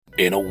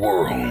In a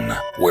world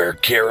where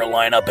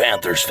Carolina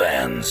Panthers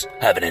fans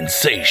have an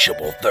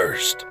insatiable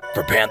thirst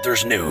for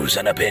Panthers news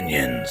and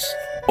opinions,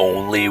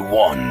 only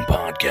one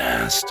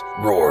podcast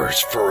roars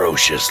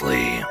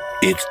ferociously.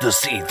 It's the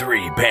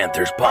C3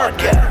 Panthers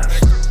Podcast.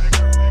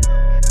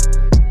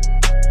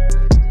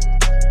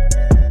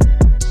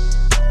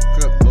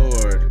 Good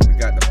Lord, we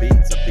got the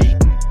beats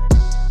a-beating.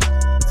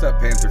 What's up,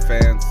 Panther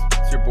fans?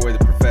 It's your boy, the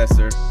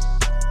Professor.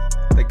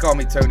 They call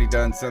me Tony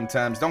Dunn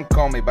sometimes. Don't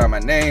call me by my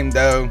name,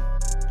 though.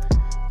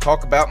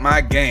 Talk about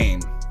my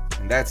game.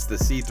 And that's the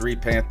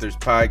C3 Panthers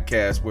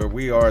Podcast, where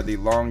we are the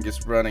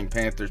longest running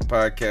Panthers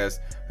podcast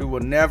who will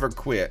never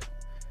quit.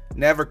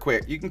 Never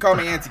quit. You can call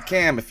me Auntie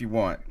Cam if you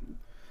want.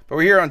 But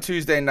we're here on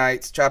Tuesday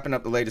nights, chopping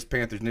up the latest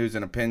Panthers news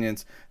and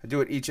opinions. I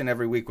do it each and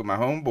every week with my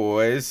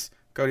homeboys.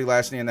 Cody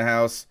Lashney in the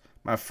house,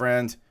 my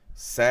friend.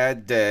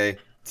 Sad day.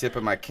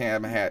 Tipping my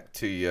Cam hat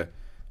to you.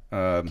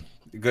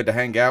 Good to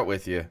hang out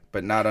with you,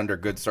 but not under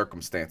good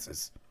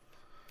circumstances.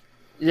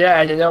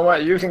 Yeah, you know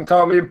what? You can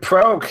call me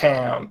Pro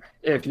Cam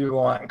if you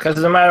want, because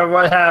no matter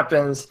what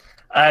happens,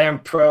 I am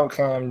Pro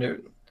Cam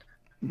Newton.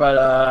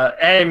 But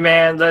hey,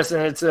 man, listen,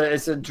 it's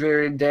a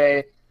dreary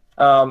day.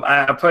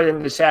 I put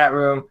in the chat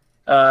room.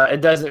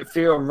 It doesn't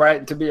feel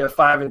right to be a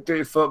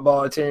 5-3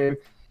 football team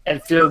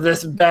and feel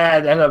this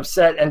bad and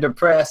upset and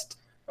depressed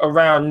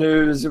around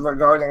news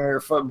regarding your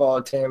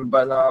football team.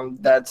 But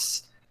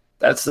that's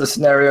the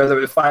scenario that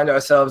we find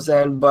ourselves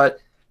in. But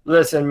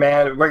listen,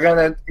 man, we're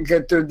going to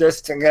get through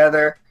this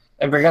together,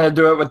 and we're going to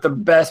do it with the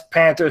best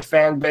Panthers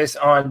fan base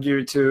on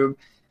YouTube.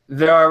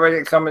 They're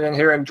already coming in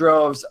here in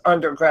droves.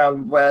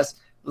 Underground West,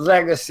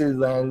 Legacy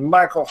Lynn,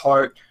 Michael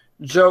Hart,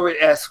 Joey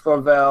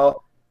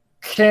Escovel,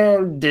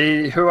 Ken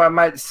D, who I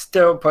might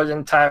still put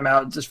in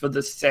timeout just for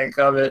the sake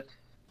of it.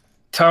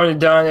 Tony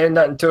Dunn, ain't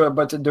nothing to it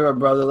but to do it,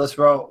 brother. Let's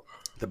roll.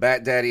 The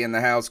Bat Daddy in the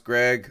house,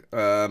 Greg.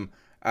 I'm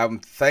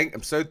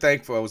so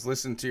thankful. I was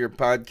listening to your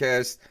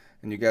podcast,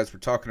 and you guys were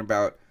talking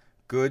about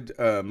good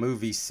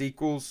movie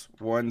sequels,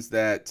 ones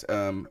that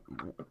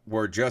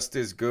were just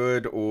as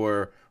good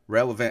or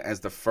relevant as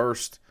the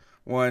first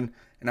one.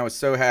 And I was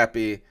so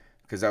happy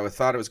because I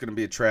thought it was going to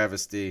be a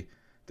travesty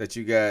that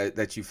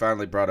you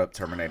finally brought up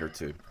Terminator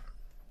 2.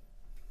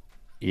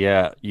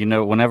 Yeah, you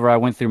know, whenever I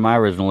went through my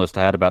original list,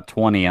 I had about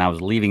 20, and I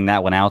was leaving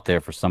that one out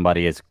there for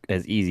somebody as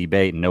easy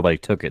bait, and nobody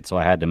took it, so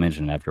I had to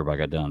mention it after I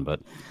got done.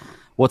 But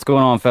what's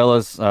going on,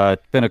 fellas?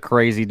 It's been a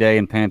crazy day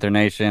in Panther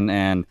Nation,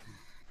 and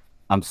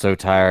I'm so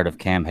tired of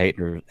Cam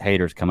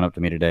haters coming up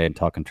to me today and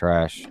talking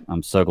trash.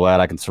 I'm so glad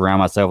I can surround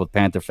myself with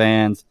Panther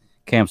fans,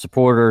 Cam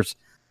supporters.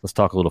 Let's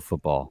talk a little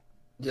football.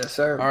 Yes,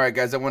 sir. All right,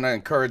 guys, I want to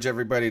encourage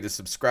everybody to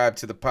subscribe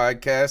to the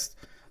podcast.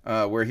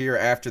 We're here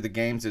after the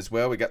games as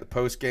well. We got the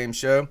post-game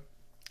show.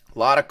 A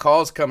lot of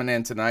calls coming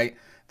in tonight.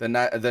 The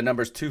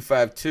number's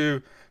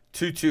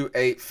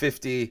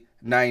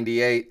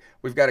 252-228-5098.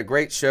 We've got a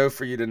great show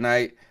for you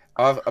tonight.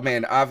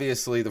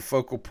 Obviously, the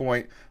focal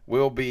point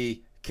will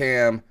be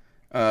Cam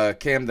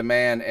the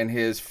man, and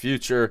his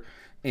future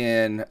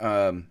in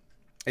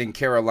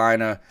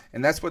Carolina.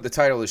 And that's what the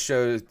title of the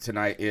show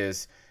tonight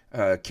is,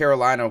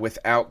 Carolina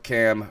without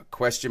Cam, ?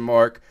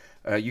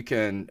 You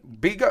can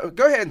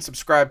go ahead and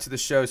subscribe to the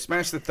show.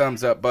 Smash the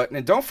thumbs up button.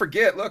 And don't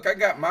forget, look, I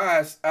got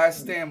my I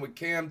Stand With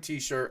Cam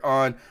t-shirt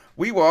on.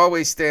 We will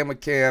always stand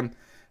with Cam.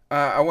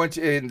 I want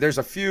you, and there's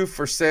a few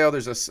for sale.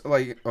 There's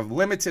a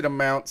limited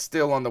amount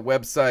still on the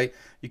website.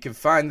 You can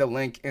find the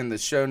link in the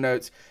show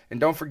notes. And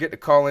don't forget to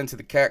call into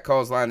the Cat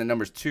Calls line. The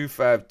number's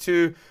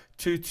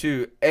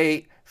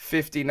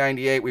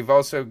 252-228-5098. We've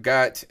also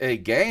got a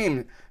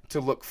game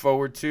to look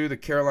forward to. The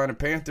Carolina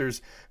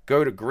Panthers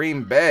go to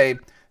Green Bay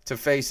to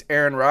face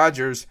Aaron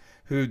Rodgers,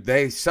 who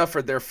they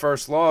suffered their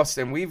first loss.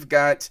 And we've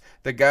got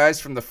the guys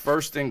from the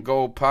First and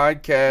Goal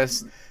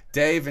podcast,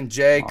 Dave and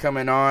Jay,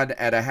 coming on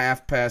at a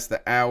half past the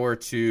hour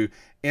to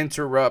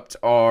interrupt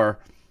our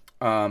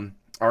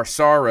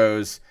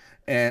sorrows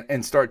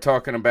and start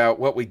talking about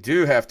what we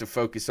do have to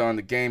focus on,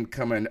 the game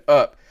coming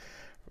up.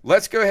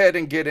 Let's go ahead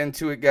and get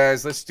into it,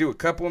 guys. Let's do a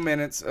couple of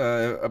minutes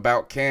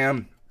about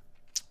Cam.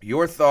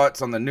 Your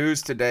thoughts on the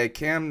news today.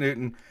 Cam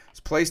Newton is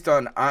placed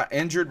on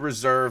injured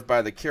reserve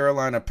by the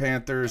Carolina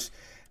Panthers.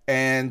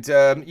 And,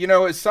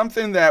 it's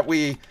something that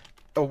we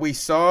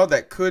saw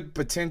that could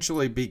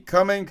potentially be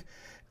coming.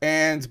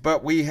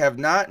 But we have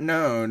not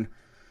known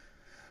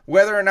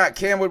whether or not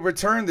Cam would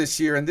return this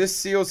year, and this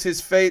seals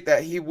his fate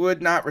that he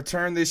would not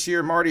return this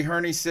year. Marty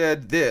Hurney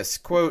said this,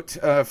 quote,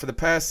 for the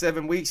past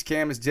 7 weeks,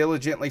 Cam has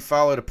diligently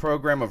followed a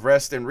program of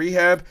rest and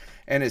rehab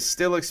and is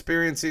still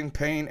experiencing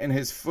pain in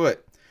his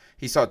foot.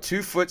 He saw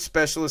 2 foot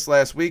specialists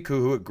last week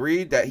who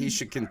agreed that he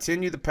should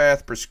continue the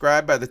path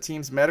prescribed by the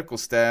team's medical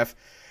staff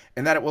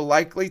and that it will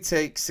likely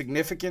take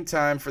significant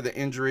time for the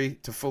injury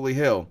to fully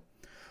heal.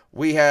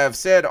 We have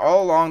said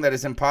all along that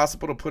it's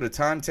impossible to put a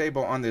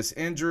timetable on this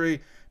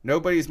injury.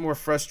 Nobody's more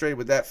frustrated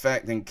with that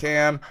fact than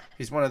Cam.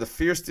 He's one of the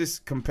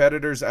fiercest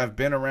competitors I've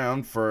been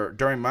around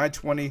during my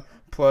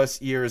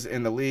 20-plus years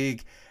in the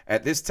league.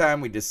 At this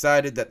time, we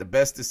decided that the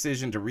best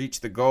decision to reach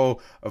the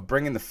goal of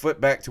bringing the foot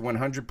back to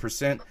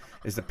 100%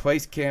 is to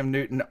place Cam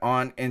Newton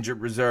on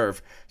injured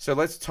reserve. So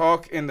let's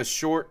talk in the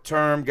short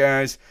term,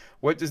 guys.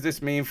 What does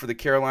this mean for the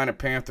Carolina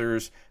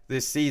Panthers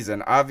this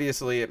season?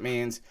 Obviously, it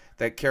means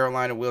that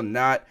Carolina will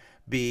not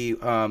be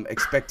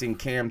expecting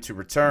Cam to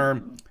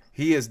return.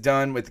 He is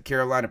done with the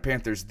Carolina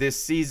Panthers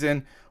this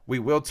season. We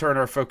will turn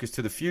our focus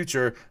to the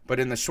future,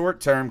 but in the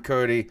short term,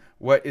 Cody,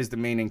 what is the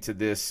meaning to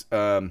this?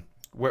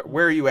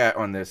 Where are you at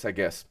on this, I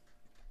guess?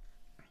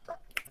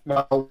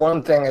 Well,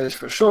 one thing is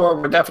for sure,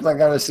 we're definitely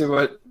going to see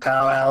what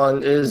Kyle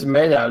Allen is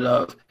made out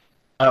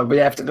of. We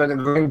have to go to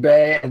Green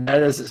Bay, and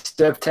that is a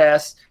stiff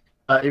test,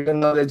 even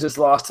though they just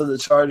lost to the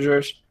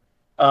Chargers.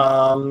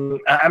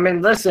 I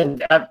mean,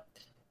 listen,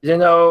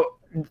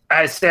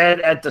 I said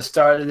at the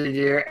start of the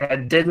year, and I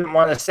didn't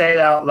want to say it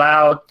out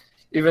loud,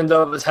 even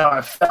though it was how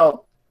I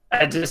felt.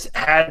 I just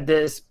had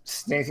this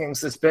sneaking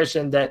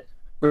suspicion that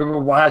we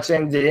were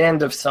watching the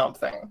end of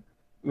something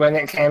when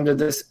it came to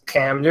this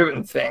Cam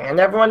Newton thing. And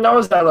everyone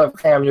knows I love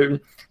Cam Newton.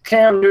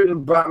 Cam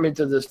Newton brought me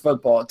to this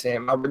football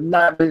team. I would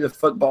not be the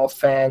football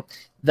fan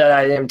that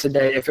I am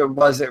today if it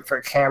wasn't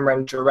for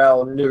Cameron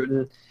Jarrell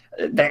Newton.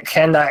 That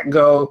cannot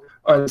go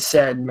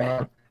unsaid,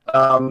 man.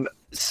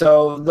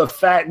 So the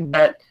fact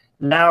that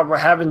now we're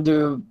having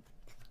to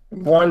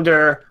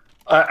wonder,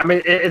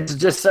 it's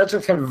just such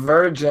a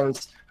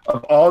convergence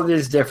of all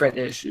these different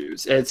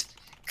issues. It's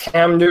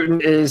Cam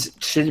Newton is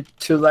cheap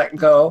to let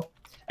go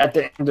at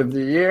the end of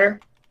the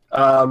year.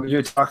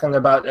 You're talking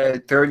about a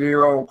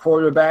 30-year-old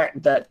quarterback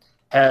that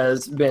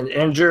has been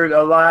injured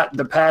a lot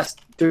the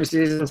past 2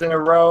 seasons in a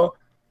row.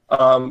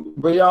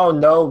 We all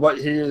know what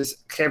he is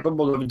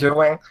capable of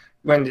doing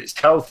when he's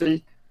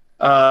healthy.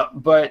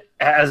 But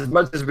as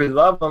much as we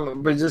love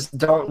him, we just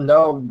don't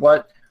know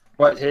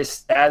what his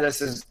status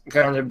is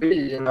going to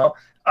be.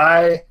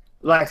 I,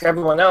 like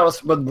everyone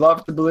else, would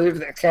love to believe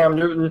that Cam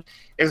Newton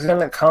is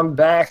going to come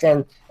back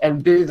and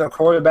be the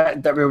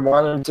quarterback that we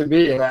want him to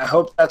be. And I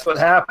hope that's what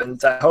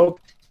happens. I hope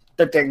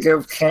that they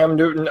give Cam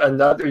Newton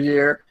another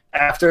year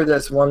after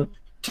this one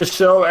to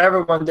show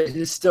everyone that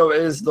he still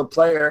is the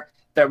player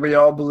that we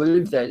all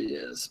believe that he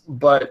is.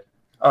 But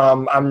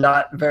I'm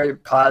not very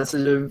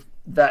positive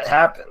that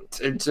happens.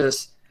 It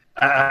just,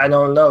 I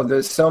don't know.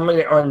 There's so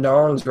many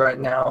unknowns right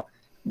now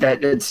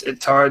that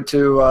it's hard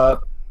to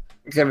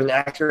give an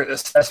accurate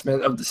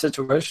assessment of the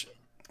situation.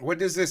 What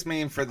does this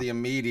mean for the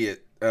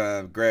immediate,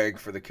 Greg,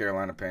 for the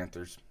Carolina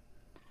Panthers?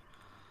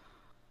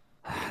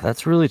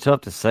 That's really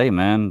tough to say,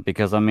 man,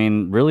 because,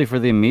 really for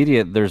the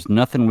immediate, there's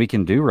nothing we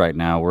can do right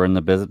now. We're in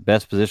the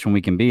best position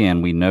we can be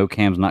in. We know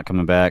Cam's not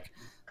coming back.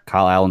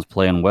 Kyle Allen's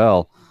playing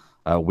well.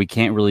 We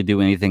can't really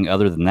do anything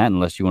other than that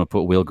unless you want to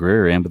put Will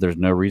Grier in, but there's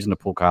no reason to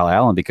pull Kyle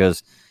Allen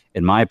because,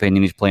 in my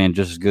opinion, he's playing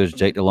just as good as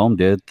Jake Delhomme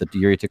did the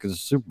year he took us to the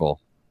Super Bowl.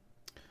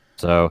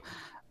 So,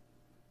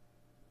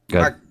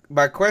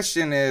 my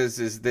question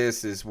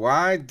is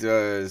why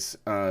does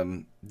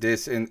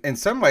this, in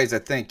some ways, I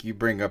think you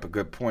bring up a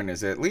good point,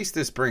 is at least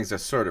this brings a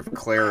sort of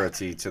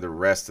clarity to the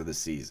rest of the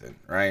season,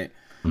 right?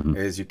 Mm-hmm.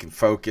 Is you can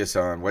focus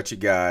on what you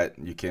got.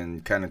 You can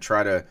kind of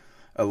try to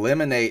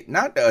eliminate,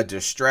 not a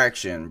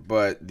distraction,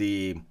 but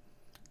the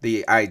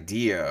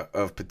idea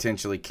of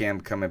potentially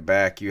Cam coming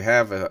back. You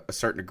have a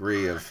certain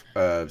degree of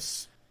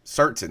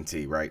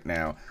certainty right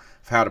now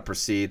of how to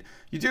proceed.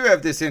 You do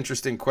have this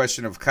interesting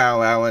question of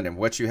Kyle Allen and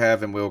what you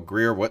have in Will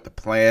Grier, what the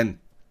plan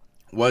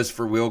was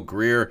for Will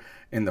Grier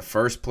in the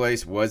first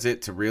place. Was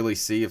it to really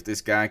see if this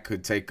guy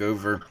could take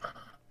over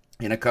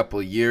in a couple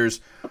of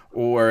years?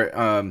 Or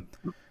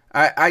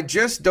I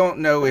just don't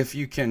know if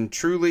you can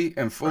truly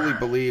and fully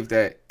believe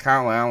that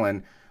Kyle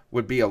Allen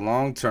would be a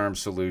long-term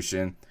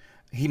solution.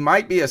 He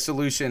might be a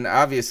solution.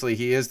 Obviously,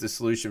 he is the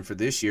solution for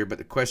this year, but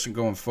the question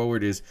going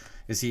forward is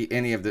he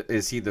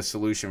the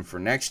solution for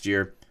next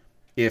year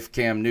if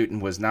Cam Newton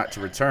was not to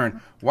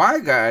return? Why,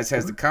 guys,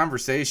 has the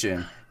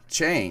conversation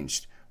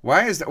changed?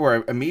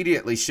 Or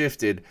immediately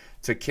shifted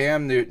to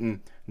Cam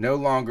Newton no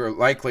longer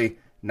likely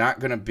not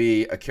going to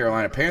be a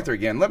Carolina Panther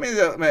again?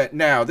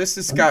 Now, this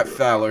is Scott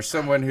Fowler,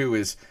 someone who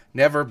has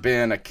never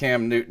been a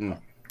Cam Newton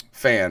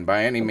fan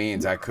by any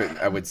means, I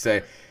would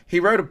say.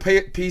 He wrote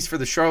a piece for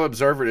the Charlotte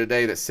Observer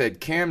today that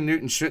said Cam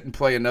Newton shouldn't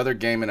play another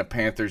game in a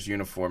Panthers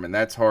uniform, and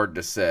that's hard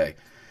to say.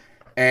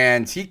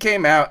 And he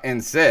came out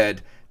and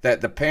said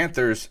that the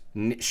Panthers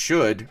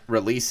should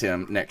release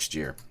him next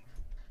year.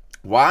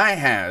 Why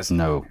has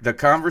the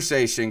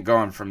conversation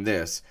gone from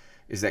this,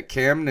 is that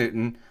Cam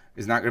Newton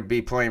is not going to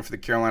be playing for the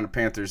Carolina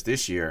Panthers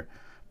this year,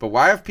 but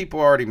why have people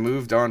already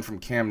moved on from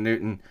Cam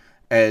Newton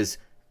as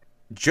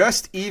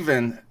just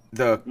even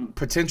the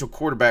potential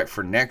quarterback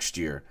for next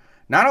year?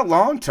 Not a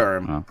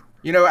long-term.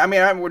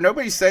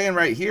 Nobody's saying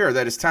right here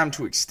that it's time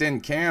to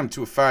extend Cam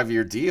to a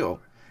 5-year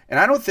deal. And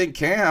I don't think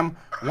Cam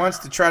wants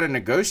to try to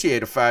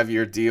negotiate a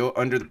 5-year deal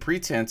under the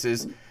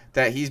pretenses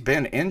that he's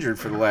been injured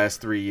for the last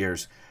 3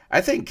 years.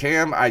 I think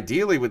Cam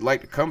ideally would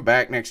like to come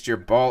back next year,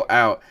 ball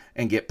out,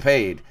 and get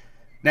paid.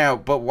 Now,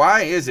 but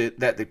why is it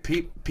that the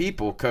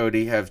people,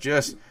 Cody, have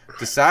just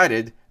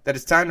decided that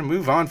it's time to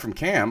move on from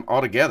Cam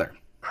altogether?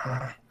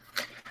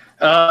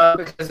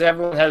 Because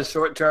everyone has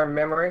short-term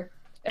memory,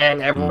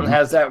 and everyone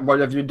has that "what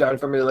have you done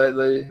for me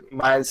lately"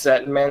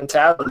 mindset and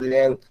mentality.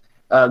 And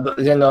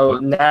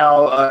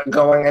now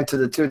going into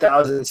the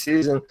 2000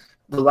 season,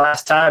 the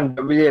last time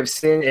that we have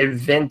seen a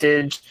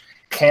vintage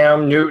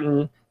Cam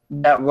Newton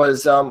that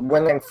was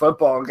winning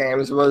football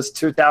games was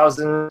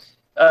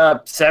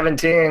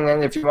 2017,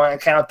 and if you want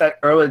to count that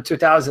early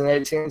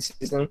 2018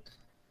 season,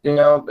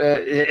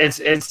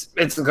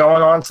 it's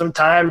going on some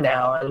time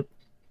now, and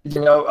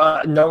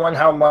knowing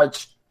how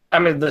much. I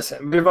mean,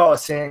 listen, we've all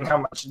seen how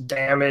much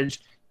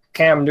damage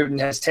Cam Newton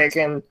has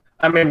taken.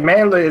 I mean,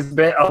 mainly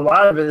a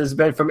lot of it has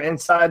been from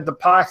inside the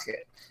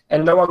pocket,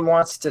 and no one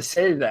wants to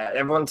say that.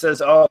 Everyone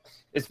says, "Oh,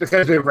 it's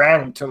because we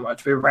ran him too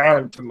much. We ran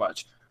him too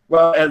much."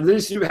 Well, at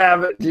least you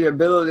have the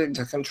ability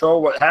to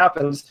control what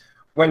happens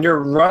when you're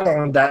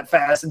running that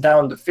fast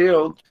down the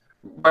field.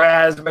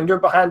 Whereas when you're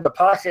behind the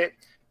pocket,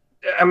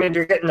 I mean,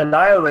 you're getting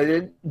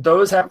annihilated.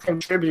 Those have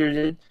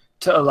contributed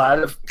to a lot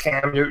of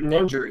Cam Newton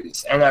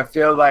injuries. And I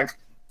feel like,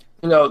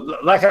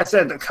 like I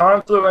said, the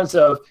confluence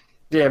of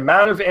the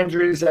amount of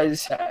injuries that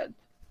he's had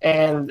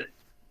and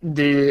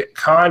the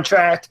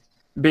contract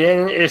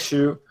being an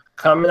issue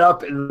coming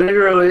up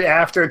literally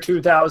after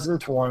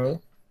 2020.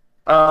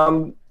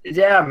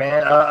 Yeah,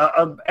 man.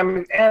 I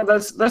mean, and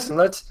let's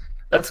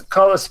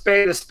call a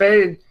spade a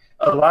spade.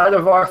 A lot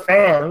of our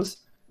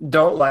fans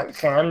don't like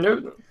Cam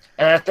Newton,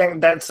 and I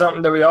think that's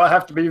something that we all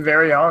have to be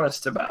very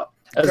honest about.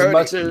 As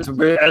much as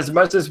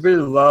we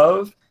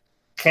love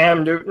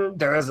Cam Newton,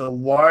 there is a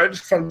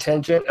large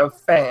contingent of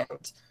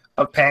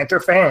Panther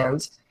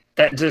fans,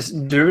 that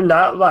just do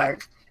not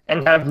like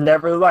and have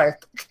never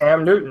liked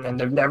Cam Newton, and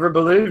they've never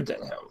believed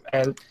in him.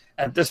 And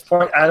at this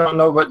point, I don't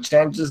know what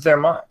changes their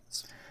minds.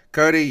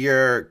 Cody,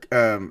 your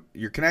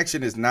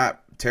connection is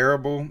not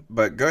terrible,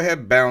 but go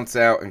ahead, bounce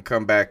out, and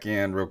come back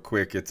in real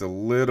quick. It's a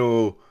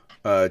little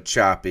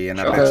choppy, and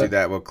I bet you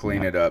that will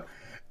clean it up.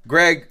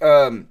 Greg,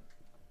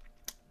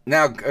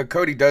 now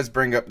Cody does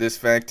bring up this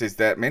fact, is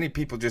that many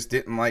people just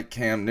didn't like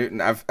Cam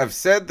Newton. I've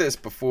said this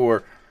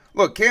before.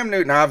 Look, Cam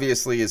Newton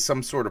obviously is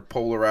some sort of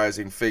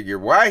polarizing figure.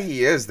 Why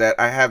he is that,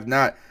 I have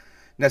not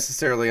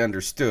necessarily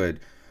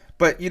understood.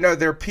 But,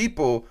 there are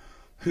people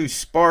who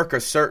spark a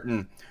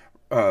certain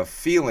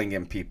feeling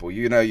in people.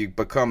 You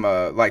become,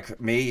 like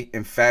me,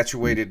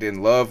 infatuated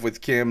in love with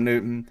Cam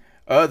Newton.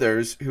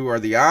 Others who are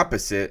the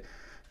opposite.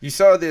 You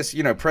saw this,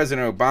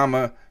 President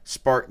Obama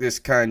sparked this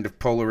kind of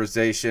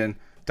polarization.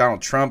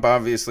 Donald Trump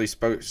obviously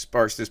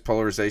sparks this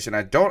polarization.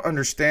 I don't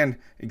understand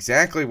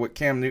exactly what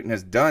Cam Newton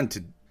has done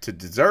to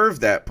deserve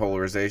that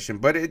polarization,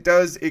 but it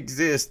does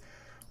exist.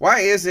 Why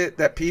is it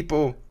that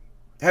people,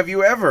 have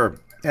you ever,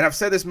 and I've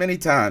said this many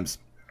times,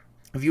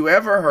 have you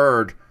ever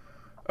heard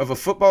of a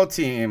football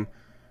team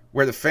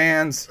where the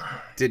fans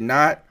did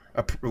not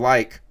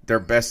like their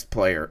best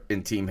player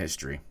in team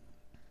history?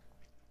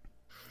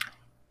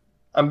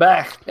 I'm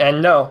back,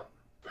 and no.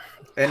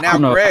 And now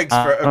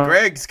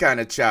Greg's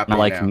kind of choppy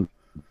now.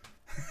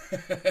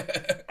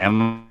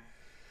 Am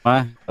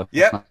I?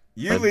 Yep.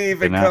 You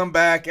leave and come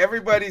back.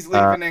 Everybody's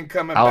leaving and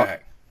coming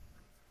back.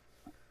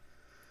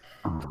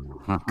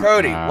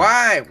 Cody,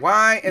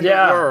 why in the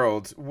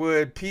world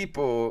would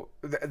people...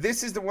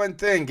 This is the one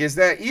thing, is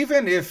that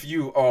even if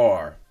you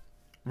are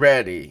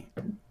ready,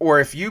 or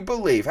if you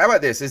believe... How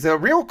about this? The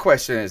real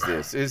question is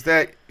this, is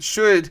that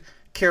should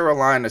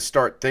Carolina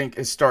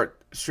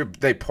should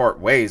they part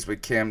ways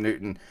with Cam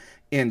Newton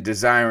in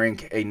desiring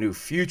a new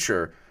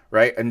future,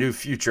 right? A new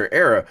future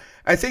era?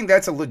 I think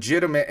that's a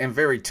legitimate and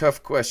very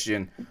tough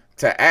question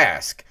to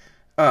ask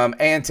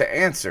and to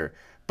answer.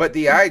 But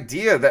the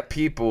idea that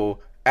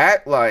people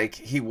act like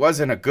he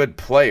wasn't a good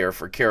player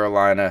for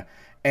Carolina,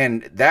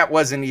 and that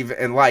wasn't even,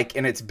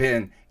 and it's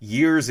been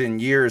years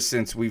and years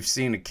since we've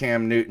seen a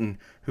Cam Newton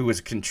who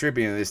was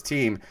contributing to this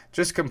team,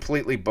 just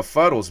completely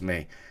befuddles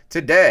me.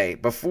 Today,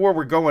 before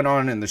we're going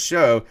on in the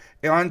show,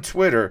 on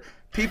Twitter,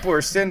 people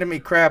are sending me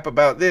crap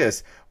about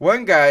this.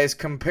 One guy is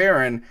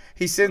comparing,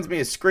 he sends me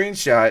a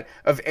screenshot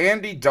of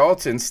Andy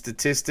Dalton's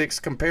statistics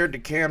compared to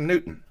Cam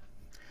Newton.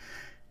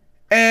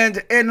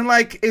 And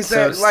like, is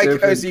that so like,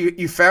 as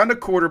you found a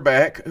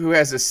quarterback who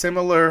has a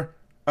similar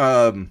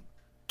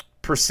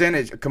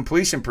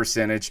completion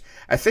percentage?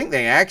 I think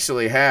they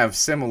actually have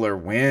similar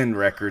win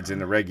records in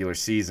the regular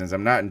seasons.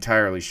 I'm not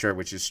entirely sure,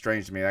 which is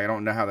strange to me. I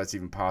don't know how that's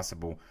even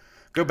possible.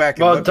 Go back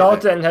and look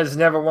Dalton has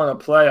never won a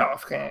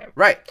playoff game.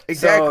 Right,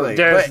 exactly. So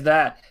there's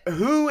that.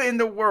 Who in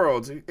the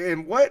world,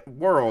 in what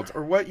world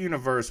or what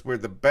universe where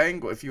the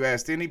Bengal, if you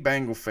asked any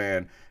Bengal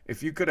fan,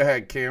 if you could have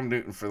had Cam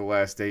Newton for the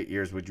last 8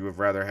 years, would you have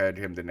rather had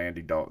him than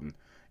Andy Dalton?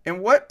 In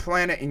what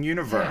planet and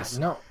universe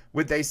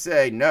would they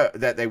say no,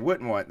 that they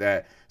wouldn't want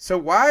that? So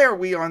why are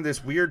we on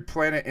this weird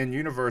planet and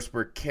universe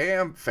where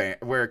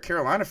where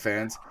Carolina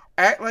fans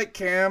act like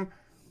Cam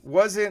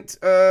wasn't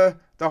the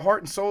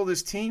heart and soul of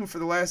this team for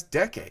the last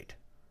decade?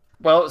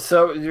 Well,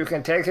 so you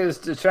can take his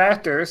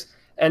detractors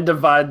and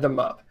divide them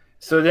up.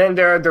 So then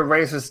there are the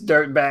racist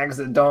dirtbags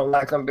that don't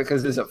like him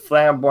because he's a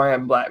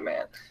flamboyant black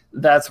man.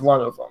 That's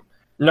one of them.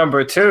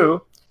 Number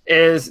two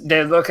is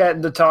they look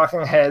at the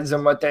talking heads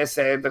and what they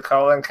say, the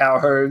Colin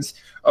Cowherds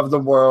of the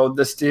world,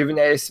 the Stephen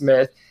A.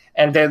 Smith,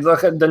 and they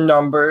look at the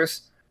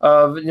numbers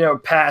of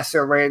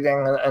passer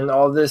rating and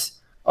all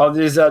these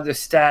other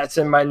stats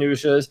and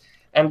minutiae,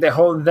 and they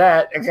hold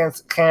that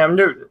against Cam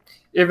Newton.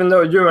 Even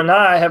though you and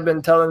I have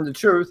been telling the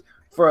truth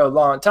for a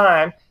long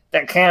time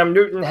that Cam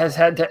Newton has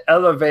had to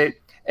elevate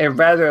a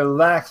rather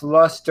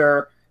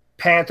lackluster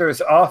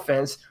Panthers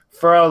offense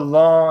for a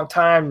long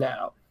time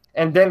now.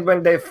 And then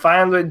when they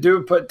finally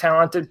do put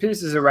talented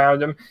pieces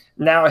around him,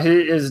 now he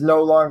is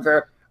no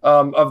longer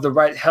of the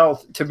right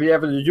health to be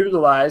able to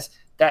utilize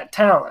that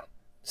talent.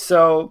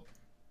 So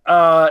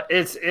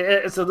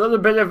it's a little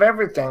bit of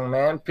everything,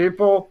 man.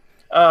 People,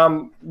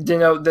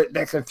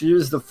 they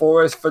confuse the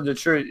forest for the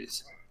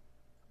trees.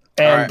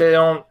 And they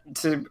don't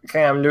see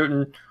Cam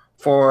Newton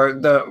for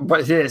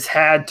what he has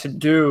had to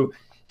do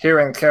here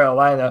in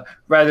Carolina,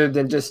 rather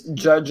than just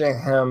judging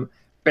him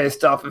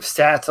based off of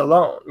stats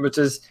alone, which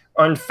is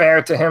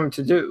unfair to him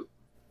to do.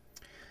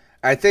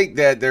 I think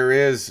that there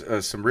is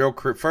some real.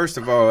 First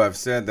of all, I've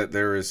said that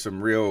there is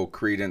some real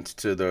credence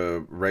to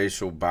the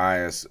racial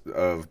bias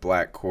of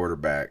black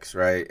quarterbacks,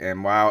 right?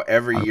 And while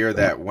every year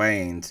that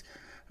wanes,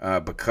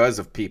 because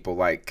of people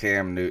like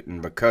Cam Newton,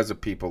 because of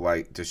people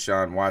like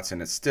Deshaun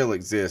Watson, it still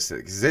exists. It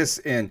exists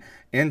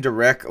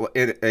indirectly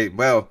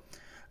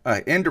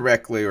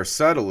or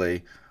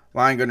subtly,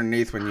 lying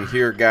underneath when you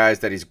hear guys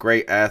that he's a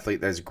great athlete,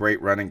 that he's a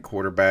great running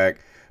quarterback.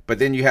 But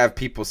then you have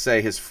people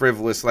say his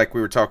frivolous, like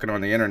we were talking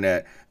on the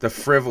internet, the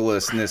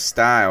frivolousness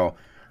style,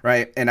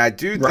 right? And I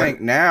do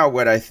think now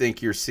what I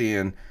think you're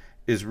seeing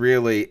is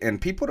really, and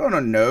people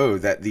don't know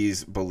that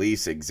these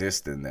beliefs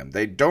exist in them.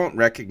 They don't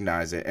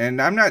recognize it. And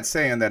I'm not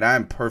saying that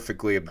I'm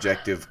perfectly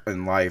objective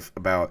in life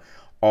about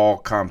all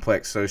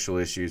complex social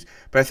issues,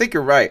 but I think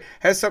you're right. It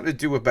has something to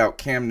do about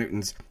Cam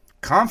Newton's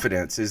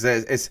confidence, is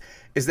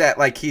that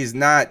like he's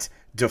not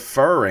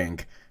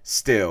deferring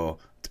still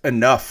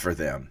enough for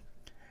them.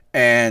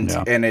 And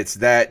it's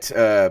that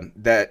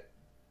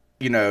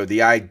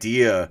the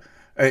idea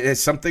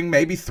is something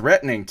maybe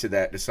threatening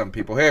to some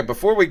people. Hey,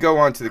 before we go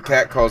on to the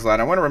cat calls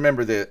line, I want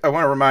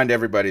to remind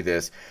everybody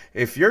this.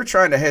 If you're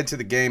trying to head to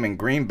the game in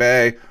Green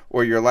Bay,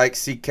 or you're like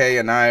CK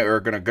and I are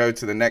going to go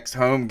to the next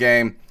home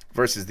game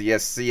versus the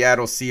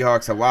Seattle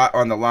Seahawks, a lot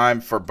on the line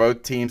for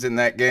both teams in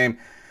that game,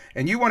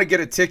 and you want to get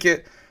a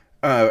ticket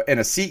and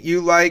a seat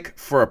you like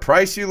for a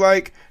price you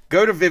like,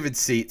 go to Vivid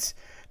Seats.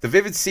 The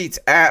Vivid Seats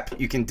app,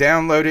 you can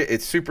download it.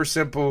 It's super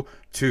simple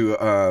to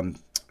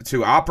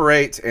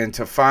operate and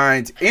to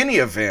find any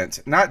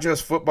event, not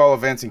just football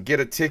events, and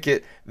get a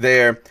ticket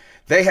there.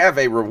 They have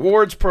a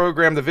rewards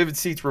program, the Vivid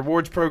Seats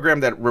rewards program,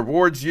 that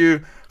rewards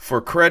you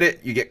for credit.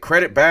 You get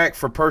credit back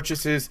for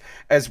purchases,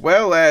 as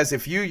well as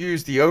if you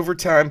use the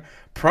Overtime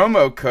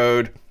promo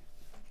code.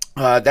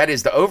 That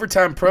is the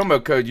Overtime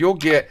promo code. You'll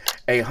get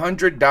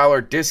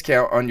 $100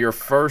 discount on your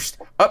first,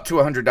 up to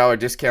 $100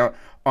 discount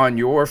on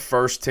your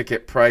first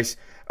ticket price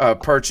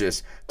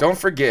purchase. Don't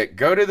forget,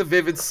 go to the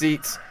Vivid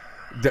Seats,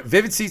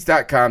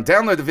 vividseats.com,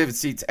 download the Vivid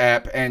Seats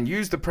app, and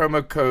use the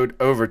promo code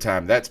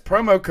OVERTIME. That's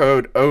promo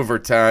code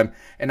OVERTIME.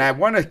 And I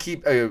want to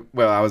keep, I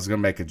was going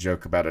to make a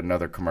joke about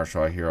another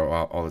commercial I hear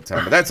all the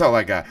time, but that's all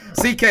I got.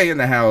 CK in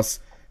the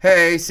house.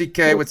 Hey,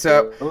 CK, what's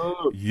up?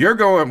 We're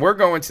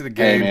going to the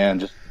game.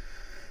 Hey,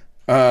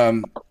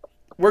 man,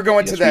 we're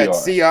going to that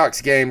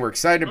Seahawks game. We're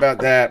excited about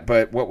that,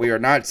 but what we are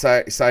not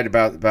excited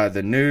about by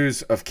the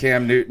news of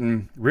Cam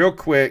Newton. Real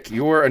quick,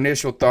 your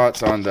initial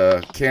thoughts on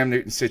the Cam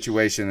Newton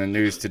situation and the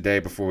news today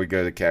before we go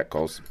to the cat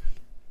calls.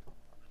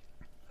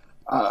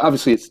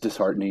 Obviously, it's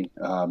disheartening.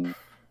 One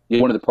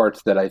of the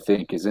parts that I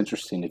think is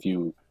interesting, if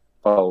you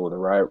follow the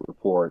Riot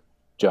Report,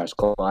 Josh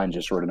Klein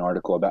just wrote an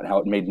article about how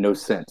it made no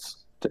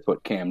sense to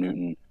put Cam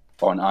Newton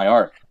on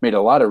IR. Made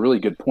a lot of really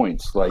good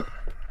points, like,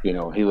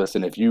 hey,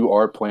 listen, if you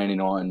are planning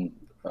on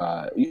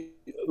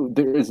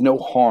there is no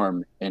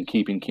harm in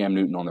keeping Cam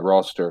Newton on the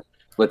roster.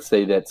 Let's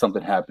say that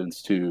something happens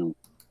to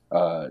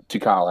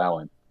Kyle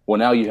Allen. Well,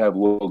 now you have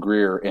Will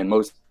Grier, and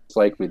most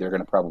likely they're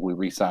going to probably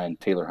re-sign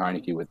Taylor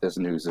Heineke with this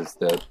news as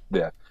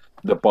the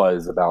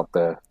buzz about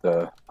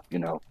the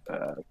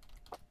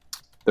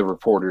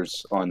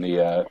reporters on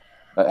the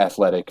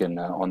Athletic and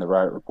on the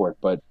Riot Report.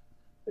 But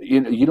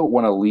you don't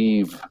want to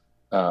leave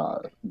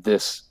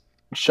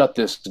shut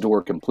this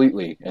door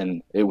completely.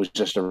 And it was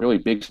just a really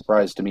big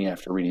surprise to me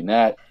after reading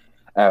that,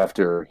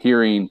 after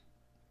hearing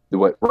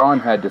what Ron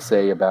had to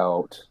say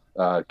about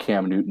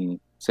Cam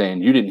Newton,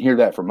 saying, you didn't hear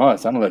that from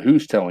us. I don't know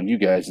who's telling you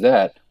guys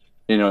that,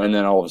 and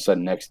then all of a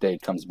sudden next day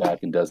comes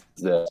back and does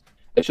this.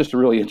 It's just a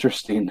really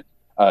interesting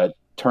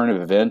turn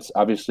of events,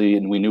 obviously,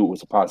 and we knew it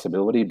was a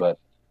possibility, but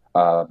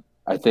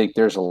I think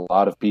there's a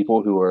lot of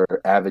people who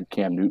are avid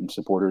Cam Newton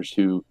supporters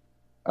who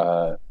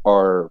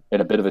are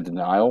in a bit of a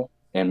denial,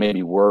 and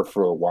maybe were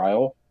for a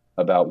while,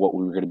 about what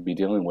we were going to be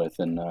dealing with,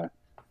 and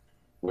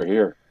we're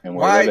here, and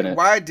we're living it.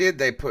 Why did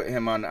they put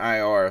him on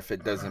IR if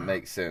it doesn't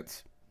make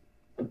sense?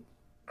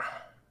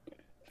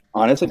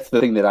 Honestly, it's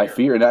the thing that I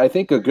fear, and I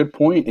think a good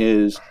point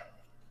is,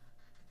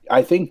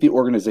 I think the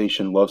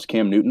organization loves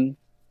Cam Newton,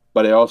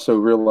 but I also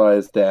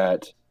realize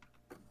that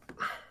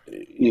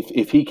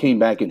if he came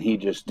back and he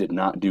just did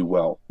not do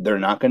well, they're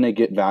not going to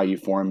get value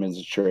for him as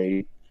a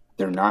trade.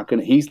 He's not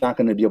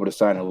going to be able to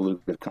sign a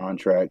lucrative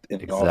contract in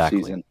the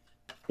offseason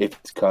if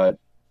it's cut.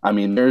 I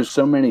mean, there's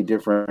so many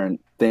different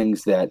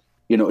things that,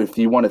 if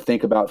you want to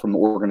think about from the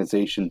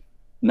organization,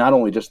 not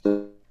only just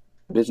the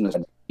business,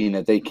 being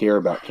that they care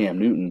about Cam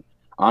Newton.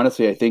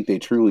 Honestly, I think they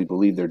truly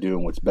believe they're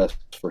doing what's best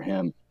for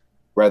him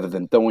rather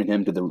than throwing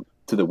him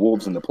to the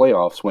Wolves in the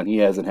playoffs when he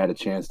hasn't had a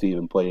chance to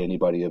even play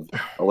anybody of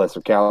a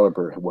lesser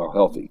caliber while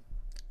healthy.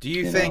 Do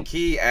you think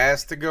he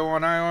asked to go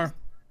on IR?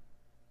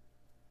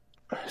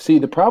 See,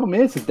 the problem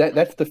is that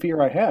that's the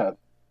fear I have.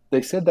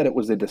 They said that it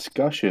was a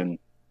discussion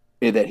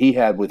that he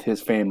had with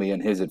his family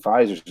and his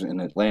advisors in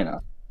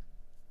Atlanta.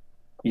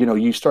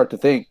 You start to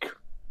think,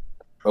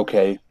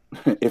 okay,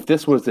 if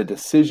this was a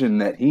decision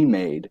that he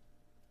made,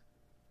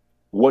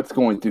 what's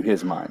going through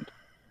his mind?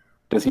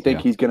 Does he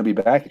think he's going to be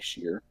back next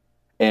year?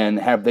 And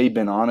have they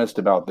been honest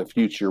about the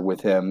future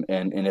with him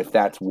and if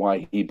that's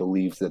why he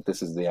believes that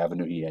this is the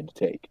avenue he had to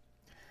take?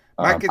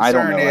 My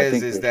concern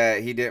is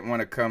that he didn't want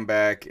to come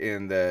back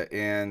in the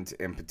end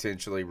and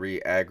potentially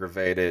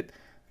re-aggravate it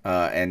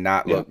and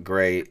not look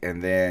great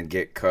and then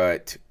get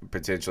cut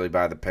potentially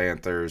by the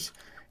Panthers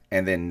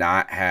and then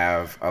not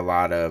have a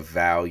lot of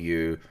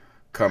value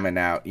coming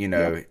out,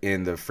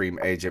 in the free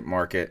agent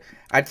market.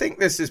 I think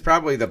this is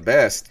probably the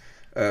best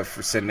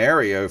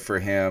scenario for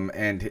him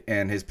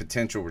and his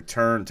potential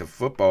return to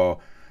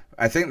football.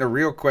 I think the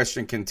real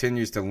question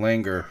continues to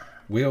linger.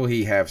 Will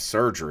he have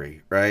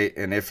surgery, right?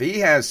 And if he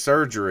has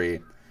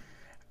surgery,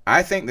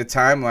 I think the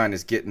timeline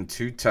is getting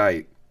too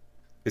tight.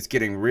 It's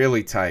getting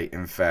really tight,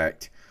 in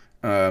fact,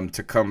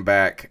 to come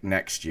back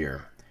next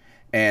year.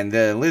 And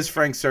the Liz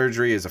Frank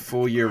surgery is a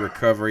full-year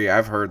recovery.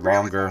 I've heard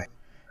longer.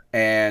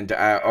 And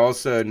I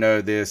also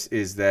know this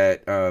is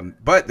that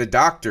but the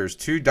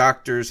two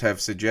doctors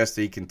have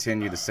suggested he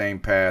continue the same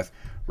path,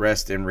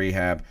 rest and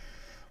rehab.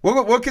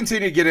 We'll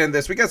continue to get into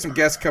this. We got some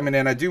guests coming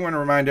in. I do want to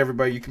remind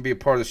everybody you can be a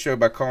part of the show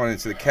by calling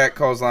into the Cat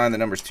Calls line. The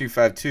number is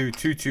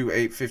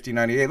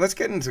 252-228-5098. Let's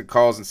get into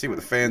calls and see what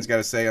the fans got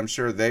to say. I'm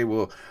sure they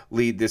will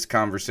lead this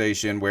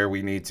conversation where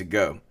we need to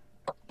go.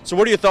 So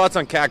what are your thoughts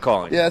on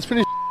catcalling? Yeah, it's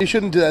pretty you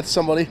shouldn't do that to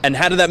somebody. And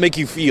how did that make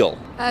you feel?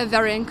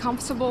 Very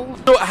uncomfortable.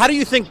 So how do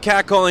you think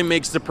catcalling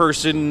makes the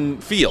person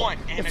feel?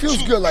 It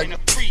feels good, like...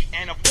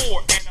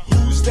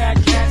 Who's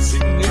that cat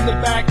sitting in the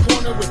back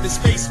corner with his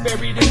face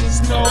buried in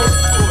his nose?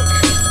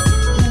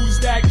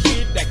 Who's that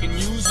kid that can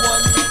use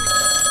one?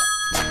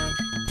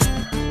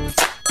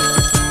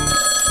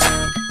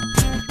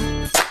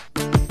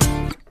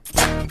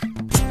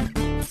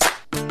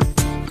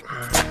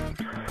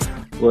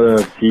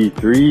 What up,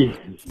 T3?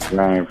 This is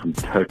Ryan from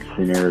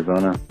Tucson,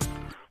 Arizona.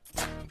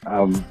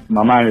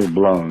 My mind is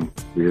blown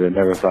because I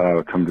never thought I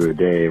would come to a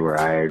day where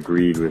I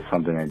agreed with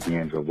something that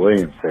D'Angelo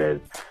Williams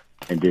said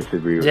and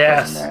disagreed with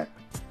something that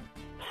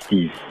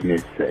Steve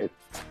Smith said.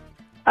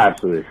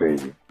 Absolutely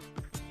crazy.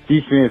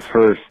 Steve Smith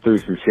first threw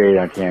some shade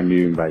on Cam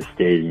Newton by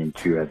stating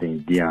to, I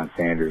think, Deion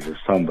Sanders or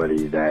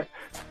somebody that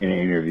in an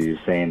interview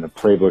saying the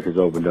playbook has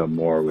opened up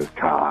more with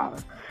Kyle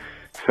Allen,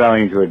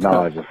 failing to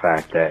acknowledge the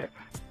fact that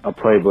a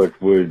playbook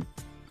would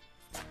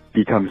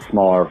become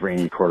smaller for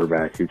any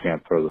quarterback who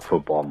can't throw the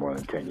football more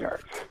than 10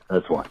 yards.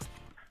 That's one.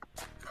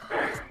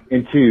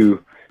 And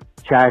two,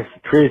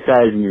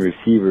 criticizing the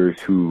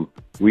receivers who,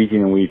 week in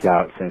and week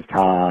out since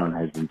Kyle Allen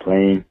has been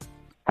playing,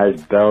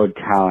 has bailed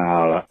Kyle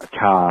Allen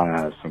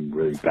out of some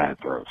really bad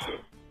throws.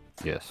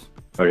 Yes.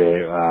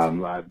 Okay,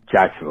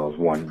 Jacksonville's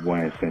one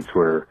instance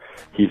where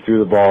he threw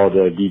the ball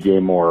to DJ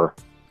Moore,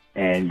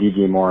 and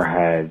DJ Moore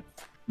had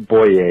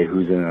Boye,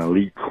 who's an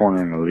elite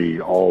corner in the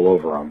league, all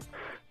over him.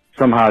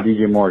 Somehow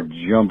DJ Moore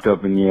jumped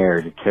up in the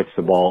air to catch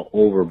the ball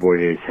over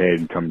Boye's head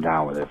and come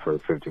down with it for a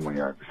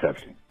 51-yard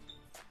reception.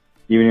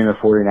 Even in the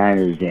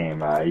 49ers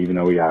game, even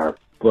though we got our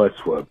butt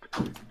whooped,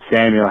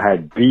 Samuel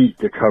had beat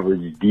the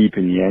coverage deep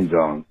in the end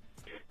zone,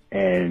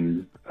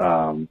 and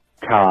Kyle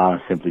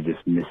Allen simply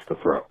just missed the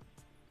throw.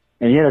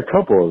 And he had a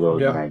couple of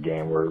those in that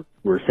game where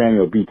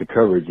Samuel beat the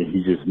coverage and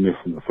he just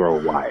missed the throw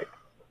wide.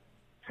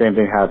 Same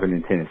thing happened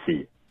in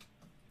Tennessee.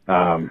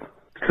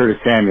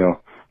 Curtis Samuel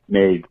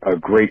made a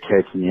great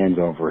catch in the end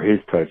zone for his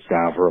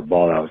touchdown for a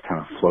ball that was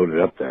kind of floated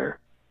up there.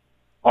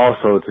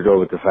 Also, to go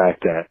with the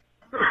fact that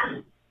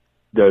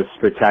the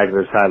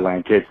spectacular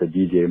sideline catch that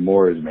DJ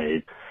Moore has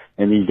made,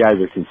 and these guys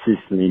are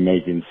consistently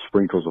making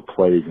sprinkles of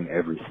plays in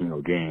every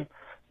single game,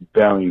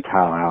 bailing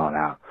Kyle Allen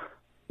out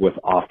with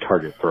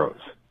off-target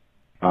throws.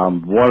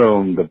 One of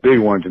them, the big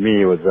one to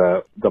me, was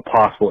the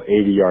possible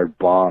 80-yard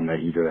bomb that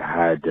he could have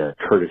had to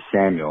Curtis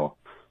Samuel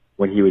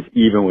when he was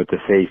even with the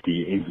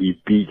safety and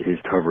he beat his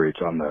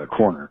coverage on the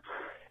corner.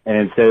 And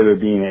instead of it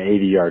being an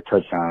 80-yard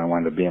touchdown, it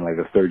wound up being like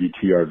a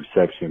 32-yard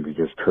reception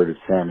because Curtis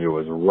Samuel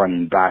was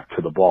running back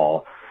to the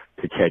ball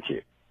to catch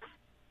it.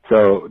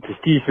 So to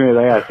Steve Smith,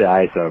 I gotta say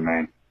ISO,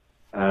 man.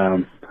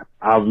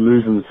 I'm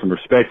losing some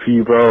respect for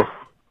you, bro.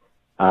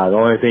 The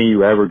only thing you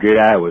were ever good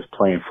at was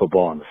playing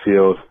football on the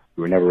field.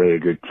 You were never really a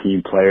good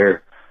team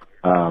player.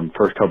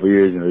 First couple of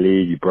years in the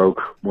league, you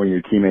broke one of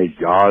your teammates'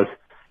 jaws,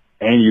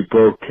 and you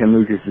broke Tim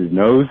Lucas's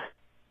nose.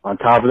 On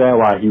top of that,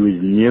 while he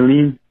was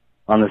kneeling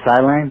on the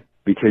sideline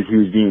because he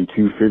was being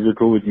too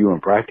physical with you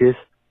in practice,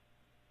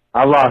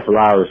 I lost a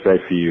lot of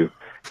respect for you,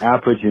 and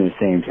I'll put you in the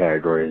same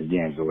category as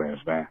D'Angelo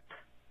Williams, man.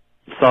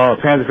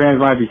 Panther fans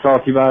might be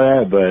salty about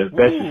that, but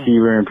best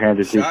receiver in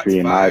Panthers history,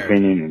 in my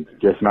opinion, and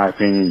just my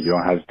opinion, you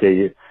don't have to take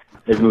it,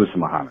 is Musa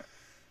Muhammad.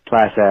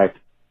 Class act,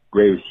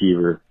 great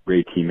receiver,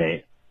 great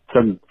teammate.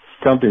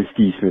 Something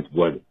Steve Smith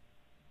wasn't.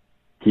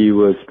 He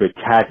was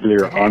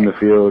spectacular on the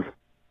field,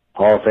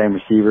 Hall of Fame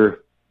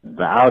receiver,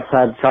 but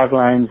outside the chalk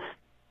lines,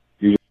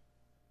 he's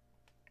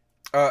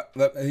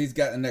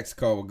got the next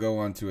call. We'll go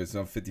on to it.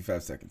 So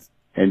 55 seconds.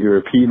 And to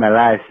repeat my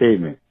last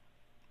statement,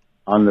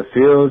 on the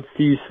field,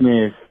 Steve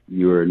Smith,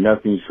 you were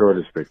nothing short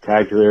of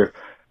spectacular,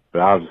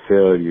 but off the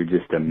field, you're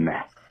just a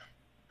mess.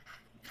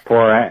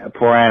 Poor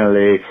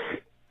analytics.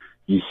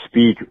 You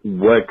speak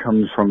what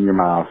comes from your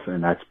mouth,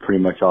 and that's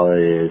pretty much all it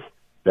is.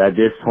 But at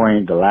this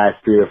point, the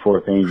last 3 or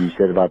 4 things you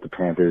said about the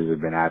Panthers have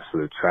been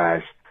absolute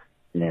trash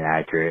and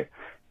inaccurate.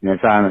 And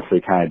it's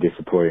honestly kind of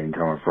disappointing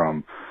coming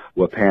from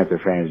what Panther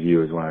fans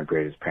view as one of the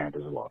greatest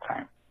Panthers of all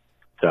time.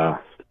 So,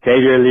 take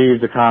it or leave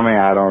the comment.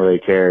 I don't really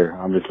care.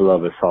 I'm just a little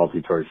bit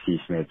salty towards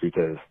Steve Smith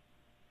because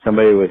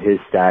somebody with his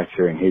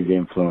stature and his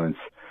influence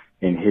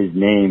and his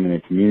name in the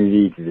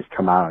community to just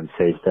come out and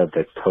say stuff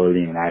that's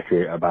totally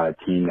inaccurate about a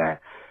team that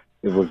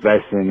it was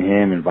best in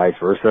him and vice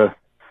versa,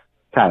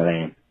 kind of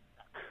lame.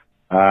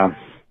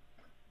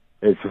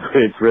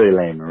 It's really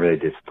lame and really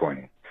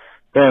disappointing.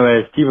 But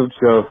anyways, keep up the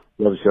show.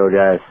 Love the show,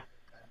 guys.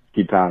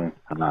 Keep pounding.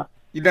 I'm out.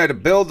 To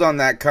build on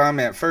that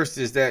comment, first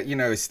is that,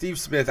 Steve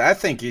Smith, I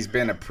think he's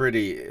been a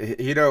pretty,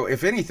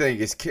 if anything,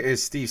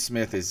 is Steve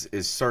Smith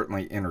is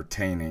certainly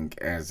entertaining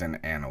as an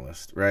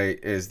analyst, right?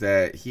 Is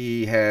that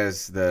he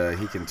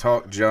can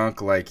talk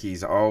junk like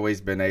he's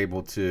always been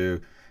able to.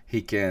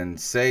 He can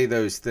say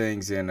those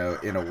things in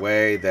a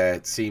way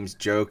that seems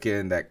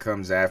joking, that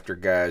comes after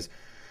guys.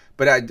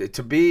 But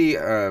to be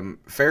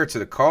fair to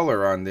the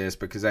caller on this,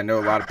 because I know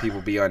a lot of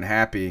people be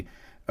unhappy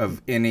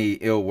of any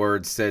ill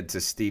words said to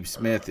Steve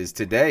Smith, is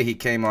today he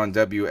came on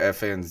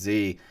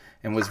WFNZ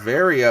and was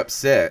very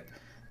upset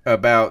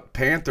about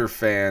Panther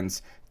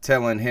fans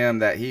telling him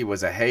that he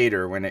was a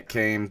hater when it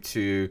came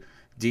to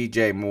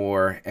DJ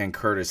Moore and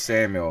Curtis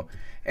Samuel.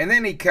 And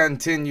then he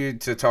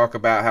continued to talk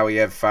about how he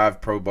had 5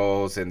 Pro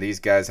Bowls and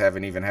these guys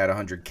haven't even had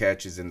 100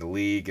 catches in the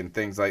league and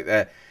things like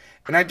that.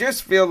 And I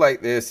just feel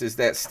like this is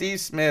that Steve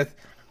Smith,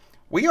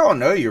 we all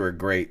know you're a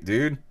great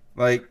dude.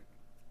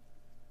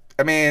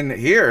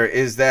 Here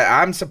is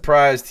that I'm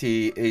surprised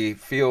he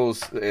feels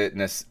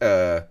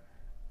the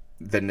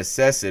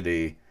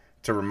necessity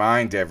to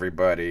remind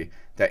everybody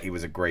that he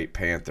was a great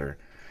Panther.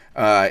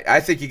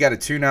 I think you got to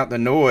tune out the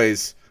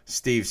noise,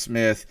 Steve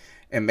Smith,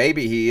 and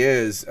maybe he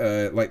is,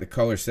 like the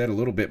caller said, a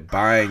little bit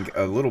buying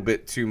a little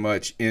bit too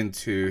much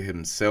into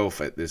himself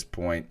at this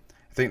point.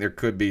 I think there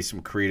could be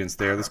some credence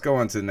there. Let's go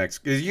on to the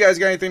next. You guys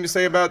got anything to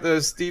say about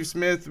the Steve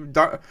Smith?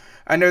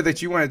 I know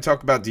that you want to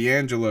talk about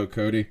D'Angelo,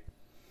 Cody.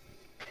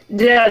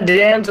 Yeah,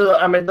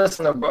 D'Angelo,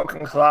 listen, a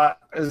broken clock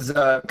is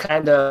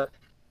kind of,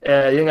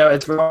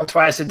 it's wrong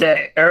twice a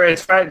day. Or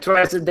it's right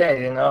twice a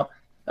day,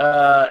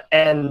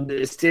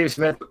 And Steve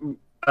Smith,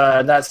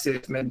 not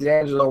Steve Smith,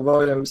 D'Angelo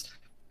Williams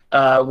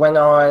went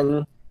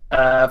on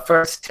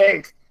First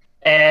Take,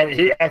 and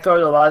he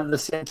echoed a lot of the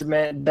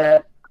sentiment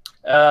that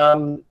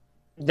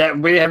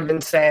we have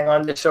been saying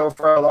on the show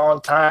for a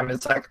long time.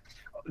 It's like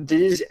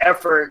these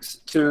efforts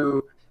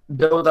to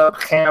build up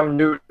Cam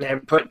Newton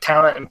and put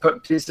talent and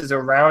put pieces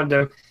around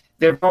him,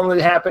 they've only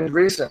happened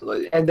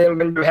recently. And then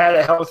when you had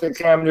a healthy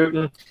Cam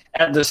Newton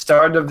at the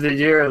start of the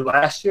year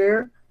last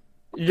year,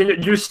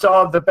 you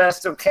saw the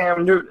best of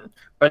Cam Newton.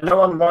 But no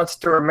one wants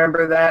to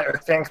remember that or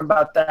think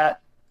about that.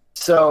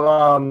 So,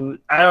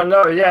 I don't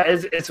know. Yeah,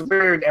 it's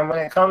weird. And when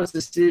it comes to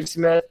Steve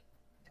Smith,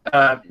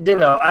 I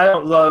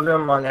don't love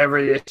him on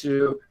every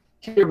issue.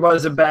 He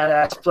was a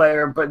badass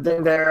player, but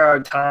then there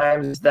are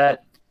times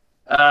that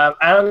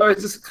I don't know, it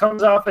just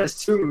comes off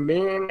as too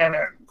mean and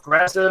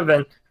aggressive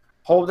and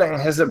holding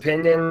his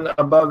opinion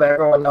above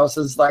everyone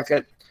else's like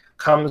it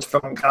comes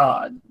from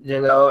God,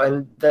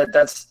 and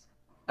that's,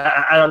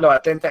 I don't know, I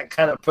think that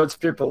kind of puts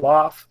people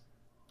off.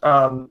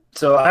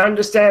 So I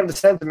understand the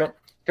sentiment.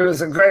 He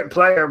was a great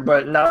player,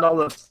 but not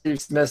all of Steve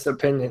Smith's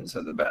opinions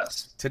are the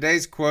best.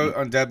 Today's quote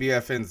on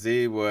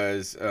WFNZ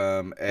was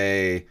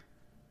a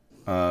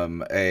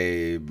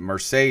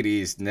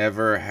Mercedes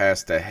never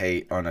has to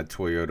hate on a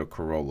Toyota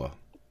Corolla.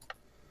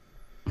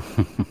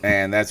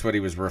 And that's what he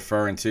was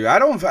referring to.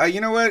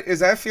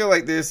 I feel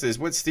like this is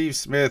what Steve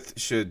Smith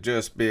should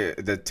just be,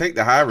 take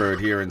the high road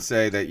here and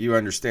say that you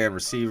understand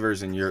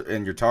receivers and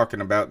you're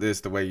talking about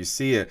this the way you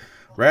see it,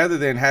 rather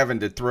than having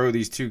to throw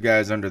these two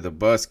guys under the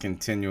bus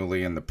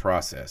continually in the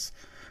process,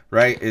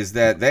 right? Is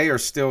that they are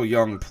still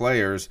young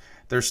players.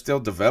 They're still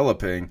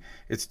developing.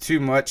 It's too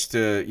much to,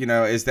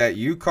 is that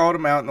you called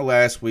them out in the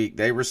last week.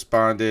 They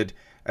responded.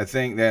 I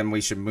think then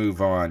we should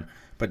move on.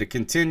 but to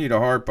continue to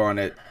harp on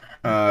it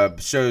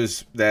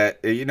shows that,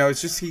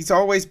 it's just he's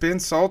always been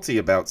salty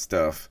about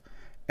stuff.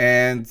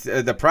 And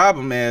the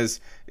problem is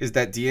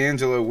that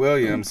DeAngelo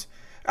Williams,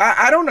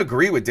 I don't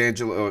agree with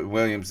DeAngelo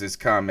Williams'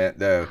 comment,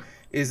 though,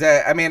 is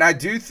that, I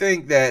do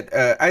think that,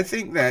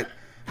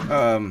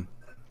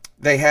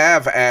 they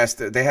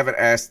haven't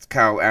asked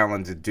Kyle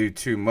Allen to do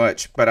too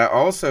much, but I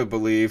also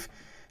believe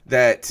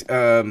that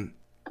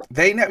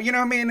they know,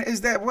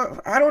 is that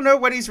what, I don't know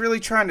what he's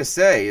really trying to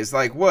say. Is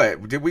like,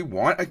 what, did we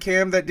want a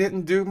Cam that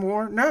didn't do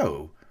more?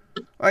 No.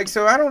 Like,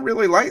 so I don't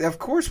really like that. Of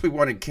course we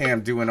wanted Cam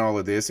doing all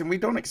of this, and we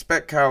don't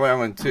expect Kyle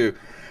Allen to.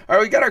 All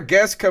right, we got our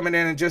guest coming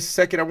in just a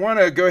second. I want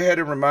to go ahead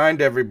and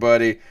remind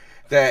everybody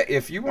that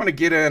if you want to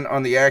get in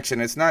on the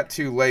action, it's not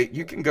too late.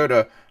 You can go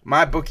to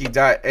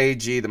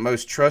mybookie.ag, the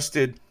most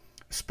trusted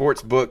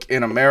sports book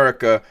in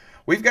America.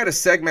 We've got a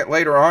segment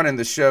later on in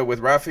the show with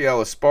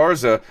Rafael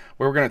Esparza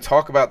where we're going to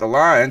talk about the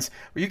Lions.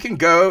 You can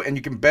go and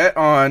you can bet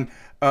on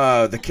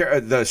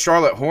the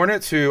Charlotte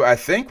Hornets, who I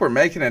think were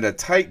making it a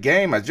tight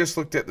game. I just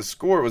looked at the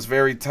score. It was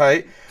very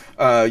tight.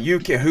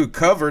 Who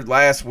covered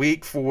last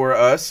week for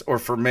us or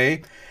for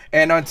me.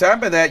 And on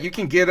top of that, you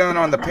can get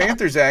on the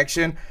Panthers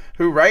action,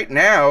 who right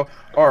now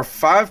are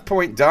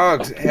 5-point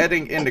dogs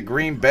heading into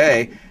Green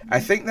Bay. I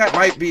think that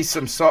might be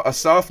a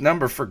soft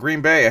number for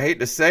Green Bay. I hate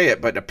to say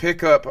it, but to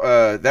pick up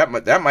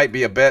that might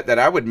be a bet that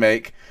I would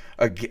make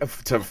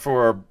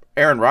for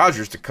Aaron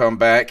Rodgers to come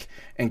back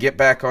and get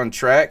back on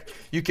track.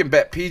 You can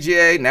bet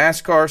PGA,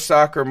 NASCAR,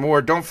 soccer,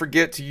 more. Don't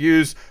forget to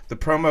use the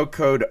promo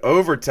code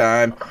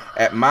OVERTIME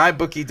at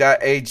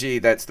mybookie.ag.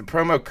 That's the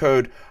promo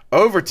code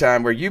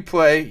OVERTIME, where you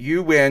play,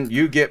 you win,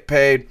 you get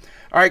paid.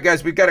 All right,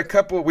 guys, we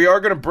are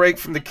going to break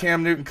from the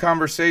Cam Newton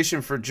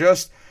conversation for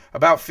just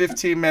about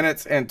 15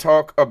 minutes and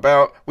talk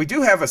about, we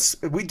do have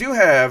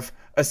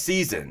a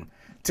season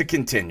to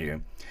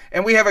continue.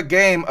 And we have a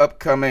game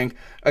upcoming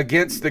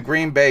against the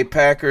Green Bay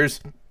Packers.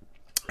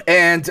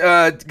 And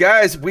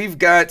guys, we've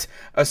got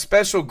a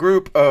special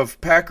group of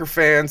Packer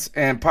fans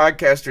and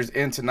podcasters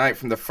in tonight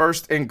from the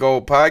First and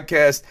Goal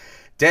podcast.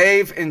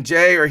 Dave and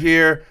Jay are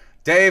here.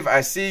 Dave,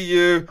 I see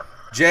you.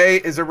 Jay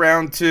is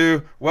around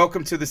too.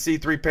 Welcome to the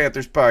C3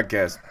 Panthers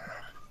podcast.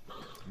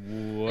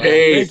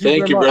 Hey,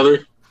 thank you, brother.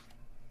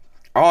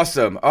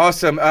 Awesome.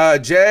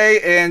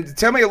 Jay, and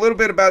tell me a little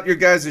bit about your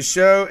guys'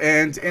 show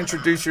and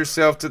introduce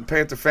yourself to the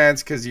Panther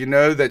fans, because you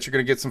know that you're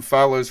going to get some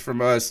follows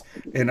from us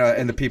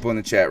and the people in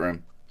the chat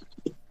room.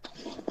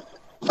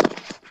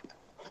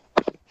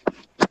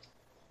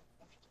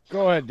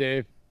 Go ahead,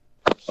 Dave.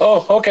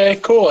 Oh, okay,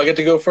 cool. I get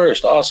to go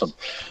first. Awesome.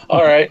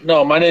 All right.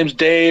 No, my name's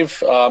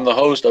Dave. I'm the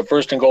host of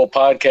First and Goal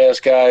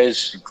podcast,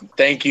 guys.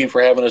 Thank you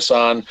for having us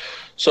on.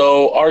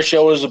 So our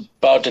show is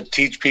about to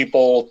teach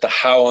people the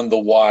how and the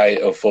why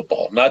of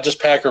football, not just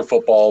Packer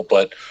football,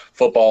 but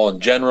football in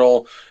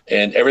general,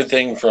 and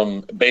everything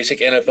from basic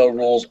NFL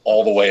rules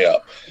all the way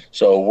up.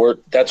 So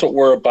that's what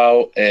we're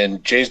about.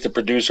 And Jay's the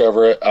producer of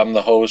it. I'm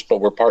the host, but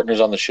we're partners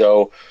on the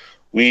show.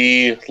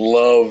 We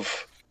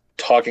love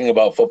talking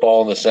about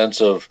football in the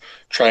sense of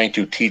trying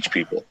to teach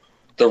people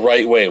the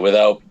right way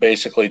without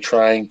basically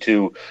trying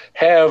to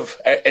have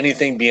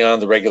anything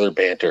beyond the regular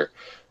banter,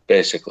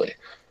 basically.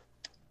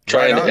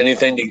 Trying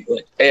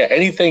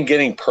anything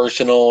getting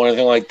personal or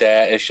anything like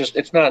that.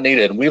 It's not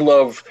needed. We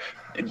love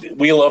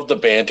the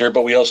banter,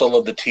 but we also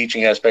love the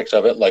teaching aspects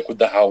of it, like with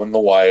the how and the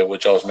why,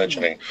 which I was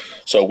mentioning.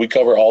 So we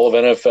cover all of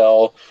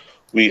NFL.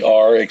 We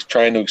are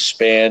trying to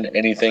expand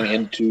anything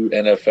into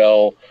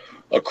NFL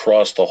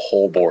across the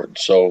whole board.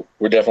 So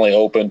we're definitely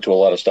open to a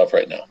lot of stuff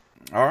right now.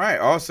 All right,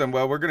 awesome.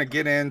 Well, we're going to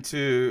get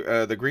into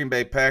the Green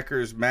Bay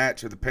Packers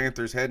match of the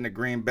Panthers heading to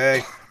Green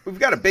Bay. We've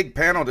got a big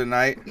panel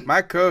tonight.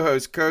 My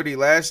co-host, Cody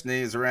Lashney,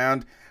 is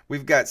around.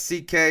 We've got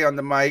CK on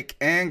the mic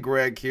and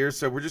Greg here,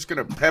 so we're just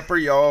going to pepper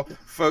y'all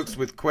folks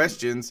with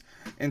questions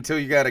until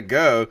you got to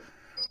go.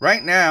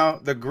 Right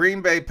now, the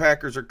Green Bay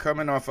Packers are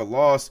coming off a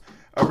loss,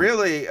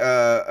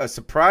 a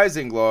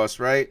surprising loss,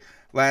 right?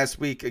 Last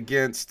week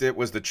it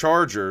was the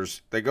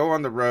Chargers. They go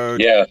on the road.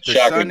 Yeah,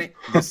 shocking.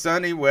 The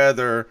sunny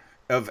weather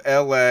of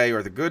LA,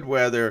 or the good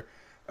weather,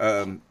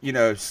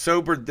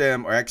 sobered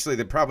them, or actually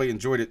they probably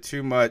enjoyed it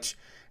too much,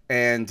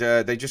 and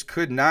they just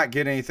could not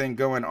get anything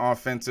going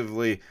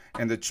offensively.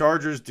 And the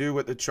Chargers do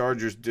what the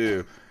Chargers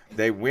do.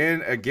 They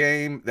win a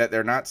game that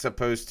they're not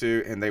supposed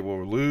to, and they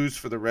will lose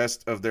for the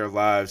rest of their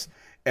lives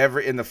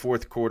in the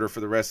fourth quarter for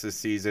the rest of the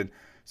season.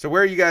 So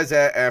where are you guys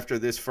at after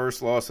this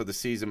first loss of the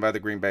season by the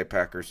Green Bay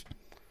Packers?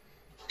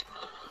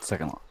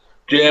 Second loss.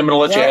 Jay, I'm going to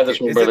let you have this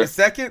one, brother. Is it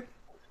the second?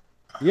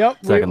 Yep,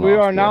 we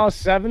are now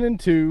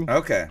 7-2.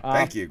 Okay,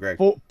 thank you, Greg.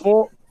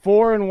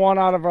 4-1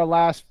 out of our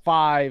last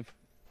 5.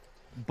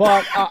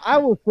 But I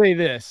will say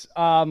this: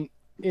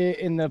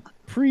 in the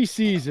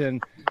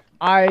preseason,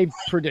 I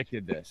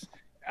predicted this.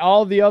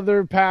 All the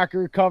other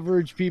Packer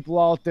coverage people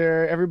out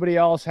there, everybody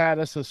else had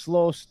us a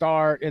slow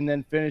start and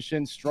then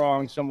finishing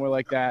strong somewhere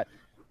like that.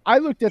 I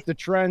looked at the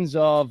trends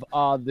of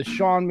the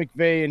Sean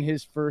McVay in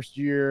his first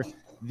year,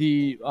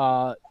 the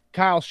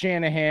Kyle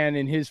Shanahan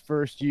in his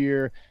first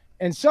year,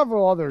 and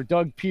several other,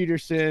 Doug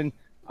Peterson,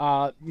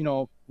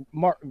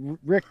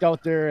 Rick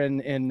out there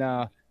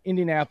in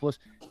Indianapolis,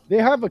 they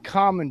have a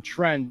common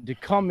trend to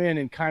come in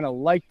and kind of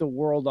light the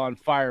world on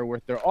fire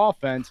with their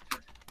offense,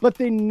 but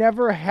they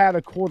never had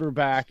a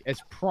quarterback as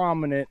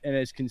prominent and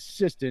as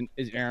consistent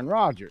as Aaron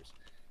Rodgers.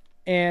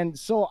 And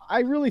so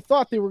I really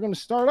thought they were going to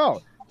start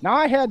out. Now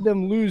I had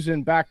them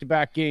losing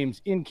back-to-back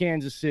games in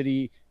Kansas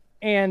City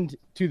and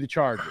to the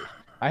Chargers.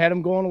 I had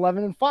them going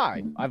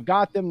 11-5. I've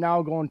got them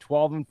now going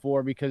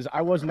 12-4 because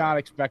I was not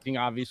expecting,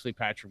 obviously,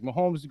 Patrick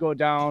Mahomes to go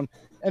down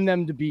and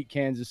them to beat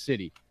Kansas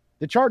City.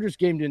 The Chargers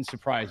game didn't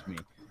surprise me.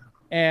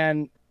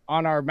 And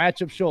on our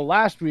matchup show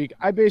last week,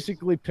 I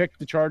basically picked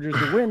the Chargers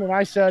to win, and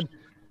I said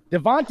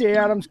Davante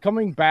Adams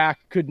coming back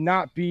could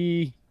not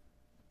be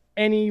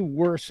any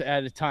worse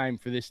at a time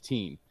for this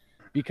team,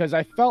 because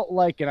I felt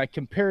like, and I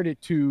compared it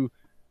to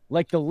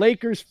like the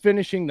Lakers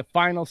finishing the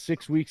final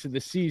 6 weeks of the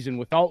season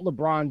without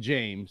LeBron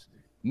James,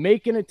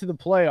 making it to the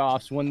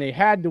playoffs when they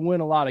had to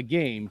win a lot of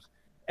games,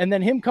 and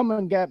then him coming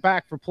and get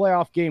back for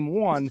playoff game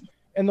 1,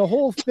 and the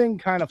whole thing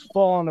kind of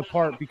falling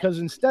apart because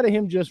instead of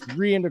him just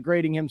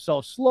reintegrating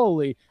himself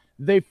slowly,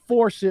 they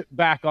force it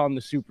back on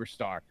the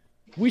superstar.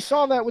 We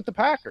saw that with the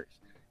Packers.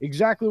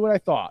 Exactly what I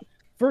thought.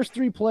 First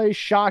 3 plays,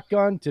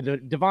 shotgun to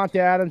Davante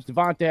Adams.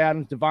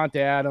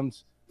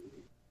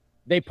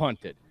 They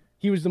punted.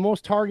 He was the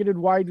most targeted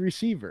wide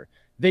receiver.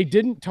 They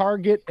didn't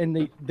target,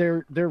 and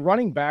their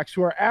running backs,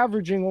 who are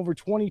averaging over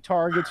 20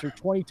 targets or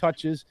 20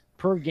 touches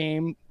per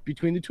game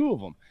between the two of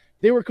them.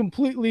 They were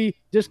completely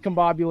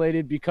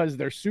discombobulated because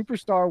their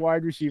superstar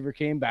wide receiver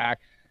came back,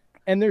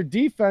 and their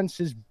defense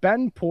has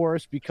been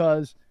porous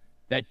because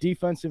that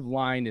defensive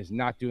line is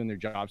not doing their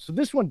job. So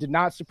this one did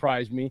not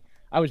surprise me.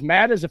 I was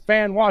mad as a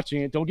fan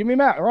watching it. Don't get me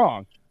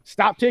wrong.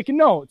 Stop taking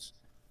notes.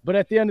 But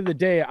at the end of the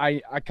day,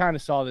 I kind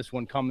of saw this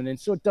one coming in,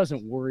 so it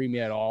doesn't worry me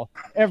at all.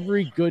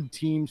 Every good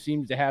team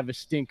seems to have a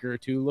stinker or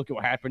two. Look at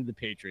what happened to the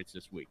Patriots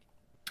this week.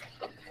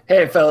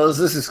 Hey, fellas,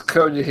 this is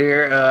Cody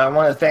here. I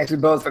want to thank you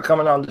both for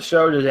coming on the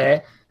show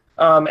today.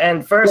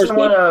 And first, I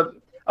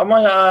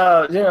want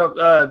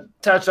to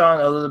touch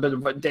on a little bit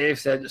of what Dave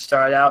said to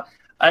start out.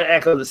 I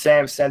echo the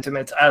same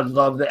sentiments. I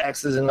love the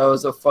X's and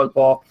O's of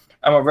football.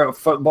 I'm a real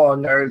football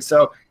nerd.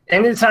 So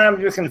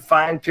anytime you can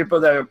find people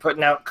that are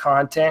putting out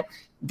content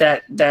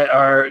that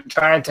are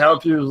trying to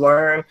help you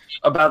learn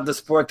about the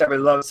sport that we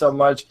love so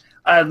much,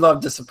 I'd love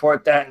to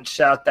support that and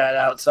shout that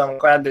out. So I'm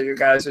glad that you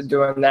guys are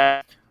doing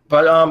that.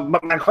 But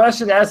my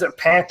question as a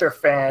Panther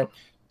fan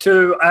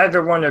to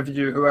either one of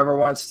you, whoever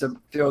wants to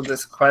field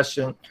this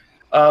question,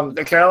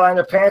 the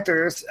Carolina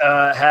Panthers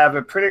have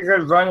a pretty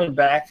good running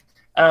back.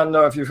 I don't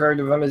know if you've heard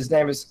of him. His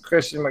name is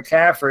Christian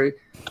McCaffrey.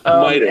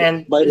 Maybe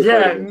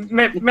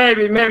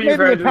you've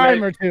heard a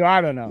time or two.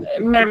 I don't know.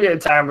 Maybe a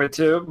time or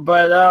two.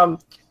 But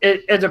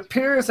it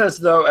appears as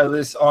though, at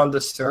least on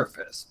the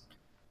surface,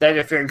 that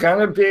if you're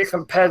going to be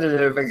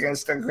competitive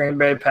against the Green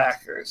Bay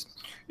Packers,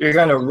 you're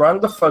going to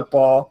run the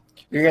football.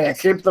 You're going to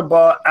keep the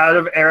ball out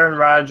of Aaron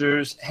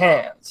Rodgers'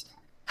 hands.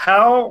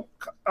 How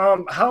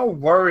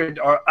worried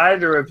are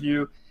either of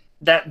you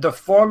that the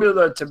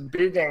formula to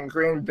beating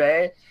Green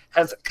Bay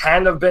has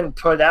kind of been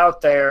put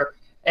out there,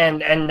 and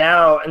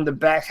now in the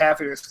back half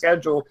of your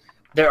schedule,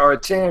 there are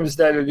teams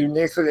that are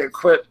uniquely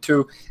equipped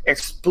to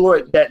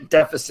exploit that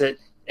deficit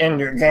in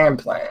your game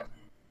plan?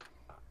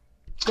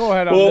 Go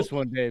ahead on this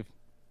one, Dave.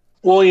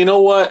 Well, you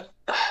know what?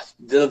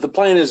 The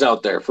plan is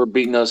out there for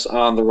beating us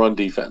on the run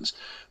defense.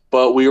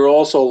 But we were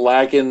also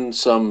lacking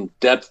some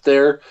depth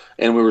there,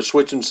 and we were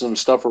switching some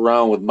stuff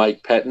around with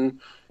Mike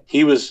Pettin.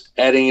 He was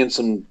adding in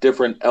some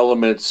different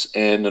elements,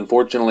 and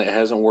unfortunately it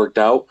hasn't worked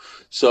out.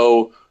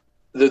 So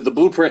the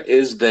blueprint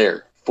is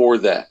there for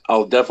that.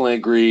 I'll definitely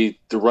agree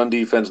the run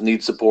defense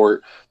needs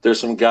support.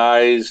 There's some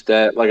guys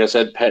that, like I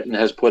said, Pettin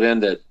has put in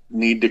that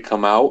need to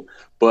come out.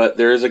 But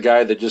there is a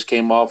guy that just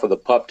came off with a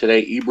pup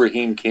today,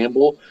 Ibrahim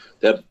Campbell,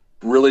 that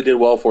really did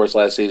well for us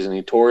last season.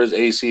 He tore his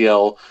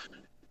ACL,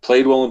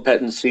 played well in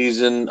Pettin's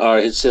season,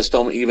 his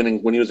system,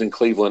 even when he was in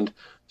Cleveland.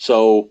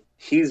 So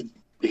he's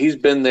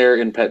been there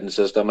in Pettin's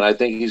system, and I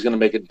think he's going to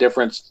make a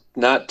difference,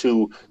 not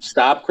to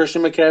stop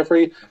Christian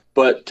McCaffrey,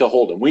 but to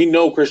hold him. We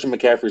know Christian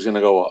McCaffrey is going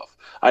to go off.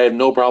 I have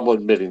no problem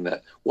admitting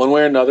that. One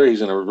way or another, he's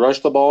going to rush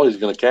the ball. He's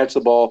going to catch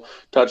the ball,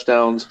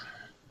 touchdowns.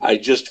 I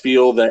just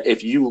feel that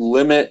if you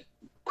limit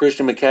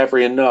Christian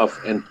McCaffrey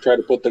enough and try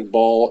to put the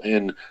ball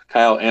in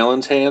Kyle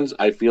Allen's hands,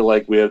 I feel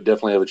like we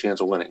definitely have a chance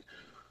of winning.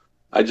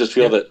 I just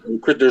feel that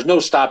there's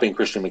no stopping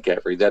Christian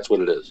McCaffrey. That's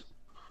what it is.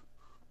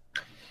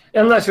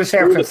 Unless you're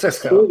San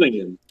Francisco.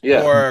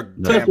 Yeah. Or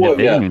Tampa.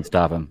 They didn't even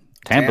stop him.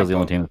 Tampa's the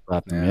only team that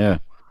stopped him. Yeah.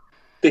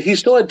 He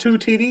still had 2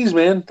 TDs,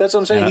 man. That's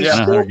what I'm saying. He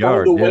still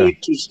found a way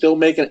to still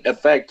make an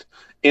effect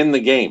in the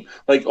game.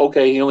 Like,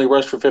 okay, he only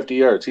rushed for 50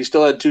 yards. He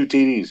still had 2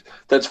 TDs.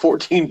 That's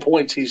 14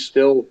 points he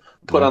still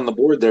put on the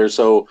board there.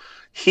 So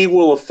he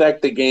will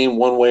affect the game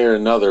one way or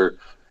another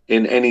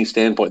in any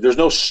standpoint. There's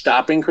no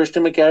stopping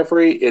Christian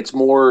McCaffrey. It's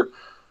more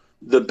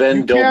the bend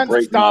You don't can't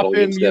break stop model him.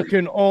 against You them.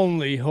 can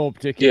only hope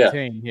to Yeah.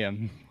 contain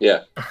him.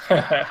 Yeah.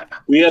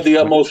 We have the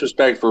utmost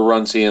respect for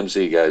Run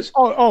CMC, guys.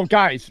 Oh,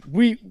 guys,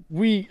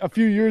 we a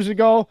few years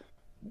ago,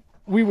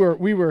 we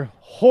were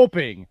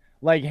hoping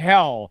like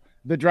hell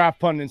the draft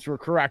pundits were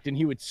correct and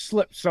he would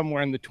slip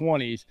somewhere in the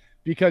 20s.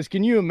 Because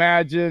can you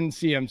imagine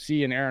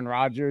CMC and Aaron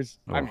Rodgers?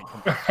 I mean,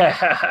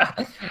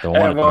 Don't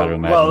want to try to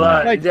imagine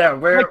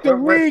that. Like the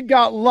league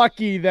got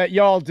lucky that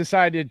y'all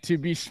decided to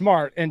be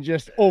smart and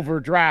just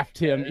overdraft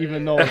him,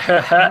 even though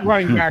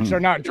running backs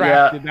are not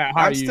drafted that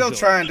high. I'm still usually.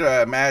 trying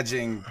to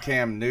imagine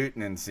Cam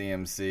Newton in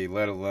CMC,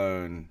 let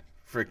alone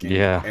freaking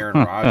Yeah.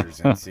 Aaron Rodgers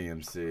in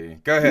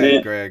CMC. Go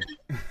ahead, Greg.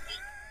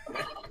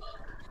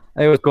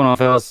 Hey, what's going on,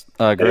 fellas?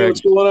 Greg. Hey,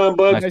 what's going on,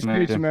 bud? Nice to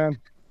meet you, man.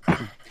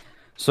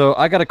 So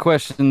I got a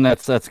question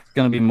that's going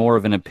to be more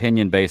of an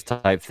opinion-based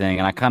type thing,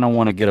 and I kind of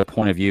want to get a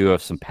point of view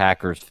of some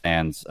Packers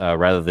fans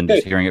rather than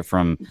just hearing it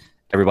from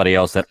everybody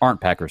else that aren't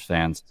Packers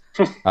fans.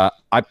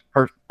 I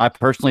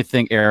personally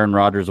think Aaron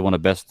Rodgers is one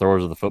of the best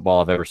throwers of the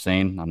football I've ever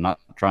seen. I'm not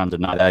trying to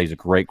deny that. He's a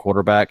great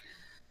quarterback.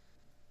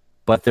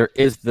 But there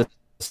is the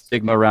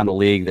stigma around the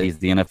league that he's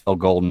the NFL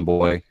golden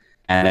boy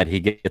and that he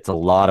gets a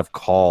lot of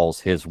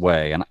calls his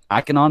way. And I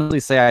can honestly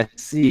say I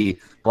see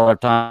a lot of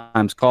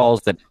times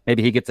calls that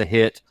maybe he gets a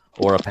hit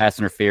or a pass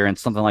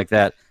interference, something like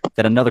that,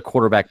 that another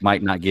quarterback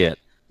might not get.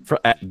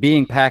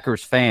 Being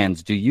Packers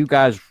fans, do you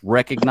guys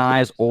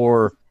recognize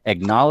or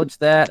acknowledge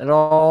that at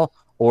all?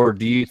 Or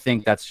do you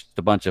think that's just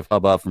a bunch of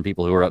hubbub from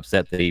people who are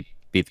upset that he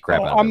beat the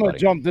crap out of I'm going everybody?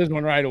 to jump this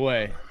one right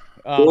away.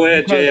 Go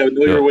ahead, Jay. I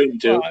know you're waiting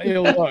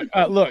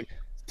to. Look,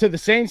 to the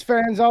Saints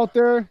fans out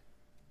there,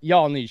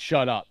 y'all need to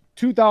shut up.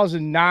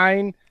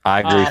 2009, I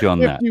agree with you on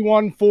that.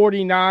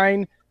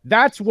 51-49,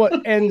 that's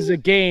what ends a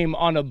game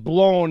on a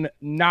blown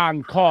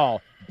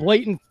non-call.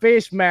 Blatant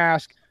face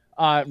mask,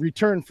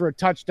 return for a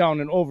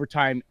touchdown in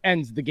overtime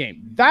ends the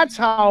game. That's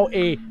how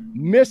a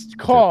missed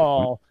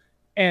call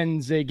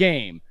ends a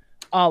game.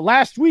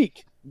 Last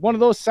week, one of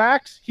those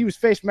sacks, he was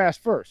face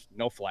mask first.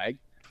 No flag.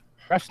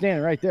 Ref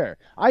standing right there.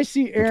 I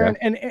see Aaron,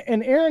 and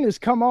Aaron has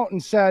come out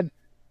and said,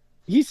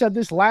 he said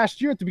this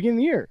last year at the beginning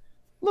of the year.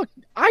 Look,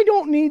 I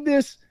don't need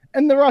this,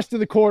 and the rest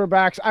of the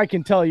quarterbacks, I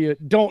can tell you,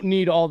 don't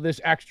need all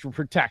this extra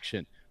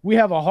protection. We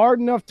have a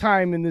hard enough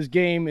time in this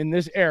game, in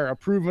this era,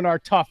 proving our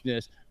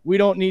toughness. We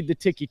don't need the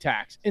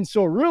ticky-tacks. And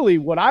so really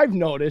what I've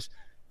noticed,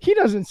 he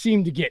doesn't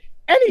seem to get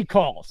any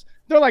calls.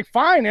 They're like,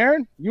 fine,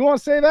 Aaron, you want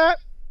to say that?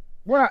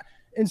 We're not.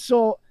 And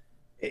so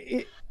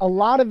a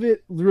lot of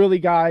it really,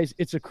 guys,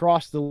 it's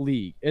across the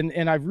league.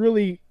 And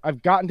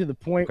I've gotten to the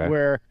point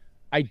where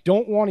I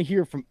don't want to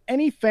hear from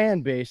any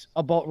fan base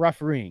about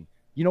refereeing.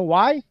 You know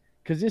why?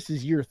 Because this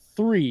is year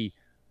 3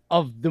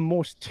 of the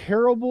most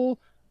terrible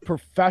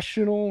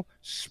professional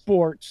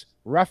sports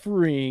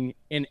refereeing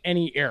in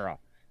any era.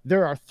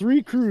 There are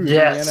 3 crews in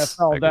the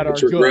NFL that are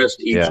good.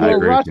 The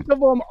rest of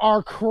them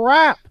are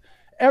crap.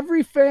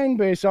 Every fan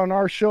base on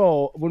our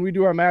show, when we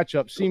do our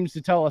matchup, seems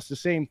to tell us the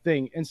same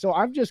thing. And so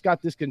I've just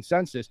got this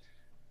consensus.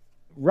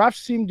 Refs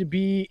seem to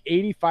be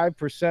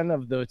 85%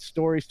 of the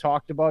stories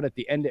talked about at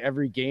the end of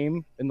every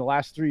game in the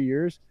last 3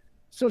 years.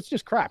 So it's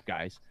just crap,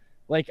 guys.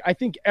 Like, I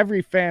think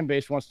every fan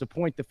base wants to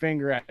point the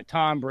finger at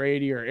Tom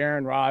Brady or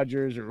Aaron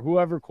Rodgers or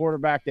whoever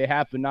quarterback they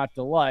happen not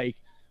to like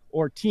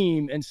or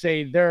team and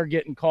say they're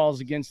getting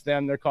calls against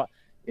them.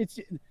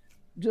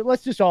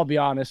 Let's just all be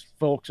honest,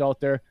 folks out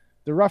there.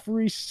 The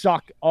referees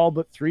suck all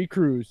but 3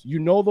 crews. You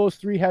know those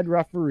 3 head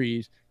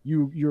referees.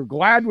 You're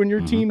glad when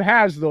your team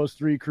has those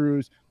 3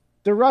 crews.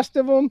 The rest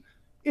of them,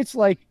 it's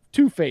like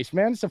two-faced,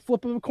 man. It's a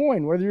flip of a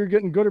coin, whether you're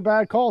getting good or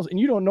bad calls. And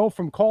you don't know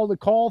from call to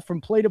call,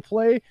 from play to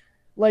play.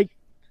 Like,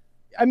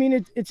 I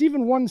mean, it's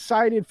even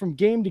one-sided from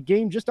game to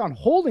game just on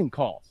holding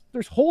calls.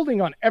 There's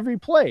holding on every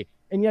play,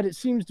 and yet it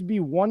seems to be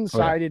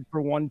one-sided for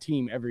one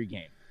team every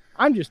game.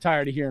 I'm just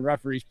tired of hearing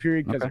referees,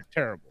 period, because they're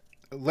terrible.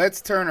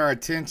 Let's turn our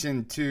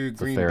attention to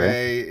Green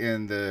Bay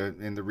in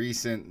the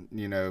recent,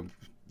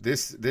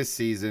 this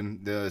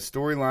season. The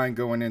storyline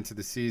going into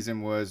the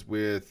season was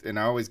with, and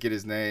I always get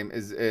his name,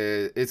 it's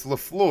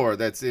LaFleur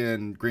that's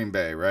in Green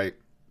Bay, right?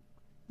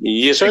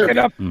 Yes, sir.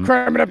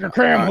 Cram it up your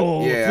cram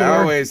hole. Yeah, I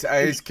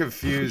always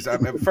confused.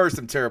 First,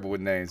 I'm terrible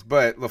with names,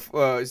 but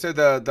so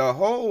the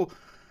whole,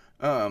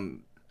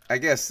 I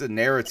guess the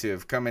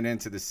narrative coming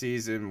into the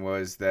season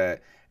was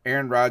that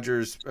Aaron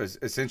Rodgers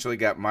essentially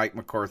got Mike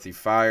McCarthy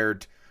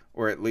fired,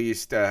 or at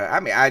least,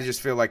 I just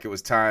feel like it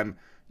was time.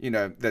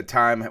 The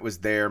time was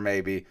there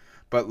maybe,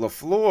 but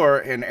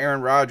LaFleur and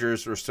Aaron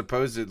Rodgers were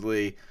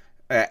supposedly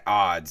at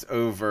odds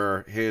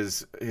over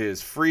his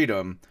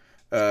freedom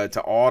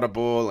to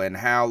audible and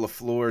how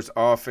LaFleur's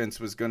offense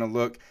was going to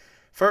look.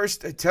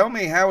 First, tell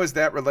me, how has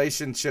that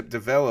relationship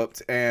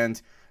developed?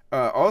 And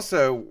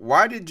also,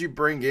 why did you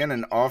bring in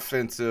an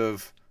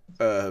offensive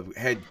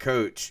head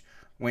coach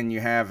when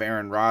you have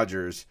Aaron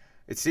Rodgers?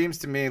 It seems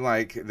to me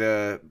like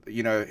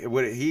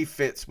he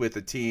fits with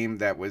a team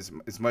that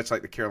is much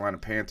like the Carolina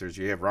Panthers.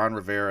 You have Ron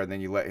Rivera, and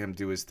then you let him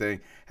do his thing.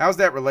 How's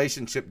that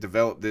relationship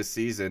developed this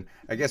season?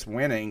 I guess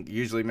winning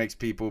usually makes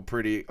people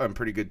on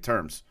pretty good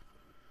terms.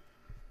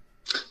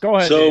 Go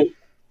ahead. So, Dave.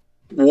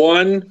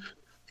 one,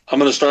 I'm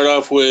going to start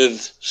off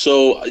with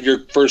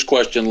your first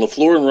question.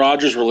 LaFleur and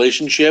Rodgers'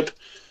 relationship,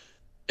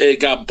 it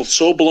got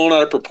so blown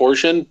out of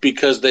proportion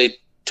because they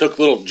took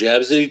little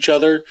jabs at each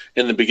other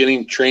in the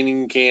beginning,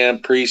 training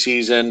camp,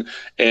 preseason,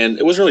 and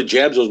it wasn't really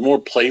jabs. It was more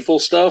playful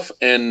stuff.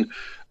 And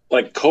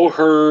like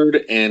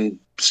Coherd and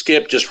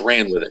Skip just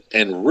ran with it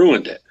and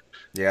ruined it.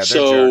 Yeah,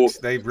 they're jerks.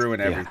 They ruin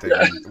everything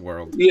in the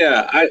world.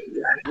 Yeah,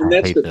 and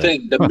that's the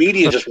thing. The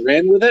media just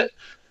ran with it.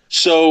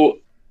 So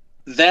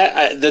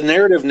that the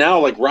narrative now,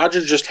 like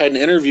Rodgers just had an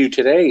interview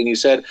today, and he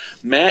said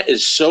Matt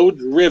is so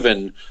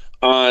driven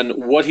on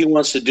what he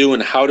wants to do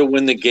and how to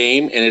win the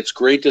game, and it's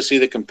great to see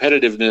the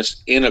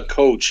competitiveness in a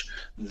coach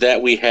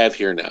that we have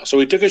here now. So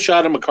he took a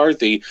shot at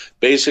McCarthy,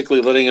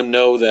 basically letting him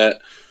know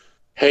that,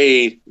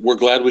 hey, we're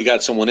glad we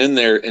got someone in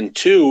there. And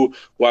two,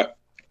 what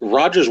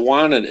Rodgers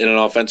wanted in an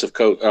offensive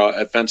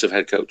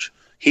head coach.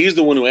 He's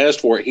the one who asked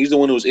for it. He's the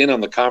one who was in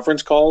on the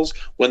conference calls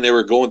when they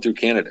were going through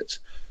candidates.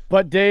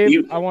 But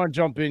Dave, I want to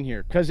jump in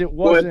here because it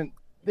wasn't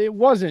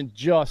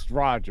just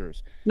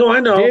Rodgers. No, I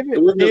know.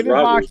 David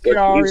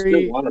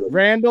Bakhtiari,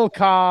 Randall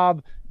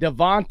Cobb,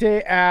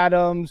 Devontae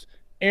Adams,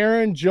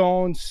 Aaron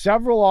Jones,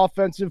 several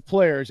offensive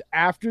players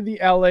after the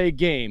LA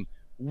game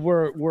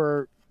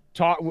were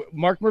taught.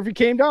 Mark Murphy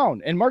came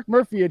down, and Mark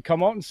Murphy had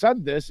come out and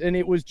said this, and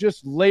it was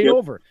just laid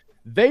over.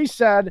 They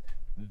said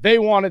they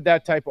wanted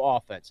that type of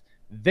offense.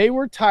 They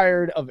were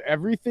tired of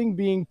everything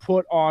being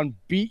put on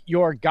beat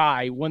your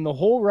guy when the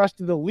whole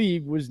rest of the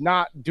league was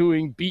not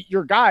doing beat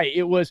your guy.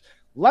 It was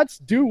let's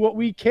do what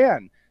we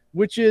can,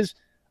 which is,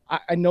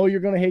 I know you're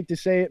going to hate to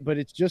say it, but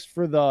it's just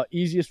for the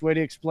easiest way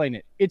to explain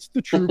it. It's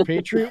the true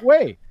Patriot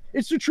way.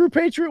 It's the true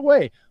Patriot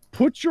way.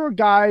 Put your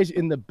guys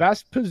in the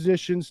best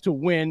positions to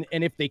win,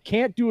 and if they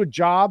can't do a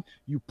job,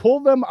 you pull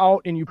them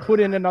out and you put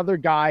in another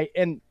guy,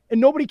 and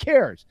nobody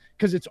cares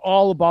because it's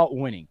all about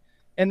winning.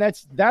 And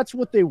that's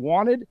what they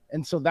wanted,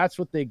 and so that's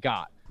what they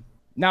got.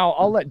 Now,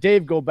 I'll let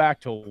Dave go back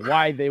to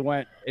why they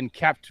went and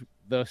kept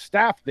the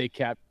staff they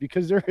kept,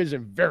 because there is a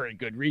very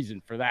good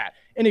reason for that.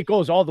 And it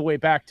goes all the way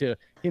back to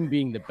him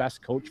being the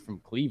best coach from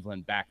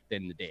Cleveland back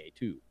in the day,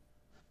 too.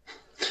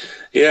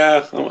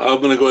 Yeah,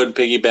 I'm going to go ahead and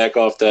piggyback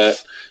off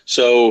that.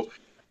 So,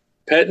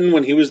 Pettine,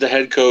 when he was the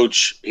head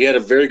coach, he had a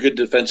very good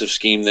defensive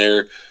scheme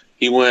there.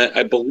 He went,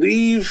 I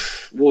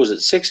believe,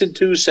 6-2,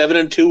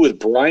 7-2 with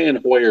Brian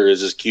Hoyer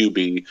as his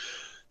QB.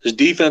 His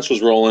defense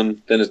was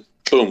rolling. Then,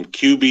 boom,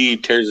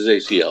 QB tears his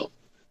ACL.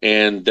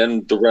 And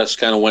then the rest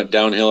kind of went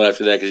downhill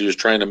after that because he was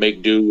trying to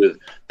make do with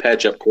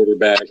patch-up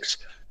quarterbacks.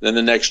 Then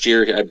the next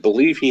year, I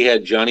believe he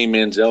had Johnny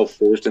Manziel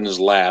forced in his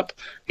lap.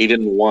 He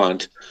didn't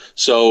want.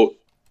 So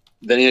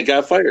then he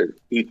got fired.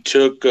 He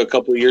took a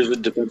couple of years as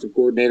defensive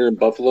coordinator in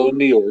Buffalo and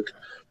New York.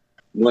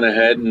 Went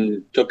ahead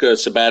and took a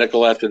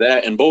sabbatical after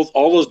that. And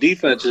all those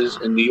defenses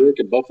in New York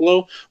and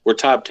Buffalo were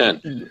top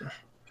 10.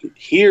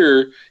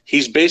 Here,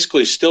 he's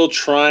basically still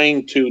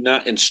trying to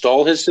not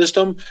install his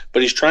system,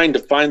 but he's trying to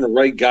find the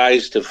right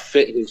guys to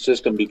fit his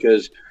system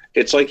because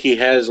it's like he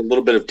has a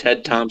little bit of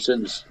Ted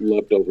Thompson's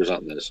leftovers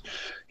on this.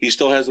 He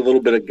still has a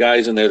little bit of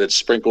guys in there that's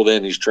sprinkled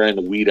in. He's trying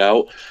to weed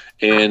out.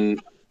 And,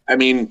 I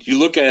mean, you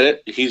look at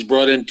it, he's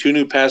brought in 2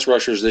 new pass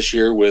rushers this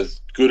year with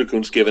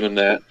Gutekunst giving him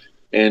that,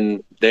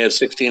 and they have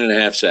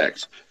 16.5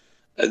 sacks.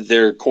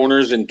 Their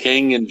corners in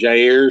King and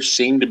Jair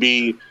seem to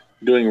be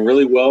doing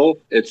really well.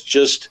 It's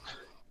just –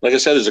 like I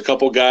said, there's a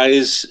couple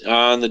guys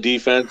on the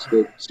defense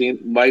that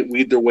might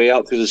weed their way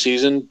out through the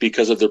season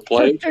because of their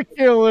play.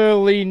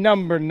 Particularly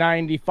number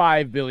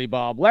 95, Billy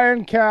Bob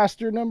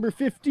Lancaster, number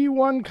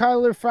 51,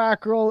 Kyler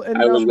Fackrell, and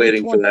number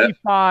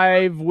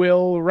 25,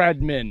 Will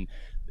Redmond.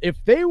 If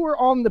they were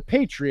on the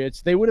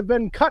Patriots, they would have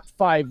been cut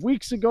 5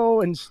 weeks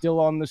ago and still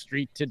on the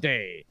street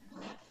today.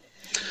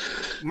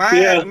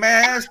 May I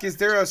ask, is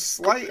there a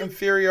slight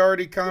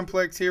inferiority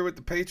complex here with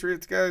the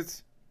Patriots,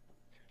 guys?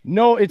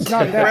 No, it's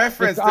not that.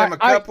 Referenced them a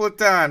couple of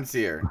times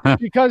here.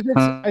 Because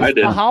it's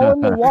the how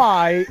and the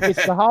why.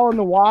 It's the how and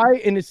the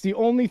why, and it's the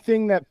only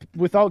thing that,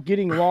 without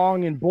getting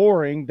long and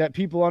boring, that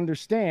people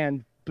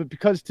understand. But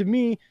because to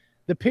me,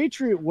 the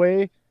Patriot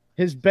way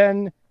has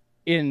been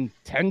in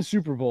 10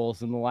 Super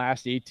Bowls in the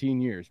last 18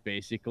 years,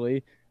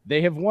 basically.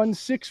 They have won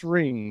 6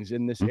 rings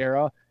in this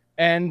era,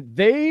 and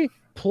they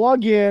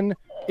plug in,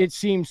 it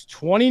seems,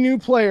 20 new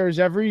players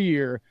every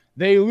year.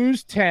 They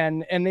lose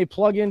 10, and they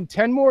plug in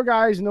 10 more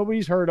guys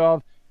nobody's heard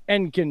of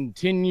and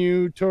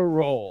continue to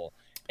roll.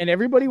 And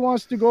everybody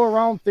wants to go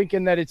around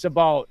thinking that it's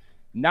about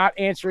not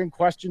answering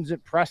questions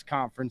at press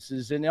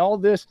conferences and all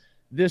this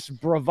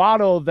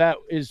bravado that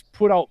is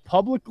put out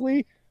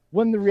publicly,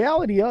 when the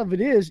reality of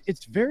it is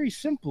it's very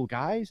simple,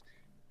 guys.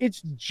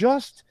 It's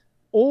just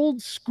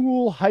old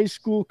school high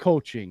school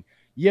coaching.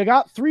 You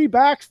got 3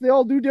 backs, they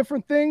all do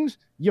different things.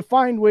 You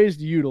find ways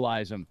to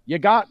utilize them. You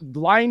got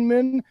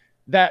linemen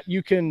that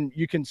you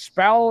can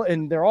spell,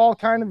 and they're all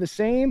kind of the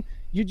same.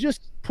 You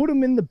just put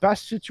them in the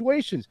best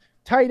situations.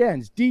 Tight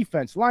ends,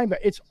 defense, linebacker,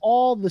 it's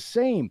all the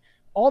same.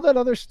 All that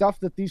other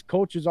stuff that these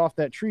coaches off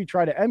that tree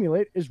try to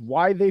emulate is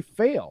why they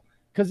fail,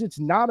 because it's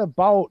not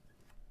about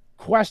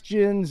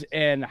questions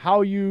and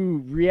how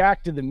you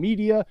react to the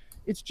media.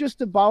 It's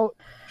just about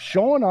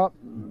showing up,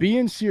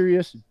 being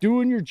serious,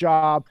 doing your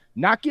job,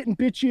 not getting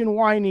bitchy and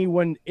whiny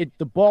when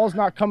the ball's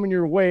not coming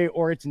your way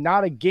or it's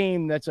not a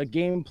game that's a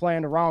game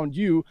plan around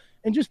you,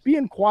 and just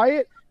being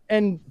quiet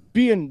and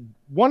being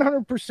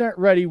 100%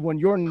 ready when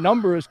your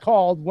number is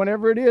called,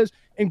 whenever it is,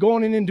 and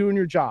going in and doing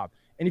your job.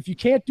 And if you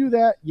can't do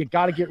that, you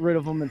got to get rid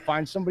of them and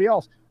find somebody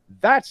else.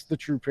 That's the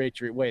true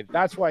Patriot way.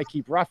 That's why I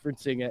keep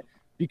referencing it,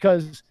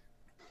 because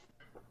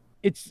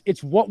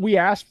it's what we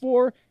asked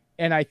for.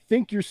 And I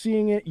think you're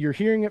seeing it. You're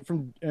hearing it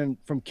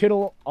from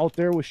Kittle out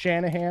there with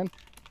Shanahan.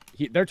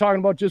 They're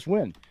talking about just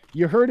win.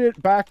 You heard it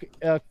back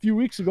a few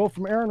weeks ago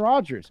from Aaron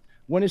Rodgers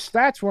when his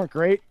stats weren't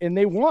great and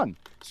they won.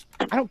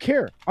 I don't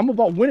care. I'm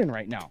about winning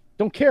right now.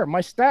 Don't care. My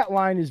stat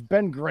line has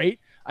been great.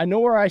 I know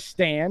where I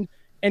stand.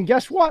 And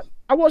guess what?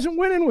 I wasn't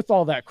winning with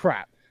all that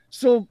crap.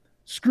 So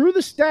screw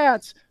the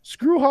stats.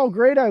 Screw how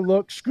great I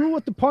look. Screw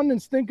what the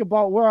pundits think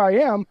about where I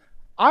am.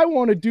 I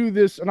want to do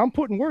this, and I'm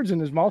putting words in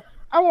his mouth.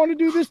 I want to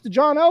do this the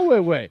John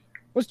Elway way.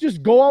 Let's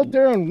just go out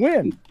there and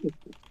win.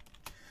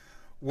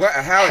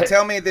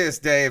 Tell me this,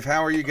 Dave.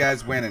 How are you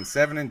guys winning?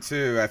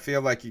 7-2. I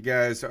feel like you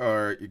guys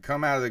you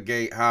come out of the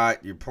gate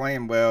hot. You're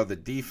playing well. The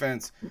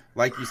defense,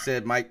 like you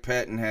said, Mike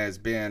Pettin has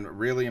been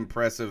really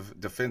impressive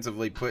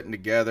defensively, putting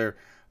together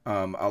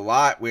a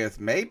lot with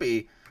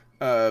maybe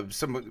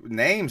some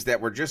names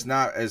that we're just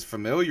not as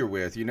familiar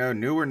with.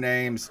 Newer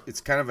names. It's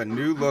kind of a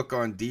new look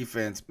on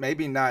defense.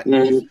 Maybe not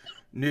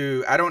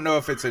new. I don't know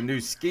if it's a new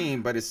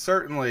scheme, but it's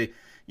certainly,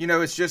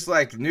 it's just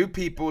like new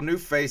people, new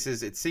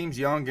faces. It seems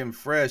young and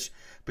fresh.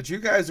 But you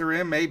guys are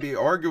in maybe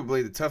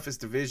arguably the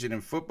toughest division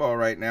in football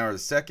right now, or the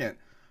second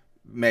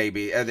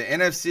maybe. The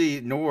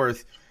NFC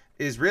North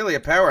is really a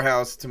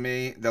powerhouse to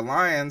me. The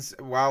Lions,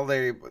 while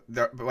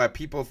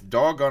people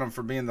dog on them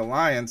for being the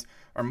Lions,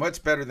 are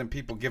much better than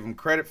people give them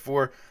credit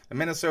for. The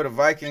Minnesota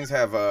Vikings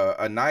have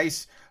a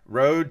nice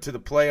road to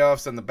the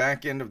playoffs on the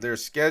back end of their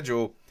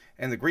schedule.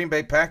 And the Green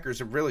Bay Packers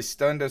have really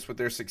stunned us with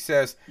their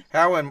success.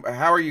 How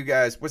are you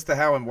guys? What's the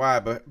how and why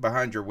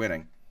behind your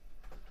winning?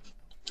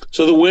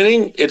 So the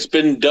winning, it's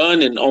been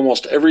done in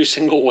almost every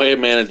single way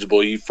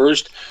manageable. The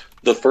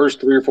first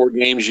 3 or 4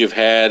 games you've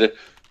had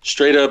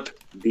straight up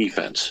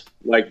defense.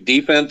 Like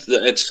defense,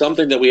 it's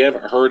something that we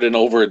haven't heard in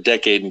over a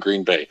decade in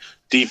Green Bay.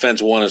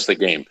 Defense won us the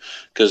game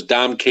because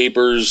Dom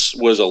Capers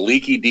was a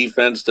leaky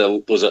defense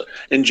that was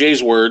in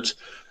Jay's words,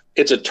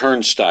 it's a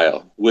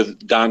turnstile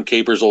with Don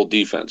Capers' old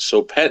defense.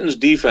 So Pettin's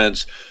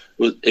defense,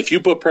 if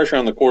you put pressure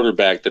on the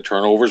quarterback, the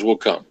turnovers will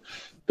come.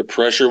 The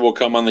pressure will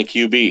come on the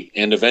QB,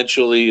 and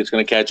eventually it's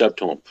going to catch up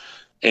to him.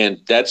 And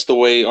that's the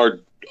way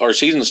our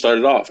season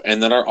started off.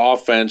 And then our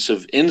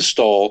offensive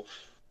install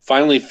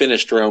finally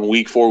finished around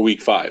week 4,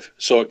 week 5.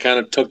 So it kind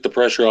of took the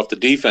pressure off the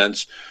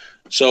defense.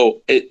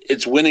 So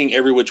it's winning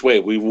every which way.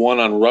 We won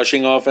on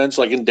rushing offense,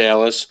 like in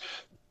Dallas.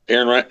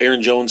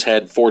 Aaron Jones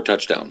had 4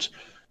 touchdowns.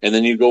 And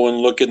then you go and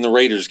look in the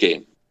Raiders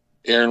game.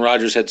 Aaron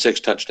Rodgers had 6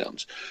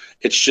 touchdowns.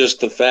 It's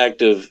just the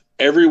fact of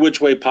every which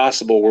way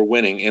possible we're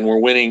winning. And we're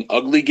winning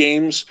ugly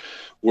games.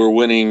 We're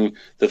winning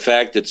the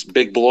fact it's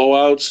big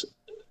blowouts.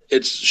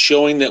 It's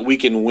showing that we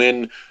can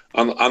win.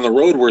 On the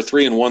road, we're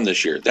 3-1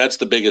 this year. That's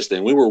the biggest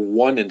thing. We were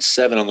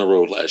 1-7 on the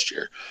road last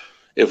year.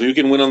 If you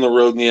can win on the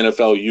road in the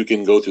NFL, you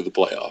can go through the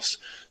playoffs.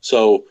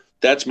 So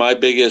that's my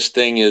biggest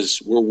thing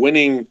is we're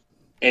winning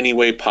any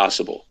way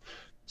possible.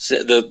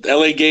 The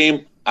LA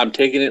game, I'm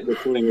taking it with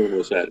putting over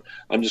his head.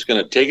 I'm just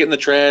going to take it in the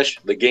trash,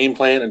 the game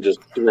plan, and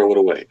just throw it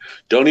away.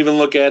 Don't even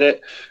look at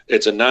it.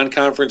 It's a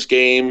non-conference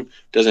game.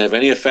 Doesn't have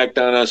any effect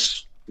on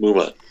us. Move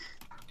on.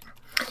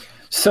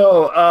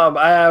 So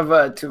I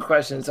have 2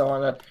 questions I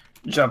want to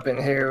jump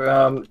in here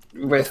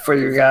for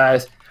you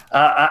guys.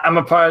 I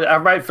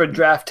write for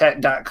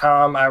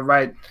DraftTech.com. I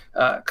write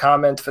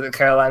comments for the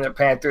Carolina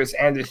Panthers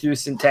and the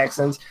Houston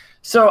Texans.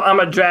 So I'm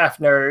a draft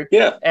nerd.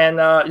 Yeah.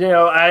 And,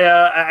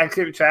 I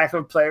keep track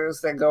of players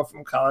that go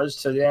from college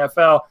to the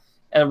NFL.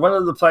 And one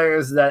of the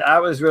players that I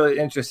was really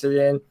interested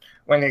in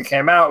when it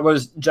came out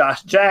was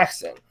Josh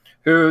Jackson,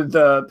 who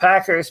the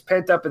Packers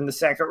picked up in the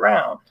 2nd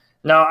round.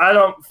 Now, I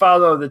don't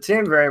follow the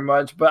team very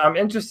much, but I'm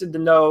interested to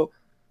know,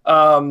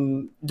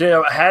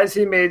 has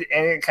he made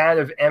any kind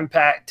of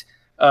impact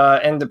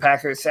in the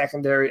Packers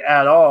secondary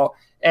at all?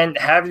 And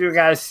have you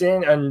guys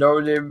seen a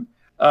noted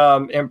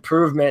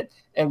improvement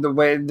in the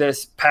way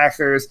this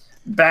Packers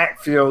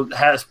backfield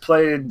has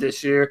played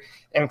this year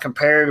and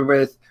compared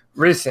with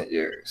recent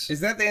years? Is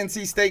that the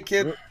NC State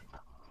kid?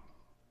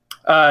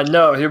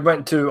 No, he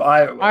went to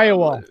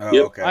Iowa.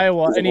 Oh, okay.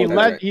 Iowa, and he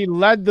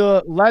led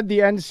the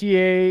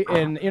NCAA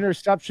in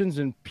interceptions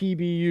and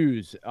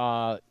PBUs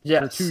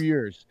for 2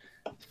 years.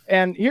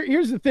 And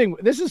here's the thing.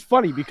 This is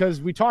funny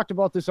because we talked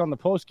about this on the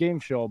post-game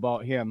show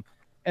about him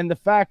and the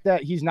fact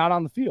that he's not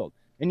on the field.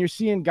 And you're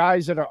seeing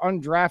guys that are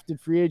undrafted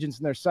free agents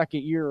in their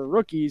 2nd year or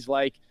rookies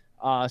like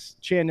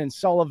Chandon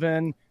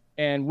Sullivan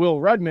and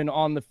Will Redmond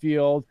on the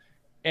field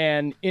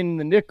and in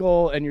the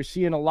nickel, and you're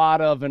seeing a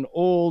lot of an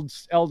old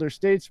elder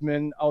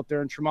statesman out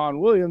there in Tramon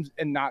Williams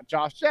and not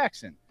Josh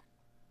Jackson.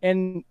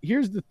 And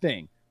here's the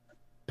thing.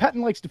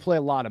 Pettine likes to play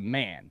a lot of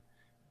man.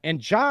 And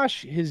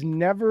Josh has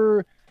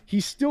never –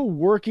 he's still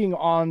working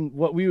on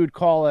what we would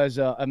call as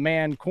a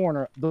man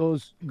corner,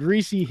 those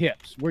greasy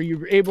hips where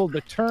you're able to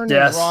turn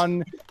and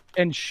run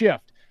and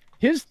shift.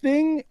 His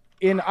thing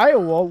in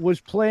Iowa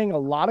was playing a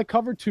lot of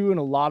cover 2 and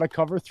a lot of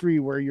cover 3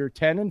 where you're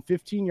 10 and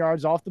 15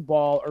 yards off the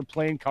ball or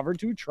playing cover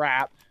 2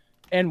 trap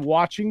and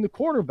watching the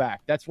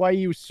quarterback. That's why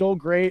he was so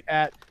great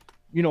at,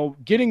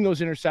 getting those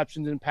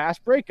interceptions and pass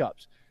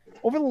breakups.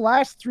 Over the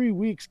last 3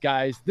 weeks,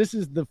 guys, this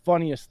is the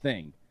funniest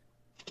thing.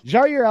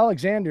 Jair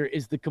Alexander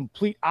is the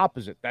complete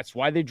opposite. That's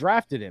why they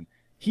drafted him.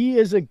 He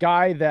is a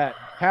guy that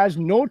has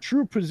no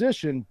true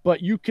position,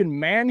 but you can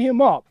man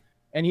him up,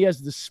 and he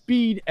has the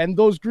speed and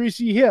those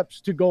greasy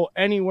hips to go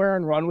anywhere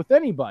and run with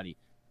anybody.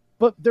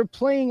 But they're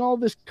playing all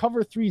this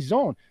cover 3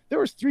 zone. There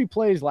was 3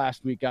 plays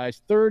last week,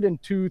 guys, 3rd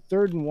and 2,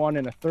 3rd and 1,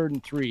 and a 3rd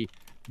and 3.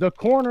 The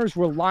corners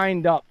were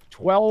lined up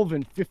 12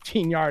 and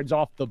 15 yards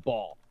off the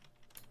ball.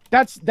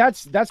 That's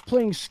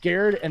playing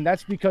scared, and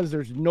that's because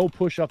there's no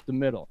push up the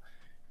middle.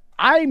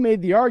 I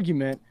made the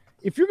argument,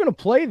 if you're going to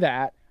play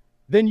that,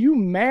 then you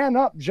man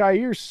up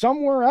Jair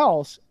somewhere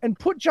else and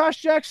put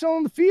Josh Jackson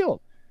on the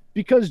field,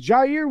 because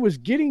Jair was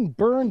getting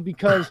burned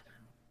because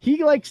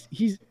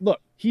he's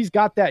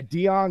got that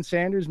Deion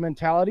Sanders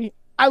mentality.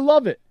 I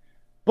love it.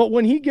 But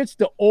when he gets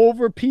to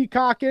over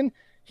peacocking,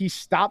 he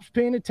stops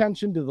paying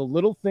attention to the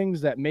little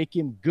things that make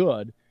him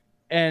good.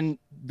 And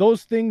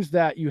those things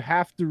that you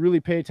have to really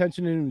pay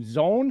attention in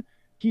zone,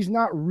 he's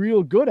not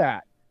real good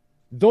at.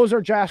 Those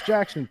are Josh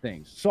Jackson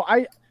things. So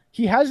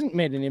he hasn't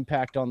made an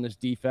impact on this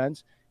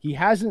defense. He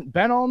hasn't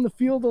been on the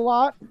field a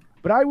lot,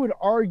 but I would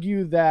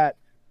argue that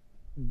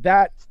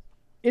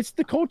it's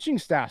the coaching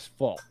staff's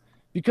fault,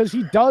 because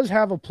he does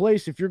have a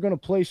place if you're going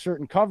to play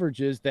certain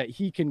coverages that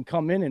he can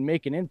come in and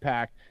make an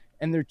impact,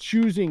 and they're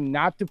choosing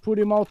not to put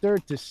him out there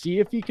to see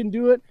if he can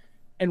do it.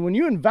 And when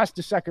you invest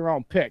a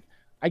second-round pick,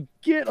 I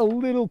get a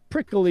little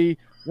prickly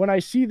when I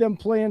see them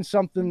playing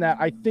something that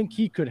I think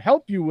he could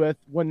help you with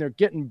when they're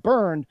getting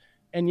burned,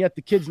 and yet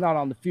the kid's not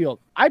on the field.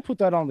 I put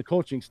that on the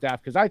coaching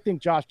staff because I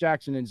think Josh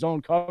Jackson in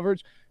zone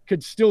coverage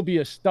could still be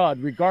a stud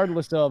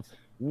regardless of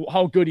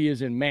how good he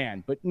is in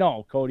man. But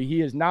no, Cody, he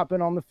has not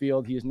been on the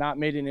field. He has not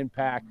made an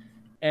impact.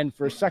 And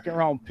for a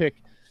second-round pick,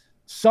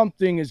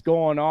 something is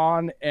going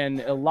on, and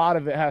a lot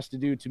of it has to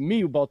do, to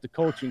me, about the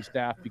coaching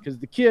staff, because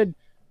the kid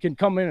can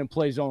come in and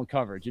play zone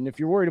coverage. And if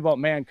you're worried about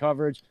man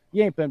coverage,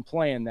 you ain't been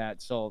playing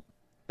that. So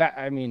that,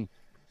 I mean,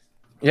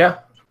 yeah.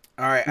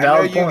 All right. I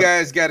know you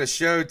guys got a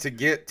show to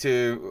get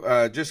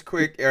to. Just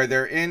quick, are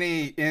there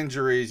any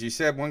injuries? You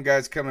said one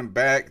guy's coming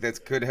back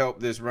that could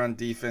help this run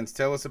defense.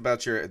 Tell us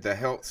about the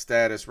health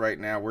status right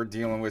now. We're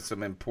dealing with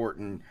some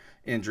important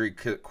injury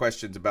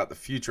questions about the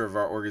future of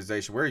our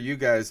organization. Where are you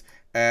guys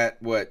at,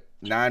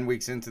 9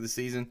 weeks into the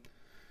season?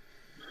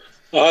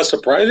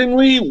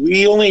 Surprisingly,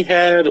 we only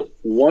had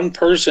one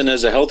person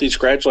as a healthy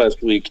scratch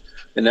last week,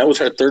 and that was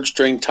our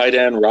third-string tight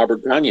end,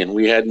 Robert Gagnon.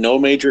 We had no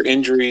major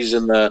injuries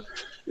in the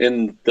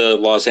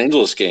Los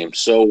Angeles game,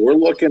 so we're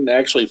looking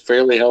actually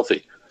fairly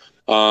healthy.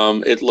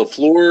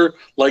 LaFleur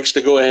likes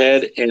to go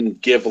ahead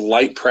and give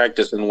light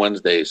practice on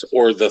Wednesdays,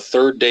 or the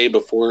third day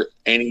before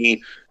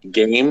any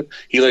game.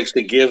 He likes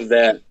to give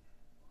that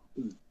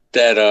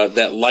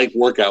light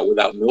workout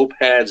without no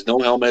pads, no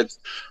helmets,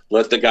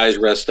 let the guys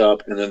rest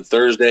up. And then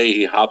Thursday,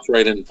 he hops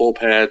right in full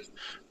pads.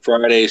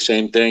 Friday,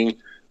 same thing.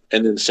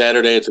 And then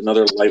Saturday, it's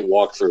another light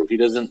walkthrough. He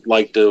doesn't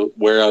like to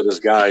wear out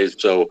his guys.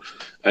 So,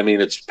 I mean,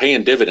 it's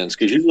paying dividends,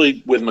 because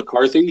usually with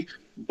McCarthy,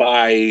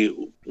 by,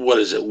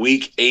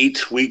 week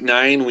 8, week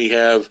 9, we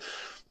have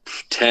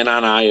 10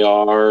 on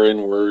IR,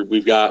 and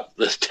we've got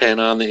this 10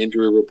 on the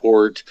injury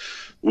report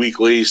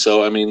weekly.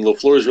 So, I mean,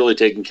 LaFleur is really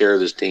taking care of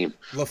this team.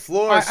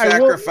 LaFleur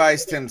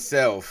sacrificed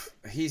himself.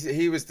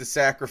 He was the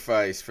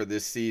sacrifice for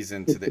this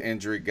season to the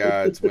injury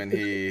gods when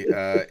he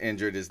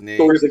injured his knee.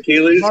 Or his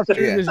Achilles.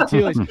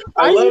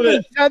 I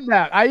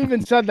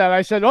even said that.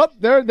 I said,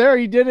 there,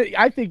 he did it.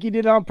 I think he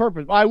did it on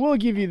purpose. I will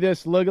give you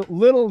this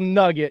little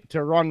nugget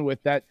to run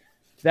with that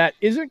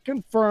isn't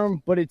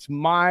confirmed, but it's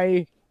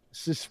my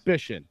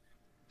suspicion.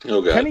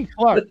 Okay. Kenny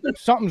Clark,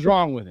 something's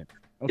wrong with him.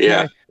 Okay.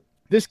 Yeah.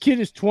 This kid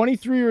is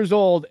 23 years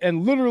old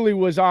and literally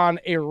was on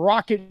a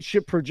rocket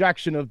ship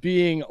projection of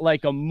being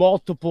like a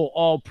multiple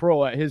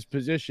all-pro at his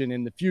position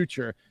in the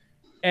future,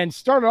 and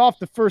started off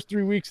the first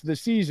 3 weeks of the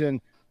season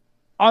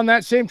on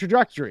that same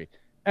trajectory.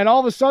 And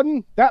all of a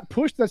sudden, that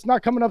push that's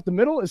not coming up the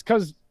middle is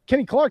because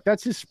Kenny Clark,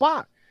 that's his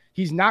spot.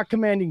 He's not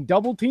commanding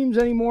double teams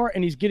anymore,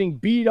 and he's getting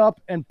beat up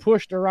and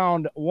pushed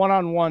around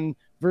one-on-one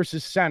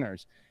versus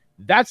centers.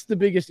 That's the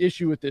biggest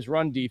issue with this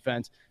run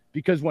defense,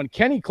 because when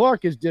Kenny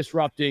Clark is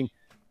disrupting,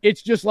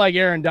 it's just like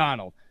Aaron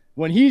Donald.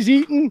 When he's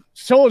eating,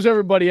 so is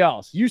everybody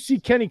else. You see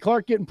Kenny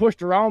Clark getting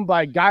pushed around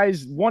by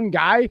one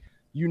guy,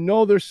 you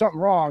know there's something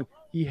wrong.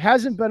 He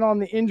hasn't been on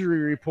the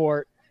injury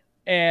report,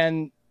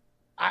 and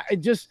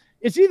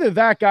it's either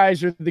that,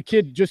 guys, or the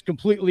kid just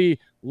completely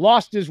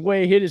lost his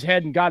way, hit his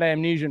head, and got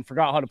amnesia and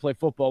forgot how to play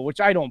football, which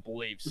I don't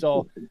believe.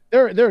 So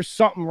there's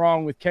something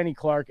wrong with Kenny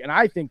Clark, and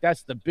I think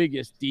that's the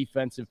biggest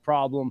defensive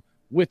problem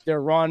with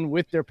their run,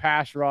 with their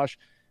pass rush.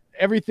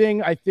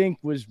 Everything, I think,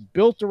 was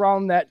built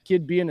around that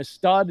kid being a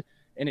stud,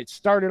 and it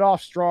started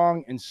off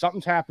strong, and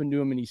something's happened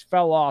to him, and he's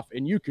fell off,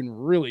 and you can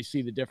really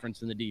see the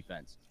difference in the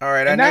defense. All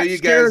right, and I know that you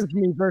scares guys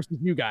me versus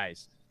you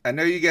guys. I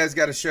know you guys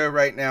got a show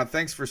right now.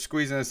 Thanks for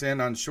squeezing us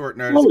in on short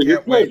notice.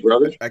 Can't wait,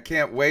 brother. I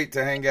can't wait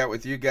to hang out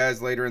with you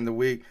guys later in the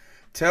week.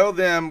 Tell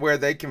them where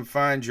they can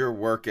find your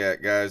work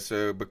at, guys.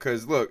 So,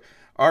 because look,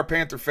 our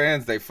Panther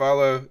fans, they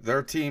follow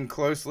their team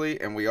closely,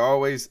 and we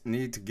always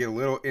need to get a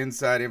little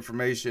inside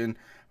information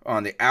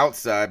on the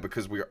outside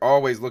because we're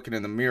always looking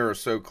in the mirror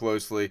so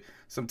closely.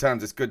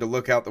 Sometimes it's good to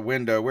look out the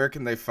window. Where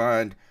can they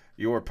find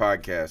your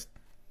podcast?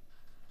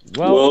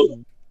 Well,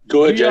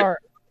 go ahead, we Jay. are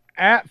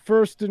at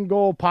First and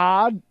Goal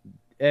Pod,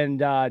 and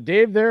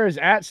Dave there is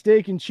at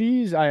Steak and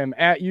Cheese. I am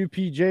at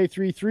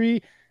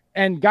UPJ33.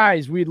 And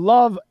guys, we'd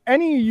love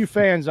any of you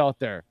fans out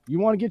there. You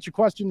want to get your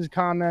questions and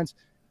comments,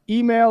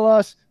 email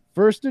us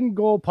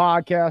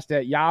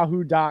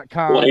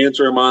firstandgoalpodcast@yahoo.com. We'll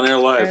answer them on air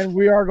live. And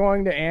we are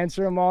going to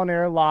answer them on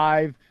air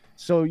live.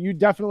 So you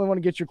definitely want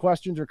to get your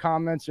questions or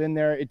comments in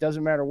there. It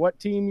doesn't matter what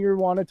team you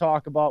want to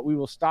talk about. We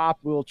will stop.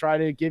 We will try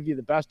to give you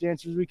the best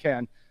answers we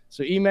can.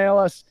 So email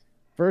us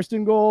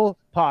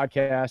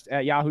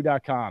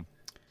firstandgoalpodcast@yahoo.com.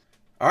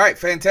 All right,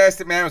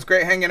 fantastic, man. It was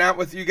great hanging out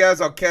with you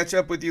guys. I'll catch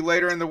up with you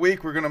later in the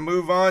week. We're going to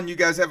move on. You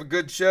guys have a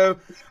good show.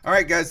 All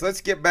right, guys,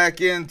 let's get back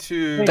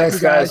into... Thanks,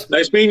 guys.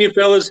 Nice meeting you,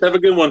 fellas. Have a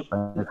good one.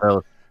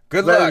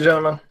 Good Later, luck.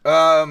 gentlemen.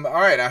 All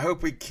right, I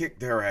hope we kick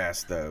their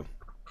ass, though.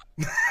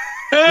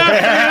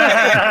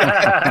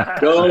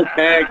 Go,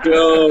 Pack,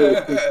 go.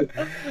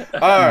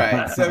 All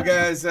right, so,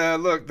 guys,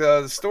 look,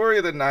 the story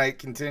of the night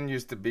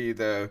continues to be,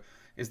 though,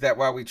 is that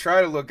while we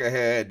try to look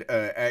ahead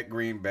at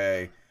Green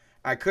Bay,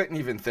 I couldn't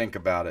even think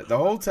about it. The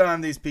whole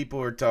time these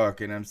people are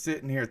talking, I'm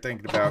sitting here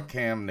thinking about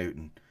Cam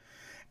Newton.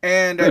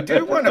 And I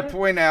do want to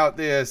point out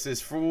this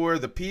is for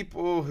the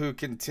people who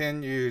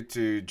continue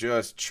to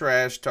just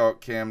trash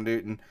talk Cam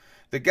Newton.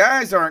 The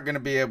guys aren't going to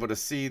be able to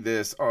see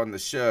this on the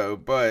show,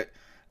 but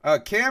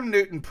Cam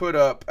Newton put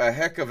up a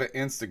heck of an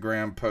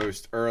Instagram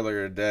post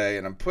earlier today,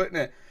 and I'm putting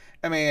it,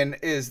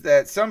 is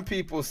that some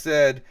people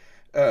said,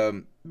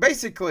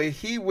 basically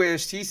he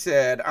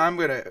said,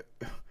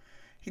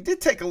 he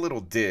did take a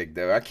little dig,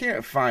 though. I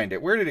can't find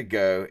it. Where did it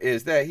go?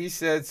 Is that he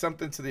said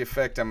something to the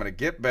effect, I'm going to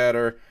get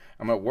better.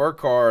 I'm going to work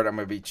hard. I'm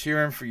going to be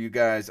cheering for you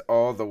guys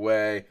all the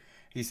way.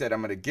 He said,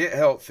 I'm going to get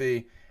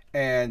healthy.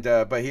 And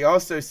but he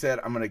also said,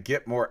 I'm going to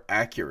get more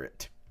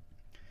accurate.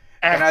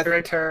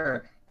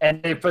 Accurate.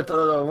 And they put the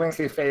little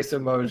winky face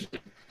emoji.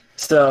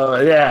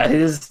 So, yeah,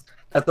 that's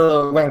a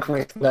little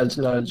wink, nudge,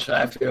 nudge,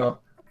 I feel.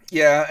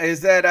 Yeah,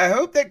 is that I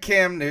hope that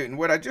Cam Newton,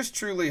 what I just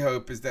truly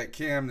hope is that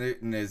Cam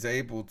Newton is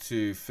able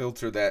to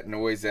filter that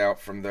noise out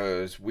from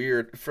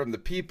from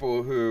the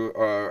people who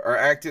are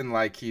acting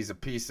like he's a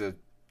piece of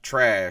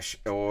trash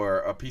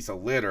or a piece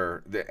of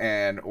litter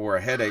or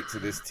a headache to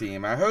this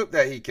team. I hope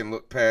that he can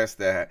look past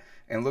that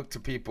and look to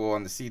people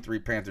on the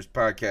C3 Panthers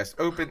podcast.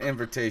 Open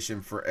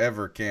invitation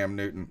forever, Cam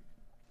Newton,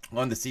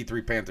 on the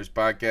C3 Panthers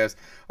podcast.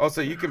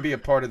 Also, you can be a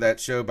part of that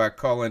show by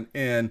calling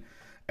in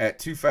at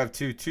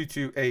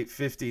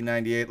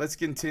 252-228-5098. Let's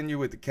continue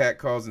with the cat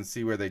calls and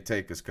see where they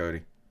take us,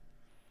 Cody.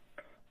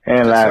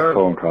 And last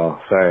phone call.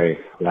 Sorry,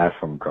 last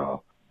phone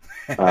call.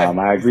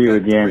 I agree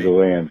with D'Angelo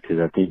Williams because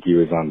I think he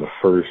was on the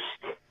first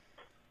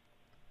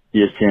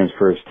ESPN's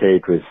first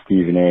take with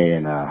Stephen A.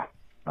 and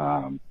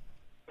the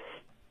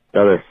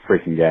other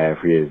freaking guy, I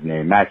forget his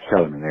name, Max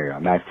Kellerman. There you go,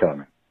 Max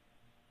Kellerman.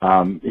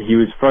 He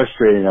was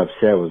frustrated and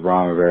upset with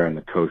Ron Rivera and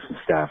the coaching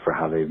staff for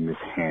how they've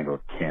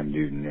mishandled Cam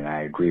Newton, and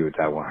I agree with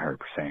that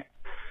 100%.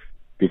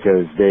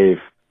 Because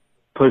they've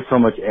put so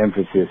much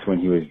emphasis when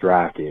he was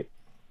drafted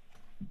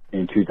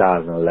in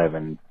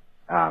 2011.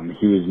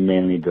 He was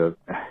mainly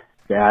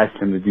they asked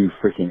him to do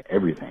freaking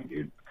everything,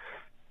 dude.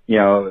 You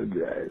know,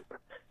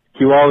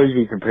 he will always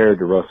be compared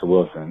to Russell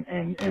Wilson,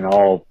 and in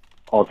all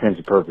intents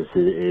and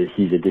purposes,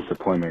 he's a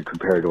disappointment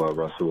compared to what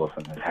Russell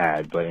Wilson has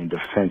had. But in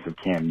defense of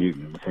Cam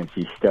Newton, since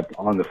he stepped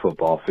on the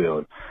football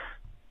field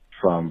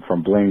from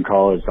Blaine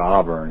College to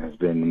Auburn, has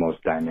been the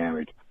most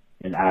dynamic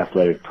and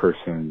athletic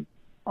person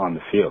on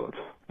the field,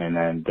 and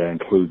then that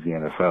includes the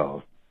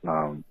NFL.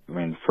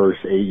 First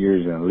 8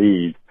 years in the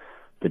league,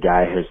 the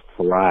guy has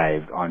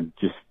thrived on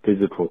just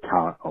physical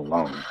talent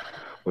alone,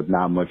 with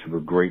not much of a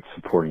great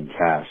supporting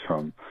cast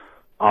from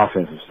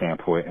offensive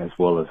standpoint as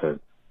well as a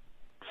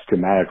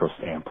schematical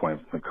standpoint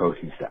from the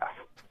coaching staff.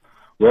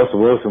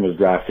 Russell Wilson was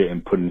drafted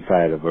and put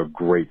inside of a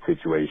great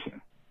situation.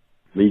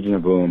 Legion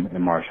of Boom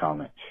and Marshawn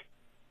Lynch.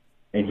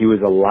 And he was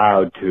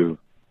allowed to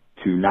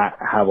not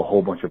have a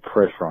whole bunch of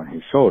pressure on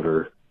his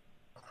shoulder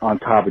on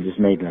top of just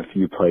making a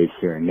few plays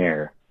here and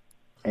there.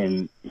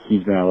 And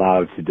he's been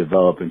allowed to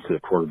develop into the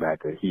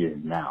quarterback that he is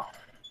now.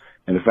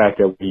 And the fact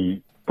that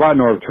we brought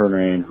Norv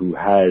Turner in, who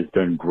has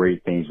done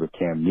great things with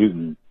Cam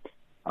Newton,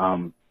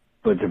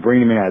 but to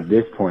bring him in at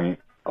this point,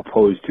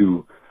 opposed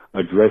to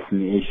addressing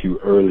the issue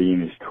early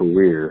in his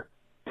career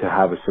to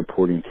have a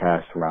supporting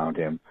cast around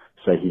him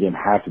so that he didn't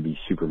have to be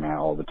Superman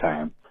all the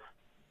time.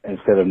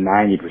 Instead of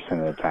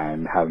 90% of the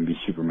time, have him be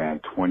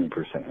Superman 20%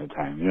 of the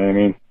time. You know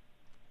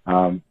what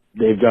I mean?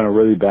 They've done a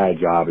really bad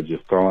job of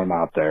just throwing him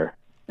out there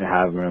and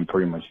having him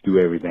pretty much do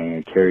everything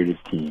and carry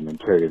this team and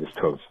carry this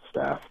coaching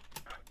staff.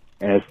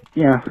 And it's,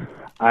 you know,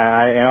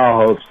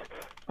 I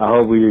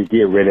hope we just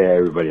get rid of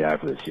everybody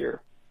after this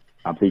year.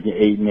 I'm thinking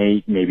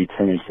 8-8, maybe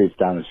 10-6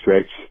 down the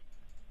stretch.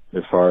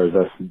 As far as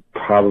us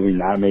probably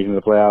not making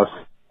the playoffs,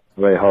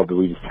 I really hope that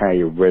we just kind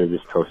of get rid of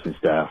this coaching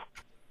staff.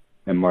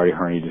 And Marty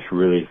Hurney just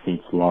really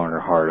thinks long or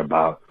hard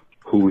about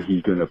who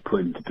he's going to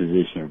put into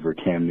position for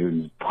Cam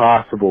Newton's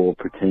possible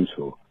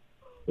potential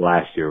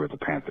last year with the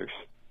Panthers.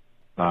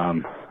 I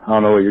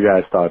don't know what your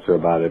guys' thoughts are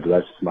about it, but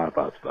that's just my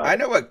thoughts about it. I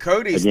know what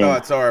Cody's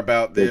thoughts are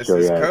about this.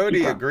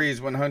 Cody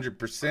agrees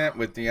 100%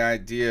 with the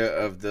idea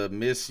of the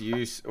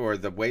misuse or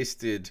the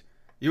wasted.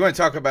 You want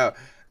to talk about,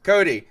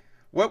 Cody,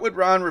 what would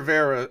Ron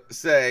Rivera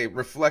say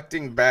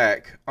reflecting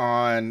back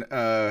on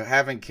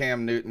having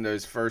Cam Newton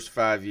those first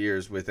 5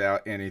 years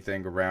without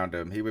anything around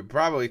him? He would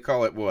probably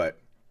call it what?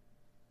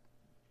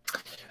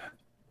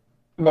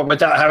 Well,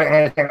 without having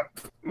anything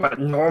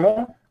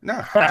normal?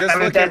 No, just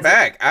looking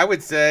back, I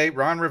would say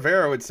Ron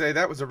Rivera would say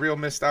that was a real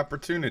missed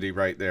opportunity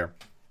right there.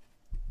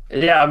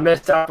 Yeah,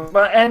 missed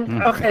opportunity.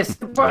 And okay,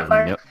 so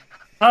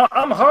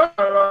I'm hard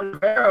on Ron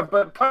Rivera,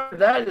 but part of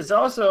that is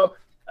also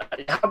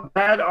how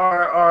bad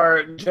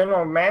our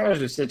general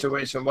manager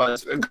situation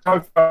was. It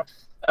comes from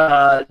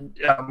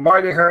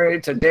Marty Hurney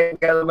to Dave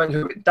Gettleman,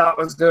 who we thought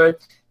was good.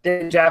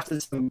 Then he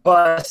drafted some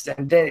bust,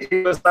 and then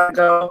he was let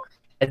go.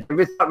 And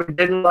we thought we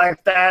didn't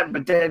like that,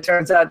 but then it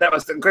turns out that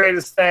was the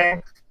greatest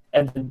thing.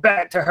 And then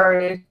back to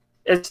Hurney.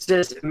 It's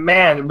just,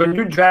 man, when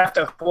you draft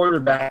a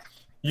quarterback,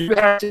 you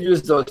have to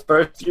use those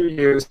first few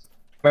years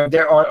when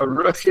they're on a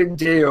rookie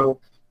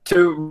deal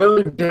to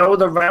really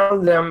build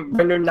around them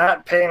when you're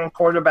not paying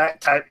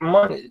quarterback type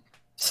money.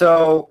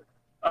 So,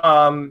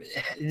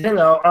 you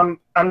know,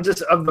 I'm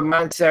just of the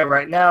mindset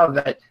right now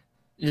that,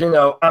 you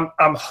know,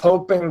 I'm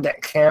hoping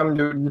that Cam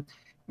Newton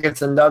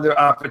gets another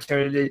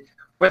opportunity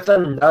with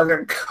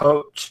another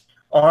coach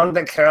on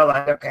the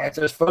Carolina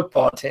Panthers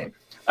football team.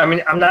 I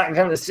mean, I'm not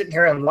going to sit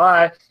here and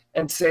lie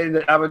and say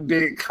that I would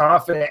be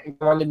confident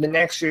going into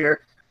next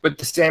year with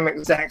the same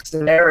exact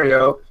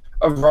scenario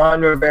of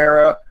Ron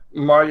Rivera,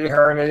 Marty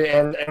Hurney,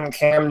 and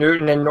Cam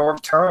Newton and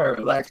Norv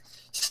Turner. Like,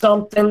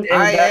 something in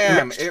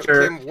that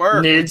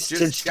mixture needs to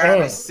change.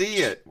 Gotta see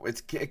it.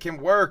 It can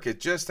work. It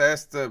just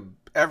has to.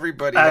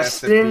 Everybody I've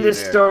has to be seen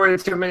this there. story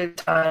too many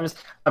times.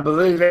 I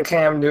believe in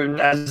Cam Newton.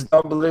 I just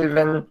don't believe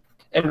in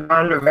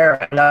Ron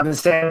Rivera, and I've been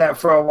saying that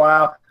for a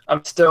while.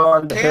 I'm still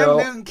on the hill.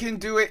 Cam Newton can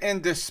do it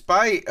in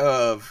spite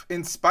of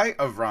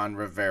Ron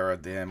Rivera.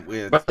 Then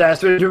but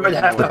that's what you would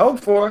have to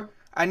hope for.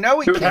 I know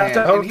he can. Have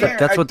to hope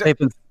that's what they've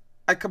been.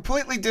 I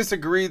completely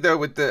disagree, though,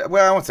 with the.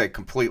 Well, I won't say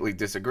completely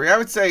disagree. I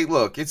would say,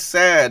 look, it's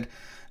sad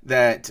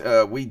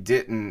that we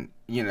didn't,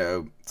 you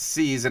know,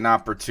 seize an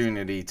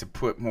opportunity to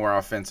put more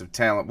offensive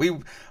talent. We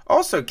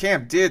also,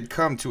 Cam did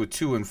come to a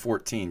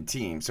 2-14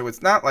 team, so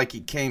it's not like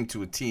he came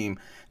to a team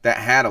that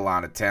had a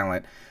lot of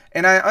talent.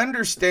 And I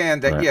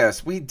understand that,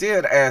 yes, we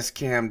did ask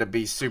Cam to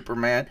be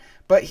Superman,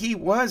 but he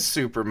was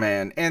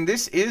Superman. And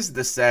this is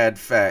the sad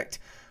fact.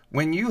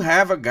 When you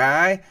have a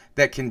guy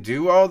that can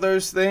do all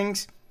those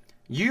things,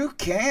 you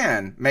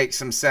can make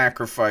some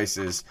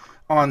sacrifices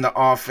on the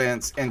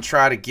offense and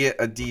try to get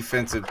a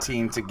defensive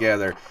team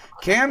together.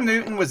 Cam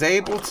Newton was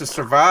able to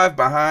survive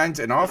behind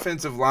an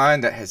offensive line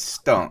that has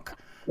stunk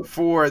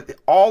for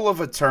all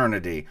of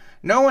eternity.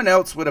 No one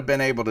else would have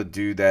been able to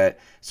do that.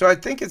 So I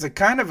think it's a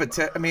kind of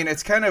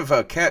it's kind of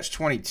a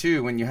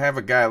catch-22 when you have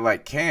a guy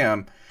like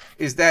Cam,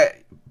 is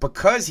that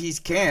because he's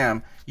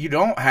Cam, you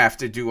don't have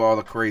to do all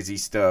the crazy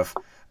stuff.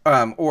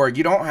 Or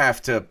you don't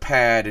have to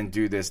pad and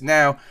do this.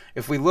 Now,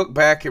 if we look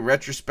back in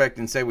retrospect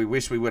and say we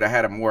wish we would have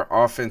had a more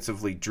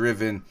offensively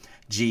driven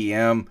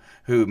GM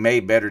who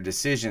made better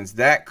decisions,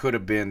 that could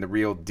have been the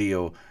real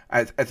deal.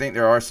 I think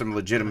there are some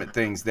legitimate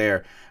things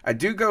there. I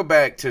do go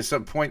back to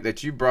some point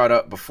that you brought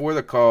up before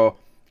the call,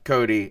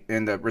 Cody,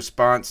 in the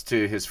response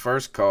to his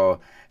first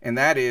call, and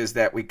that is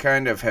that we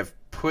kind of have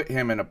put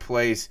him in a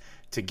place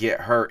to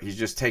get hurt. He's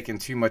just taken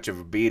too much of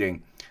a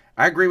beating.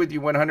 I agree with you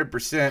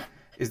 100%.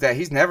 Is that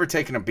he's never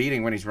taken a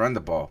beating when he's run the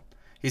ball.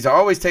 He's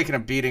always taken a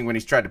beating when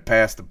he's tried to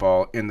pass the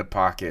ball in the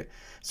pocket.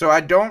 So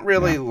I don't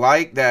really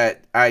like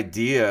that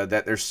idea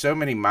that there's so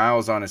many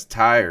miles on his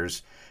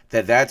tires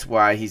that's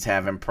why he's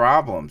having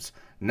problems.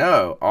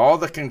 No,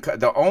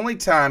 the only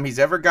time he's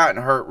ever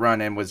gotten hurt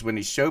running was when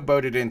he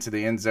showboated into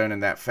the end zone in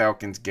that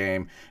Falcons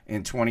game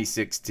in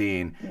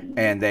 2016,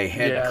 and they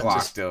head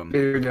clocked him.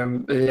 It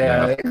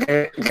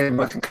gave him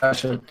a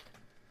concussion.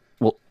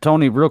 Well,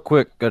 Tony, real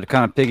quick, to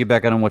kind of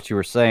piggyback on what you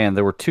were saying,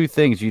 there were two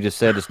things you just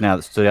said just now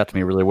that stood out to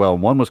me really well.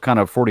 One was kind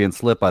of Freudian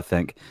slip, I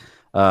think,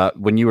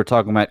 when you were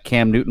talking about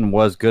Cam Newton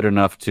was good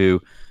enough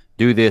to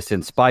do this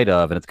in spite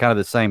of, and it's kind of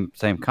the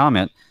same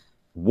comment.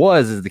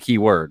 Was is the key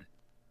word,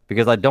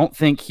 because I don't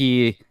think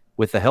he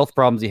with the health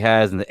problems he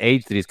has and the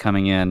age that he's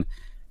coming in,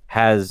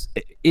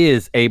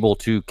 is able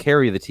to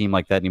carry the team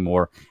like that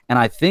anymore. And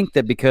I think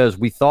that because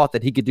we thought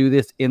that he could do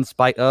this in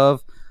spite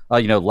of,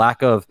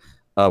 lack of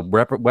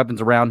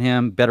weapons around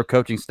him, better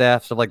coaching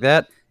staff, stuff like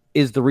that,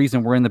 is the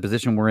reason we're in the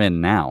position we're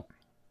in now.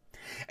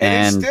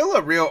 And it's still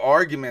a real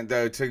argument,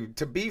 though,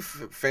 to be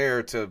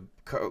fair to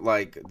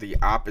like the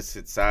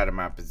opposite side of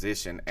my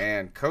position.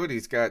 And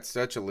Cody's got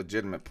such a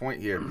legitimate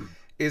point here.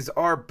 Is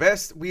our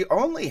best? We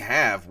only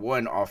have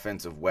one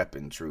offensive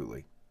weapon,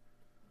 truly.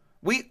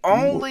 We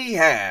only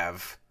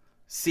have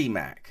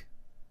C-Mac.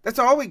 That's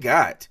all we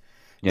got.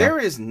 Yeah. There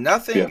is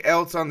nothing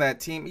else on that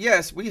team.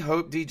 Yes, we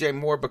hope DJ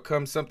Moore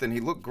becomes something. He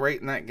looked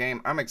great in that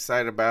game. I'm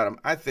excited about him.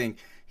 I think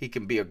he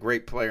can be a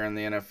great player in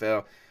the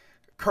NFL.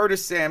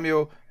 Curtis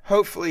Samuel,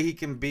 hopefully he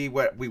can be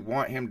what we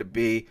want him to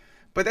be.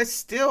 But that's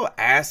still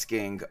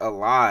asking a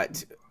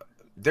lot.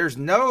 There's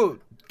no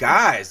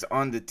guys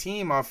on the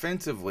team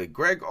offensively.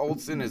 Greg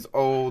Olsen is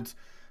old.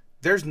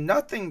 There's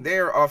nothing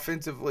there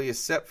offensively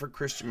except for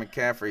Christian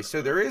McCaffrey.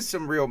 So there is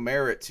some real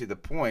merit to the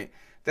point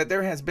that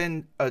there has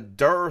been a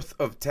dearth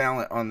of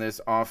talent on this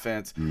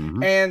offense.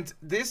 Mm-hmm. And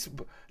this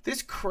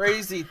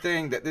crazy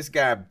thing that this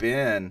guy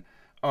Ben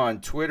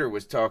on Twitter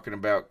was talking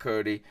about,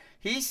 Cody,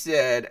 he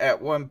said at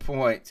one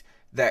point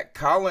that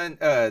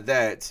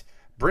that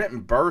Brenton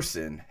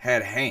Burson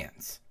had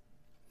hands.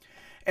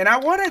 And I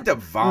wanted to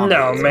vomit.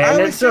 No, man,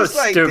 it's so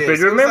stupid. This.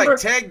 Remember? It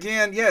was like Ted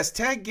Ginn. Yes,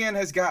 Ted Ginn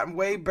has gotten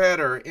way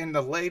better in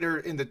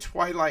the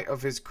twilight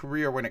of his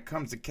career when it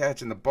comes to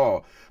catching the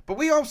ball. But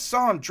we all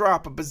saw him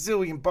drop a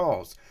bazillion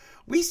balls.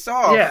 We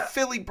saw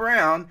Philly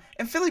Brown,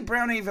 and Philly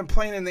Brown ain't even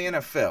playing in the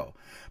NFL.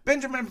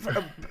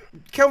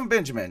 Kelvin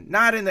Benjamin,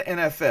 not in the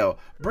NFL.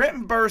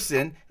 Brenton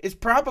Burson is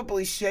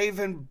probably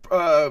shaving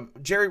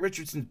Jerry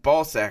Richardson's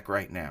ball sack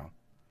right now.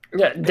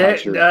 Yeah,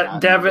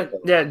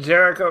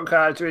 Jericho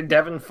Cotchery,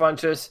 Devin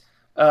Funchess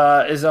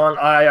is on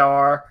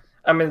IR.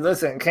 I mean,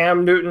 listen,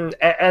 Cam Newton,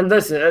 and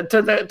listen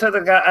to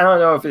the guy. I don't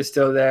know if he's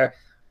still there,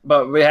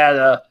 but we had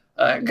a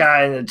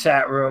guy in the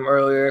chat room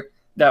earlier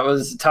that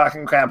was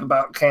talking crap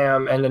about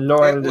Cam and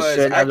annoying the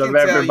shit out of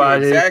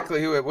everybody.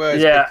 Exactly who it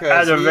was. Yeah,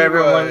 out of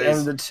everyone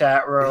in the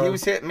chat room. He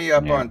was hitting me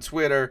up on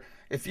Twitter.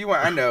 If you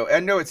want, I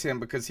know it's him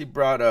because he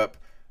brought up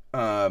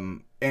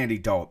Andy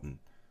Dalton.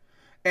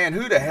 And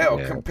who the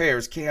hell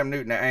compares Cam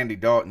Newton to Andy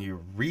Dalton?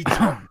 You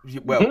retard.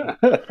 Well,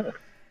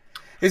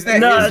 his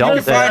name. You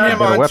can find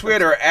him on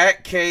Twitter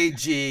at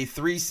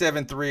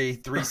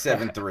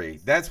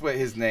KG373373. That's what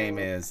his name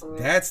is.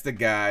 That's the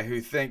guy who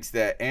thinks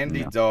that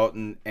Andy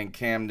Dalton and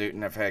Cam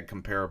Newton have had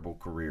comparable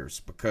careers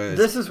because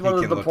this is one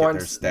of the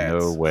points.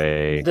 No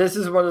way. This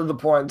is one of the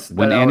points.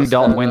 When Andy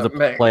Dalton wins a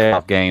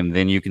playoff game,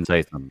 then you can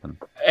say something.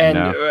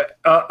 And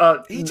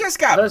he just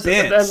got benched.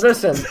 And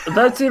listen,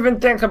 let's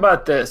even think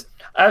about this.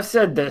 I've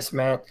said this,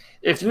 man.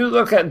 If you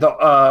look at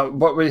the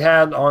what we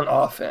had on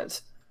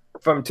offense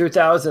from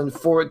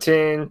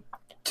 2014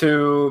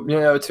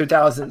 to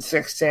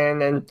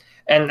 2016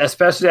 and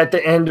especially at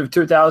the end of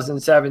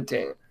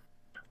 2017,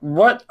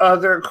 what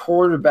other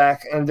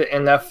quarterback in the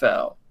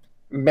NFL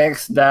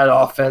makes that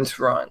offense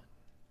run?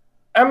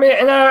 I mean,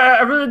 and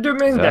I really do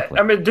mean that.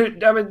 I mean,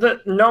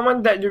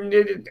 knowing that you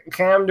needed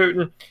Cam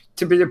Newton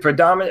to be the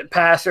predominant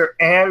passer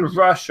and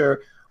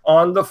rusher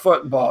on the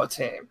football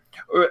team.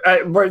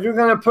 Were you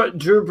going to put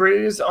Drew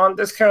Brees on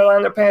this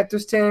Carolina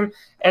Panthers team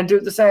and do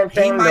the same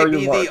thing? He might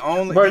be the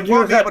only. He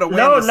won't be able to win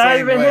the not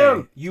same even way.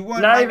 him. You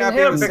might not even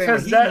him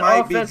because that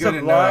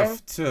offensive line.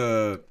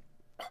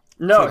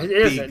 No, it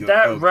isn't.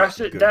 That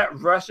rush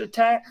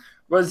attack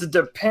was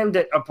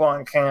dependent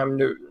upon Cam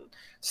Newton.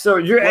 So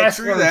you're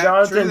asking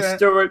Jonathan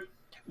Stewart.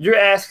 You're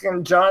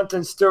asking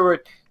Jonathan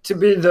Stewart to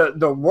be the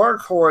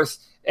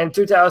workhorse in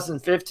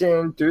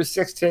 2015 through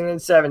 16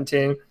 and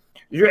 17.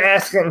 You're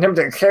asking him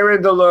to carry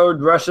the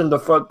load rushing the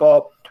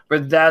football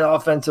with that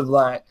offensive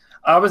line.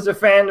 I was a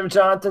fan of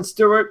Jonathan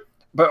Stewart,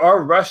 but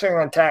our rushing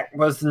attack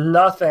was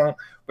nothing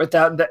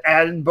without the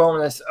added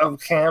bonus of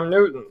Cam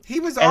Newton. He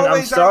was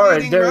always our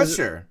leading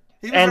rusher.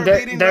 He was our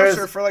leading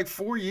rusher for like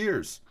 4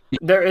 years.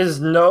 There is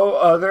no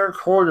other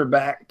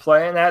quarterback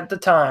playing at the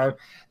time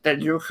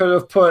that you could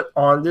have put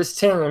on this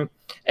team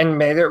and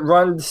made it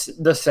run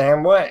the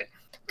same way.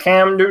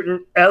 Cam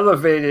Newton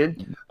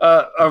elevated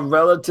a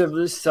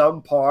relatively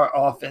subpar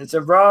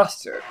offensive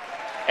roster,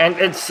 and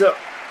it's so.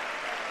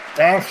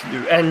 Thank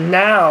you. And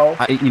now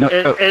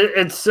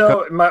it's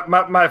so.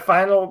 My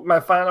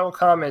final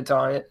comment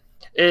on it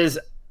is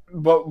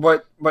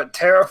what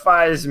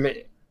terrifies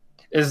me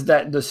is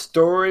that the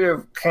story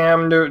of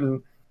Cam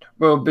Newton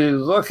will be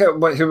look at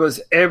what he was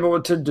able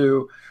to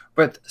do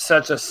with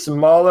such a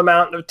small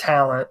amount of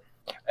talent,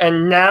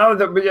 and now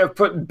that we have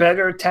put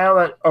better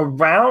talent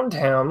around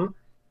him.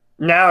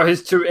 Now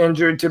he's too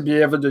injured to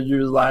be able to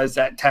utilize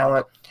that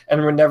talent,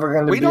 and we're never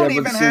going to be able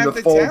to see the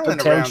full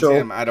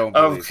potential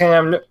of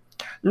Cam.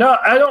 No,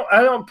 I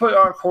don't put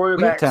our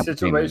quarterback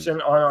situation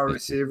on our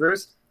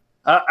receivers.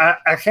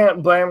 I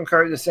can't blame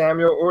Curtis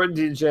Samuel or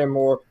DJ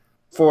Moore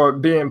for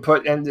being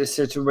put in this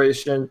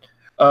situation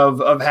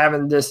of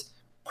having this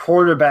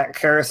quarterback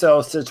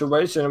carousel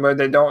situation where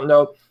they don't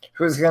know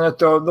who's going to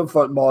throw the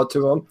football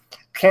to him.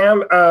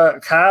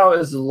 Kyle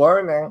is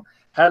learning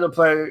how to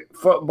play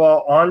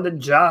football on the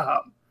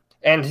job.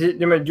 And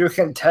you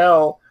can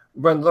tell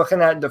when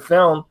looking at the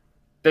film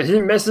that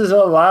he misses a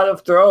lot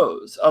of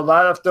throws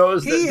that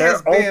they're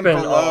open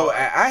below. on.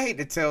 I hate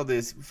to tell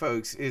this,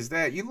 folks, is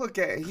that you look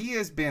at he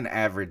has been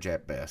average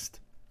at best.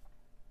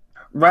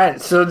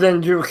 Right. So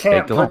then you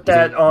can't put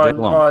that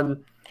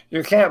on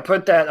you can't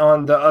put that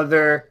on the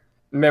other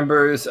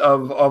members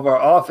of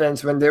our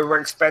offense when they were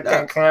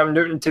expecting Cam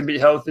Newton to be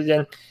healthy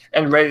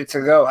and ready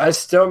to go. I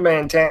still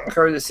maintain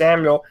Curtis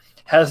Samuel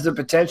has the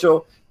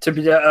potential to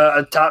be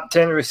a top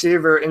 10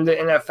 receiver in the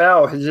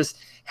NFL. He just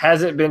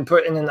hasn't been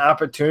put in an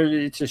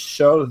opportunity to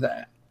show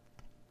that.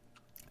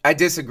 I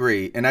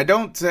disagree. And I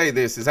don't say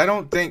this is I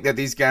don't think that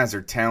these guys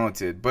are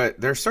talented, but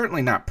they're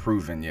certainly not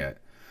proven yet.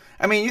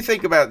 I mean, you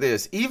think about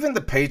this. Even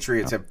the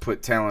Patriots have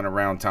put talent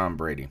around Tom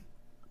Brady.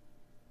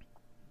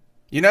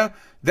 You know,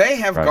 they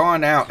have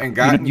gone out and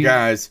gotten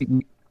guys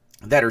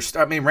that are –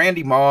 I mean,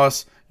 Randy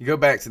Moss, you go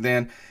back to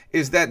then,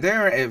 is that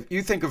there – if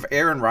you think of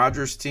Aaron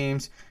Rodgers'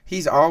 teams,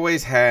 he's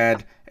always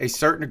had a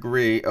certain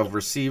degree of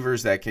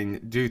receivers that can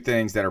do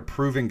things that are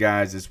proven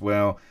guys as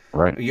well.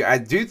 Right. I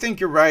do think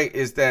you're right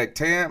is that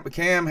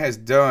Cam has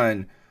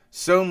done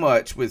so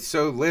much with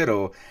so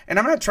little, and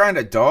I'm not trying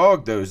to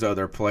dog those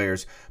other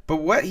players, but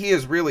what he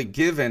has really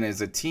given is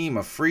a team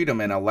of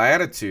freedom and a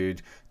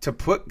latitude to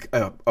put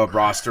a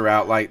roster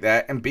out like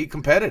that and be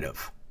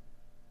competitive.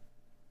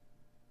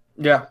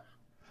 Yeah.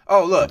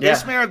 Oh, look,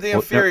 Ismail of the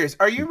Inferiors.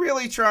 Are you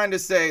really trying to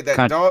say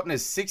that Dalton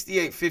is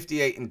 68,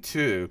 58, and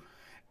 2,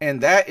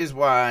 and that is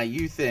why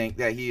you think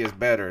that he is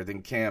better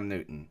than Cam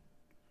Newton?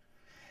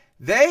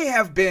 They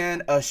have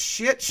been a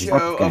shit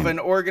show of an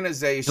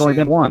organization. He's only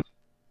been one.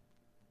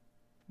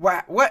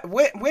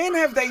 When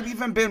have they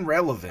even been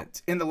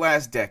relevant in the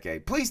last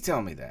decade? Please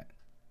tell me that.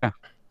 Yeah.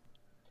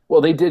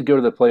 Well, they did go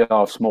to the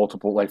playoffs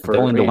multiple, like for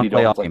Randy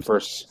Dalton, like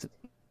first,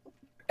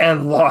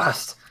 and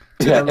lost.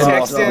 The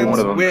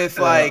Texans with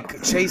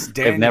Chase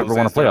Daniels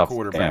as their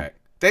quarterback. Game.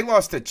 They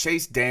lost to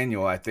Chase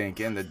Daniel, I think,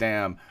 in the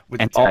damn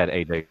with and had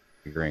AJ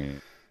Green.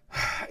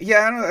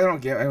 Yeah, I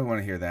don't want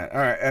to hear that. All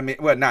right, I mean,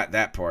 well, not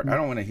that part. I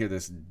don't want to hear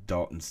this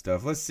Dalton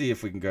stuff. Let's see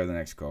if we can go to the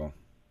next call.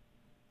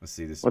 Let's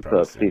see this. What's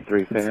up,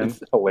 C3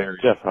 fans? Hilarious.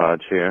 Jeff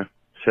Hodge here.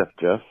 Chef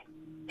Jeff.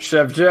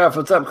 Chef Jeff,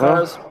 what's up,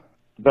 guys?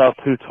 About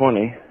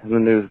 2:20, the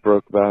news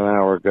broke about an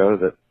hour ago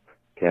that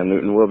Cam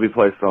Newton will be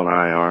placed on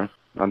IR.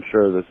 I'm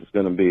sure this is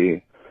going to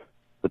be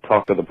the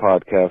talk of the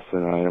podcast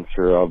tonight. I'm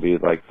sure I'll be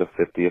like the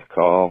 50th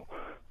call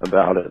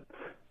about it.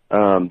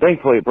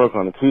 Thankfully, it broke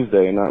on a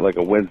Tuesday and not like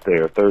a Wednesday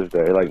or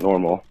Thursday like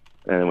normal,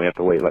 and we have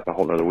to wait like a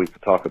whole nother week to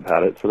talk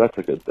about it, so that's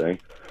a good thing.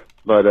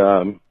 But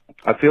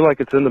I feel like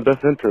it's in the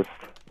best interest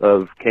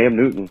of Cam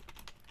Newton.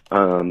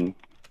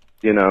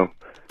 You know,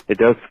 it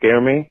does scare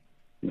me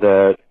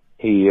that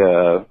he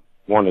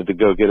wanted to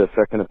go get a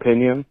second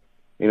opinion,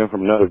 you know,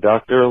 from another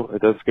doctor.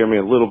 It does scare me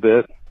a little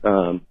bit.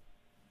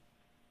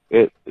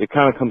 It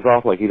kind of comes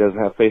off like he doesn't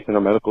have faith in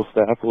our medical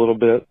staff a little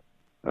bit,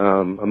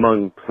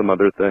 among some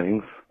other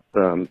things,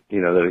 you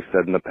know, that he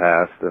said in the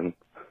past and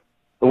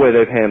the way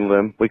they've handled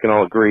him. We can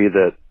all agree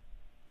that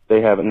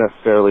they haven't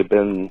necessarily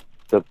been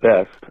the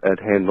best at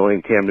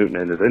handling Cam Newton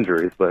and his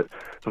injuries, but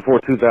before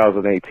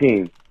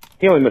 2018,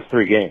 he only missed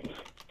 3 games.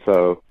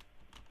 So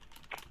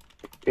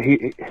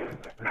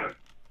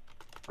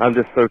I'm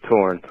just so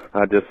torn.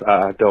 I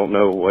don't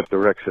know what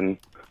direction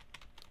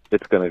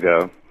it's going to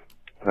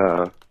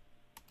go.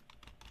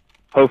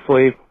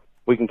 Hopefully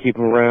we can keep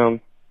him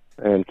around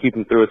and keep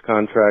him through his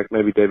contract.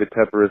 Maybe David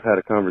Tepper has had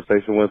a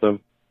conversation with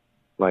him,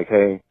 like,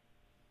 "Hey,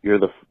 you're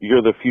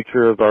the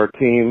future of our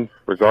team,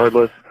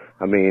 regardless."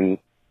 I mean,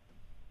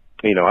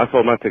 you know, I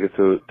sold my ticket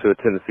to a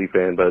Tennessee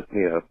fan, but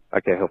you know, I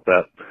can't help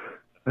that.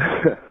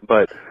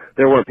 But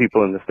there weren't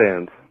people in the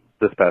stands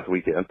this past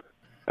weekend.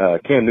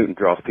 Cam Newton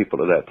draws people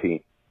to that team,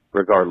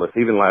 regardless.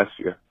 Even last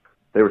year,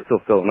 they were still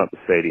filling up the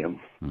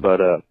stadium.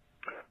 But I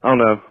don't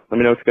know. Let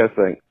me know what you guys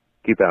think.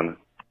 Keep pounding.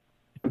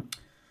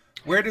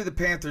 Where do the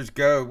Panthers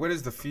go? What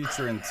does the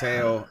future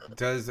entail?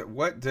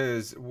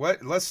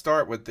 Let's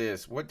start with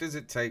this. What does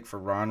it take for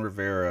Ron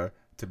Rivera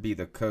to be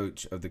the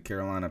coach of the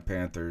Carolina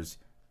Panthers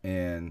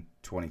in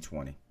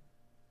 2020?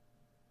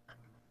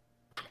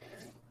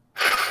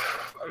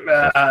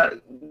 I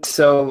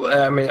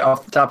mean,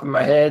 off the top of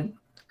my head,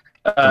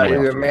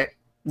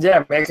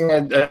 making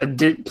a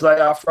deep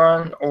playoff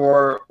run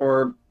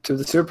or to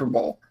the Super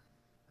Bowl.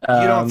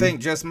 You don't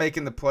think just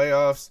making the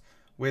playoffs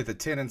with a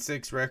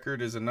 10-6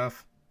 record is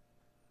enough?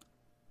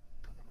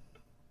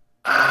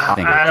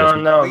 I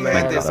don't know, we man.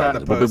 had this on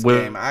the post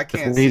game. I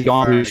can't see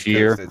gone this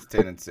year that's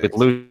 10-6. With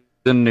losing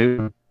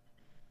Newton.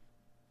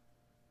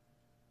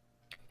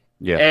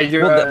 Yeah. Hey,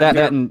 that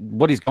and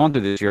what he's gone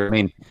through this year. I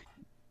mean,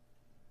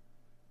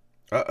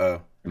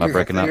 am I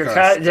breaking up?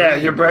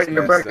 You're breaking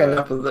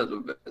up a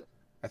little bit.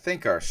 I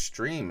think our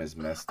stream is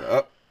messed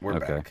up. We're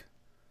back.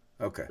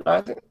 Okay.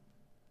 I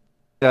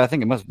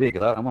think it must be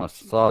because I'm on a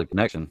solid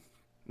connection.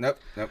 Nope.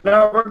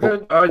 No, we're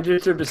good. Our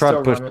YouTube is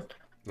still running.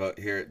 Look,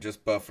 here, it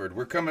just buffered.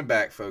 We're coming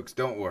back, folks.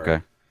 Don't worry.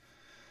 Okay.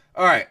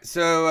 All right.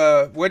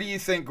 So, what do you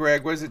think,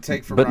 Greg? What does it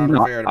take for Ron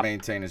Rivera to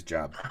maintain his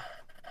job?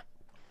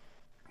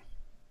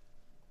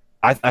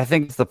 I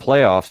think it's the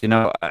playoffs. You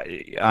know,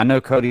 I know,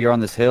 Cody, you're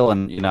on this hill,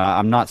 and, you know,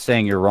 I'm not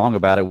saying you're wrong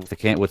about it with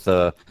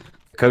the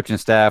coaching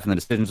staff and the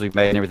decisions we've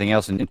made and everything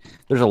else. And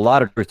there's a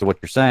lot of truth to what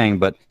you're saying.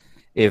 But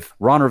if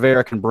Ron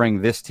Rivera can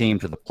bring this team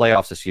to the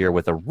playoffs this year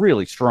with a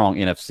really strong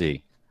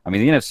NFC, I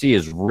mean, the NFC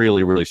is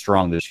really, really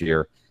strong this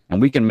year,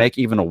 and we can make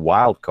even a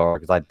wild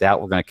card, because I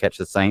doubt we're going to catch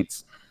the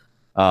Saints.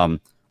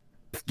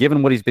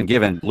 Given what he's been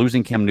given,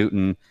 losing Cam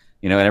Newton,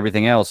 you know, and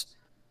everything else,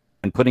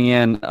 and putting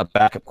in a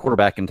backup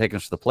quarterback and taking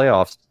us to the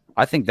playoffs,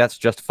 I think that's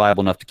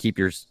justifiable enough to keep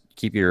your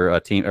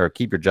team, or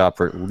keep your job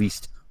for at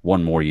least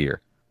one more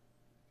year.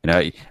 You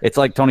know, it's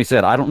like Tony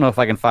said, I don't know if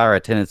I can fire a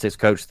 10-6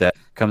 coach that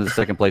comes in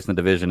second place in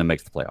the division and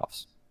makes the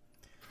playoffs.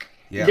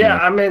 Yeah,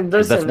 I mean,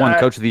 listen, that's one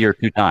coach of the year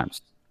 2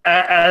 times.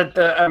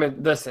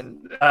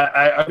 Listen,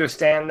 I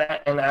understand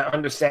that, and I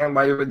understand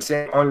why it would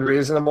seem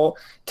unreasonable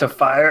to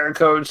fire a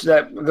coach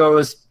that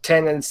goes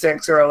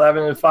 10-6 or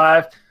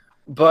 11-5.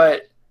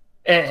 But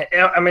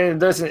I mean,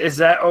 listen, is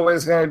that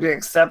always going to be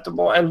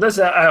acceptable? And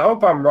listen, I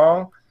hope I'm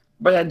wrong,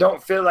 but I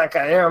don't feel like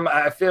I am.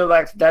 I feel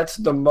like that's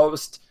the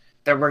most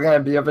that we're going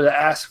to be able to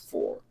ask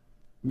for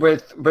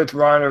with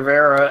Ron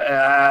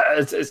Rivera.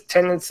 It's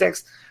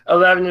 10-6,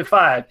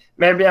 11-5.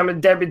 Maybe I'm a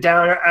Debbie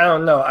Downer. I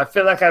don't know. I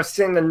feel like I've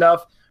seen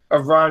enough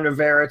of Ron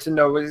Rivera to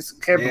know what he's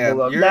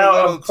capable of. You're now, a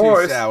little of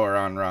course, too sour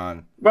on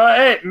Ron. Well,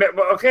 hey,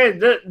 okay,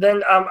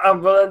 then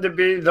I'm willing to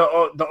be the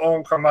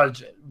old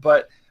curmudgeon.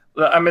 But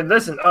I mean,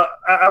 listen,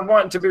 I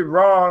want to be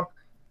wrong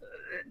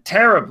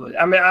terribly.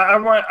 I mean, I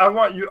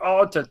want you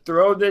all to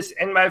throw this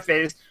in my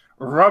face,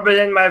 rub it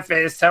in my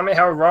face, tell me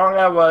how wrong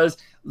I was,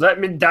 let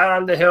me die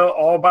on the hill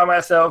all by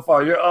myself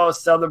while you're all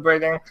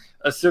celebrating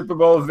a Super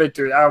Bowl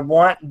victory. I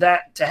want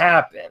that to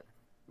happen.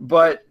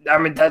 But I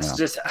mean, that's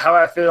just how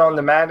I feel on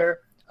the matter.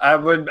 I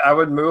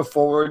would move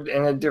forward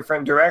in a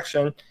different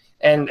direction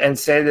and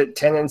say that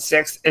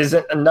 10-6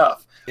 isn't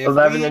enough.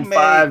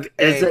 11-5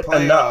 isn't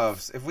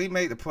enough. If we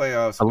make the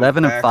playoffs,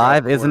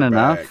 11-5 isn't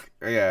enough.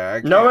 Yeah,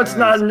 no, it's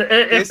not.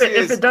 If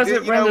it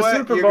doesn't win the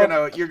Super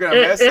Bowl, you're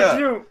gonna mess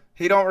up.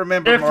 He don't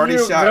remember Marty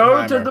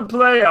Schottenheimer. If you go to the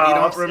playoffs, he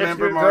don't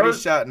remember Marty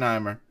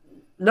Schottenheimer.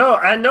 No,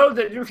 I know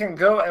that you can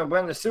go and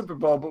win the Super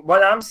Bowl, but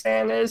what I'm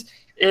saying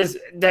is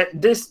that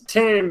this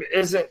team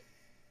isn't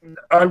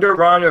under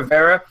Ron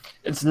Rivera.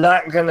 It's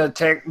not going to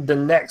take the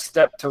next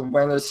step to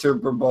win a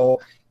Super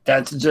Bowl.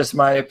 That's just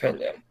my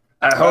opinion.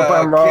 I hope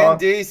I'm wrong. Ken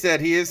D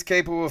said he is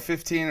capable of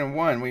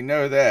 15-1. We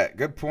know that.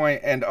 Good point.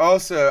 And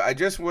also, I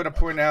just want to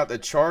point out the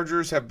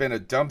Chargers have been a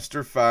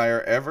dumpster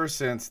fire ever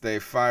since they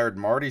fired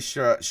Marty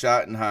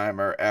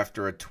Schottenheimer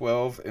after a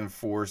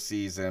 12-4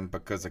 season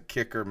because a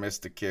kicker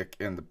missed a kick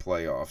in the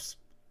playoffs.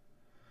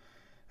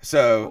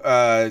 So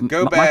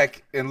go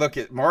back and look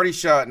at Marty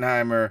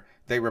Schottenheimer.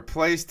 They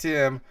replaced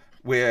him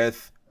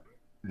with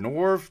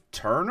Norv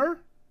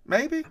Turner,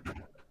 maybe?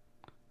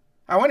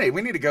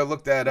 We need to go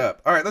look that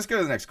up. All right, let's go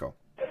to the next call.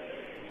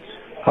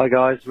 Hi,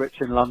 guys.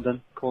 Rich in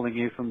London, calling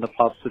you from the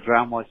pub to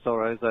drown my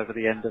sorrows over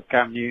the end of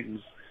Cam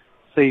Newton's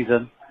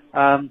season.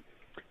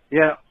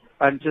 Yeah,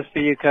 and just for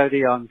you,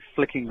 Cody, I'm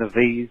flicking the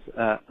V's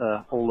at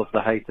all of the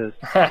haters.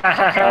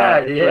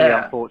 It's really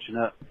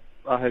unfortunate.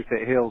 I hope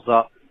it heals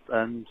up.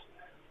 And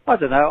I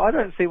don't know. I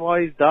don't see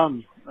why he's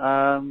done.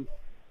 To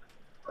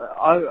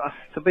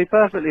be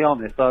perfectly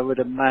honest, I would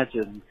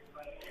imagine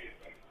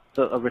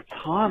that a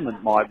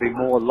retirement might be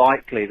more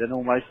likely than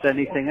almost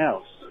anything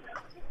else.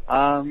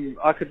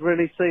 I could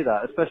really see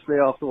that, especially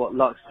after what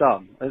Luck's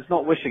done. It's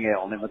not wishing it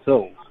on him at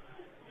all.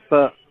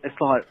 But it's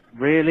like,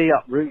 really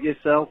uproot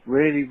yourself,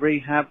 really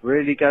rehab,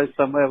 really go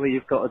somewhere where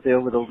you've got to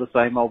deal with all the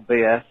same old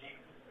BS.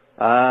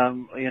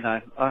 You know,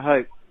 I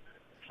hope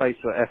face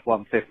at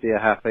F-150 are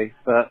happy.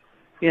 But,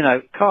 you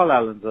know, Kyle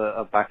Allen's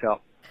a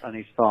backup and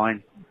he's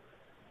fine.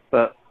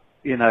 But,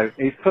 you know,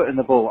 he's putting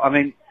the ball. I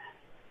mean,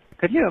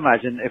 can you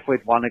imagine if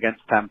we'd won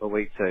against Tampa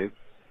week 2?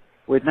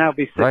 We'd now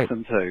be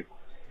 6-2.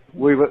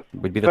 We'd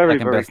be the very,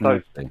 second very best in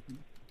close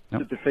the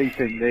to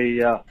defeating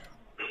the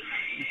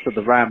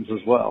Rams as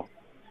well.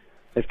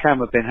 If Cam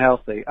had been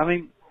healthy, I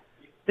mean,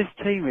 this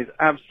team is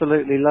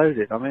absolutely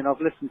loaded. I mean,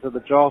 I've listened to the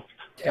draft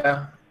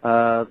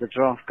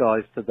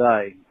guys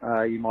today.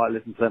 You might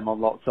listen to them on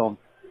Locked On,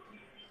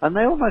 and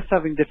they're almost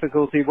having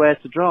difficulty where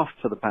to draft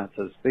for the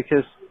Panthers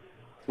because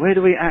where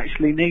do we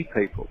actually need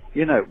people?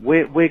 You know,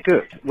 we're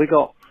good. We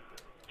got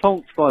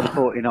tonked by the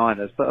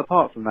 49ers, but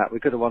apart from that, we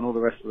could have won all the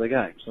rest of the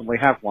games, and we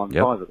have won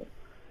 5 of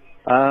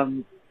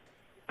them.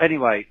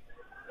 Anyway,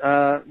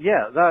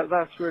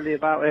 that's really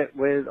about it.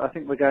 I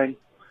think we're going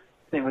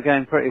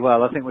pretty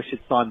well. I think we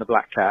should sign the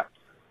Black Cat.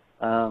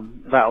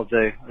 That'll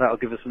do. That'll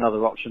give us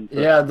another option to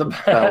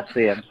sell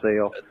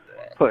CMC or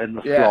put in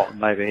the slot, and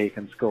maybe he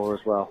can score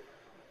as well.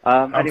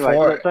 Anyway,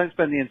 look, don't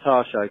spend the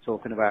entire show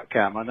talking about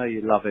Cam. I know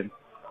you love him,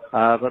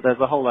 but there's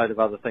a whole load of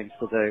other things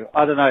to do.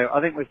 I don't know. I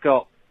think we've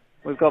got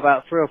we've got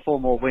about 3 or 4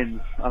 more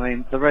wins. I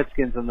mean, the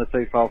Redskins and the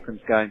 2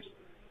 Falcons games,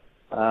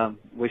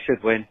 we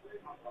should win.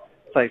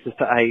 Takes us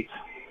to 8.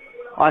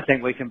 I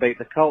think we can beat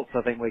the Colts.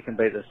 I think we can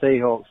beat the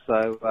Seahawks.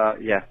 So,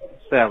 yeah,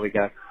 see how we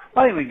go.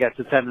 I think we can get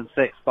to 10 and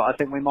 6, but I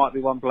think we might be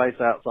one place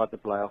outside the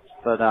playoffs.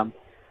 But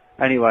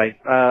anyway,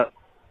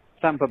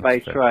 Tampa Bay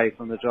Trey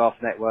from the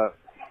Draft Network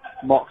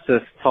mocked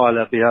us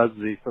Tyler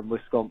Biazzi from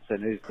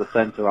Wisconsin, who's the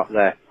center up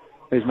there,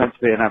 who's meant to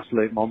be an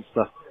absolute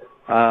monster.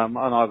 And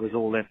I was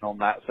all in on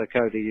that. So,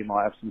 Cody, you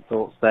might have some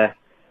thoughts there.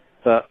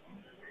 But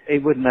he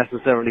wouldn't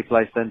necessarily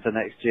play center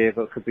next year,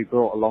 but could be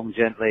brought along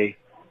gently.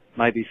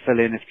 Maybe fill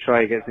in if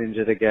Trey gets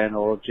injured again,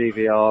 or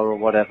GVR or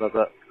whatever.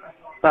 But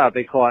that would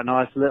be quite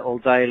nice. Little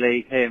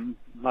Daly, him,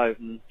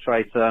 Moten,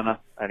 Trey Turner.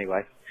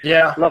 Anyway.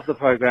 Yeah. Love the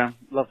program.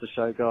 Love the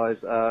show, guys.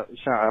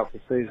 Shout out to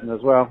Susan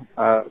as well.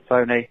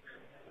 Tony,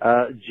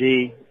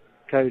 G,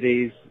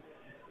 Cody's,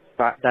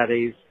 Fat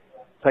Daddies.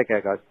 Take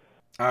care, guys.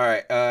 All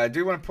right. I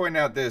do want to point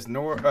out this.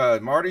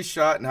 Marty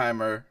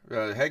Schottenheimer,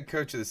 head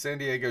coach of the San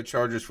Diego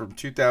Chargers from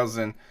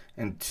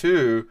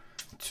 2002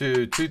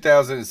 to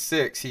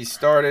 2006.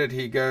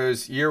 He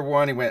goes year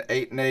 1, he went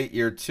 8-8,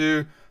 year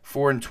 2,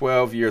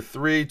 4-12, year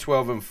 3,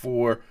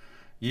 12-4,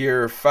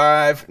 year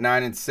 5,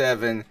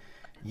 9-7,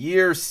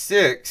 year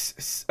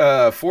 6,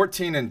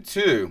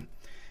 14-2.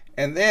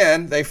 And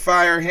then they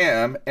fire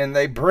him and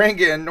they bring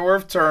in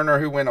Norv Turner,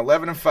 who went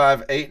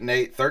 11-5,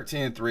 8-8,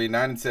 13-3,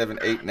 9-7,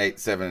 8-8,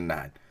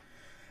 7-9.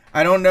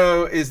 I don't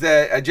know,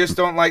 I just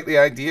don't like the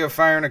idea of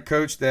firing a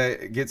coach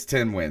that gets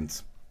 10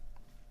 wins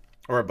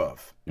or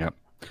above. Yep.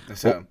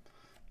 So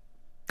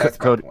that's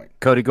my point.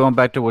 Cody, going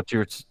back to what you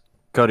were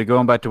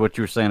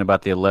saying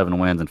about the 11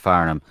 wins and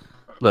firing them.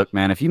 Look,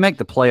 man, if you make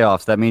the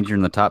playoffs, that means you're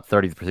in the top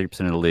 30%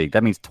 of the league.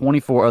 That means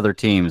 24 other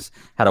teams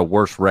had a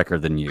worse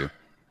record than you.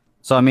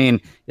 So, I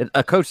mean,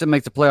 a coach that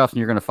makes the playoffs and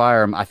you're going to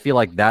fire him, I feel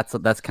like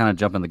that's kind of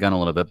jumping the gun a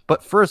little bit.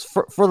 But first,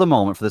 for the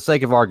moment, for the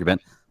sake of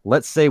argument,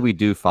 let's say we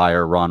do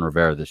fire Ron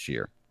Rivera this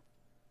year.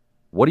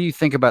 What do you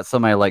think about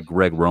somebody like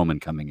Greg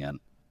Roman coming in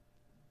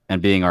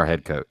and being our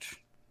head coach?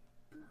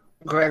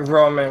 Greg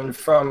Roman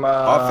from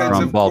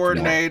offensive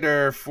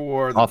coordinator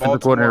for the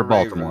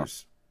Baltimore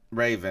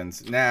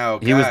Ravens. Now,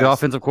 he was the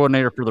offensive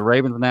coordinator for the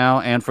Ravens now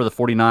and for the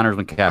 49ers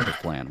when Cap was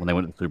playing, when they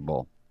went to the Super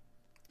Bowl.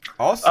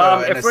 Also,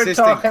 an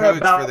assistant coach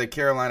for the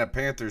Carolina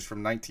Panthers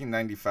from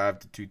 1995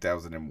 to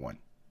 2001.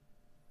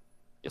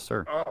 Yes,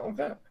 sir. Oh,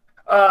 okay.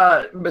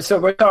 So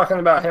we're talking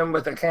about him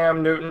with the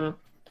Cam Newton,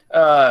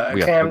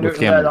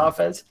 Newton-led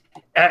offense.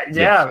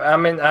 Yeah, I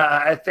mean,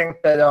 I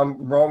think that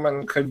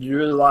Roman could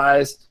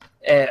utilize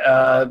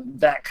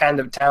that kind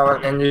of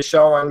talent, and he's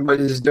showing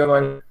what he's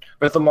doing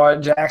with Lamar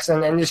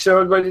Jackson, and he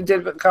showed what he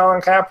did with Colin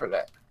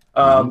Kaepernick.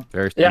 I'm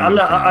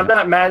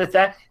not mad at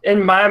that.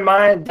 In my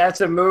mind,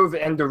 that's a move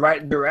in the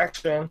right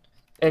direction,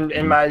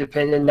 in my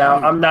opinion. Now,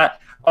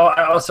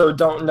 I also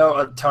don't know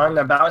a ton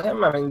about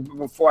him. I mean,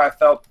 before I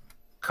felt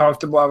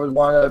comfortable, I would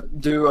want to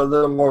do a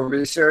little more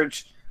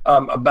research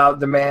about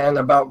the man,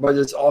 about what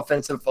his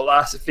offensive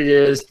philosophy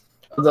is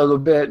a little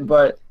bit.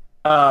 But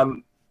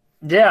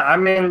yeah, I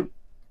mean,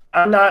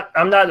 I'm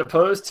not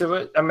opposed to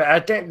it. I mean, I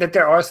think that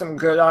there are some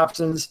good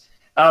options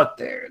out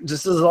there,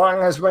 just as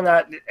long as we're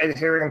not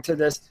adhering to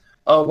this.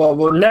 Oh, well,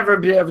 we'll never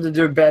be able to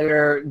do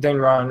better than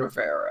Ron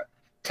Rivera,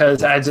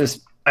 because I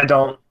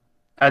don't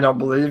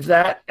believe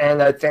that,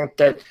 and I think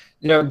that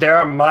there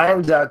are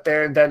minds out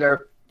there that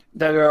are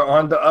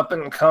on the up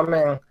and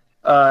coming,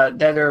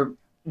 that are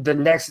the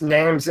next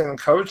names in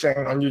coaching,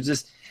 and you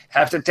just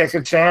have to take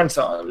a chance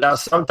on them. Now,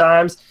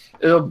 sometimes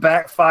it'll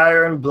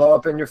backfire and blow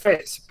up in your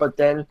face, but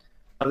then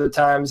other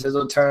times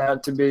it'll turn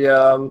out to be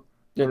a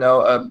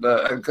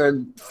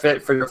good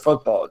fit for your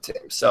football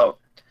team. So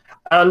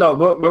I don't know.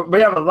 We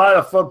have a lot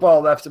of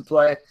football left to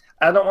play.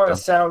 I don't want to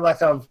sound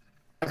like I've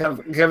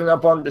given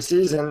up on the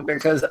season,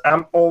 because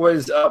I'm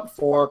always up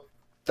for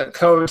the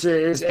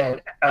coaches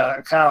and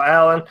Kyle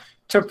Allen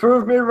to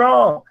prove me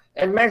wrong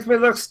and make me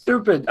look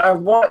stupid. I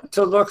want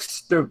to look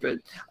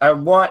stupid. I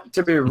want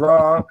to be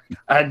wrong.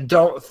 I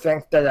don't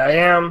think that I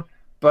am,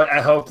 but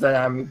I hope that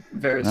I'm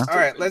very stupid. All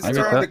right, let's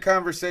turn the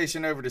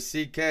conversation over to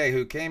CK,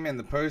 who came in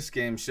the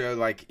post-game show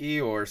like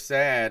Eeyore,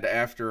 sad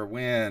after a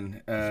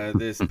win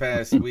this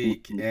past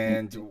week.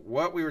 And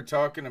what we were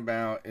talking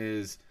about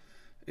is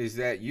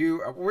that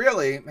you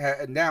really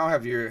now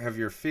have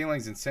your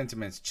feelings and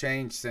sentiments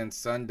changed since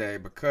Sunday,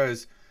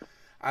 because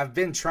I've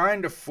been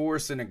trying to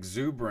force an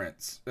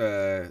exuberance.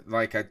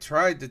 Like I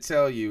tried to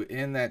tell you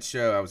in that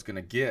show, I was going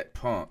to get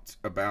pumped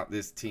about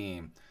this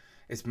team.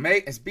 It's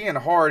being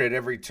hard at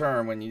every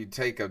turn when you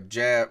take a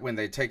jab, when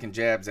they're taking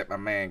jabs at my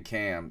man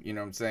Cam, you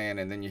know what I'm saying?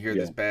 And then you hear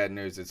this bad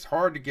news. It's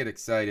hard to get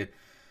excited.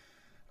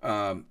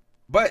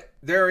 But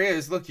there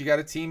is, look, you got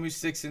a team who's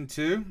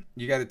 6-2.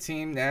 You got a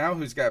team now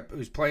who's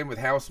playing with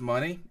house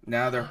money.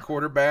 Now their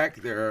quarterback,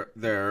 their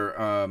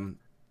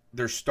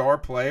star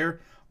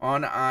player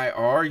on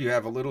IR. You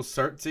have a little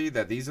certainty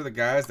that these are the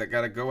guys that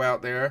got to go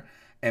out there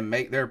and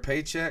make their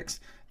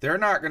paychecks. They're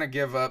not going to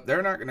give up.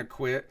 They're not going to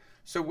quit.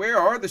 So where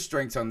are the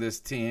strengths on this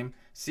team,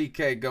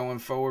 CK, going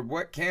forward?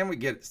 What can we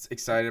get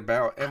excited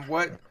about, and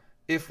what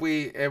if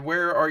we? And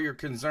where are your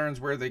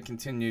concerns where they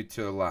continue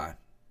to lie?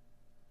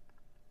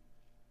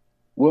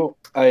 Well,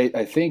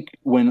 I think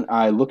when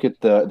I look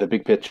at the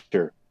big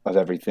picture of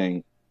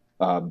everything,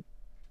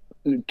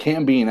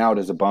 Cam being out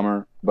is a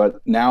bummer,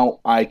 but now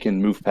I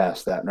can move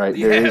past that, right?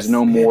 Yes, there is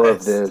no more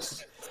of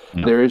this.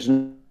 There is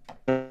no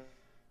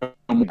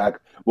back.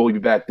 We'll be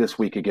back this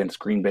week against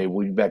Green Bay.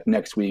 We'll be back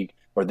next week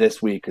or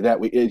this week or that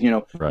week.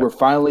 We're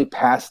finally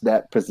past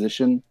that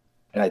position,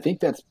 and I think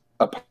that's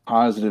a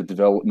positive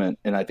development,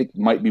 and I think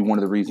might be one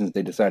of the reasons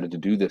they decided to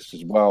do this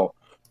as well,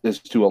 is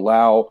to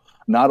allow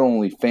not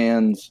only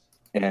fans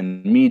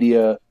and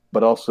media,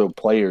 but also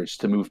players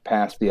to move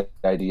past the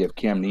idea of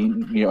Cam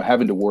Newton,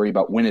 having to worry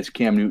about when is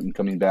Cam Newton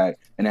coming back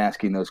and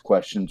asking those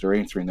questions or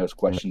answering those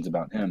questions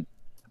about him.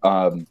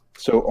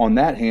 So on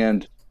that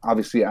hand,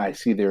 obviously I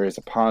see there is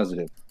a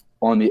positive.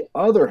 On the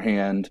other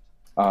hand,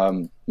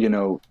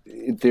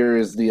 there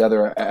is the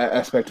other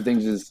aspect of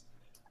things is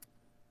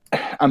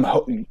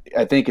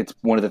I think it's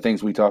one of the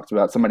things we talked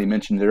about. Somebody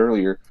mentioned it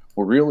earlier.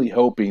 We're really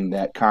hoping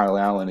that Kyle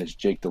Allen is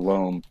Jake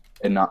Delhomme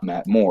and not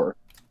Matt Moore,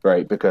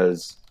 right?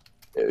 Because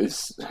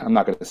I'm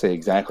not going to say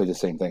exactly the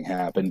same thing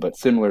happened, but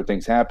similar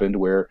things happened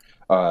where,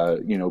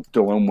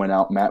 Delhomme went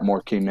out, Matt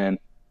Moore came in,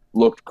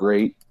 looked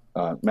great.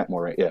 Matt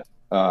Moore, right? Yeah.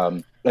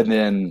 And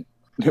then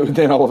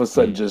all of a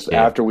sudden,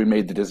 after we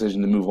made the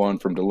decision to move on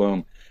from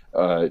Delhomme,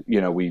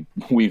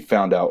 we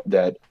found out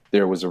that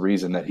there was a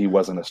reason that he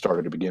wasn't a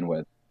starter to begin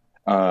with.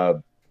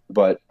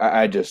 But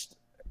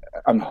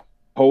I'm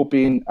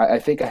hoping. I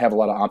think I have a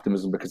lot of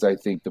optimism because I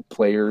think the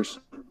players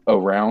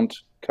around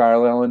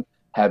Kyle Allen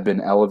have been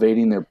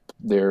elevating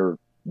their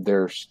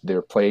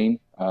playing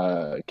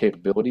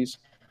capabilities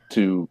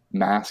to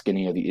mask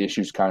any of the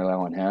issues Kyle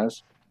Allen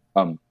has.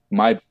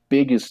 My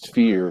biggest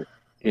fear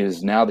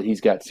is now that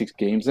he's got 6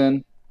 games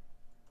in,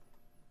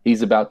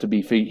 he's about to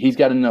be he's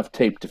got enough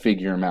tape to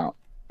figure him out,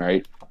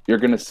 right? You're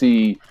going to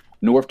see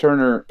Norv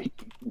Turner.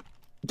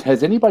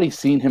 Has anybody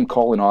seen him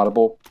call an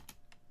audible?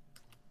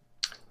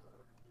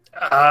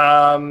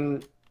 I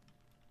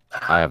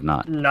have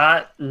not.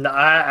 Now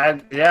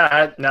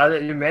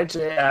that you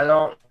mention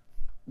it,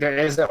 there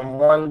isn't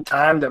one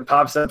time that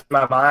pops up in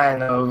my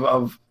mind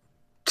of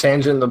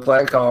changing the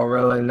play call,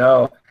 really,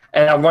 no.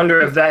 And I wonder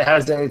if that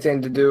has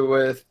anything to do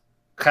with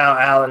Kyle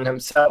Allen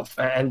himself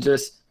and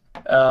just,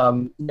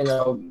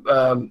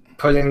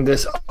 putting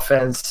this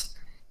offense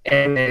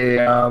in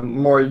a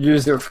more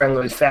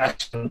user-friendly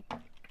fashion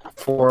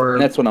for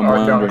and that's what I'm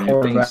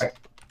wondering.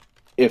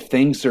 If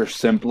things are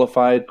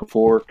simplified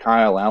for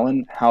Kyle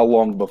Allen, how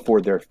long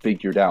before they're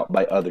figured out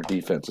by other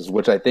defenses,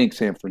 which I think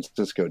San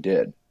Francisco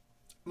did.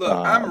 Look,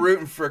 I'm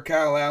rooting for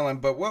Kyle Allen,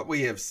 but what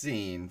we have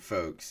seen,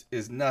 folks,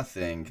 is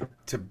nothing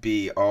to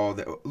be all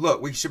that.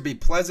 Look, we should be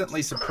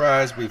pleasantly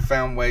surprised we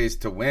found ways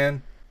to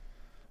win,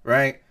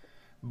 right?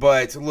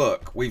 But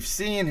look, we've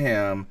seen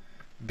him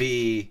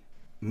be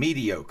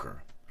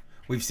mediocre.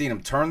 We've seen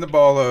him turn the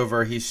ball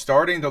over. He's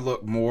starting to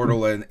look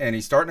mortal, and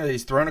he's thrown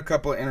a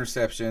couple of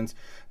interceptions.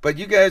 But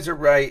you guys are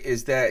right,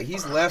 is that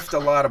he's left a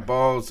lot of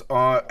balls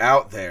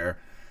out there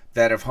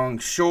that have hung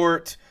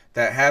short,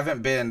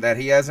 that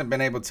he hasn't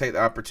been able to take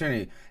the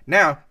opportunity.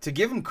 Now, to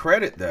give him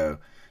credit, though,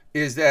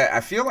 is that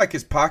I feel like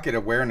his pocket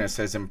awareness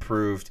has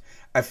improved.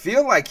 I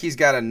feel like he's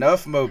got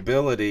enough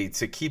mobility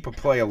to keep a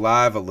play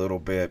alive a little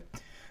bit.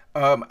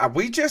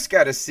 We just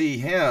got to see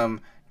him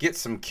get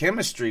some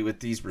chemistry with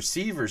these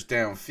receivers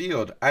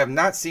downfield. I have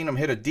not seen him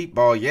hit a deep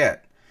ball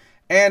yet.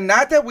 And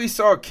not that we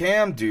saw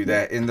Cam do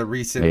that in the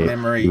recent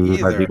memory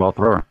either. Deep ball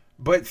thrower.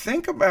 But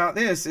think about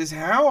this, is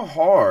how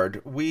hard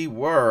we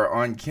were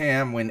on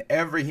Cam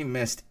whenever he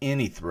missed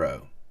any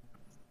throw.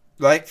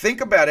 Like,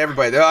 think about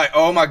everybody. They're like,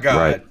 oh, my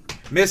God,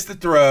 missed the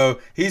throw.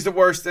 He's the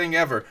worst thing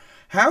ever.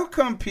 How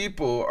come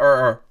people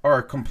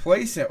are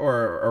complacent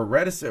or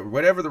reticent,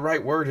 whatever the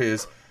right word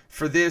is,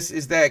 for this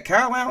is that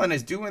Kyle Allen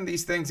is doing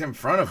these things in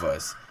front of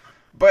us.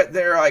 But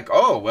they're like,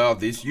 oh, well,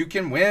 you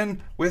can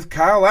win with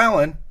Kyle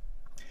Allen.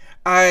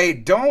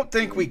 I don't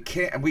think we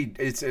can.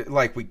 It's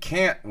like we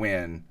can't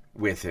win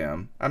with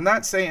him. I'm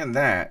not saying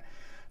that.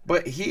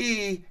 But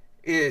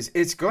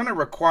it's going to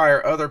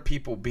require other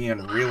people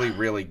being really,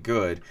 really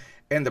good.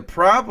 And the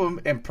problem,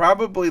 and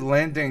probably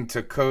lending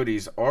to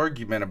Cody's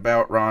argument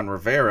about Ron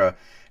Rivera,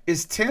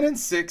 is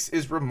 10-6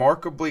 is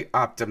remarkably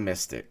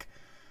optimistic.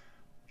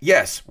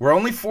 Yes, we're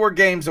only 4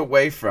 games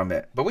away from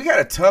it, but we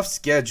got a tough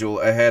schedule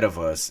ahead of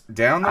us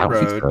down the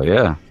road. So,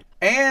 yeah.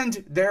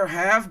 And there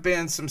have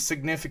been some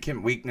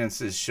significant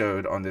weaknesses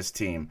showed on this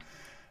team.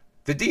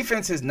 The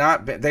defense has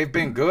not been – they've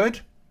been good.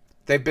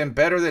 They've been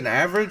better than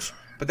average,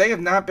 but they have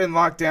not been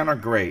locked down or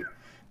great.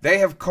 They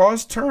have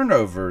caused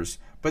turnovers,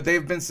 but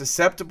they've been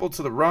susceptible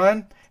to the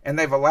run, and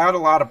they've allowed a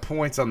lot of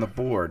points on the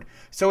board.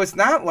 So it's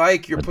not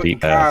like you're putting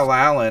Kyle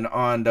Allen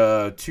on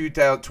the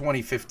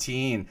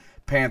 2015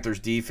 Panthers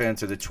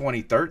defense or the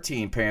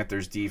 2013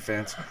 Panthers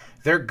defense.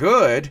 They're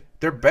good.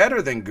 They're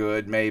better than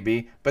good,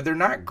 maybe, but they're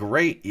not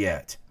great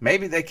yet.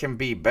 Maybe they can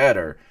be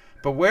better.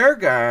 But where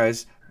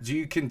guys do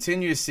you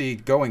continue to see,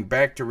 going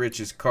back to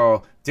Rich's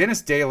call,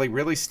 Dennis Daly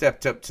really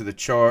stepped up to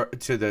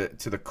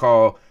the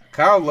call.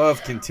 Kyle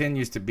Love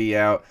continues to be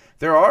out.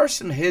 There are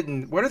some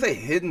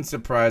hidden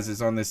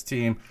surprises on this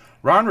team.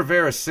 Ron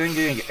Rivera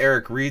singing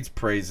Eric Reed's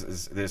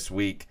praises this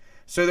week.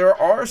 So there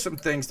are some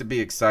things to be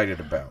excited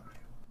about.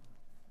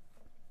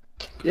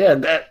 Yeah,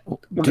 go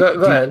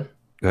ahead.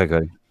 Go ahead,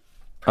 Cody.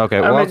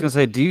 Okay, well, I was going to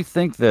say, do you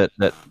think that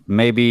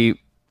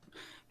maybe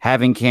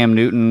having Cam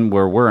Newton,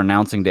 where we're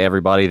announcing to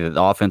everybody that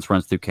the offense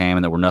runs through Cam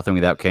and that we're nothing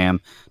without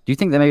Cam, do you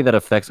think that maybe that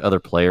affects other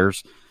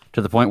players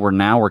to the point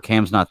where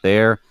Cam's not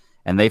there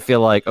and they feel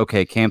like,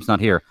 okay, Cam's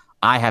not here,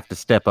 I have to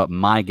step up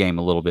my game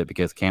a little bit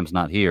because Cam's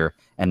not here,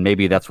 and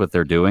maybe that's what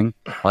they're doing?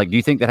 Like, do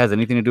you think that has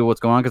anything to do with what's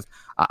going on? Because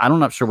I'm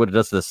not sure what it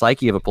does to the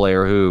psyche of a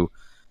player who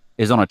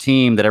is on a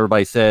team that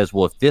everybody says,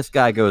 well, if this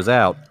guy goes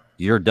out,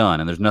 you're done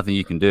and there's nothing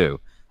you can do.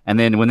 And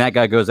then when that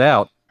guy goes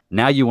out,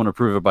 now you want to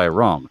prove everybody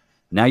wrong.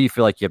 Now you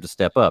feel like you have to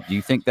step up. Do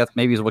you think that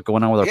maybe is what's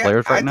going on with our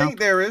players right now? I think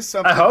there is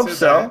something. I hope to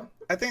so. That.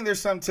 I think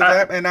there's something to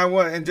that,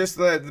 and just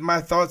my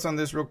thoughts on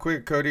this real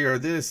quick, Cody, are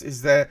this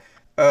is that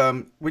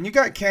when you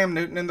got Cam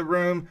Newton in the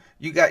room,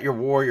 you got your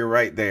warrior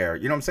right there.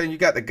 You know what I'm saying? You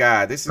got the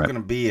guy. This is going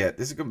to be it.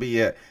 This is going to be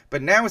it.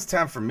 But now it's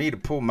time for me to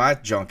pull my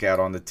junk out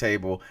on the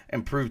table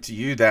and prove to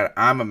you that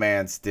I'm a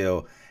man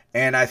still.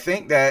 And I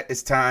think that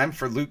it's time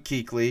for Luke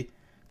Kuechly,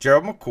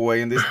 Gerald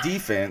McCoy, and this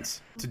defense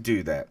to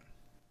do that.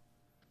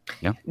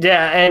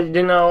 Yeah, and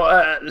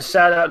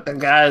shout out to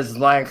guys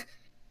like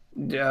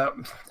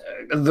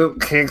Luke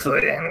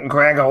Kuechly and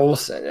Greg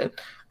Olsen and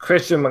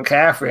Christian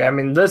McCaffrey. I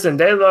mean, listen,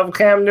 they love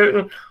Cam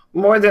Newton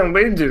more than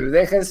we do.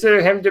 They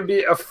consider him to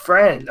be a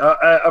friend,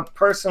 a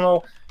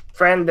personal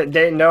friend that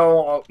they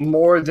know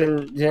more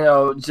than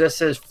just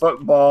his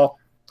football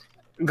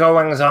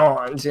goings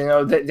on.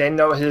 They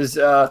know his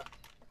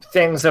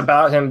things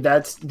about him.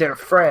 That's their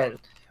friend.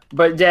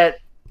 But yet,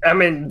 I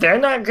mean, they're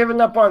not giving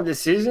up on the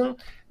season.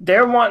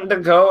 They're wanting to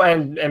go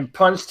and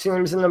punch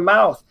teams in the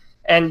mouth.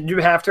 And you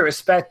have to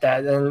respect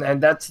that.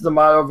 And that's the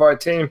motto of our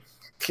team,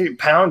 keep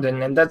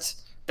pounding. And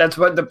that's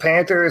what the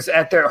Panthers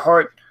at their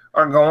heart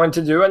are going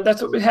to do. And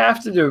that's what we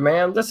have to do,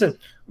 man. Listen,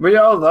 we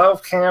all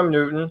love Cam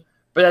Newton.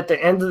 But at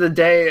the end of the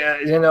day,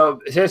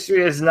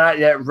 history is not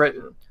yet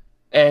written.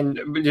 And,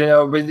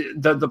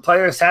 the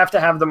players have to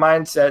have the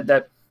mindset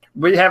that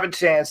we have a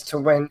chance to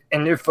win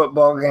any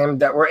football game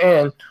that we're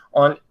in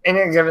on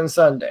any given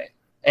Sunday.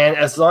 And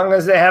as long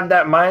as they have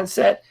that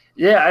mindset,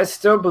 yeah, I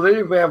still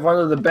believe we have one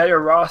of the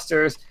better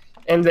rosters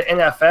in the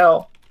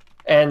NFL.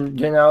 And,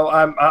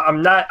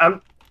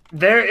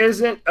 there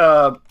isn't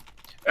a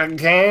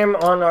game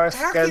on our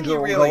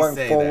schedule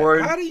going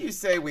forward. How do you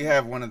say we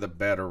have one of the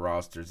better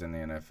rosters in the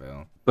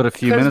NFL? But a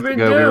few minutes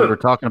ago, we were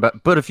talking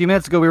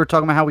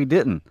about how we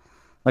didn't.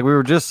 Like, we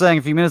were just saying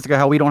a few minutes ago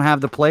how we don't have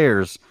the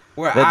players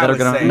that are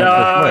going to.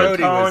 No,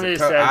 Tony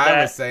said that.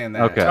 I was saying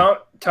that. Okay.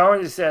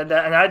 Tony said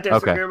that, and I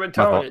disagree with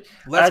Tony.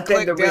 Let's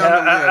click down the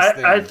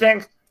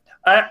list.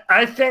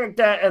 I think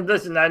that, and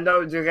listen, I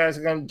know you guys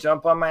are going to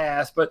jump on my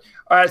ass, but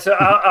all right, so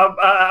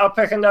I'll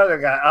pick another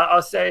guy.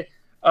 I'll say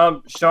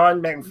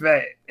Sean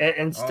McVay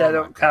instead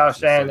of Kyle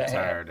Shanahan. I'm so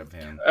tired of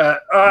him. All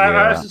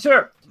right,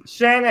 sure.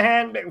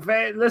 Shanahan,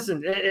 McVay.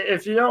 Listen,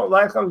 if you don't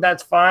like them,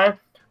 that's fine.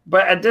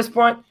 But at this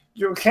point,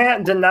 you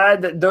can't deny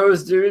that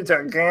those dudes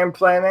are game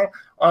planning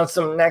on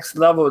some next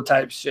level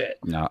type shit.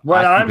 No,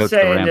 what I'm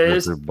saying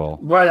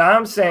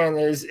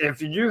is,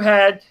 if you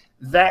had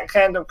that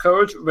kind of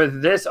coach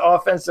with this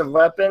offensive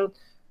weapon,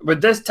 with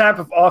this type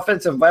of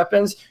offensive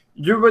weapons,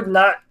 you would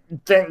not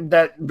think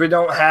that we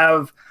don't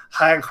have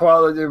high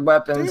quality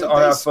weapons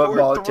on our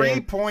football team.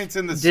 3 points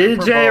in the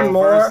Super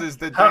Bowl versus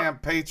the damn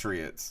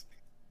Patriots.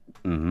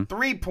 Mm-hmm.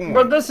 3 points.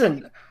 But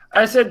listen,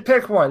 I said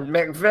pick one.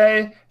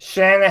 McVay,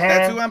 Shanahan.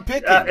 That's who I'm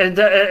picking.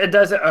 It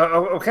doesn't.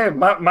 Okay,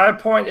 my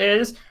point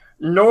is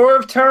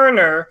Norv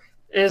Turner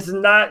is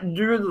not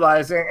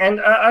utilizing,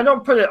 and I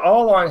don't put it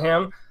all on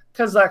him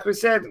because, like we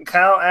said,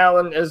 Kyle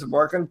Allen is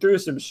working through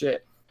some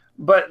shit.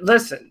 But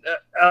listen,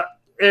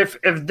 if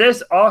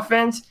this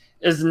offense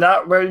is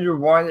not where you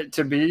want it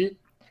to be,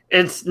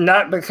 it's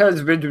not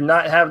because we do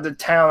not have the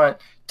talent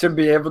to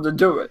be able to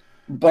do it.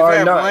 We've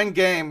had one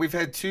game. We've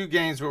had 2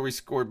 games where we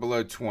scored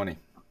below 20.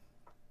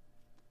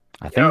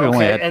 I think we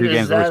only had 2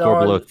 games where we scored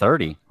below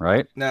 30,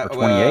 right? No, or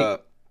 28.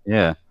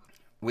 Yeah.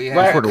 We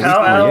had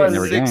Kyle Allen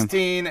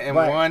 16 and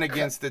 1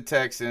 against the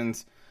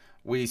Texans.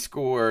 We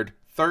scored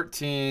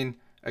 13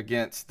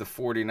 against the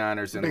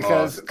 49ers and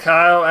because lost.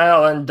 Kyle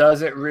Allen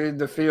doesn't read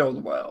the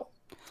field well.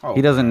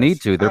 He doesn't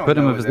need to. They're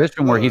putting him in a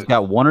position where he's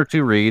got 1 or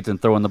 2 reads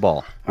and throwing the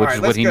ball, which is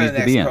what he needs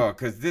to be in.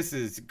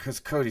 Because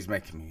Cody's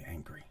making me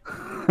angry.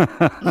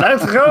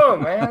 Let's go,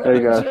 man.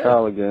 Hey guys,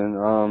 Kyle again.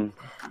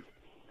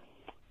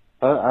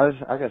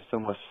 I got so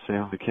much to say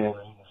on the Cam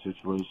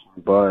situation,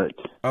 but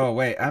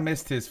I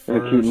missed his first. I'm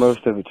gonna keep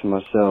most of it to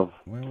myself.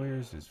 Where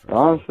is his first?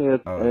 Honestly,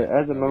 at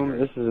the moment,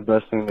 this is the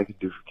best thing they could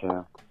do for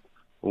Cam.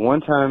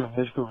 One time in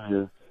his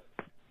career,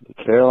 the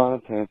Carolina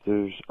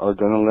Panthers are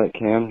gonna let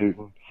Cam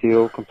Newton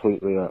heal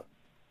completely up.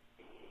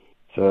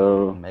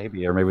 So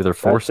maybe they're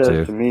forced that to.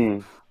 says to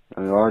me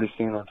I've already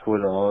seen on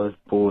Twitter all this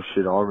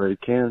bullshit already.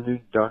 Cam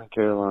Newton done in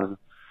Carolina.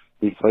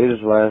 He played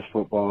his last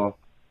football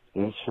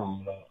in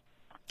Charlotte.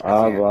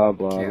 Blah,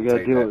 blah. We got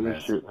to deal with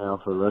this shit now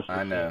for the rest of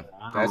the season.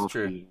 I know. That's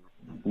true.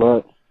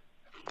 But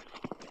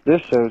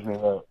this shows me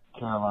that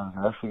Carolina's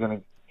actually going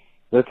to,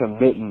 they're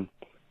committing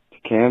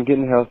to Cam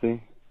getting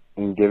healthy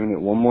and giving it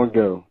one more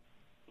go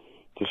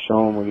to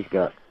show him what he's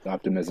got.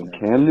 Optimism.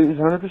 Cam Newton's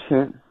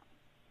 100%.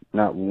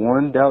 Not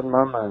one doubt in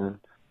my mind.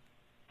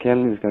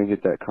 Cam Newton's going to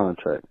get that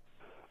contract.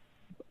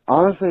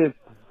 Honestly,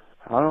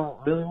 I don't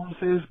really want to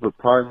say this, but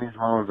probably means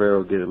Ron Rivera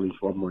will get at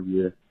least one more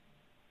year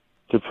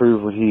to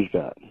prove what he's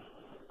got.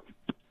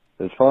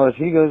 As far as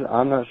he goes,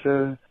 I'm not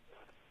sure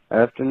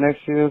after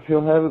next year if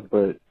he'll have it,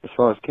 but as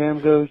far as Cam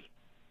goes,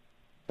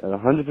 at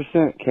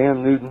 100%,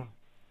 Cam Newton,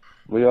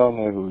 we all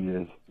know who he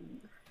is.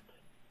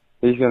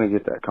 He's going to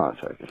get that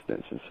contract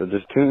extension. So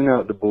just tune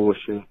out the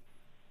bullshit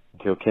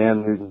until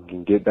Cam Newton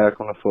can get back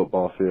on the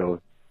football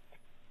field,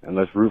 and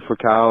let's root for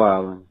Kyle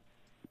Allen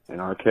and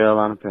our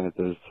Carolina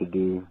Panthers to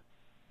do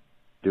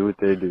what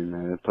they do,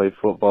 man. Play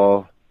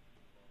football,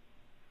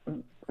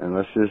 and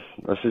let's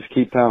just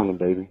keep pounding,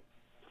 baby.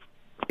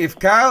 If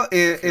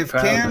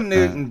Cam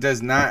Newton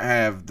does not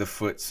have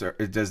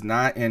the does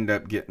not end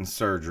up getting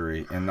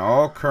surgery, and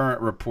all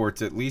current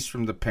reports, at least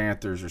from the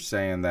Panthers, are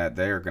saying that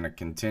they are going to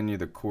continue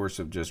the course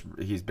of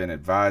he's been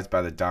advised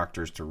by the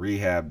doctors to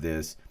rehab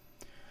this.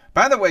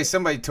 By the way,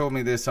 somebody told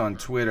me this on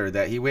Twitter,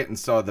 that he went and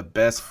saw the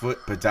best foot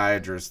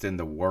podiatrist in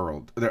the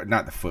world.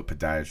 Not the foot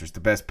podiatrist, the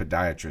best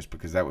podiatrist,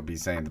 because that would be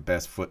saying the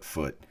best foot.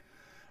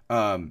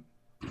 I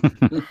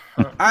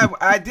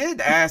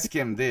did ask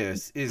him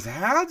this, is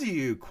how do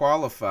you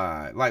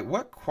qualify, like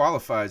what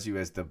qualifies you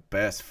as the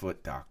best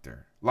foot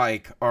doctor?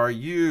 Like, are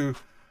you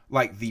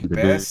like the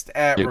best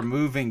at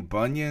removing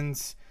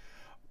bunions?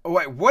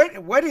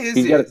 What is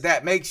it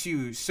that makes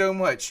you so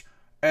much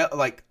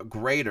like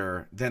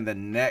greater than the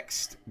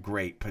next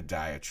great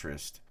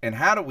podiatrist? And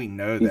how do we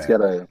know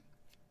that?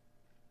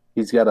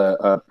 He's got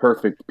a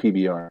perfect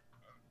PBR.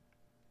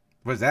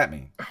 What does that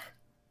mean?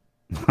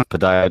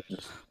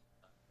 Podiatrist.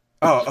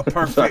 Oh, a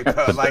perfect,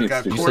 like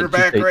a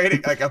quarterback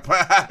rating. Like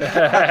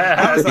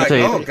I was like,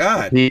 oh,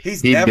 God.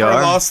 He's never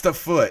lost a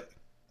foot.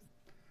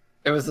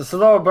 It was a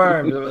slow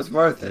burn, but it was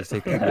worth it.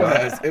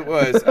 It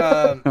was.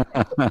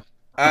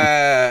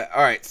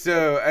 All right,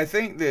 so I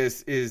think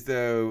this is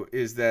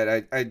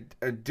that I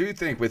do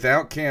think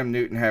without Cam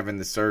Newton having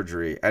the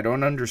surgery, I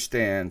don't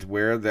understand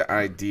where the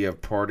idea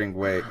of parting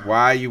ways,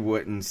 why you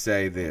wouldn't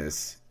say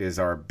this is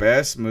our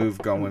best move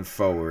going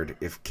forward.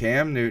 If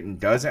Cam Newton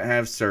doesn't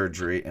have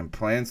surgery and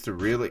plans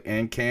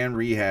to can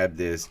rehab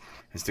this,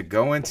 is to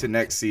go into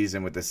next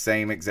season with the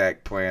same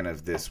exact plan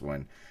as this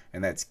one.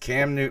 And that's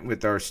Cam Newton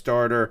with our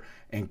starter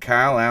and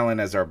Kyle Allen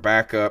as our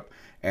backup.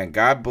 And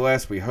God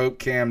bless, we hope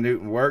Cam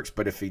Newton works,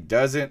 but if he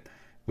doesn't,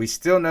 we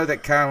still know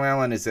that Kyle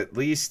Allen is at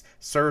least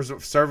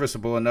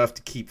serviceable enough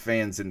to keep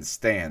fans in the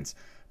stands.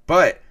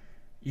 But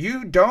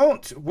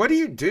what do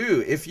you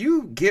do if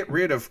you get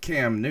rid of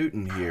Cam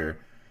Newton here?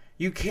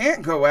 You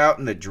can't go out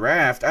in the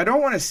draft. I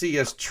don't want to see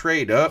us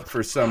trade up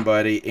for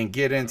somebody and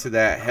get into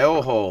that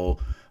hellhole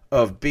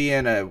of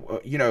being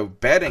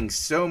betting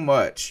so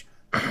much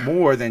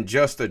more than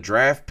just a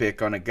draft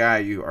pick on a guy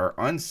you are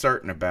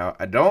uncertain about.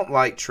 I don't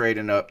like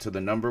trading up to the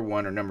number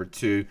 1 or number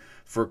 2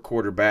 for a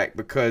quarterback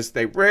because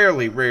they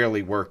rarely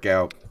work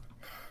out.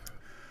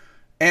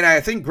 And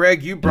I think,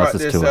 Greg, you brought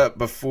this up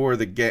before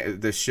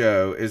the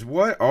show, is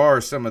what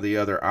are some of the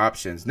other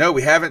options? No,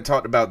 we haven't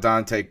talked about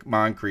Dante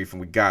Moncrief, and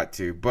we got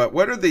to. But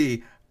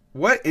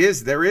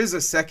there is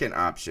a second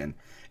option.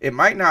 It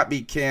might not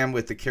be Cam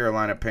with the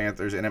Carolina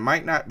Panthers, and it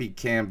might not be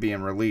Cam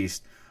being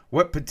released.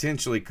 What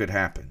potentially could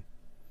happen?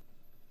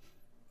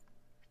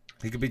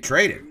 He could be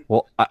traded.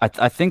 Well,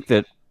 I think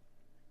that,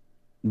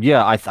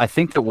 I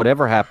think that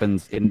whatever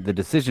happens, the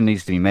decision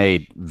needs to be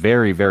made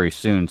very, very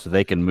soon so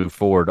they can move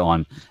forward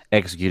on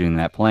executing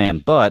that plan.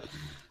 But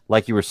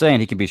like you were saying,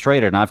 he can be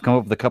traded. And I've come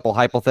up with a couple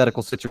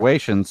hypothetical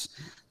situations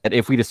that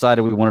if we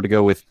decided we wanted to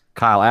go with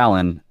Kyle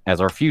Allen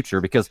as our future,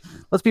 because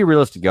let's be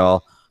realistic,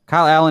 y'all.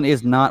 Kyle Allen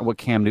is not what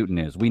Cam Newton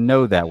is. We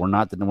know that. We're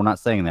not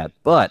saying that.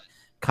 But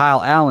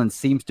Kyle Allen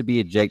seems to be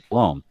a Jake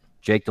Delhomme.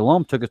 Jake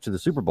Delhomme took us to the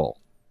Super Bowl.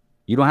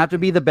 You don't have to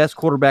be the best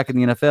quarterback in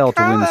the NFL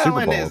to win the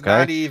Super Bowl,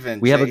 okay?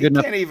 We have a good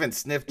enough. Can't even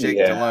sniff Jake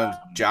Delhomme's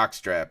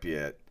jockstrap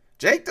yet.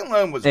 Jake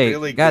Delhomme was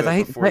really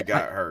good before he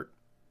got hurt.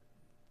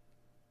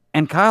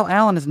 And Kyle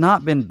Allen has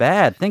not been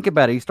bad. Think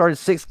about it. He started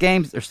 7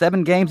 games.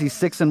 He's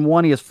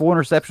 6-1. He has 4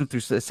 interceptions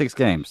through 6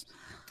 games.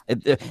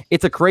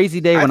 It's a crazy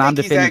day when I'm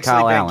defending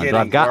Kyle Allen. But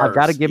I've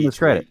got to give him this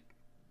credit.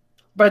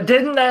 But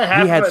didn't that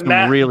happen? He had some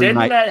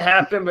that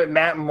happen with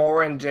Matt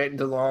Moore and Jake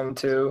Delhomme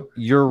too?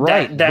 You're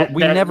right, but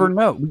we never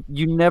know.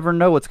 You never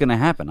know what's going to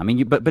happen. I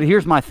mean, but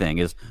here's my thing: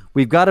 is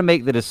we've got to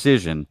make the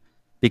decision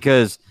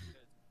because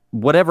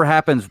whatever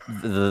happens,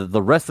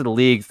 the rest of the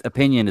league's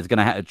opinion is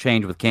going to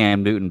change with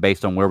Cam Newton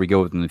based on where we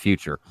go with him in the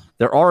future.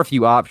 There are a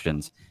few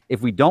options.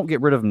 If we don't get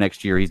rid of him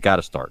next year, he's got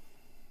to start.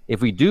 If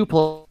we do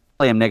play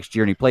him next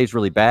year and he plays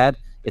really bad,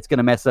 it's going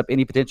to mess up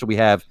any potential we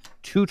have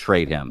to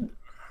trade him.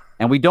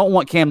 And we don't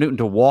want Cam Newton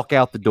to walk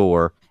out the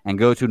door and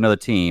go to another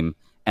team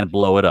and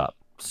blow it up.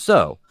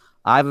 So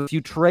I have a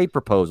few trade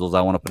proposals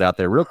I want to put out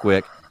there real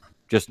quick.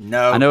 Just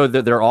no. I know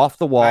that they're off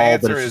the wall, My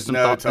answer but it's is just some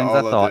no thought to things all I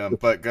of thought. them,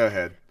 but go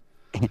ahead.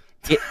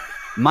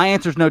 My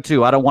answer is no,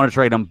 too. I don't want to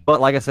trade him.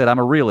 But like I said, I'm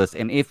a realist.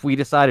 And if we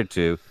decided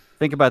to,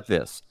 think about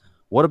this.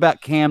 What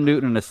about Cam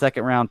Newton and a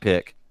second-round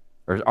pick,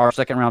 or our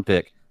second-round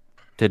pick,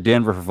 to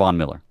Denver for Von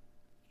Miller,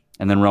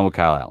 and then run with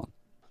Kyle Allen?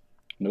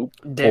 Nope.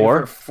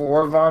 Denver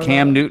for Von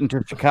Cam Miller? Newton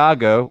to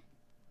Chicago.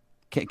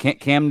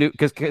 Cam Newton,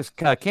 because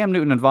Cam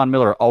Newton and Von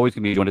Miller are always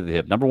going to be joined at the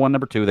hip. Number one,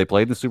 number two. They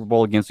played in the Super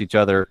Bowl against each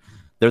other.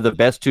 They're the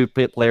best two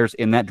players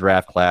in that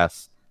draft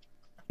class.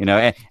 You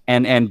know,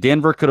 and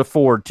Denver could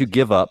afford to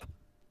give up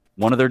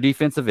one of their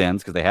defensive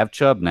ends because they have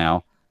Chubb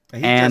now.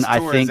 And I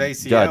think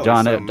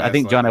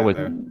John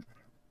Elway.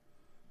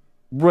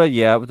 Well,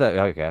 yeah,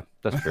 okay,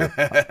 that's true.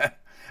 Okay,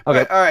 all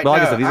right. well,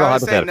 like no, I said, these are all I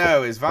would say hypothetical.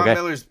 no. Is Von okay?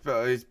 Miller's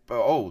is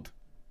old?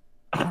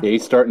 Yeah,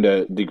 he's starting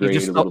to degrade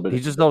a little bit.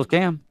 He's just old as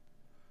Cam.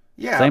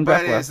 Yeah, Same but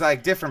draft it's class.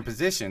 like different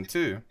position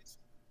too.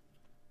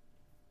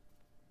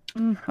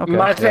 Okay,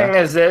 My thing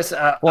is this.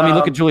 Well, I mean,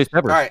 look at Julius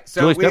Peppers. All right,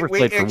 so Julius we Peppers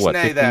played for what?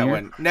 ixnay 15 that years?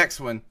 one.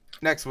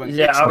 Next one.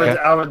 Yeah,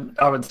 Ixnay.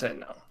 I would say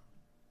no.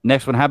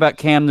 Next one. How about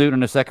Cam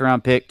Newton, a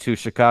second-round pick to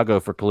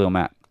Chicago for Khalil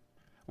Mack?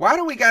 Why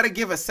do we got to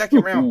give a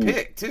second-round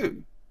pick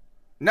too?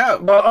 No,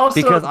 but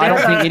also because I don't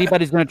think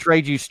anybody's going to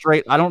trade you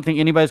straight. I don't think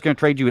anybody's going to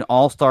trade you an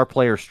all-star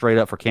player straight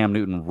up for Cam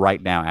Newton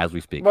right now as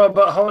we speak. Well,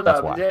 but hold That's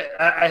up. why. Yeah,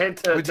 I hate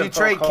to. Would to you poke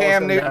trade holes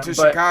Cam in Newton that, to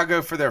but-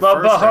 Chicago for their but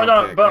first hold round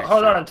on, pick but next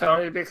hold year? on,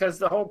 Tony, because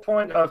the whole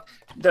point of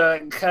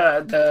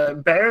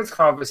the Bears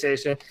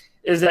conversation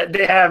is that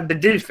they have the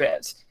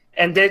defense,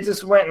 and they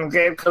just went and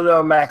gave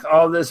Khalil Mack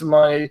all this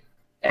money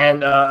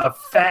and a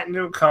fat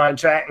new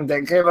contract, and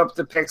they gave up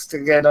the picks to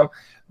get him.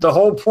 The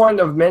whole point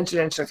of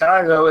mentioning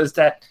Chicago is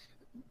that,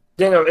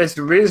 you know, it's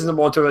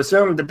reasonable to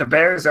assume that the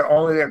Bears are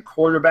only a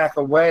quarterback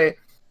away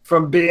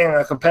from being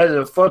a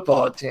competitive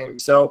football team.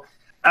 So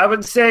I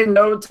would say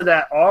no to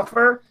that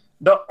offer.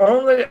 The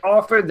only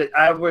offer that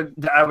I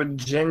would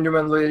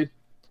genuinely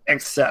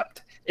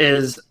accept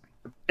is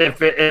if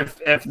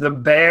the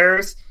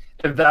Bears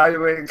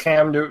evaluated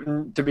Cam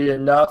Newton to be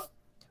enough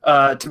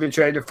to be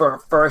traded for a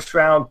first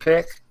round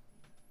pick.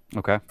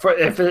 Okay. For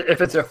if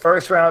it's a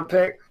first round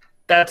pick,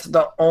 that's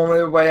the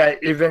only way I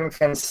even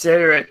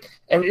consider it.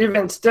 And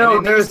even still,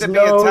 And it needs there's to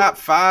no be a top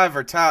 5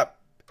 or top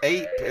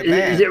 8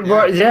 man.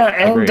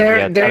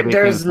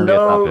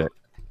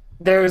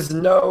 There's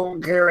no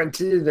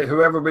guarantee that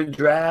whoever we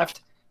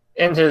draft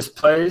in his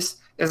place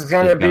is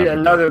going to be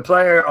another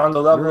player on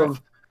the level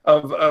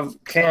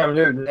of Cam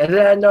Newton. And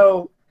then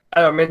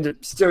I don't mean to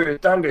steal your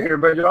thunder here,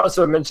 but you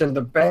also mentioned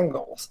the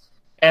Bengals.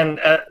 And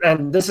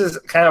this is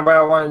kind of where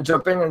I want to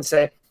jump in and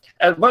say,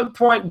 at what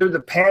point do the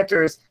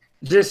Panthers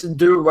just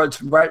do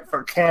what's right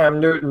for Cam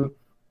Newton,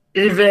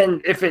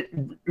 even if it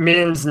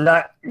means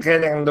not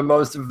getting the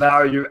most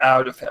value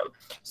out of him?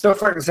 So,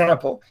 for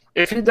example,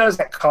 if he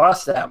doesn't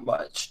cost that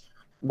much,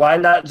 why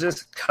not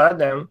just cut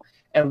him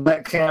and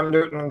let Cam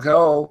Newton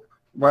go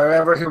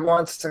wherever he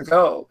wants to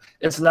go?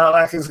 It's not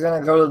like he's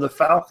going to go to the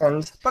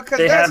Falcons. Because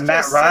they that's have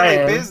Matt just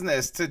Ryan. silly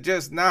business to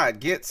just not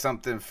get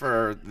something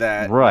for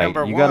that. Right.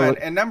 Number You one.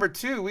 gotta- And number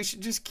two, we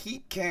should just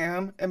keep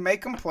Cam and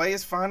make him play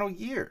his final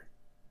year.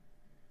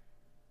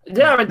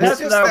 Yeah, I mean, that's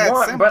It's what just I that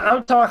want. simple. But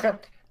I'm talking.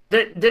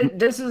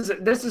 This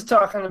is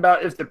talking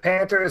about if the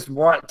Panthers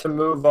want to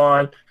move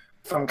on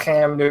from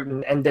Cam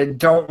Newton and they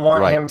don't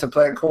want Right. him to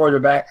play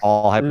quarterback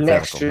All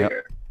next hypothetical,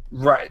 year. yep.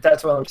 Right.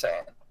 That's what I'm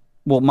saying.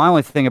 Well, my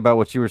only thing about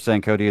what you were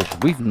saying, Cody, is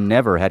we've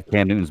never had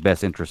Cam Newton's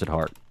best interest at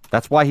heart.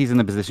 That's why he's in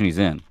the position he's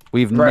in.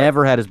 We've Right.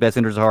 never had his best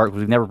interest at heart because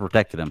we've never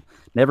protected him,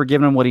 never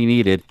given him what he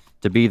needed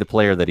to be the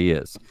player that he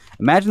is.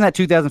 Imagine that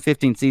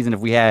 2015 season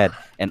if we had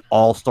an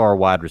all-star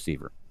wide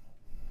receiver.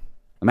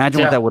 Imagine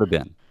Yeah. what that would have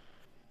been.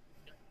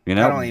 You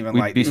know, I don't even We'd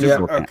like be these. Super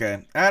Bowl champs.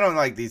 Okay. I don't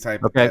like these Okay,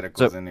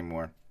 hypotheticals so-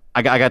 anymore.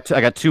 I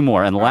got two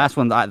more, and the last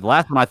one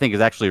I think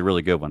is actually a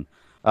really good one.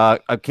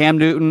 A Cam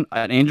Newton,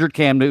 an injured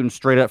Cam Newton,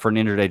 straight up for an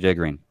injured AJ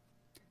Green.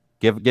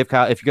 Give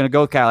Kyle, if you're going to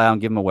go with Kyle Allen,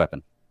 give him a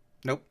weapon.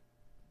 Nope.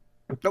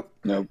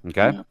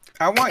 Okay.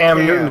 I want Cam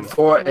Cam. Newton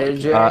for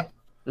AJ.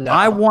 No.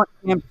 I want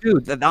Cam too.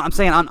 I'm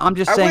saying I'm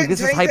just I saying wouldn't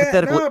this is take that,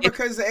 hypothetical. no, If-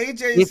 because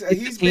AJ's if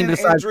he's the team been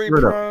decides to injury screw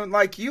it up. prone.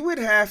 Like you would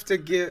have to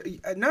get.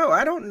 No,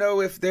 I don't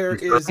know if there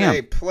It's for is him.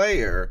 a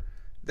player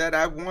that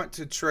I want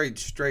to trade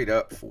straight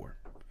up for,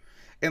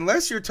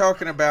 unless you're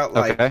talking about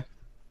like. Okay.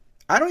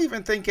 I don't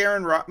even think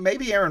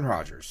maybe Aaron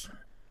Rodgers.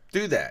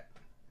 Do that.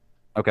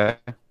 Okay.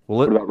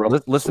 Well,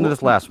 listen to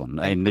this last one.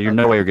 And there's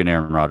no way you're getting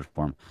Aaron Rodgers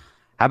for him.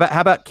 How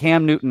about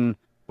Cam Newton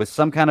with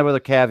some kind of other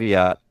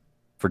caveat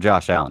for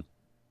Josh Allen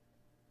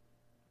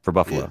for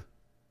Buffalo?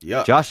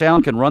 Yeah. Josh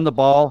Allen can run the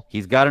ball.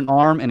 He's got an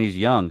arm and he's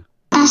young.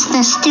 That's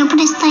the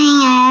stupidest thing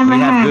I ever We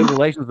have heard. good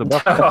relations with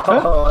Buffalo.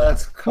 Oh,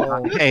 that's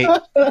cool. Hey,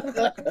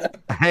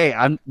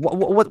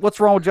 what's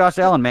wrong with Josh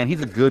Allen, man?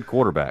 He's a good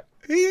quarterback.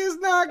 He is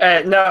not.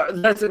 Hey, no,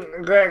 listen,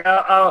 Greg.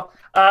 I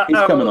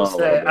coming will on a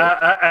say,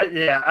 little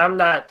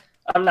bit.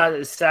 I'm not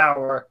as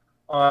sour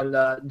on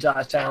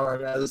Josh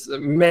Allen as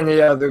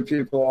many other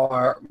people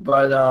are,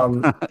 but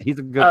he's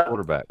a good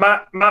quarterback.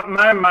 My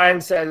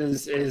mindset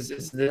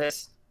is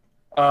this: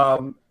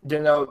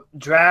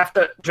 draft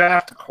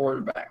a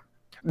quarterback,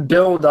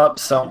 build up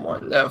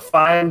someone,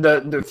 find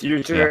the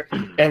future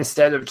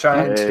instead of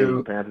trying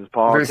to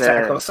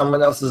recycle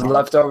someone else's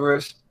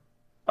leftovers.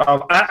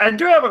 I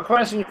do have a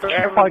question for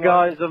everyone,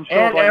 guys. I'm sure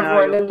and by now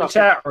everyone you're in the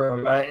stuck chat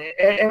room.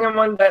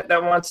 Anyone that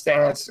wants to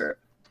answer.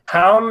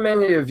 How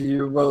many of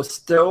you will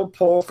still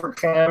pull for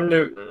Cam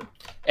Newton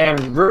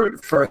and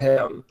root for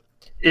him,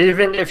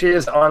 even if he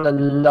is on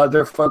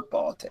another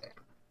football team?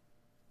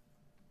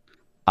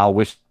 I'll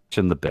wish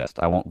him the best.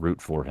 I won't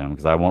root for him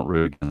because I won't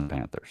root against the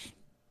Panthers.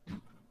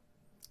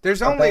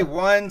 There's only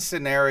one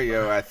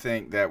scenario, I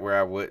think, that where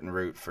I wouldn't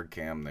root for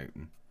Cam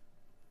Newton.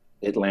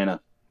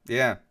 Atlanta.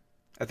 Yeah.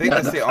 I think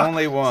that's the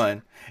only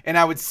one. And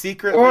I would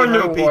secretly Or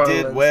hope New he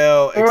Orleans. did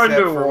well, Or except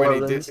New for when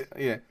he Orleans. did.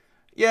 Yeah.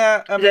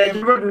 Yeah, I mean, Yeah,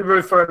 you wouldn't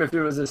root for him if he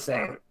was the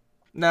same.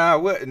 no, I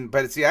wouldn't.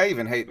 But see, I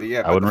even hate but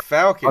the wouldn't-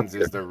 Falcons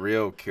is the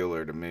real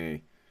killer to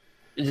me.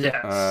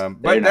 Yes.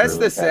 But They're not that's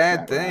really the sad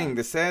that thing. right.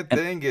 The sad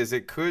thing is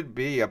it could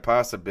be a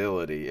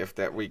possibility if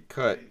that we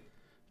cut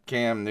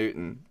Cam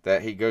Newton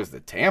that he goes to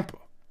Tampa.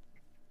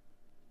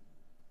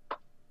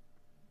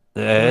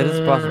 It is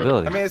a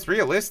possibility. I mean, it's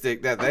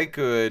realistic that they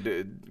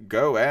could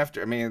go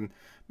after. I mean,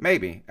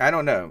 maybe. I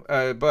don't know.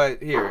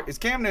 But here is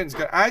Cam Newton's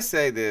going. I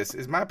say this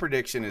is my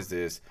prediction. Is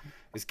this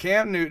is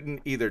Cam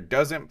Newton either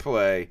doesn't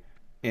play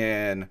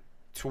in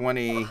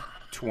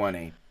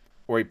 2020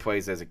 or he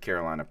plays as a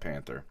Carolina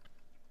Panther.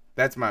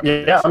 That's my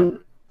prediction.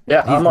 I'm He's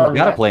on got to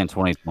that. play in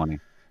 2020.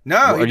 No,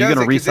 Are he you going to doesn't,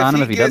 'cause re-sign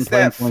him if he doesn't gets play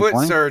in that foot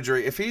 2020?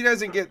 surgery? If he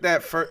doesn't get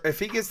that, if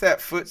he gets that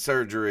foot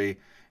surgery,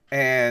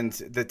 and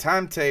the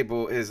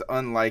timetable is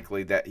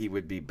unlikely that he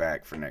would be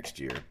back for next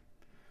year.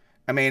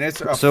 I mean,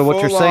 it's a So what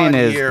you're saying full-on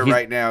is year he's-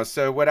 right now.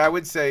 So what I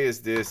would say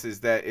is this: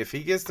 is that if he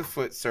gets the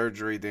foot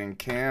surgery, then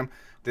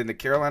the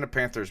Carolina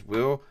Panthers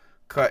will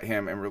cut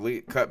him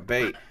and cut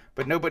bait.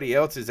 But nobody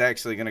else is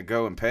actually going to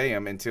go and pay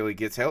him until he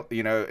gets help.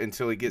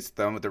 Until he gets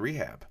done with the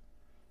rehab.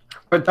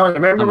 But Tony,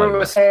 remember we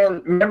were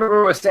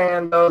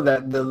saying though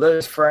that the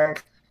Liz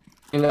Frank,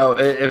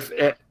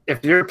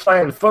 if you're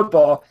playing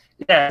football,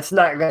 yeah, it's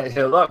not going to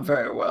heal up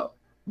very well.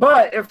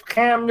 But if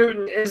Cam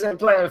Newton isn't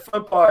playing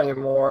football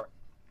anymore,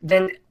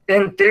 then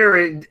in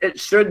theory it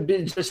should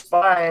be just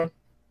fine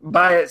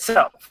by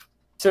itself.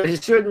 So he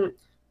shouldn't,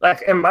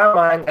 like in my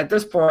mind at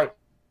this point,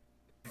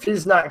 if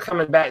he's not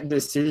coming back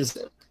this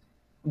season,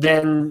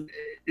 then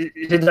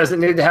he doesn't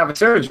need to have a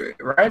surgery,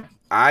 right?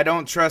 I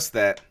don't trust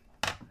that.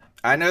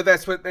 I know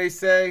that's what they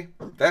say.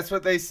 That's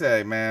what they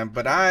say, man.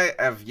 But I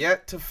have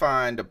yet to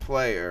find a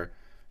player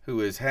who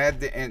has had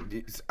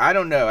the. I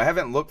don't know. I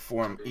haven't looked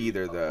for him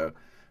either, though.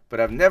 But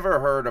I've never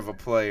heard of a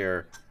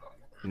player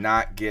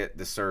not get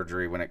the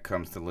surgery when it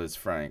comes to Liz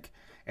Frank.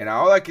 And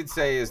all I can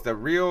say is the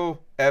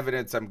real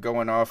evidence I'm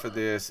going off of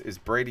this is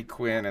Brady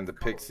Quinn and the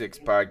Pick Six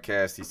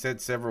podcast. He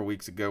said several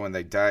weeks ago when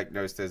they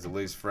diagnosed as a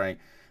Liz Frank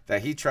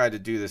that he tried to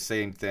do the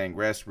same thing,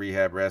 rest,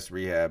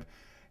 rehab.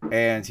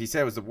 And he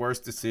said it was the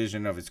worst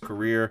decision of his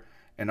career.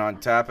 And on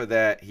top of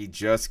that, he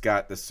just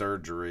got the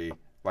surgery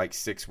like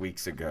 6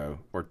 weeks ago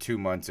or 2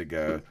 months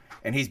ago.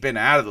 And he's been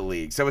out of the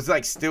league. So it's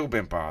like still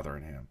been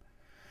bothering him.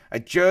 I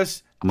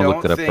just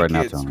don't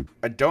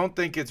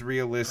think it's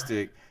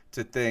realistic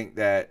to think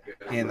that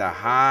in the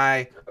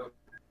high,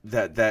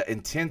 the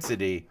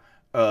intensity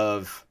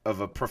of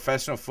a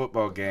professional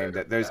football game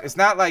that it's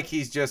not like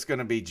he's just going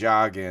to be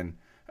jogging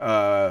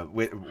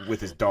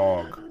with his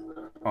dog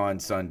on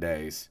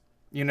Sundays.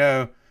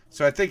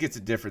 So I think it's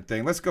a different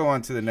thing. Let's go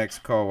on to the next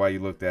call while you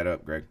look that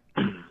up, Greg.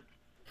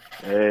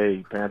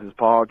 Hey, Panthers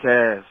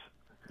podcast.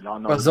 Y'all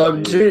know what's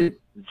up, G?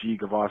 G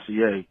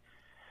Gavassier.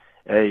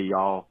 Hey,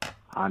 y'all.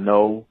 I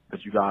know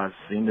that you guys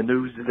seen the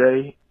news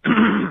today.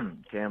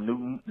 Cam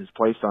Newton is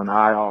placed on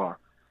IR.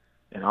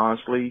 And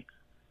honestly,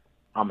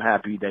 I'm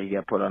happy that he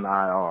got put on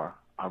IR.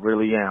 I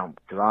really am.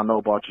 Because I know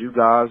about you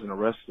guys and the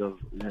rest of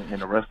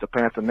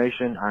Panther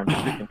Nation. I'm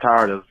sick and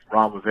tired of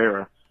Ron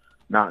Rivera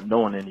not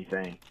knowing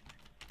anything.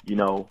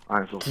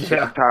 I'm so sick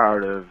and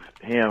tired of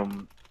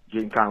him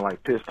getting kind of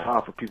like pissed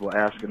off of people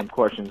asking him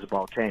questions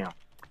about Cam.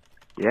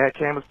 Yeah,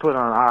 Cam is put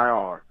on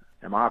IR.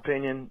 In my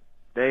opinion,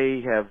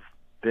 they have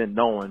been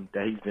knowing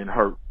that he's been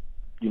hurt.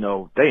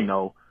 They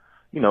know,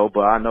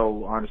 but I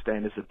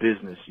understand it's a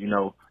business,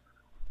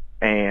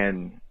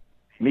 and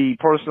me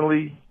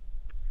personally,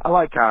 I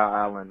like Kyle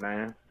Allen,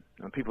 man.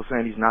 And people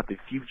saying he's not the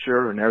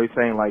future and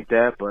everything like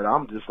that, but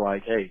I'm just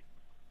like, hey,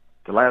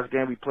 the last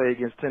game we played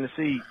against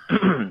Tennessee,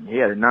 he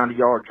had a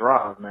 90-yard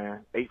drive,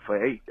 man, 8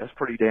 for 8. That's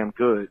pretty damn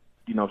good,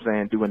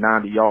 doing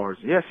 90 yards.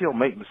 Yes, he'll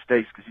make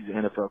mistakes because he's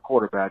an NFL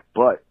quarterback,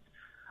 but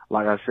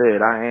like I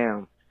said, I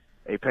am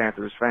a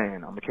Panthers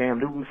fan. I'm a Cam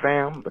Newton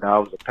fan, but I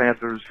was a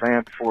Panthers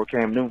fan before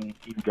Cam Newton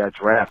even got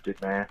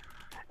drafted, man.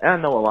 And I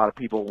know a lot of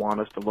people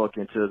want us to look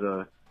into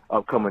the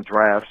upcoming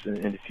drafts in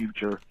the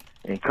future.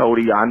 And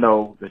Cody, I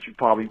know that you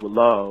probably would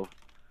love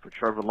for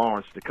Trevor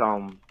Lawrence to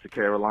come to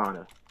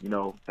Carolina. You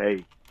know,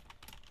 hey,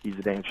 he's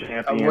a damn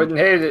champion. I wouldn't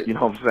hate it. You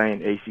know what I'm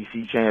saying?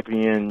 ACC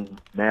champion,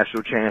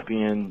 national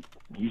champion.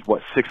 He's 6'6".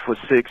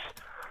 He's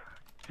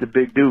a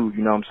big dude.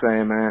 You know what I'm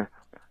saying, man?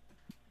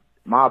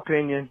 My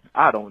opinion,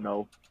 I don't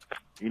know.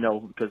 You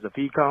know, because if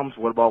he comes,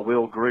 what about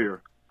Will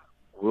Grier?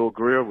 Will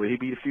Grier, will he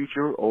be the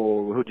future,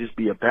 or will he just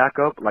be a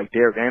backup like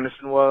Derek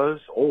Anderson was,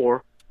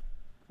 or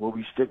will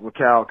we stick with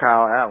Kyle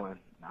Allen?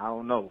 I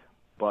don't know.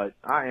 But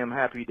I am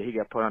happy that he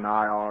got put on the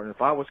IR. And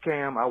if I was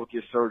Cam, I would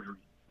get surgery.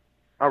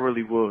 I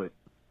really would.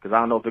 Because I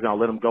don't know if they're going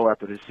to let him go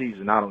after this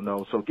season. I don't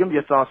know. So give me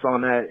your thoughts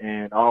on that.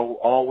 And I'll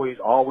always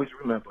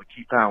remember,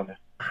 keep pounding.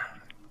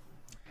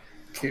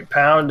 Keep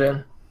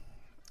pounding.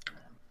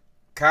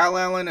 Kyle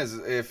Allen, is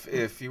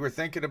if you were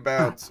thinking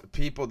about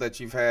people that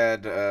you've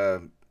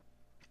had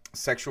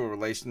sexual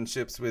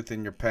relationships with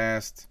in your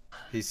past,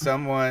 he's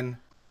someone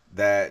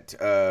that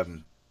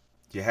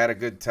you had a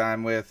good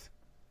time with,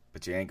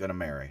 but you ain't going to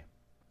marry.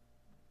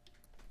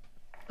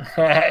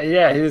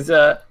 Yeah, he's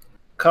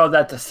called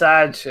that the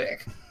side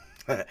chick.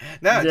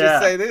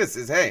 Just say this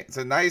is, hey, it's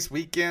a nice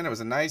weekend. It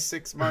was a nice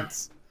 6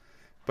 months,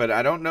 but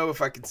I don't know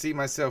if I could see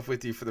myself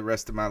with you for the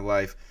rest of my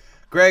life.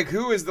 Greg,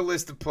 who is the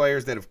list of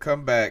players that have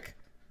come back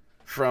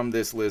from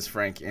this Liz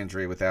Frank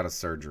injury without a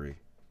surgery?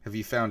 Have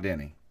you found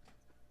any?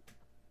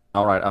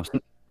 All right, I'm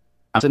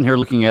sitting here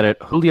looking at it.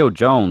 Julio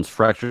Jones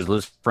fractures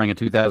Liz Frank in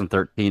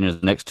 2013.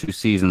 His next 2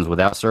 seasons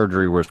without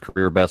surgery were his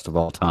career best of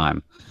all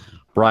time.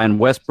 Brian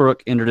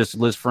Westbrook injured his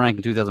Liz Frank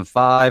in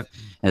 2005,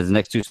 and his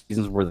next 2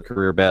 seasons were the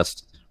career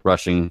best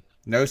rushing.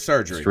 No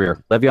surgery.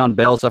 Career. Le'Veon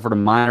Bell suffered a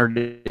minor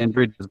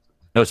injury.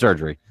 No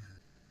surgery.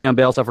 Le'Veon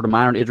Bell suffered a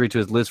minor injury to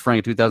his Liz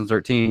Frank in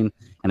 2013,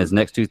 and his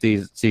next 2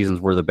 seasons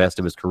were the best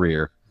of his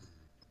career.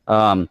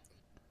 The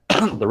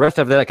rest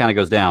of that kind of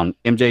goes down.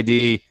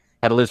 MJD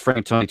had a Liz Frank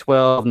in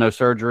 2012, no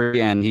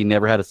surgery, and he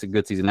never had a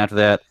good season after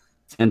that.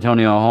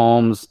 Antonio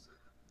Holmes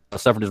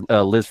suffered his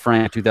Liz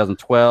Frank in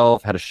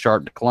 2012, had a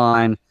sharp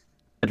decline.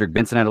 Cedric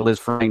Benson had a Liz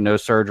Frank, no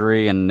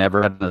surgery, and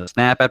never had a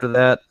snap after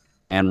that.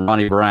 And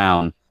Ronnie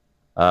Brown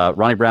and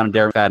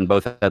Darren Fadden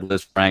both had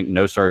Liz Frank,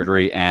 no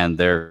surgery, and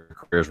their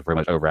careers were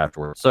pretty much over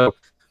afterwards. So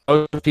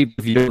most people,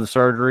 if you do the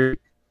surgery,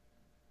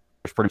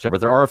 it's pretty much.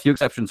 But there are a few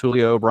exceptions: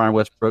 Julio, Brian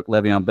Westbrook,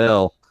 Le'Veon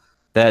Bell,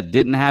 that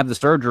didn't have the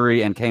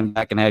surgery and came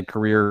back and had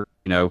career,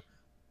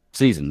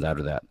 seasons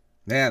after that.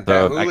 Man,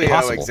 that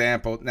Julio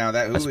example. Now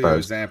that Julio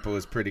example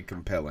is pretty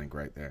compelling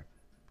right there,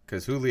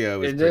 because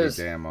Julio is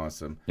pretty damn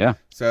awesome. Yeah.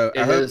 So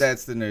I hope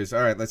that's the news.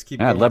 All right, let's keep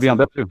going. Le'Veon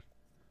Bell too.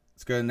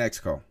 Let's go to the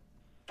next call.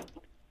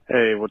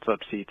 Hey, what's up,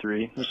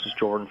 C3? This is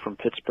Jordan from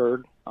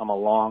Pittsburgh. I'm a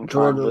long-time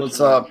Jordan, what's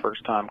listener, up?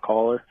 First-time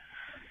caller.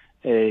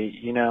 Hey,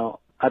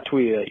 I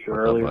tweeted at you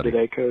earlier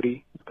today,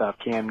 Cody, about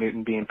Cam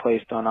Newton being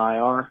placed on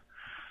IR.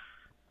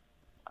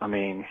 I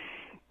mean,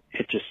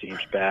 it just seems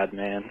bad,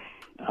 man.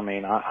 I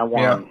mean, I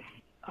want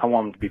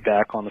him to be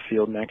back on the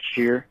field next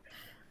year,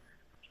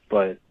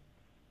 but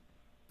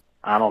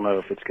I don't know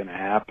if it's going to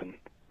happen.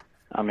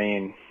 I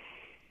mean,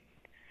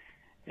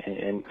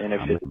 and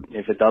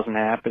if it doesn't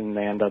happen,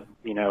 they end up,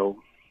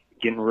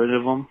 getting rid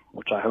of him,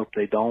 which I hope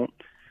they don't.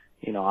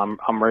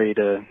 I'm ready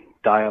to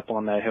die up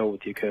on that hill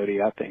with you,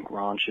 Cody. I think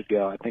Ron should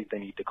go. I think they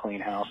need to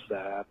clean house if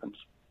that happens.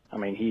 I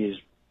mean, he is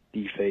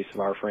the face of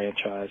our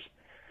franchise,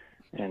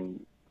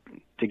 and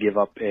to give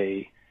up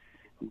a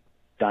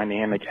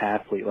dynamic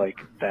athlete like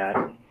that,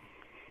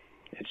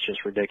 it's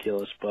just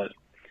ridiculous. But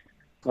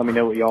let me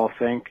know what y'all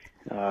think.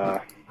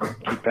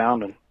 Keep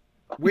pounding.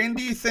 When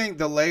do you think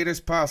the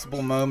latest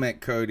possible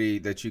moment, Cody,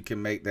 that you can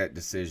make that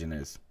decision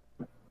is?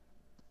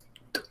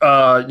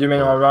 You mean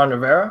on Ron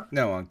Rivera?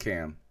 No, on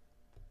Cam.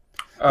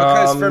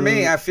 Because for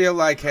me, I feel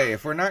like, hey,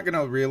 if we're not going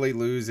to really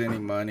lose any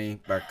money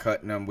by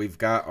cutting them, we've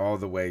got all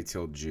the way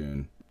till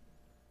June.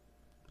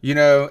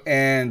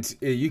 And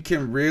you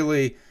can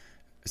really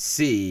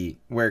see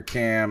where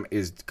Cam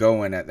is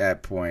going at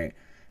that point.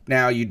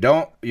 Now,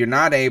 you're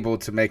not able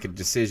to make a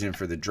decision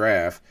for the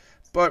draft,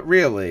 but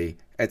really,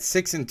 at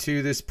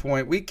 6-2 this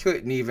point, we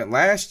couldn't even.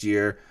 Last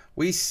year,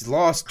 we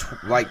lost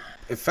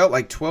it felt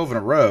like 12 in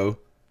a row,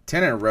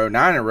 10 in a row,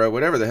 9 in a row,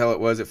 whatever the hell it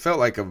was. It felt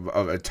like an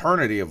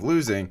eternity of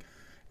losing,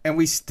 and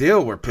we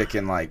still were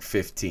picking like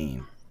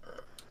 15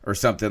 or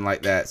something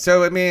like that.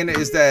 So, I mean,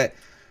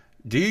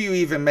 do you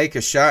even make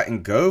a shot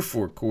and go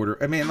for a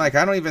quarter? I mean, I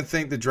don't even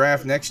think the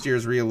draft next year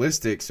is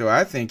realistic, so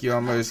I think you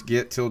almost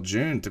get till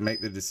June to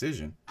make the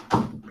decision.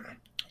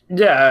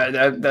 Yeah,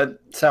 that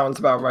sounds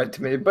about right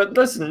to me. But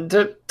listen,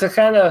 to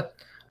kind of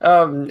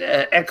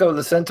echo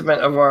the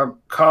sentiment of our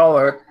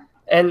caller,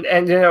 and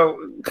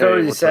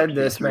Cody said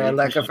this, man.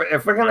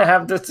 If we're gonna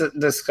have this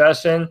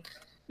discussion,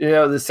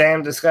 the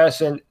same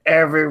discussion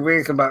every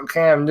week about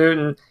Cam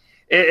Newton,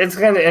 it's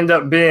gonna end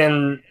up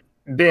being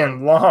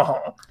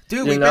long.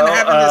 Dude, we've been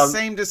having the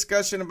same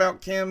discussion about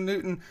Cam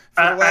Newton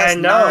for the last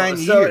 9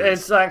 years. So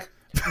it's like,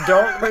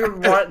 don't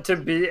we want to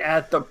be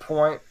at the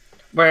point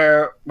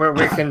where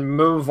we can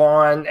move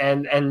on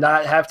and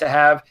not have to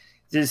have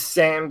these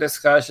same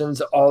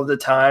discussions all the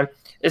time.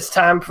 It's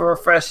time for a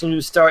fresh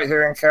new start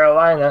here in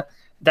Carolina.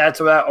 That's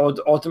what I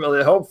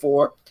ultimately hope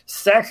for.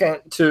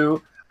 Second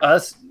to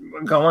us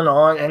going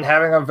on and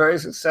having a very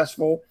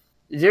successful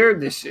year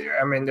this year.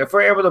 I mean, if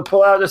we're able to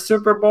pull out a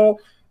Super Bowl,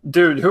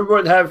 dude, who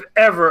would have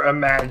ever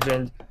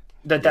imagined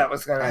that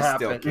was going to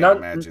happen? I still can't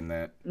imagine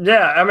that.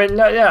 Yeah, I mean,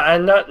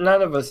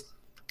 none of us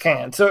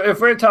can. So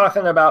if we're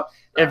talking about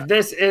if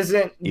this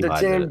isn't the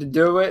team to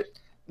do it,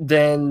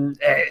 then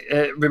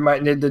we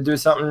might need to do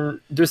something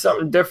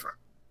different.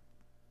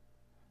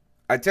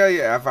 I tell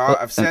you,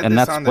 I've said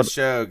this on the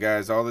show,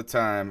 guys, all the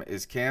time,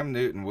 is Cam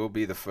Newton will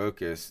be the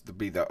focus, to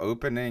be the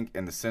opening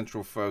and the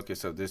central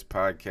focus of this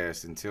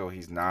podcast until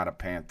he's not a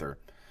Panther.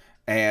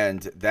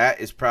 And that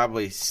is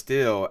probably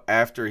still,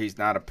 after he's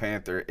not a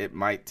Panther, it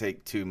might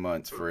take 2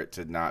 months for it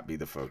to not be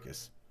the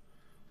focus.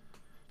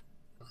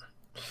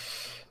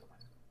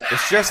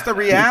 It's just the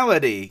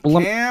reality.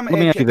 Cam,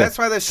 that's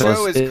why the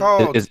show is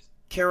called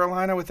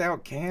Carolina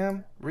Without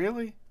Cam?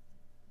 Really?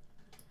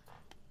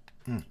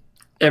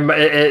 It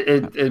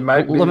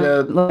might be.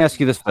 Let me ask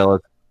you this,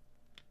 fellas.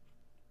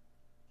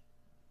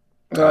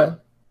 Go ahead.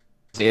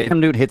 See, Cam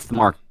Newton hits the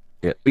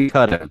market. We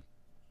cut him.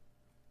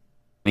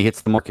 He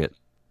hits the market.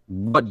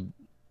 What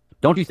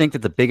don't you think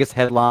that the biggest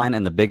headline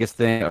and the biggest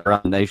thing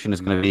around the nation is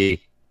going to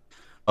be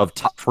of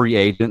top free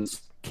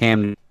agents,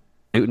 Cam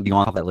Newton being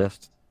on that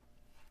list?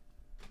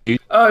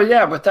 Oh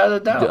yeah, without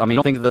a doubt. I mean, you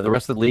don't think that the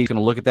rest of the league is going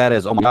to look at that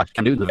as, oh my gosh,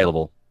 Cam Newton's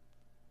available?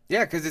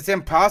 Yeah, because it's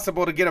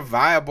impossible to get a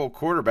viable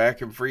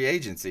quarterback in free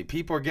agency.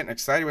 People are getting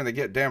excited when they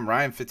get damn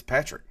Ryan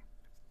Fitzpatrick.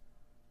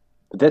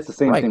 But that's the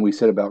same thing we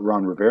said about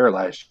Ron Rivera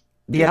last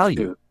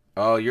year.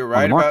 Oh, you're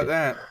right about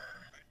that.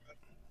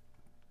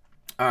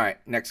 All right,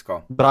 next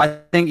call. But I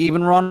think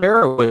even Ron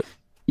Rivera would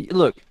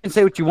look. You can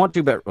say what you want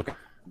to, but okay.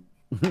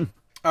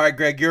 All right,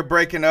 Greg, you're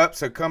breaking up,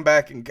 so come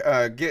back and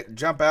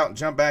jump out and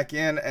jump back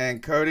in.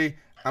 And Cody,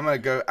 I'm gonna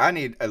go. I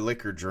need a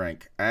liquor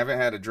drink. I haven't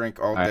had a drink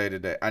all day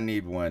today. I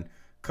need one.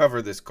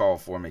 Cover this call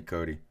for me,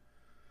 Cody.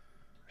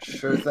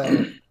 Sure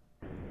thing.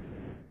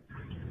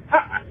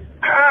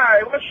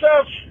 Hi, what's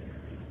up,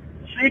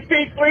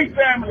 CP3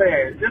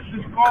 family? This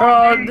is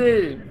Carl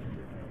D.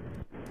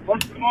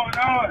 What's going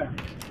on?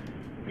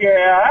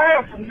 Yeah, I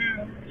have some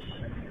news.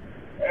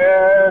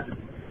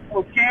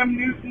 For Cam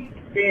Newton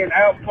being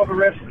out for the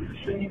rest of the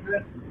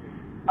season,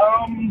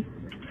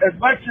 as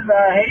much as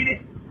I hate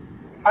it,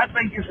 I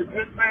think it's a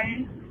good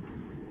thing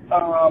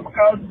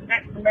because the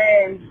next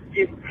man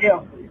is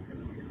healthy.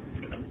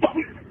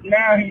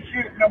 Now he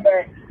should come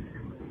back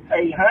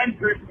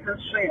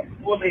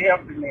 100% fully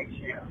healthy next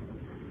year.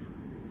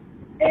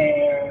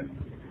 And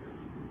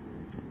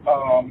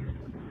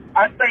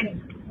I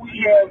think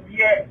we have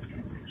yet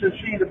to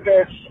see the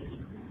best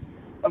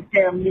of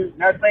Cam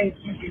Newton. I think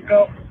he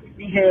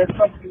has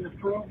something to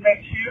prove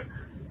next year.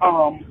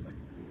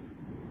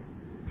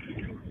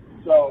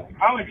 So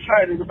I'm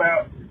excited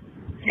about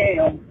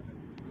Cam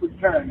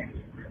returning.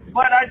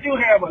 But I do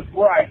have a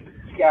gripe,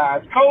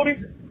 guys.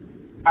 Cody,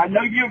 I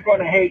know you're going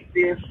to hate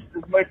this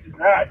as much as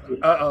I do.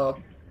 Uh-oh.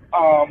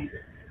 Tony,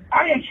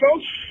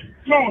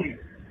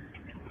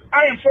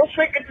 I am so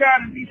sick and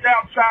tired of these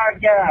outside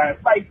guys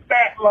like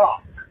Fat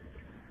Lock.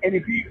 And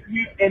if the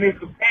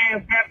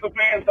Panther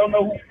fans don't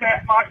know who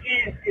Fat Lock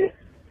is, it's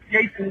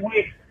Jason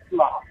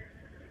Whitlock.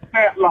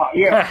 Fat Lock,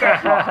 yeah,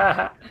 Fat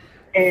Lock.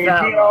 And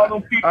then all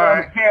those people on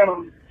the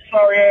panel,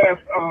 sorry ass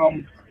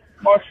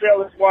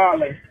Marcellus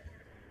Wiley.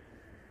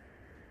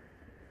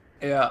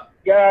 Yeah.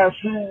 Guys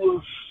who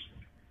was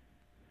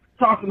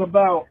talking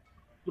about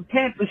the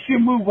Panthers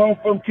should move on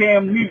from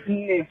Cam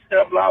Newton and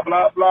stuff, blah,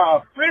 blah,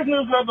 blah.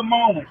 Prisoners of the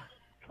moment.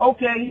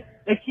 Okay,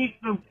 they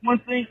keep the one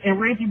thing, and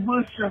Reggie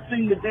Bush, I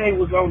think today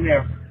was on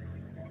there.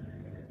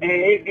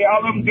 And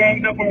all of them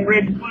ganged up on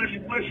Reggie Bush.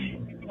 Bush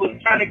was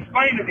trying to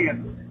explain to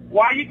them,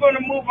 why are you going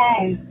to move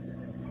on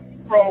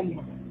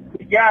from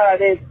the guy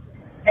that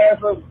has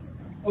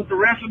with the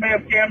resume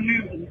of Cam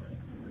Newton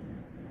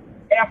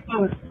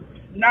after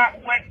not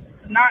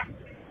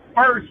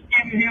first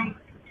giving him,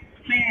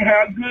 seeing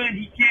how good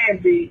he can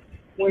be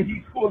when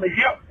he's fully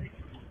healthy.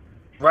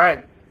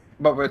 Right.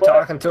 But we're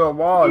talking to a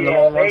wall and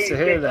no one wants to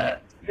hear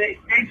that. They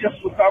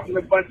just were talking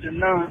a bunch of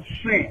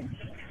nonsense.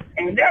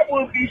 And that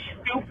would be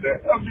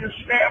stupid of this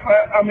staff.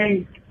 I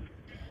mean,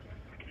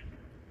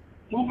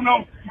 moving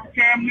on from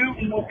Cam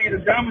Newton will be the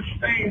dumbest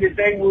thing that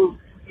they will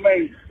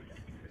make.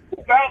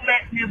 Without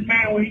letting this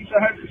man, when he's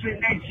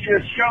 100% next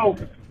year, show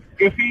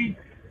if he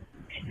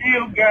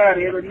still got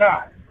it or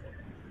not.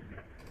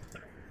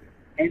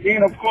 And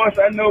then, of course,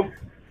 I know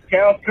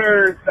Cal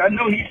Kurtz, I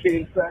know he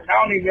said something.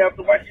 I don't even have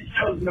to watch his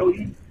shows to know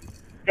he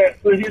that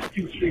put his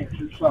 2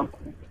 cents or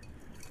something.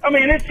 I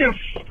mean, it's just,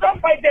 stuff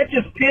like that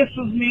just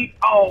pisses me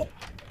off.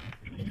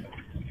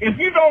 If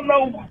you don't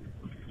know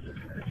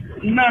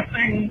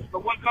nothing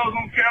of what goes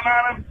on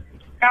Carolina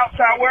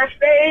outside world,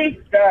 stay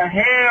the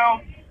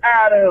hell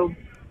out of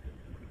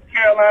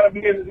Carolina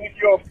business with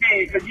your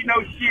opinion, because you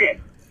know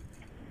shit.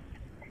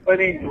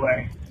 But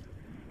anyway,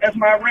 that's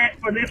my rant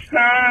for this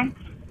time.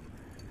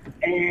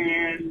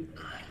 And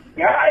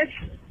guys,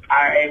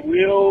 I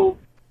will.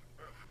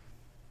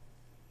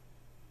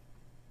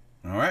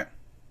 All right.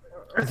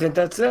 I think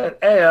that's it.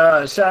 Hey,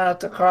 shout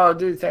out to Carl,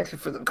 dude. Thank you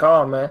for the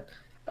call, man.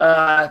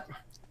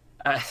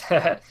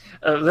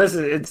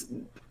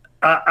 Listen,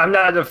 I'm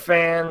not a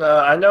fan.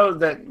 I know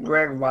that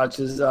Greg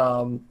watches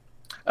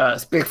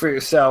Speak for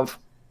Yourself.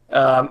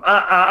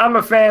 I'm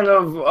a fan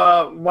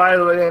of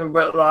Wiley and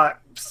Whitlock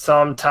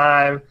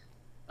sometime.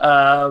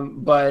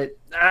 But,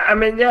 I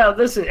mean, yeah,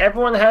 listen,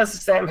 everyone has the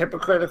same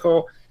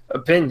hypocritical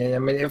opinion. I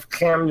mean, if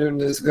Cam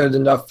Newton is good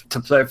enough to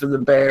play for the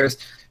Bears,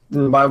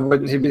 then why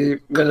wouldn't he be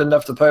good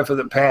enough to play for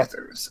the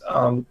Panthers?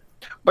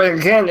 But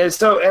again, it's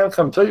so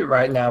incomplete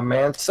right now,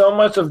 man. So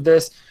much of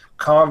this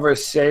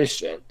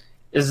conversation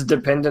is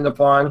dependent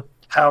upon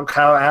how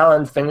Kyle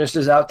Allen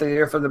finishes out the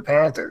year for the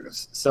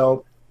Panthers.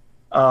 So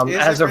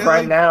as of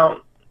right now,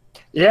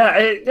 yeah,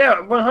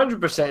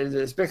 100% it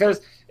is.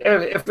 Because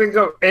if we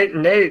go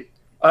 8-8,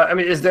 I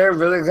mean, is there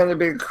really going to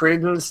be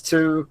credence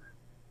to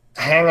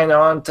hanging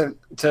on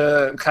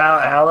to Kyle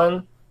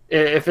Allen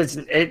if it's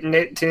an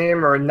 8-8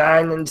 team or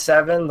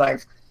 9-7?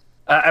 Like,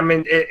 I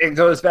mean, it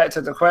goes back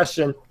to the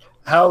question: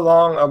 how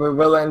long are we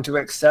willing to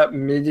accept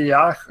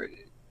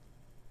mediocrity?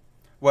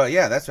 Well,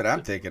 yeah, that's what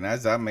I'm thinking.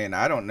 I mean,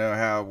 I don't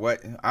know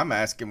what I'm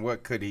asking.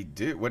 What could he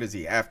do? What does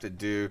he have to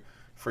do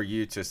for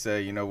you to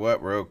say, you know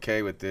what, we're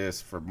okay with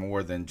this for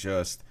more than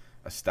just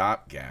a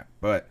stopgap?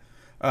 But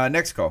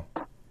next call.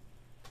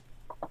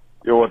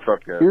 Yo, what's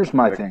up, guys? Here's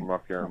my thing.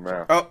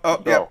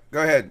 Yeah.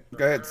 Go ahead,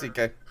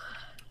 CK.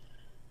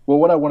 Well,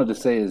 what I wanted to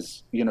say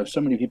is,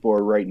 so many people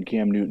are writing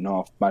Cam Newton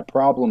off. My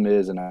problem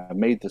is, and I've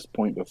made this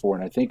point before,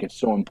 and I think it's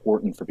so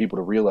important for people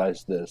to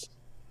realize this.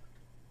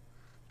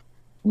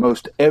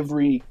 Most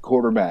every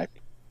quarterback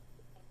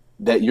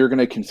that you're going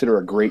to consider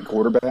a great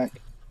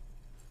quarterback,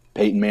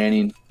 Peyton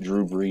Manning,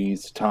 Drew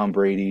Brees, Tom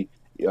Brady,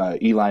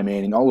 Eli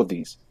Manning, all of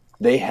these,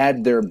 they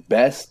had their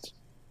best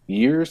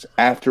years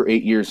after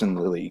 8 years in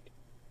the league.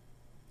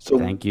 So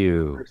thank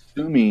you. What we're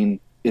assuming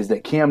is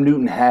that Cam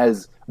Newton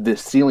has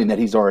this ceiling that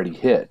he's already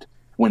hit.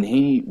 When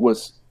he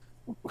was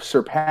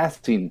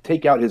surpassing,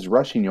 take out his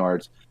rushing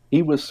yards,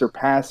 he was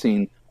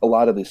surpassing a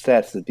lot of the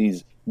stats that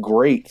these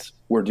greats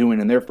were doing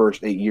in their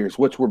first 8 years,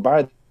 which were,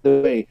 by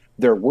the way,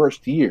 their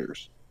worst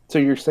years. So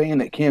you're saying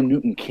that Cam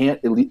Newton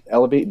can't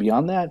elevate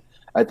beyond that?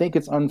 I think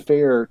it's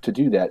unfair to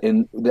do that.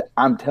 And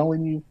I'm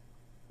telling you,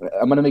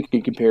 I'm going to make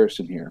a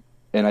comparison here.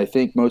 And I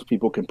think most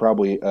people can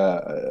probably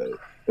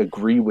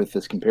agree with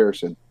this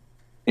comparison.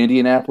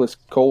 Indianapolis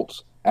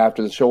Colts,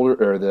 after the shoulder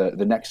or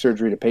the neck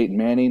surgery to Peyton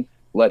Manning,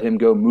 let him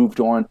go, moved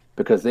on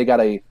because they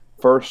got a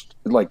first,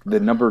 like the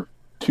number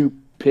 2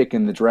 pick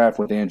in the draft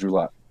with Andrew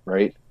Luck,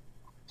 right?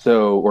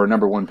 So, or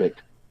number 1 pick.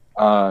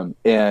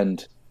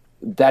 And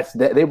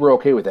they were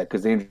okay with that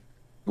because Andrew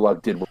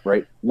Luck did,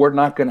 right? We're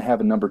not going to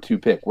have a number 2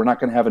 pick. We're not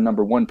going to have a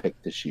number 1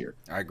 pick this year.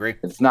 I agree.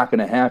 It's not going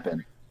to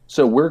happen.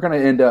 So we're going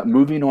to end up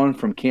moving on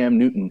from Cam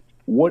Newton.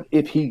 What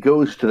if he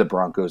goes to the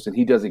Broncos and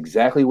he does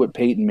exactly what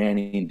Peyton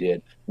Manning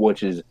did,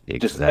 which is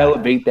just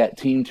elevate that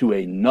team to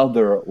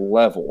another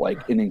level,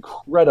 like an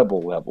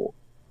incredible level.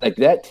 Like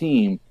that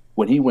team,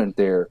 when he went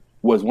there,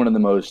 was one of the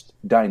most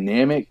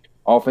dynamic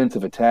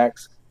offensive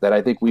attacks that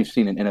I think we've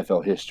seen in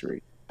NFL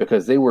history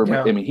because they were.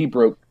 Yeah. I mean, he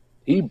broke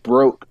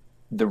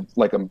the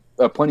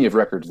plenty of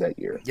records that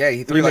year. Yeah,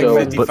 he threw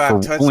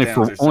 55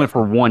 touchdowns. Only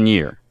for 1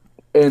 year.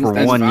 And for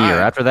 1 year.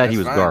 After that, he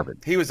was garbage.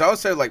 He was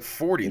also like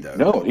 40, though.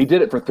 No, he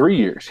did it for 3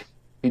 years.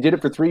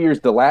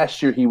 The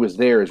last year he was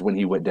there is when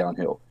he went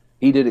downhill.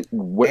 He did it. He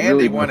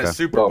won a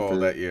Super Bowl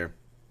that year.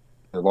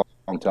 A long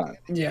time.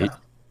 Yeah.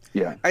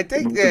 Yeah. I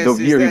think the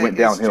year he went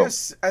downhill.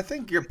 I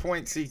think your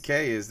point, CK,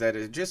 is that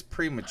it's just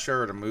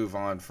premature to move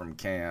on from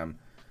Cam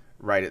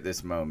right at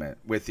this moment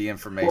with the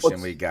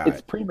information we got.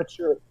 It's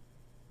premature.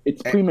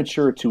 It's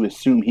premature to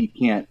assume he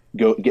can't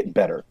get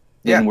better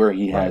than where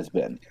he has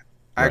been.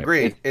 I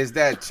agree. Is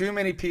that too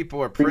many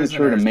people are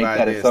prisoners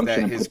by this,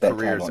 that his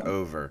career's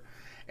over.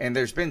 And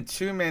there's been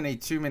too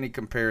many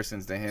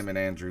comparisons to him and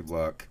Andrew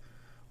Luck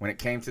when it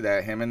came to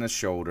that, him and the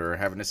shoulder,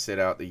 having to sit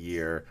out the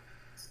year.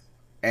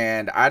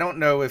 And I don't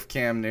know if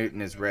Cam Newton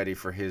is ready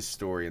for his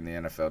story in the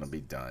NFL to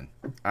be done.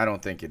 I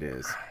don't think it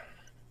is.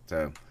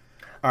 So,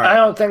 all right. I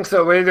don't think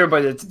so either,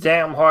 but it's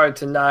damn hard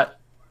to not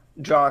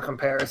draw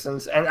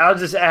comparisons. And I'll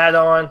just add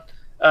on,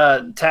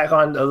 tack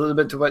on a little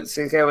bit to what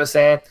CK was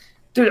saying.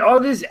 Dude, all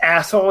these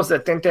assholes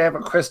that think they have a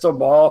crystal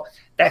ball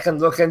that can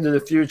look into the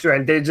future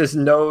and they just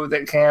know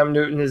that Cam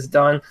Newton is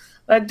done.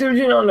 Like, dude,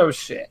 you don't know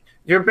shit.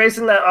 You're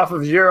basing that off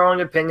of your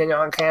own opinion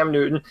on Cam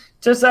Newton,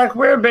 just like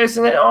we're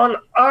basing it on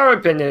our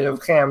opinion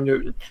of Cam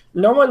Newton.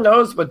 No one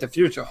knows what the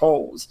future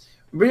holds.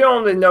 We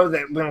only know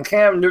that when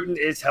Cam Newton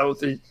is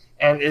healthy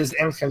and is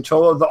in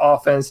control of the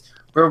offense,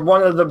 we're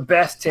one of the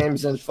best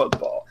teams in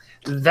football.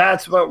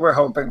 That's what we're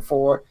hoping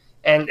for.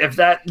 And if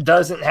that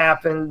doesn't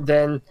happen,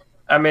 then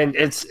I mean,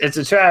 it's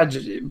a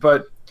tragedy,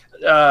 but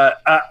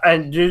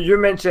and you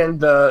mentioned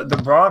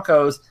the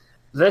Broncos.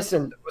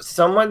 Listen,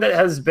 someone that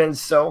has been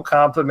so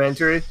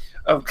complimentary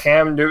of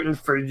Cam Newton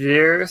for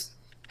years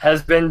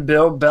has been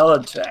Bill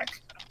Belichick.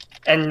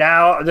 And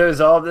now there's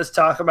all this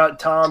talk about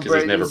Tom Because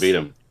Brady. he's never beat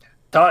him.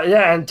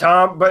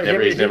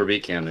 He's never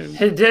beat Cam Newton.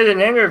 He did an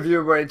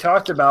interview where he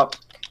talked about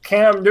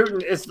Cam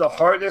Newton is the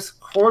hardest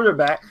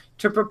quarterback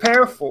to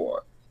prepare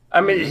for. I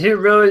mean, he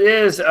really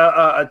is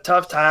a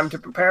tough time to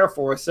prepare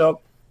for.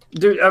 So,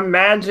 dude,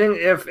 imagine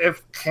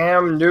if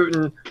Cam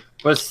Newton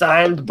was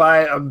signed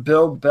by a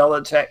Bill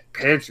Belichick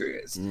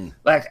Patriots.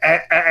 Like,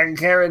 I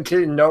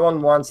guarantee no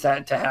one wants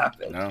that to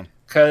happen. No.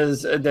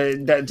 Because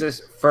that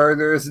just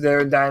furthers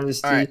their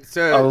dynasty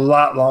so a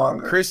lot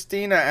longer.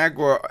 Christina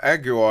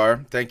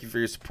Aguilar, thank you for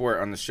your support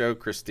on the show,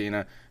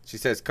 Christina. She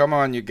says, come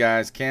on, you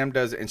guys. Cam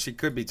does it. And she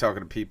could be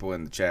talking to people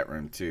in the chat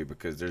room, too,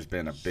 because there's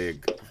been a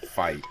big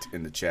fight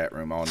in the chat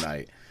room all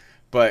night.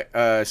 But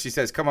she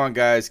says, come on,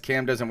 guys.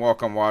 Cam doesn't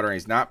walk on water.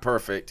 He's not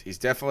perfect. He's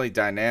definitely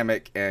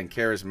dynamic and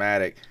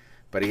charismatic,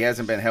 but he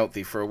hasn't been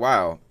healthy for a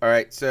while. All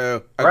right,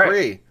 so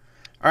agree. Right.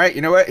 All right,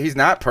 you know what? He's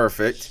not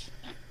perfect,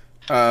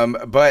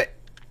 but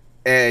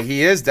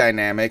he is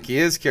dynamic. He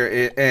is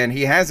and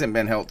he hasn't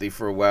been healthy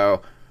for a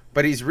while,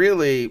 but he's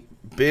really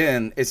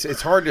been.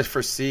 It's hard to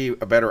foresee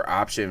a better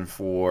option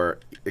for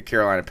the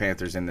Carolina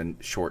Panthers in the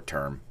short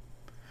term.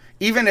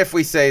 Even if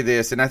we say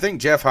this, and I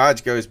think Jeff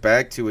Hodge goes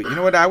back to it. You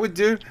know what I would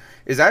do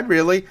is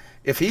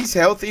if he's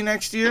healthy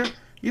next year,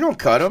 you don't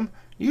cut him,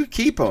 you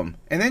keep him,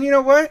 and then you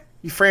know what?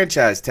 You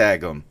franchise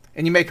tag him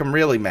and you make him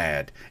really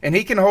mad, and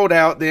he can hold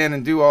out then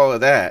and do all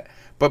of that.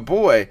 But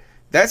boy,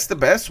 that's the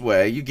best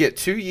way. You get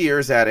 2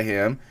 years out of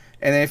him,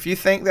 and if you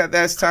think that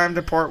that's time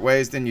to part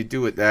ways, then you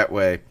do it that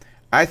way.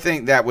 I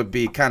think that would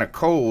be kind of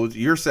cold.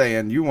 You're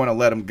saying you want to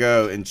let him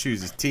go and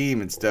choose his team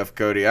and stuff,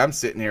 Cody. I'm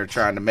sitting here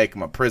trying to make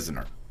him a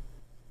prisoner.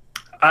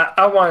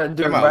 I want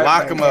to do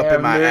lock him up in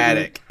my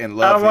attic and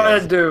love him. I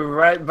want to do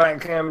right by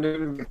Cam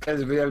Newton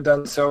because we have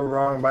done so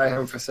wrong by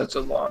him for such a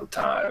long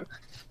time.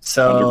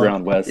 So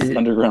Underground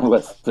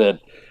West said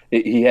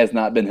he has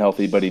not been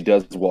healthy, but he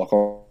does walk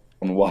on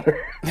water.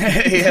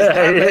 He has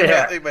not been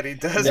healthy, but he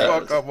does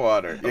walk on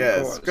water.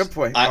 Yes, good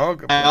point. I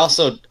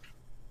also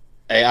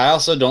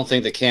don't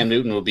think that Cam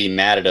Newton will be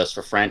mad at us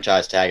for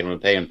franchise tagging him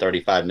and pay him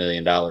 $35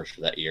 million for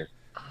that year.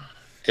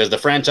 Because the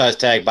franchise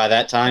tag by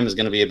that time is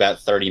going to be about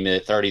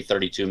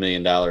 $32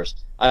 million.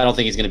 I don't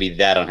think he's going to be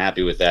that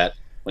unhappy with that.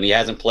 When he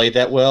hasn't played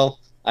that well,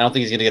 I don't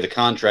think he's going to get a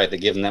contract that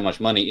gives him that much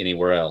money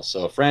anywhere else.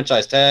 So a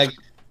franchise tag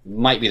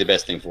might be the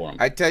best thing for him.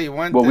 I tell you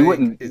one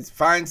thing, is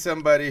find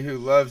somebody who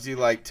loves you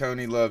like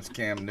Tony loves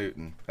Cam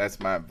Newton. That's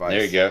my advice.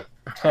 There you go.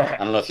 I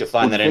don't know if you'll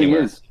find that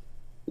anywhere.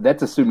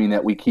 That's assuming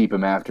that we keep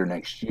him after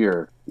next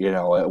year. You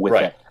know, with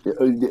right.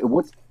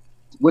 that.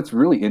 What's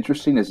really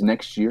interesting is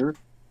next year,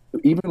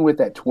 even with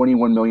that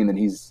 $21 million that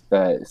he's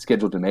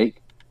scheduled to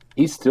make,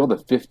 he's still the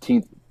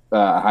 15th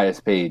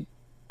highest paid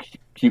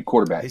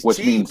quarterback, which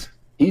means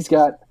he's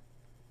got.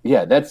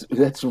 Yeah,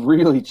 that's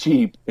really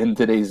cheap in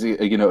today's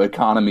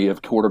economy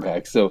of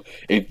quarterbacks. So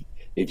if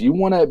you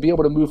want to be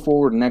able to move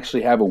forward and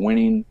actually have a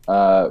winning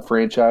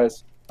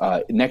franchise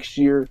next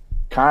year,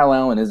 Kyle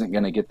Allen isn't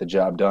going to get the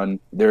job done.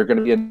 They're going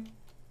to get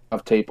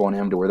enough tape on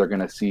him to where they're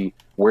going to see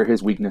where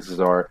his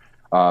weaknesses are.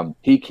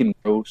 He can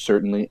grow,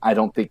 certainly. I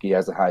don't think he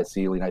has a high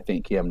ceiling. I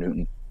think Cam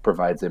Newton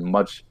provides a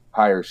much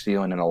higher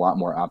ceiling and a lot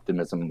more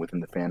optimism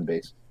within the fan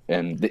base.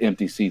 And the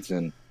empty seats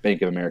in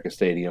Bank of America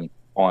Stadium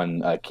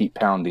on Keep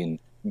Pounding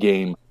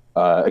game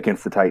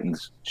against the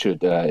Titans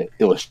should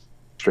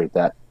illustrate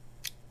that.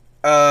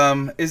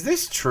 Is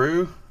this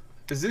true?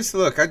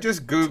 Look, I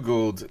just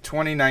Googled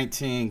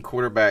 2019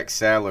 quarterback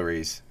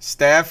salaries.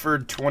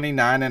 Stafford,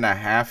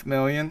 $29.5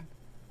 million.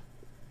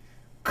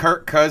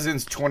 Kirk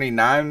Cousins,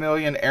 $29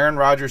 million. Aaron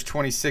Rodgers,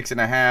 $26.5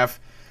 million.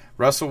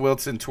 Russell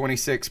Wilson,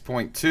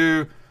 $26.2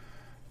 million.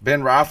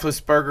 Ben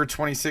Roethlisberger,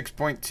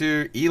 $26.2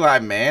 million. Eli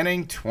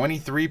Manning,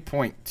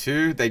 $23.2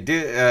 million. They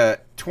did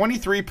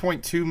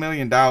 $23.2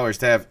 million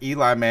to have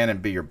Eli Manning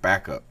be your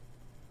backup.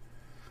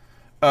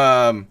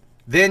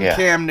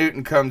 Cam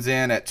Newton comes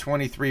in at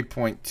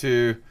 $23.2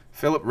 million.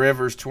 Phillip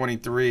Rivers,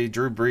 $23 million.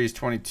 Drew Brees,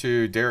 $22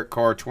 million. Derek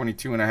Carr,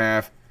 $22.5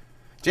 million.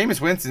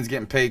 Jameis Winston's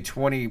getting paid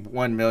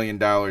 $21 million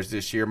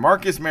this year.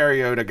 Marcus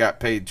Mariota got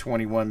paid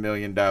 $21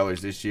 million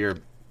this year.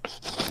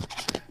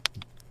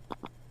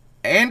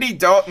 Andy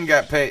Dalton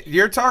got paid.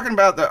 You're talking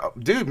about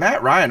dude,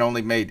 Matt Ryan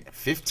only made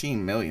 $15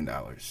 million.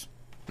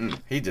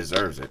 He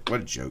deserves it.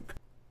 What a joke.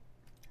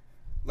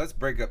 Let's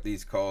break up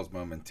these calls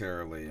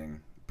momentarily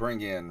and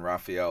bring in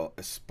Rafael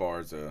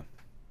Esparza,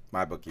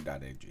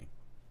 MyBookie.ag.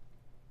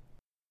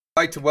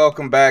 I'd like to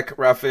welcome back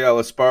Rafael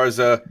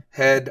Esparza,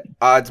 head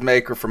odds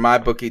maker for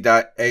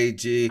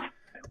MyBookie.ag,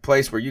 the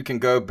place where you can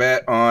go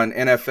bet on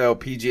NFL,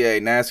 PGA,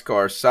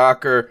 NASCAR,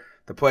 soccer,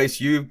 the place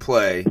you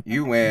play,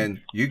 you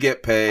win, you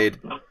get paid.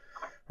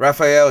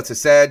 Rafael, it's a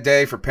sad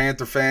day for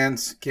Panther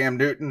fans. Cam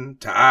Newton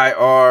to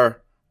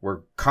IR.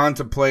 We're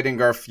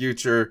contemplating our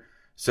future,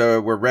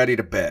 so we're ready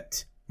to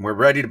bet. We're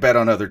ready to bet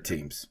on other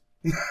teams.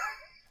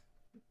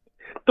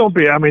 Don't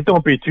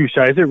be too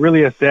shy. Is it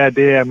really a sad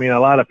day? I mean,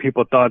 a lot of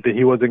people thought that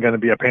he wasn't going to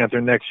be a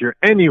Panther next year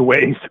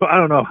anyway, so I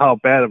don't know how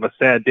bad of a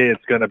sad day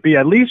it's going to be.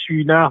 At least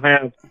you now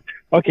have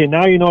okay,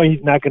 now you know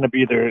he's not going to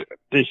be there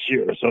this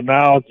year. So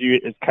now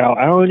is Kyle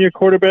Allen your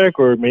quarterback,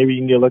 or maybe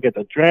you need to look at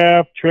the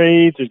draft,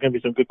 trades? There's going to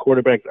be some good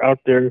quarterbacks out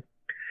there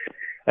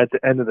at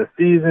the end of the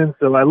season.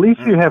 So at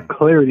least you have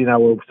clarity now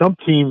with some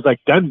teams like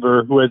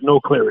Denver who has no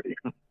clarity.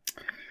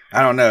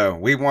 I don't know.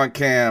 We want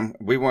Cam.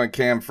 We want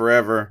Cam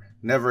forever.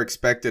 Never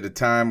expected a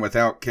time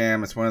without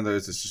Cam. It's one of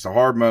those, it's just a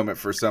hard moment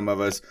for some of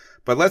us.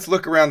 But let's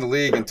look around the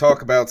league and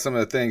talk about some of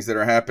the things that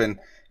are happening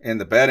in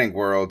the betting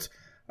world.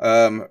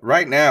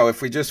 Right now,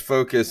 if we just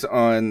focus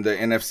on the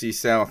NFC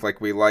South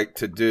like we like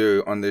to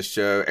do on this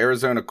show,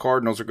 Arizona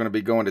Cardinals are going to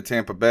be going to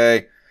Tampa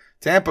Bay.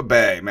 Tampa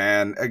Bay,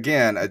 man,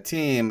 again, a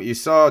team, you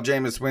saw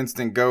Jameis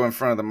Winston go in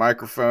front of the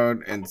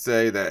microphone and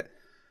say that,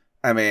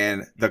 I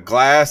mean, the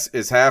glass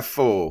is half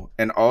full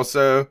and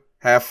also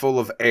half full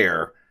of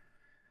air.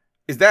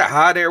 Is that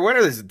hot air? What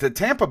is the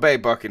Tampa Bay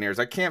Buccaneers?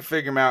 I can't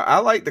figure them out. I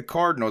like the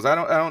Cardinals. I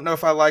don't know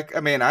if I like,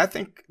 I mean, I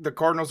think the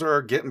Cardinals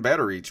are getting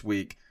better each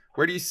week.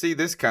 Where do you see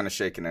this kind of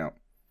shaking out?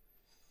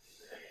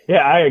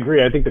 Yeah, I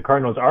agree. I think the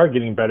Cardinals are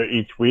getting better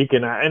each week,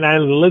 and I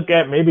look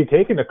at maybe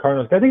taking the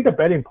Cardinals. I think the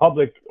betting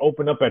public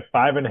opened up at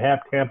 5.5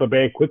 Tampa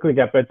Bay, quickly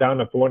got bet down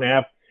to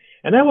 4.5,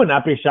 and I would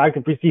not be shocked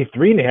if we see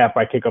 3.5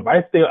 by kickoff.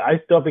 I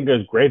still think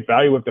there's great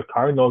value with the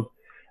Cardinals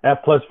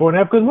at plus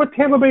 4.5 because what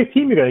Tampa Bay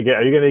team you going to get?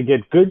 Are you going to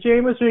get good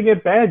Jameis or you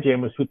get bad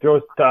Jameis who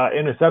throws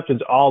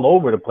interceptions all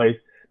over the place?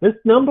 This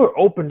number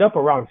opened up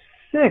around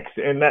 6,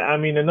 and I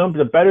mean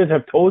the bettors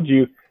have told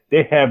you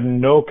they have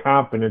no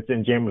confidence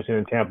in Jameson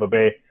in Tampa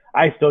Bay.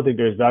 I still think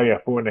there's value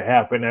at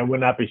 4.5, and I would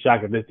not be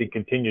shocked if this thing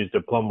continues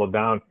to plumble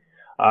down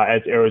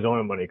as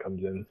Arizona money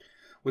comes in.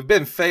 We've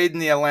been fading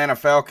the Atlanta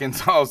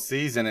Falcons all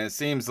season, and it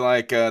seems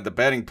like the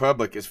betting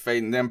public is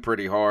fading them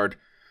pretty hard.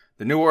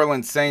 The New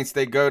Orleans Saints,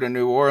 they go to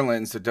New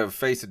Orleans to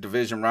face a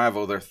division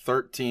rival. They're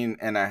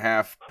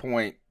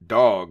 13.5-point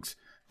dogs.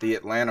 The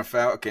Atlanta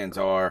Falcons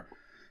are.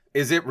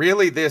 Is it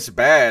really this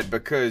bad?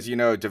 Because, you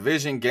know,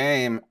 division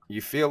game,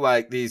 you feel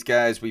like these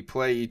guys, we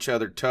play each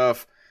other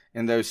tough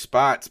in those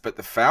spots, but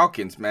the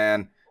Falcons,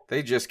 man,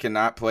 they just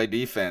cannot play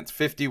defense.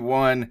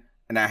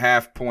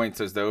 51.5 points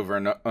is the over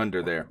and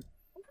under there.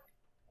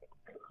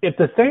 If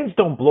the Saints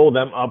don't blow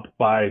them up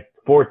by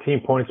 14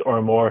 points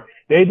or more,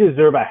 they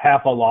deserve a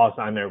half a loss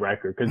on their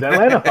record because the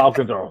Atlanta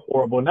Falcons are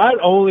horrible. Not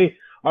only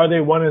are they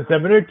 1-7,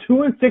 they're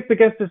 2-6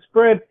 against the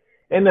spread,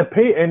 and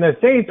the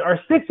Saints are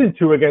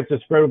 6-2 against the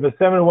spread with a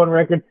 7-1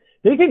 record.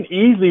 They can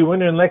easily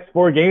win their next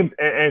 4 games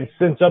and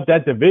cinch up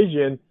that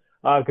division.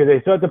 Because they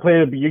still have to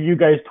play you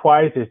guys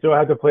twice. They still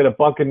have to play the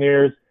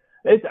Buccaneers.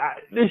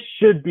 This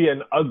should be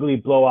an ugly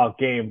blowout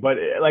game. But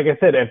like I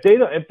said, if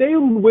they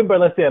win by,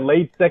 let's say, a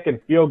late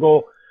second field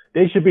goal,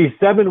 they should be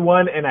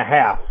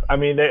 7-1.5. I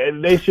mean,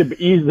 they should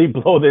easily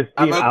blow this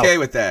team out. I'm okay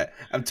with that.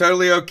 I'm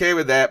totally okay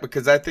with that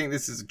because I think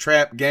this is a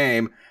trap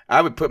game.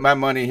 I would put my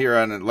money here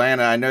on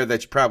Atlanta. I know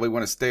that you probably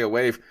want to stay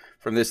away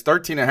from this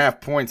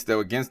 13.5 points, though,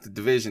 against the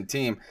division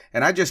team.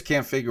 And I just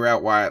can't figure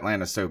out why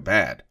Atlanta's so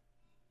bad.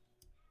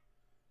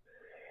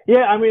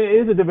 Yeah, I mean, it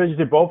is a division.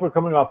 They both are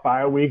coming off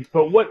 5 weeks.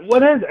 But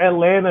what has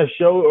Atlanta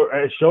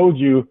showed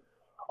you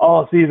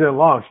all season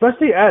long,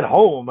 especially at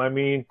home? I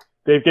mean,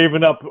 they've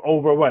given up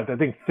over, I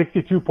think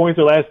 62 points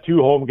the last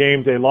 2 home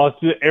games. They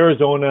lost to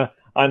Arizona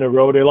on the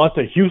road. They lost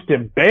to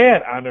Houston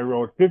bad on the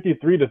road,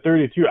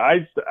 53-32.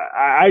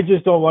 I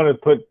just don't want to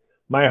put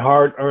my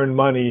hard-earned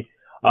money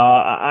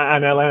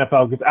on Atlanta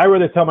Falcons. I'd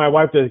rather tell my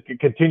wife to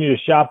continue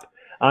to shop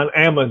on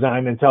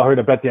Amazon and tell her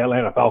to bet the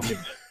Atlanta Falcons.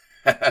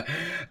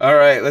 All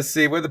right, let's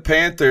see. With the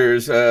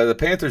Panthers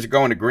are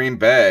going to Green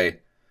Bay.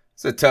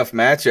 It's a tough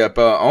matchup.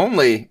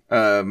 Only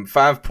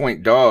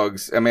 5-point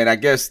dogs. I mean, I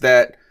guess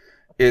that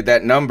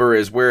number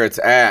is where it's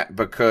at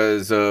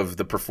because of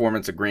the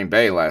performance of Green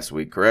Bay last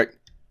week, correct?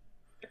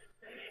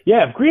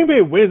 Yeah, if Green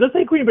Bay wins, let's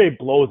say Green Bay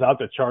blows out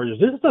the Chargers.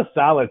 This is a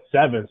solid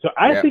 7. So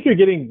I think you're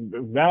getting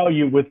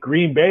value with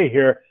Green Bay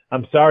here.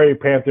 I'm sorry,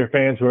 Panther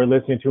fans who are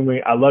listening to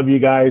me. I love you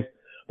guys.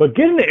 But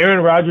getting the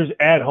Aaron Rodgers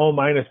at home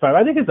 -5,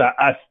 I think it's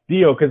a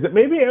steal because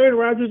maybe Aaron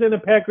Rodgers and the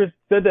Packers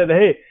said that,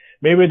 hey,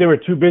 maybe they were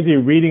too busy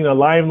reading the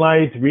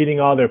limelight,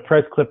 reading all their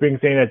press clippings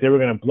saying that they were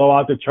going to blow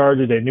out the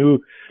Chargers. They knew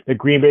the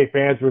Green Bay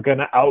fans were going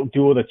to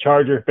outduel the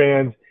Charger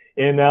fans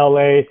in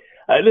L.A.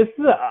 This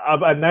is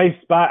a nice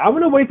spot. I'm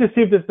going to wait to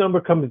see if this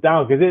number comes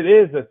down because it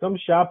is that some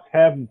shops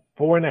have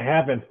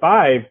 4.5 and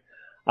 5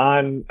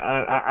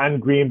 on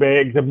Green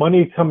Bay. The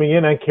money coming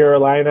in on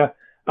Carolina.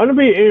 I'm going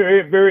to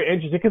be very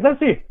interested because let's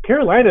see,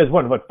 Carolina is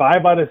what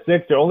 5 out of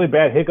 6. Their only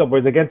bad hiccup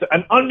was against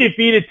an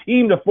undefeated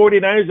team, the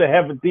 49ers, that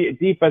have a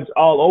defense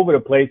all over the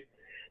place.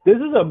 This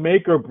is a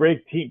make or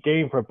break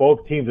game for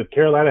both teams. If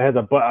Carolina has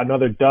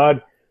another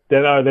dud,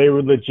 then are they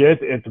legit?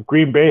 If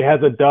Green Bay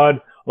has a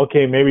dud,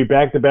 okay, maybe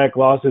back-to-back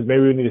losses.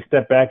 Maybe we need to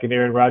step back, and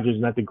Aaron Rodgers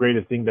is not the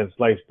greatest thing than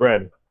sliced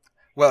bread.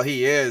 Well,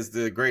 he is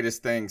the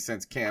greatest thing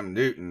since Cam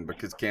Newton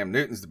because Cam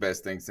Newton's the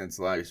best thing since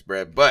sliced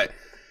bread. But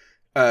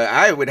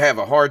I would have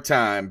a hard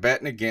time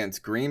betting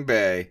against Green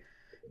Bay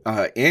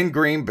in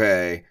Green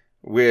Bay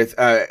with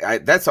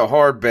that's a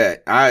hard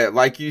bet. I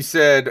like you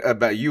said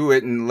about you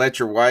wouldn't let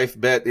your wife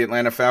bet the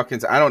Atlanta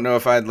Falcons. I don't know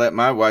if I'd let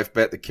my wife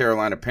bet the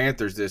Carolina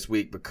Panthers this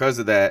week because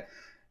of that.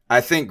 I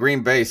think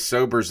Green Bay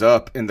sobers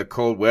up in the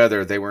cold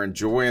weather. They were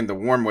enjoying the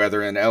warm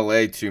weather in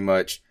LA too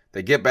much.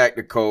 They get back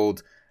to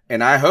cold,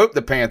 and I hope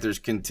the Panthers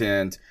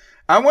contend.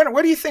 I wonder,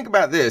 what do you think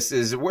about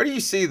this? Where do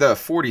you see the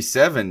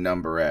 47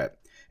 number at?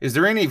 Is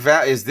there any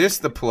is this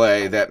the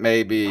play that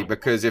maybe,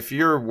 because if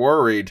you're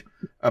worried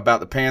about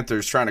the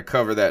Panthers trying to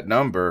cover that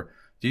number,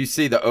 do you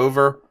see the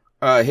over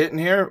hitting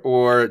here,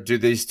 or do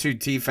these two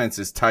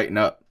defenses tighten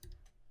up?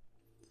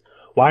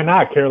 Why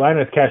not?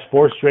 Carolina's cashed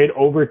 4 straight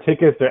over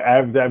tickets.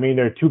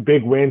 They're 2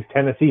 big wins.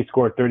 Tennessee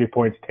scored 30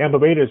 points. Tampa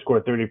Bay has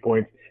scored 30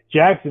 points.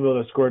 Jacksonville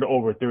has scored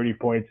over 30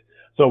 points.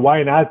 So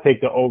why not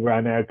take the over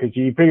on that? Because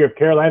you figure if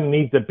Carolina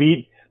needs to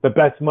beat the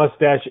best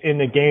mustache in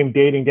the game,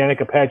 dating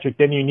Danica Patrick,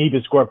 then you need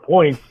to score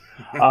points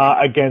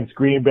against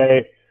Green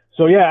Bay.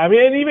 So, yeah,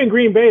 and even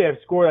Green Bay have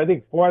scored, I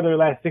think, 4 of their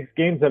last 6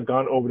 games have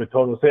gone over the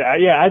total. So,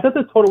 I thought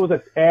the total was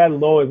a tad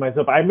low as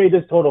myself. I made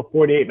this total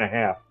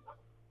 48.5.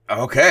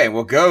 Okay,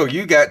 well, go.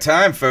 You got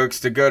time, folks,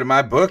 to go to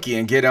my bookie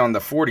and get on the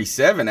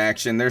 47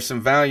 action. There's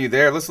some value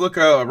there. Let's look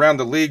around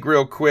the league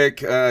real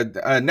quick.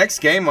 Next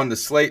game on the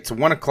slate, it's a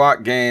 1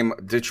 o'clock game.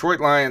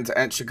 Detroit Lions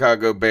at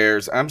Chicago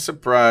Bears. I'm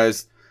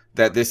surprised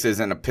that this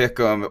isn't a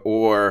pick'em,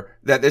 or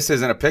that this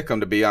isn't a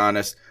pick'em, to be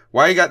honest.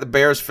 Why you got the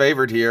Bears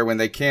favored here when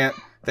they can't?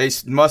 They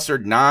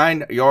mustered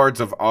 9 yards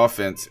of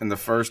offense in the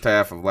first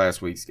half of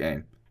last week's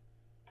game.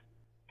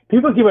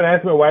 People keep on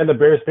asking me why the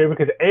Bears favorite,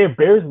 because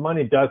Bears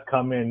money does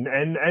come in,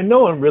 and no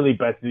one really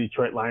bets the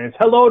Detroit Lions.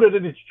 Hello to the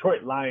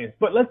Detroit Lions.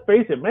 But let's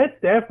face it, Matt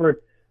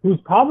Stafford,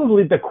 who's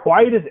probably the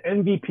quietest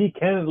MVP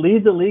candidate,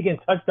 leads the league in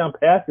touchdown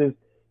passes.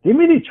 Give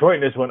me Detroit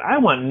in this one. I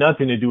want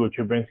nothing to do with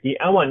Trubinsky.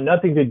 I want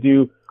nothing to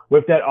do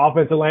with that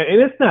offensive line. And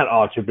it's not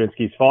all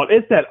Trubinsky's fault.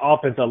 It's that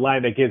offensive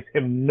line that gives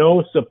him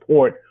no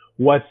support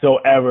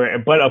whatsoever.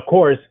 But, of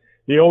course,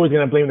 you're always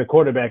going to blame the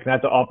quarterback,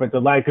 not the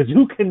offensive line, because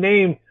who can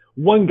name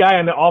one guy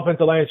on the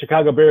offensive line of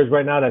Chicago Bears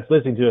right now that's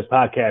listening to this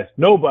podcast?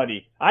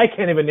 Nobody. I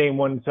can't even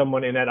name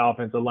someone in that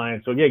offensive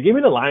line. So, yeah, give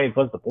me the Lions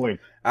plus the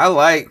points. I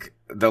like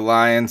the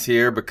Lions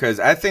here because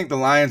I think the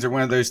Lions are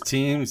one of those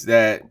teams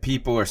that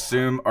people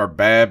assume are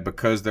bad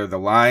because they're the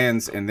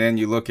Lions, and then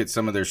you look at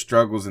some of their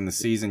struggles in the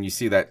season, you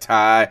see that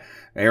tie,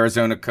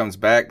 Arizona comes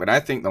back, but I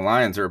think the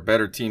Lions are a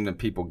better team than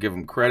people give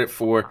them credit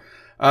for.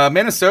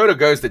 Minnesota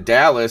goes to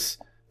Dallas.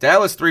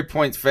 Dallas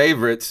 3-point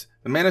favorites.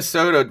 The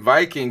Minnesota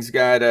Vikings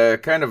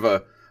got kind of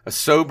a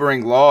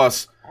sobering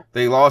loss.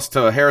 They lost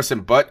to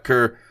Harrison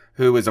Butker,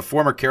 who is a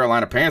former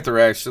Carolina Panther,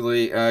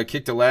 actually,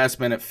 kicked a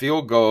last-minute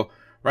field goal.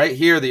 Right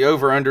here, the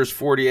over-under is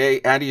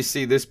 48. How do you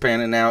see this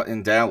panning out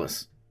in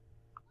Dallas?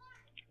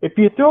 If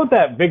you throw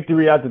that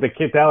victory out that the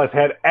kid Dallas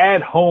had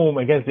at home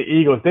against the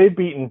Eagles, they've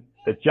beaten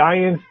the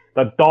Giants,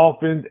 the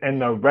Dolphins,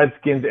 and the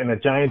Redskins, and the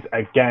Giants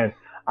again.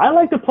 I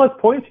like the plus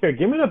points here.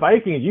 Give me the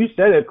Vikings. You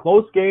said it,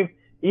 close game.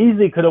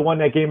 Easily could have won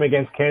that game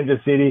against Kansas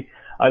City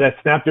that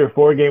snapped their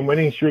 4-game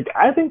winning streak.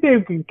 I think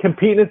they can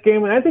compete in this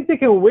game, and I think they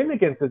can win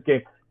against this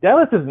game.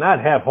 Dallas does not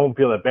have home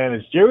field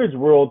advantage. Jerry's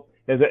World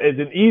is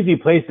an easy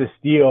place to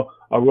steal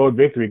a road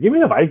victory. Give me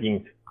the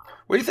Vikings.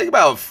 What do you think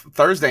about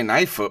Thursday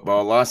night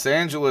football? Los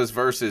Angeles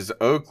versus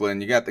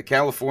Oakland. You got the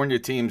California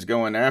teams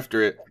going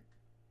after it.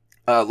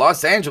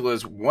 Los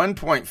Angeles,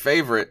 1-point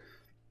favorite.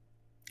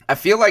 I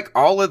feel like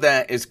all of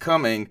that is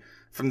coming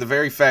from the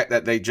very fact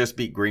that they just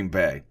beat Green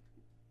Bay.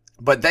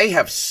 But they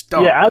have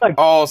stunk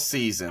all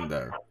season,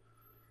 though.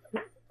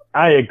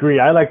 I agree.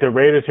 I like the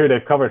Raiders here.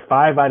 They've covered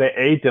 5 out of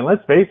 8. And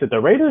let's face it,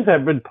 the Raiders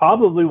have been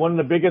probably one of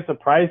the biggest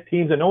surprise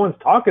teams that no one's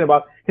talking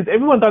about, because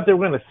everyone thought they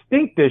were going to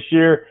stink this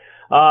year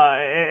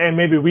and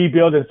maybe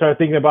rebuild and start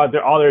thinking about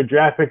all their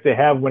draft picks they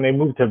have when they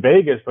move to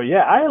Vegas. But,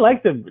 yeah, I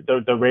like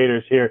the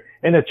Raiders here.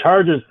 And the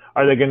Chargers,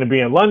 are they going to be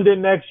in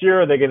London next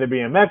year? Are they going to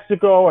be in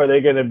Mexico? Are they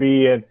going to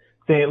be in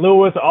St.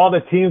 Louis? All the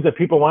teams that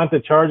people want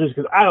the Chargers,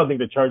 because I don't think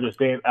the Chargers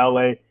stay in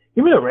L.A.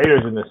 Give me the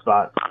Raiders in this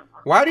spot.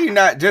 Why do you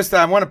not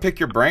I want to pick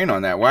your brain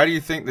on that. Why do you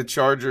think the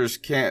Chargers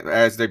can't,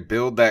 as they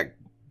build that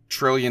 $1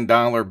 trillion,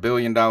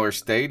 billion-dollar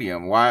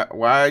stadium,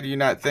 why do you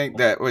not think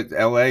that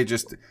LA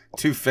just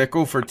too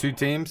fickle for two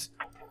teams?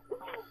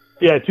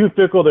 Yeah, too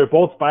fickle. They're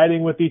both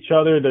fighting with each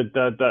other.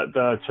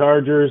 The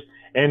Chargers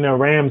and the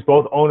Rams,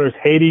 both owners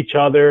hate each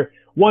other.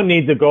 One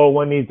needs to go,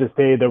 one needs to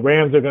stay. The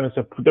Rams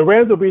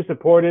will be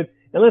supported.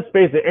 And let's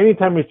face it,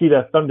 anytime we see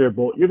that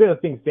Thunderbolt, you're going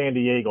to think San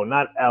Diego,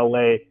 not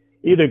LA.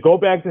 Either go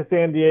back to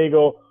San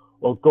Diego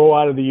or go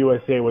out of the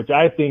USA, which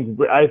I think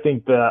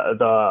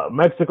the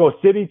Mexico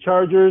City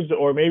Chargers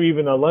or maybe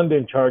even the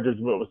London Chargers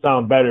will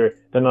sound better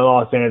than the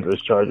Los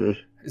Angeles Chargers.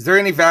 Is there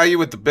any value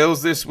with the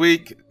Bills this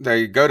week?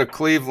 They go to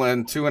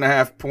Cleveland,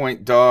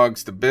 2.5-point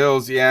dogs. The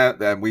Bills,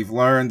 that we've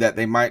learned that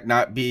they might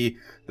not be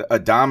a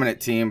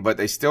dominant team, but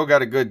they still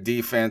got a good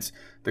defense.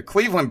 The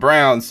Cleveland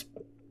Browns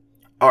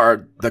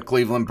are the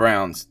Cleveland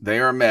Browns. They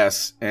are a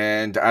mess,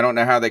 and I don't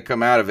know how they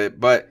come out of it,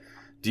 but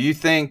do you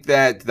think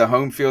that the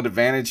home field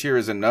advantage here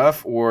is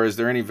enough, or is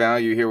there any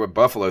value here with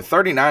Buffalo?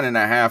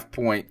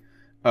 39.5-point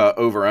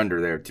over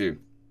under there too.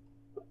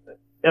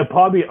 It'll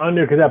probably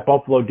under because that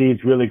Buffalo D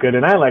is really good,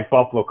 and I like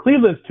Buffalo.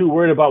 Cleveland's too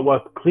worried about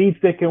what cleats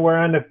they can wear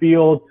on the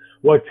field.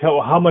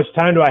 How much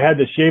time do I have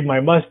to shave my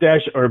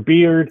mustache or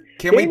beard?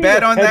 Can we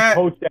bet on that?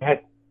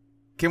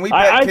 Can we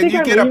bet? Can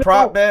you get a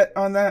prop bet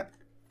on that?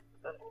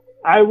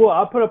 I will.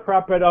 I'll put a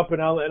prop bet up,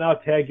 and I'll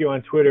tag you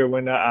on Twitter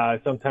when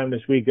sometime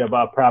this week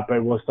about prop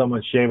bet. Will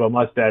someone shave a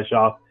mustache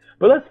off?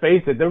 But let's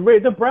face it,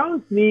 the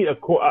Browns need a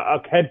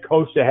head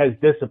coach that has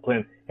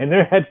discipline, and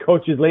their head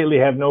coaches lately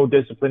have no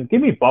discipline. Give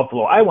me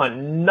Buffalo. I want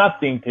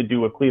nothing to do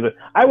with Cleveland.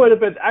 I'd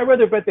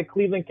rather bet the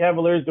Cleveland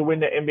Cavaliers to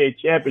win the NBA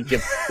championship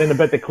than to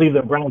bet the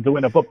Cleveland Browns to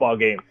win a football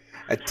game.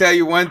 I tell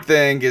you one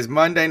thing is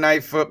Monday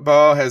Night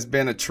Football has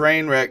been a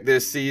train wreck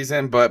this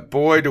season, but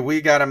boy, do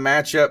we got a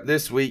matchup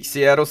this week.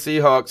 Seattle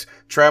Seahawks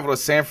travel to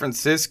San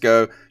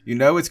Francisco. You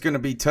know it's going to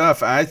be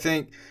tough. I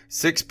think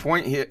 6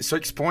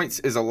 points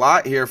is a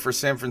lot here for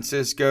San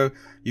Francisco.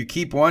 You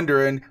keep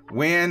wondering,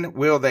 when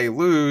will they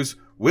lose?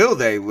 Will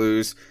they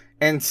lose?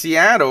 And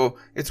Seattle,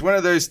 it's one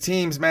of those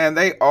teams, man,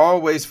 they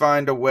always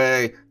find a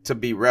way to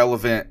be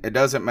relevant. It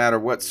doesn't matter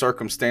what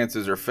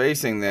circumstances are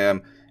facing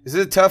them. This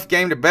is a tough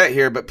game to bet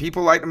here, but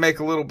people like to make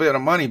a little bit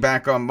of money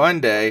back on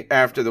Monday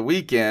after the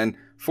weekend.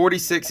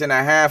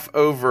 46.5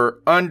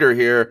 over under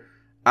here.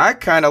 I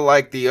kind of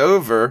like the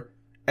over,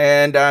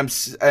 and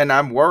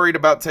I'm worried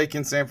about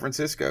taking San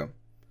Francisco.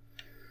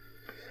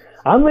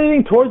 I'm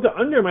leaning towards the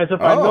under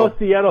myself. I know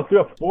Seattle threw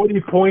up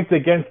 40 points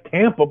against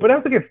Tampa, but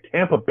that's against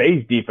Tampa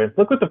Bay's defense.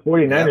 Look what the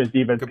 49ers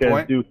defense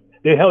can do.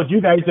 They held you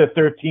guys to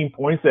 13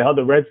 points. They held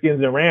the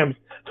Redskins and Rams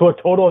to a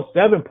total of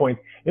 7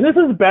 points. And this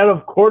is a battle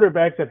of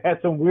quarterbacks that had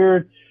some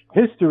weird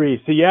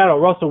history. Seattle,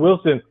 Russell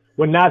Wilson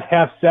would not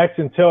have sex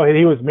until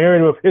he was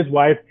married with his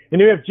wife. And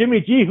you have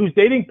Jimmy G, who's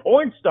dating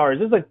porn stars.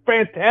 This is a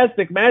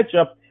fantastic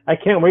matchup. I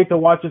can't wait to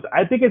watch this.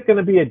 I think it's going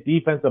to be a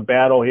defensive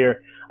battle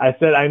here.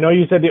 I know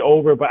you said the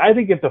over, but I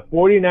think if the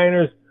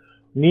 49ers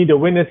need to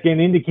win this game,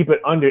 they need to keep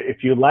it under.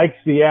 If you like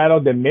Seattle,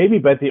 then maybe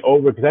bet the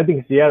over, because I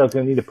think Seattle's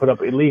going to need to put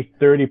up at least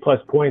 30-plus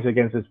points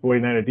against this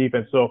 49er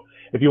defense. So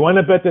if you want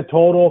to bet the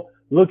total,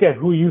 look at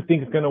who you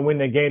think is going to win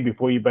the game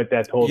before you bet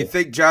that total. You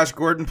think Josh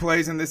Gordon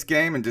plays in this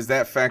game, and does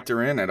that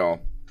factor in at all?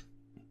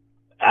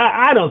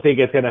 I don't think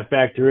it's going to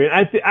factor in.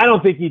 I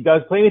don't think he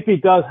does play. And if he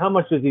does, how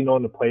much does he know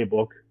in the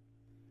playbook?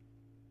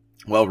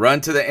 Well, run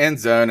to the end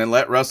zone and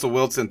let Russell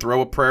Wilson throw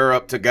a prayer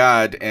up to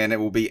God, and it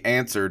will be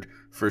answered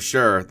for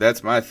sure.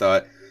 That's my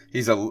thought.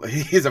 He's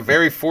a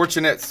very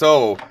fortunate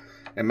soul,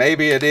 and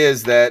maybe it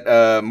is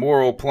that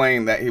moral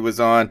plane that he was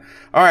on.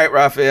 All right,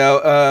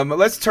 Raphael,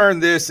 let's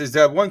turn this. Is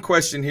one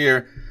question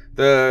here.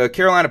 The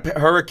Carolina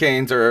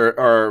Hurricanes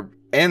are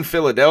in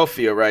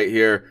Philadelphia right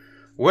here.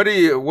 What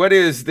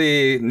is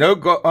the no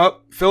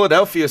goal?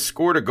 Philadelphia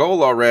scored a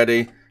goal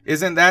already.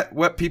 Isn't that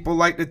what people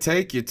like to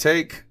take?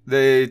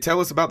 Tell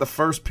us about the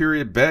first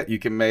period bet you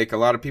can make. A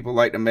lot of people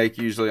like to make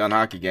usually on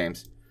hockey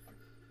games.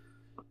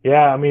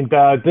 Yeah, I mean,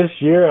 this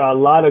year a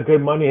lot of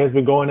good money has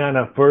been going on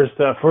the first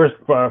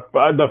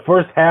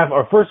half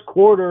or first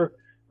quarter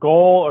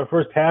goal or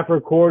first half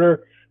or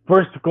quarter.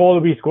 First goal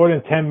to be scored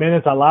in 10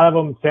 minutes. A lot of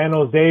them, San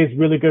Jose's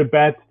really good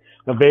bet.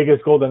 The Vegas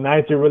Golden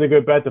Knights are really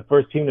good bet. The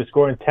first team to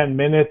score in 10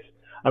 minutes.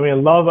 I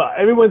mean,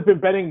 everyone's been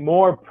betting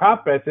more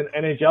prop bets in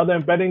NHL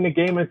than betting the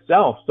game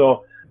itself.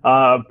 So,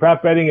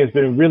 prop betting has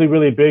been really,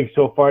 really big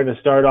so far to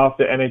start off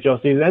the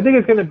NHL season. I think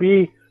it's going to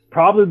be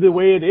probably the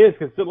way it is,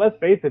 because let's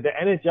face it, the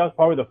NHL is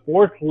probably the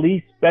fourth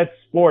least bet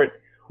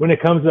sport when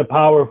it comes to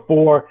Power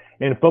 4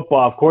 in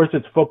football. Of course,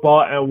 it's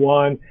football at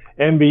 1,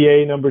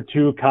 NBA number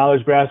 2,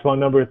 college basketball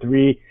number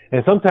 3,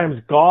 and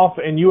sometimes golf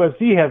and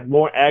UFC have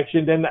more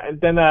action than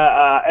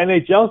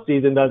NHL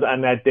season does on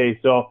that day.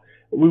 So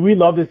we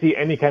love to see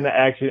any kind of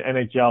action in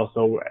NHL.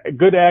 So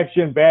good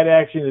action, bad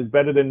action is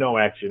better than no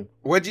action.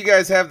 What'd you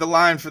guys have the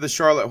line for the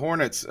Charlotte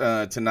Hornets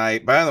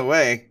tonight? By the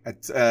way,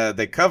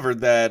 they covered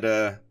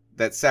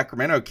that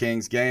Sacramento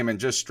Kings game and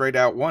just straight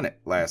out won it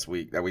last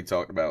week that we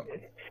talked about.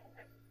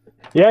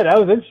 Yeah, that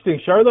was interesting.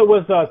 Charlotte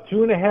was a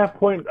 2.5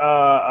 point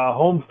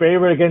home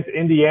favorite against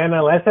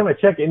Indiana. Last time I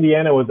checked,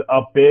 Indiana was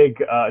up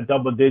big,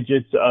 double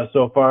digits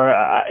so far.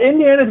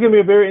 Indiana's going to be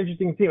a very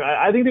interesting team.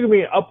 I think they're going to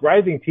be an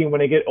uprising team when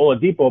they get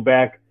Oladipo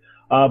back.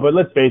 But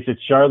let's face it,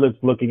 Charlotte's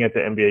looking at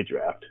the NBA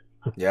draft.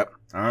 Yep.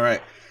 All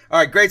right.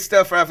 Great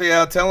stuff,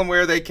 Raphael. Tell them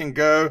where they can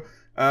go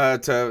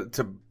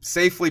to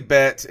safely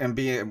bet and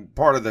be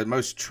part of the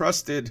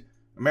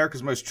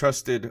America's most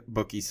trusted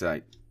bookie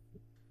site.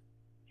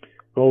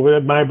 Go over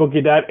to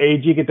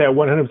mybookie.ag, get that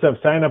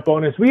 100% sign-up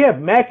bonus. We have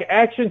MAC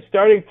action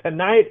starting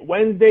tonight,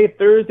 Wednesday,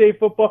 Thursday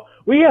football.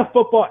 We have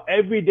football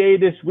every day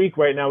this week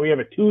right now. We have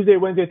a Tuesday,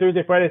 Wednesday,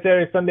 Thursday, Friday,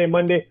 Saturday, Sunday,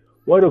 Monday.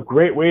 What a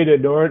great way to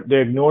ignore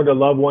the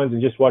loved ones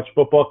and just watch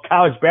football.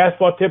 College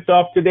basketball tipped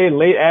off today,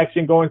 late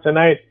action going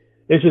tonight.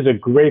 It's just a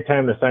great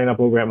time to sign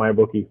up over at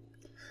MyBookie.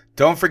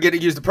 Don't forget to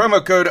use the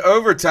promo code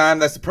OVERTIME.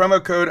 That's the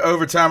promo code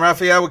OVERTIME.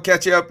 Raphael, we'll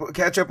catch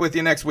up with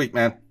you next week,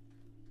 man.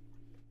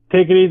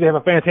 Take it easy. Have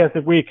a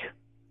fantastic week.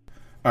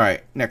 All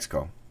right, next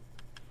call.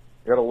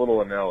 I got a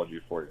little analogy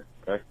for you,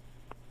 okay?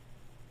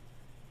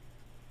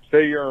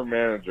 say you're a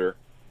manager,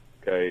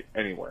 okay,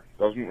 anywhere.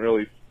 Doesn't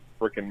really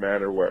freaking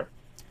matter where.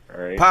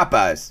 All right.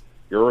 Popeyes.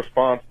 You're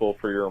responsible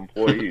for your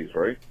employees,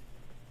 right?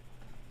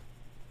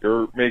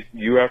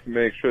 You have to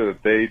make sure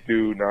that they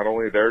do not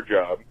only their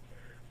job,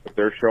 but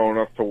they're showing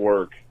up to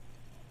work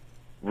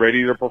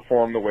ready to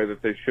perform the way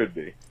that they should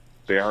be.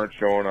 They aren't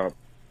showing up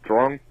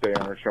drunk. They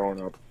aren't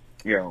showing up,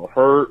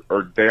 hurt,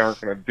 or they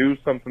aren't going to do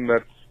something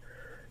that's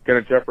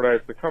going to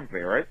jeopardize the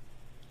company, right?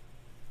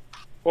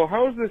 Well,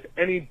 how is this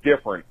any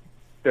different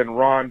than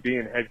Ron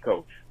being head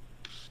coach?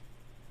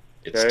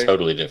 It's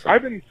totally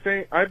different.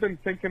 I've been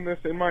thinking this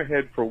in my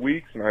head for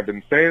weeks, and I've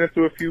been saying it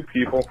to a few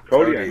people.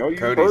 Cody, I know you've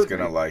heard me. Cody's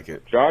gonna like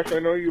it. Josh, I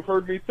know you've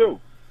heard me too.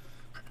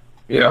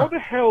 Yeah. How the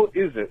hell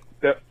is it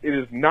that it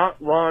is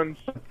not Ron's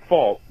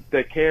fault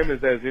that Cam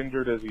is as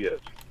injured as he is?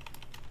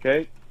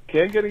 Okay,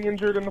 Cam getting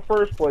injured in the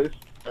first place,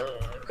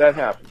 that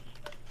happens.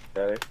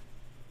 Okay,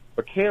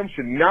 but Cam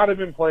should not have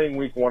been playing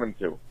week 1 and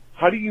 2.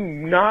 How do you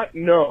not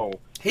know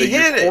that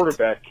your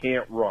quarterback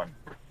can't run?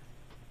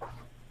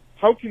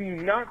 How can you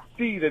not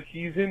see that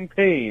he's in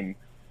pain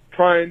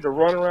trying to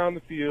run around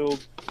the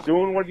field,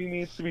 doing what he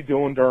needs to be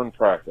doing during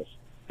practice?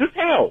 Just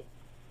how?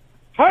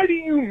 How do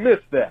you miss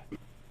that?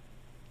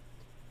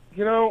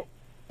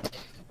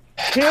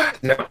 Cam,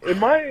 in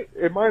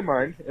my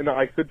mind, and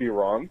I could be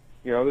wrong,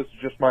 this is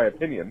just my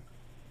opinion.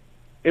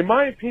 In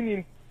my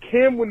opinion,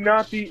 Cam would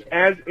not be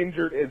as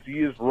injured as he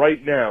is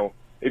right now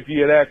if he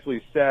had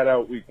actually sat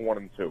out week 1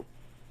 and 2.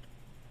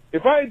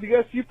 If I had to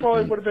guess, he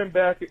probably would have been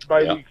back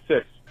by week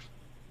 6.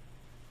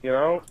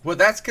 Well,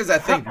 that's because I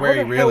think where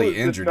he really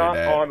injured it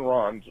at. On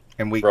Ron's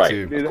in week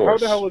 2. How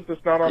the hell is this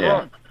not on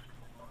Ron?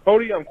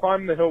 Cody, I'm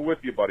climbing the hill with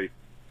you, buddy.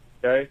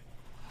 Okay?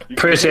 You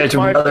Appreciate can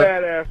you, my brother.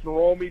 fat ass and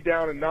roll me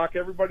down and knock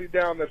everybody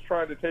down that's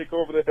trying to take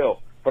over the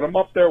hill. But I'm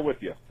up there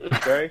with you.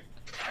 Okay?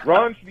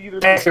 Ron should either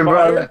be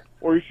fired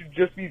or he should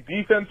just be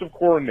defensive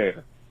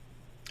coordinator.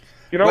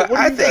 Well,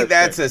 I think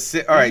that's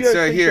all right.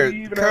 So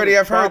here, Cody,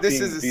 I've heard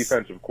this is a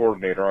defensive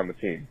coordinator on the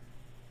team.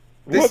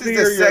 This is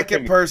the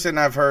second person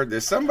I've heard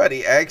this.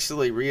 Somebody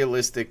actually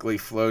realistically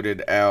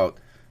floated out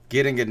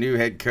getting a new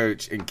head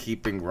coach and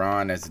keeping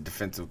Ron as a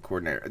defensive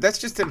coordinator. That's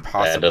just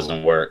impossible. That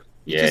doesn't work.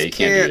 You just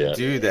can't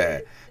do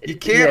that. You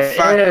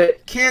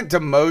can't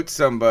demote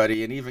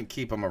somebody and even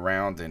keep them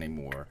around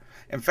anymore.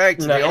 In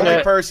fact, the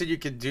only person you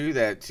could do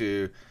that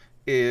to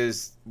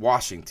is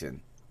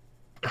Washington.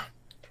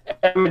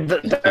 I mean,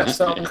 there are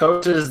some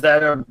coaches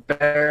that are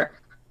better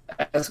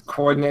as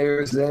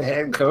coordinators than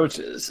head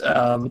coaches.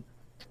 I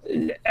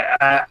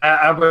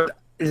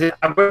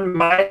wouldn't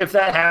mind if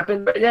that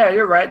happened, but yeah,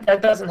 you're right.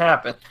 That doesn't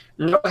happen.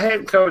 No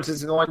head coach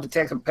is going to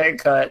take a pay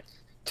cut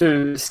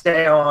to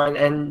stay on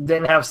and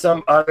then have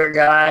some other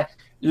guy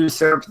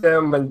usurp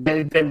them when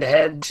they've been the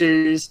head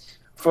cheese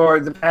for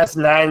the past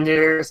 9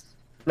 years.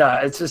 No,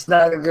 it's just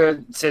not a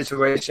good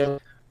situation.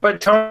 But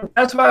Tony,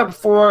 that's why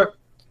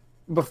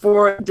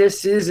before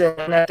this season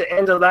and at the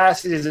end of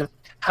last season,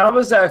 how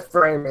was I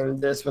framing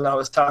this when I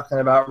was talking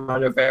about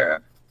Ron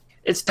Rivera?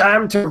 It's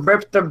time to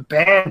rip the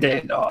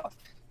Band-Aid off.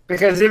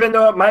 Because even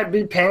though it might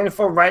be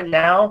painful right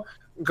now,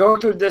 go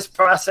through this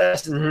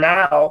process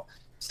now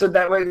so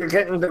that way you're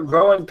getting the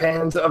growing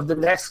pains of the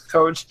next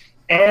coach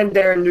and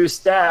their new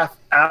staff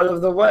out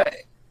of the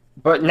way.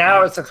 But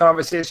now it's a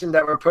conversation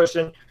that we're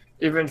pushing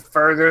even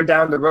further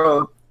down the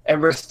road,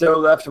 and we're still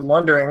left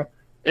wondering,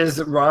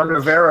 is Ron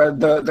Rivera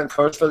the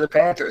coach for the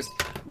Panthers?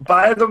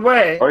 By the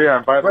way,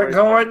 we're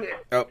going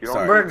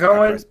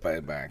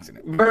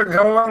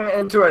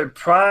into a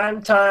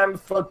primetime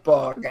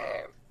football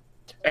game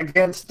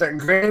against the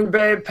Green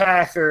Bay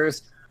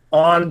Packers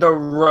on the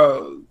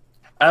road.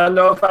 I don't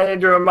know if I need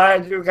to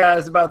remind you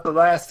guys about the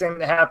last thing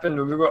that happened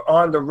when we were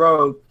on the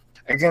road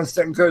against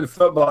a good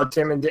football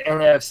team in the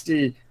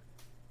NFC.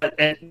 But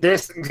in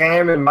this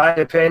game, in my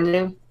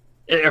opinion,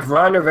 if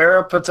Ron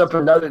Rivera puts up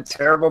another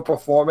terrible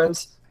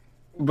performance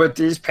with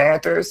these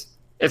Panthers,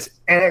 it's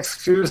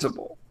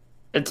inexcusable.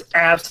 It's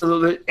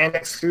absolutely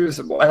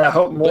inexcusable. And I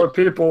hope more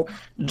people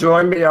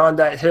join me on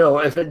that hill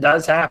if it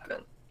does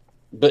happen.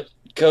 But,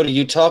 Cody,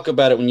 you talk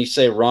about it when you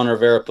say Ron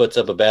Rivera puts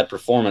up a bad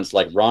performance,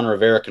 like Ron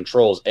Rivera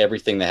controls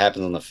everything that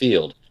happens on the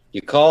field.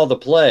 You call the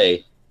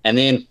play, and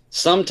then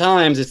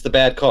sometimes it's the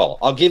bad call.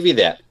 I'll give you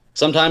that.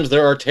 Sometimes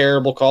there are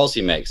terrible calls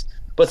he makes.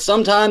 But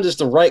sometimes it's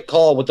the right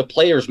call with the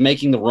players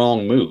making the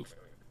wrong move.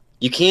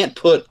 You can't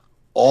put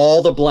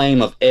all the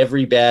blame of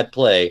every bad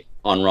play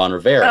on Ron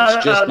Rivera.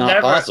 It's just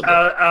not possible.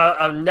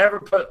 I'll never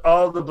put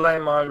all the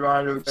blame on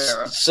Ron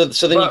Rivera. So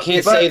then you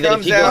can't say that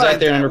if he goes out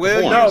there and underperforms.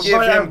 Will you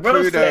give him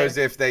kudos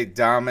if they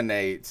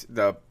dominate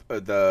the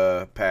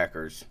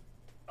Packers?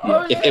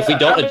 If we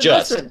don't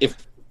adjust.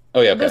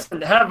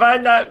 Listen, have I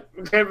not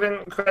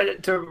given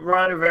credit to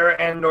Ron Rivera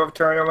and North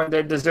Turner when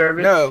they deserve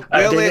it? No.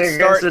 Will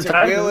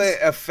it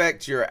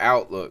affect your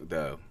outlook,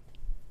 though?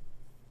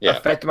 Yeah.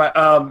 Affect my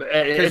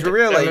because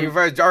really, you've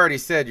already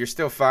said you're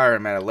still firing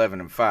him at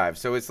 11-5,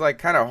 so it's like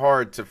kind of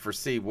hard to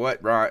foresee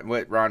what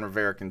Ron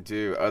Rivera can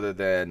do other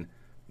than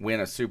win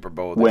a Super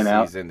Bowl this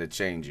season to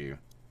change you.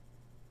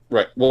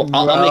 Right. Well,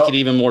 I'll make it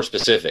even more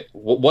specific.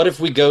 What if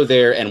we go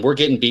there and we're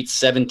getting beat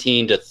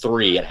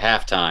 17-3 at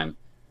halftime,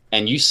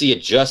 and you see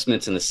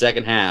adjustments in the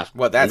second half,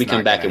 and we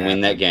come back and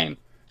win that game?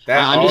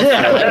 I'm just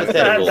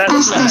hypothetical.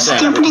 That's the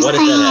stupidest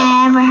thing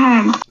I ever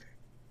heard.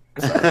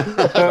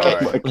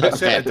 I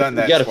should have done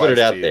that. You got to put it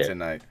out to there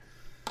tonight.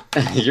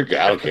 You're good.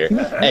 I don't care.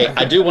 Hey,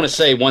 I do want to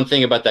say one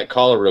thing about that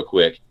caller real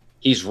quick.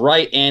 He's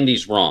right and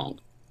he's wrong.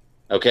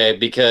 Okay,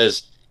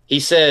 because he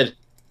said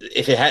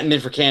if it hadn't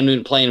been for Cam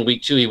Newton playing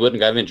week 2, he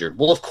wouldn't have got injured.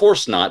 Well, of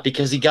course not,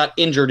 because he got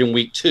injured in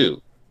week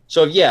 2.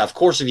 So yeah, of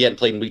course, if he hadn't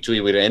played in week 2,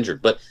 he would have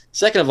injured. But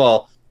second of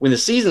all, when the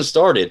season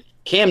started,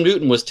 Cam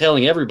Newton was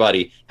telling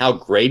everybody how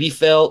great he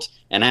felt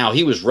and how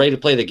he was ready to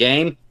play the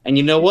game. And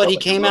you know what? He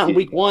came out in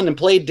week 1 and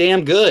played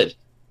damn good.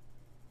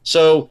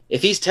 So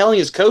if he's telling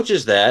his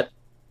coaches that,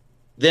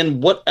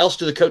 then what else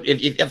do the coach?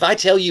 If I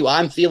tell you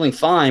I'm feeling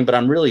fine, but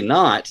I'm really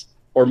not,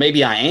 or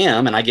maybe I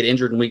am and I get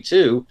injured in week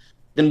 2,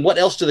 then what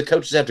else do the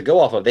coaches have to go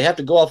off of? They have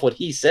to go off what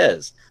he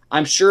says.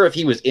 I'm sure if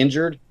he was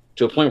injured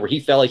to a point where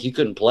he felt like he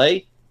couldn't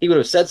play, he would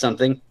have said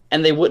something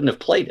and they wouldn't have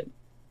played him.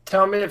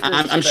 Tell me if this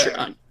I'm is sure,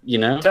 fair. you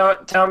know.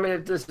 Tell me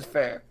if this is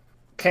fair.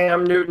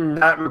 Cam Newton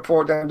not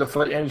reporting the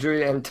foot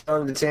injury and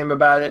telling the team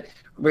about it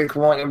week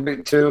 1 and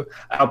week 2,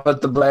 I'll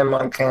put the blame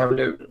on Cam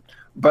Newton.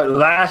 But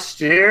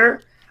last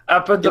year, I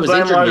put the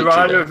blame on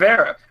Ron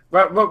Rivera.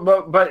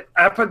 But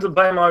I put the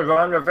blame on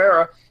Ron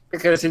Rivera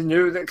because he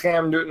knew that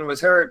Cam Newton was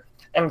hurt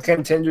and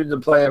continued to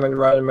play him and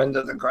run him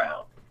into the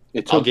ground.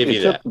 I'll give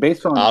you that.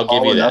 Based on all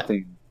or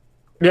nothing.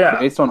 Yeah.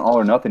 Based on all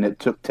or nothing, it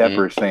took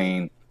Tepper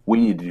saying we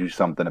need to do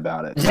something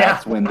about it.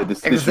 That's when the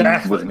decision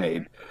was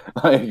made.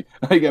 It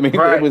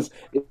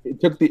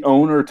took the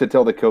owner to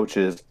tell the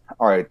coaches,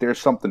 all right, there's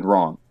something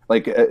wrong.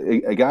 Like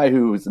a guy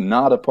who is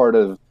not a part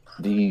of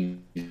the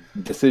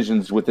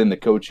decisions within the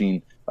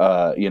coaching,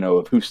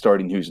 of who's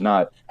starting, who's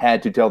not,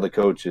 had to tell the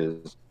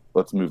coaches,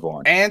 let's move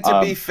on. And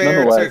to be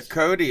fair to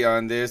Cody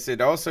on this,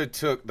 it also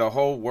took the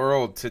whole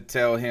world to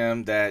tell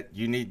him that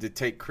you need to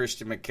take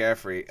Christian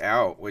McCaffrey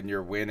out when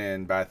you're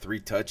winning by 3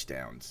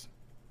 touchdowns.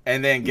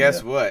 And then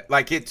guess what?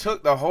 Like, it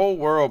took the whole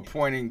world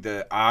pointing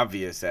the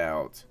obvious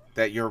out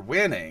that you're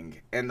winning,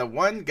 and the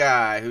one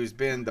guy who's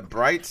been the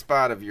bright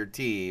spot of your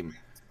team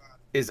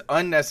is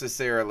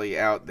unnecessarily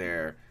out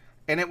there.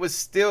 And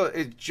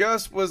it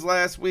just was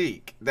last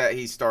week that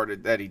he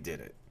did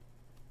it.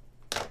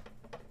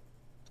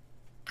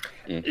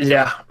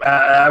 Yeah.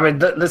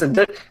 Listen,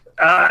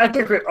 I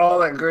think we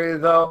all agree,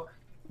 though,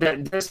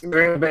 that this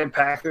Green Bay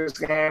Packers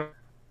game,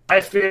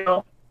 I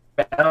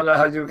don't know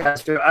how you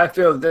guys feel, I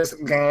feel this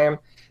game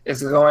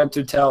is going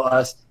to tell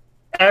us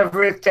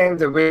everything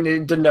that we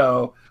need to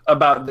know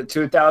about the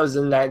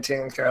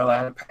 2019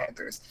 Carolina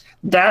Panthers.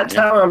 That's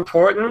how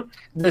important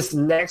this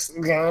next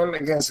game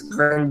against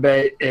Green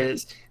Bay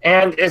is.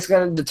 And it's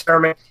going to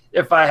determine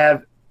if I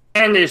have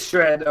any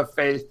shred of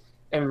faith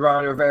in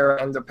Ron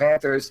Rivera and the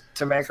Panthers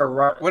to make a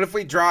run. What if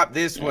we drop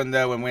this one,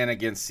 though, and win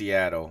against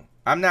Seattle?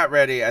 I'm not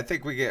ready. I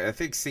think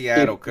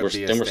Seattle could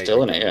be a we're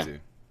still in it, yeah.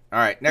 All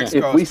right, next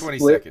call is 20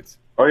 seconds.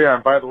 Oh, yeah,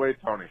 and by the way,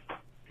 Tony,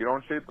 if you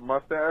don't shave the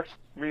mustache,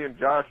 me and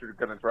Josh are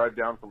going to drive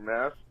down from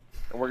Mass,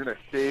 and we're going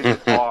to shave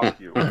it off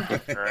you. All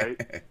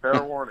right?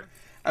 Fair warning.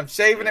 I'm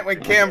shaving it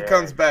when Cam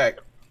comes back.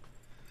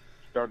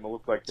 Starting to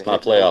look like it's my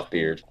playoff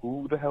beard.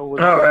 Who the hell was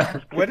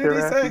that? What did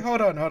he say?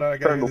 Hold on. I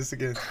got to hear this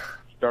again.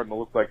 Starting to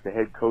look like the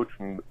head coach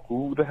from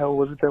who the hell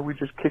was it that we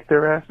just kicked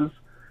their asses?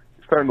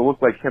 It's starting to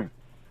look like him.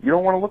 You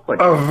don't want to look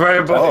like him.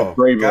 Vrabel.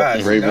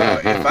 Gosh,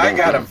 no. If I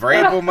got a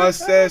Vrabel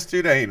mustache,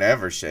 dude, I ain't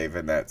ever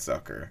shaving that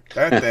sucker.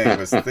 That thing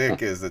was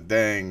thick as a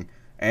dang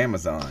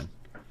Amazon.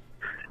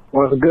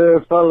 What's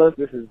good, fellas?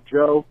 This is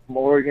Joe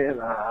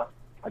Morgan. I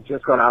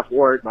just got off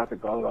work, about to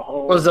go to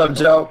home. What's up,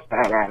 Joe?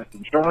 I had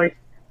some joint.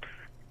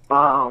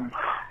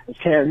 It's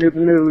Cam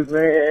Newton news,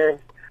 man.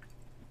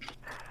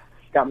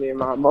 Got me in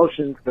my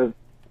emotions because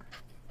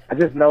I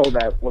just know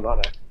that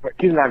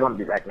he's not going to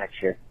be back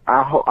next year.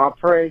 I'll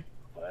pray,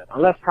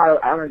 unless Kyle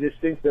Allen just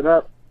stinks it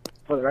up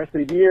for the rest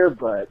of the year.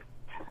 But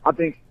I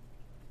think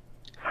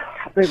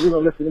we're going to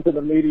listen to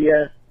the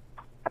media.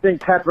 I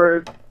think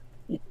Tepper's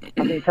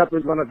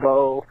going to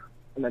go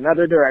in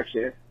another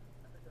direction,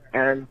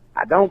 and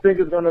I don't think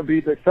it's going to be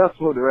a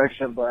successful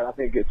direction. But I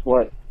think it's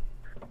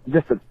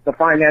just the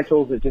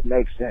financials. It just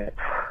makes sense.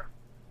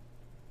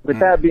 With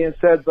that being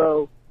said,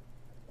 though,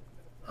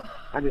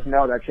 I just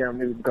know that Cam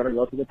Newton's going to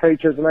go to the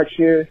Patriots next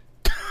year.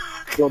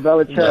 Bill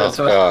Belichick. Oh,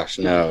 gosh,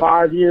 no.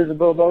 5 years of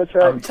Bill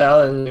Belichick. I'm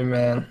telling you,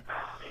 man.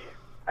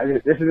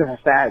 This is a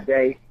sad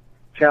day.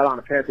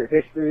 Carolina Panthers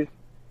history.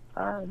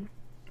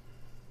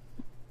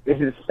 This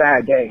is a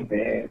sad day,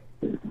 man.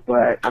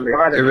 But I mean,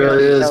 it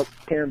really is.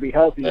 Can be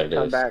healthy and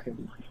come back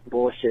and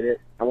bullshit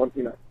it. I want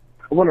to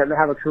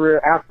have a career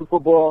after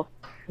football.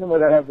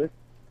 Whatever.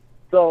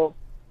 So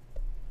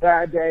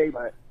sad day,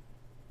 but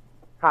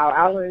Kyle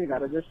Allen, you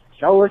gotta just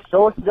show us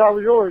the job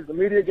is yours. The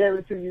media gave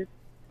it to you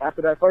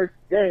after that first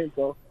game,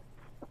 so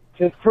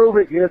just prove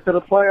it. Get us to the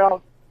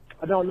playoffs.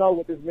 I don't know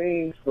what this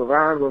means for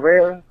Ron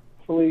Rivera.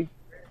 Hopefully,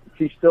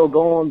 he's still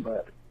going,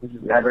 but you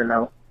just never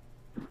know.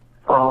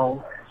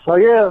 So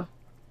yeah,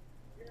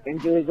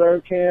 injury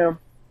reserve Cam.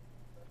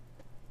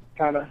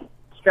 Kind of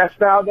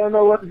stressed out, don't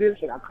know what to do.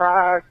 Should I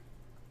cry?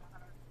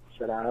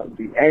 Should I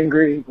be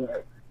angry?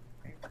 But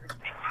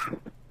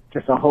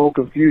just a whole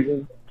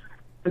confusion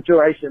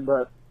situation,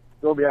 but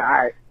it'll be all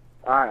right.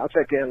 All right, I'll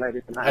check in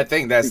later tonight. I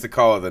think that's the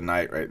call of the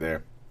night right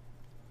there.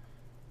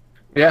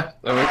 Yeah.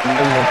 And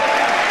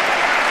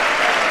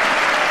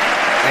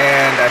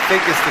I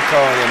think it's the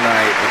call of the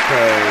night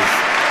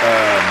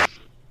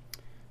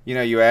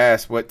because, you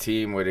asked what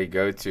team would he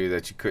go to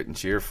that you couldn't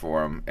cheer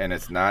for him, and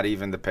it's not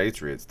even the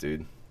Patriots,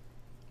 dude.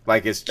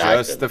 Like, it's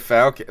just the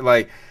Falcons.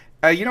 Like,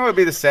 what would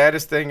be the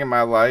saddest thing in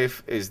my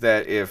life is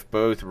that if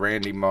both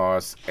Randy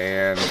Moss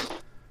and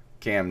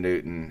Cam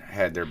Newton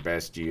had their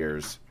best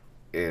years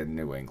in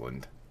New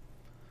England.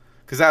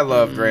 Because I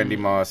loved Randy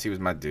Moss. He was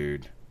my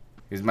dude.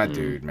 He was my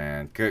dude,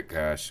 man. Good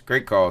gosh.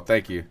 Great call.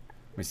 Thank you.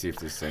 Let me see if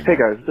this thing. Hey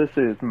guys, this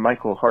is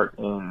Michael Hart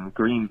in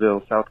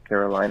Greenville, South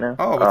Carolina.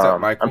 Oh, what's up,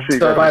 Michael? I'm sure you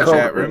guys are in the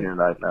chat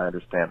room. I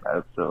understand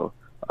that, so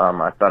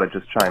I thought I'd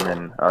just chime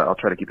in. I'll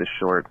try to keep this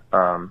short.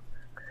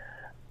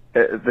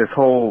 This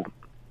whole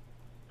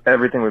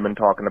everything we've been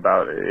talking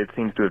about, it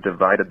seems to have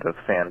divided the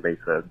fan base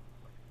a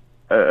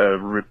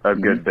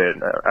good bit.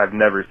 I've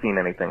never seen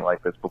anything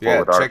like this before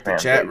with our fan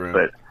base,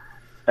 but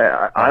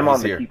I'm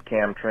on the Keep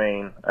Cam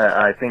train.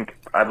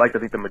 I'd like to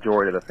think the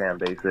majority of the fan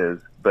base is,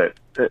 but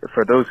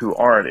for those who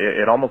aren't,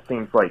 it almost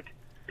seems like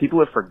people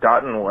have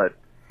forgotten what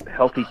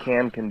healthy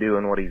Cam can do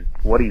and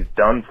what he's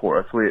done for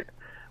us.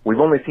 We've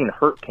only seen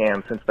hurt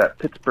Cam since that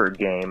Pittsburgh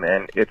game,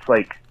 and it's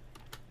like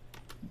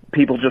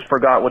people just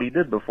forgot what he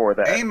did before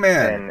that.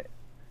 Amen.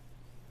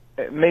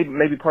 And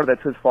maybe part of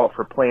that's his fault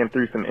for playing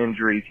through some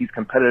injuries. He's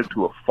competitive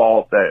to a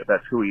fault.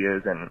 That's who he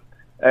is, and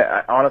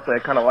honestly, I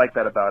kind of like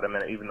that about him,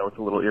 and even though it's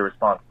a little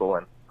irresponsible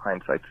in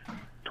hindsight's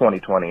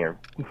 20/20 or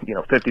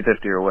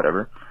 50/50 or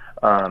whatever.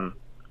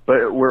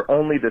 But we're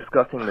only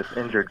discussing this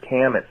injured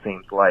Cam, it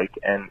seems like,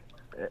 and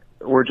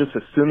we're just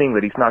assuming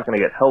that he's not going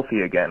to get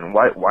healthy again.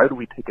 Why do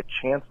we take a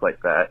chance like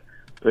that?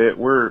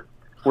 We're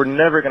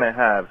never going to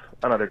have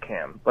another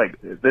Cam. Like,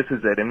 this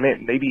is it, and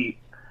maybe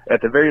at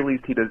the very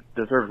least he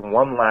deserves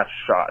one last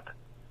shot,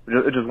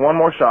 just one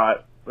more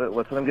shot.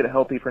 Let's let him get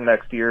healthy for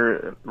next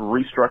year,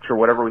 restructure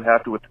whatever we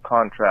have to with the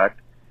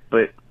contract.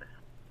 But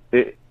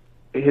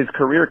his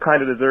career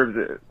kind of deserves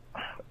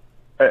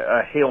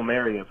a Hail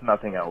Mary, if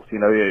nothing else.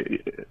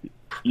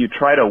 You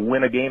try to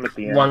win a game at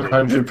the end.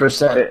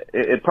 100%.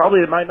 It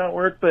probably might not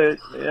work, but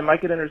it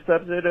might get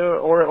intercepted,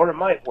 or it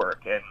might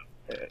work. And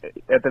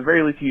at the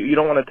very least, you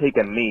don't want to take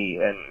a knee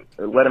and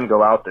let him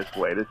go out this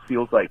way. This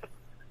feels like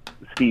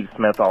Steve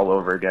Smith all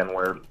over again,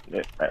 where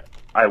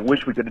I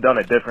wish we could have done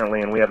it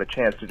differently, and we have a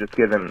chance to just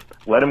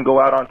let him go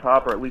out on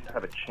top, or at least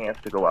have a chance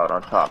to go out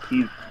on top.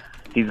 He's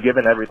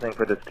given everything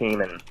for this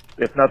team, and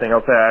if nothing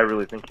else, I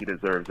really think he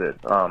deserves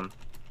it.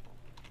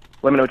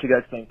 Let me know what you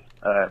guys think.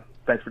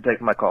 Thanks for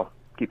taking my call.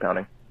 Keep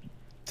pounding.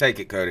 Take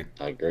it, Cody.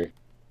 I agree.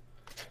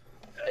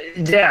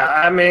 Yeah,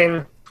 I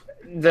mean,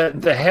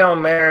 the Hail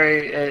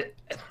Mary,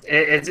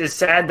 it's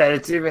sad that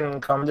it's even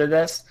come to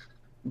this.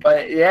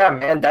 But, yeah,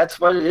 man, that's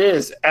what it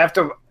is. I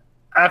feel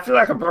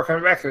like a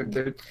broken record,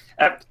 dude.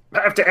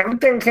 After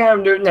everything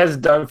Cam Newton has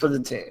done for the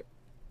team,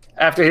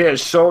 after he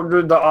has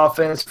shouldered the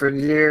offense for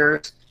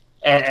years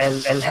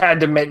and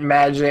had to make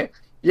magic,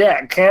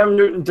 yeah, Cam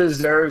Newton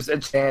deserves a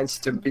chance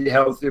to be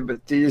healthy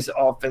with these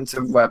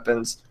offensive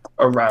weapons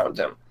around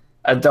him.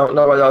 I don't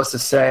know what else to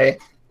say.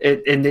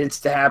 It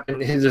needs to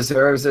happen. He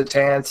deserves a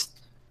chance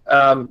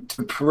to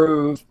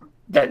prove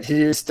that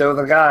he is still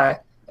the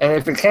guy. And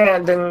if he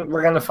can't, then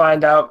we're going to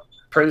find out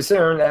pretty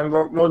soon, and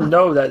we'll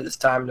know that it's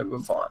time to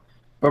move on.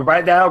 But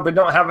right now, we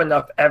don't have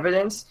enough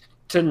evidence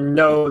to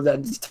know that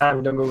it's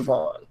time to move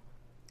on.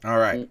 All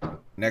right.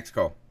 Next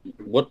call.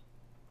 What?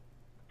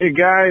 Hey,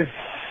 guys.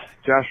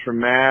 Josh from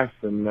Mass,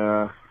 and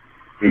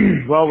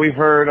well, we've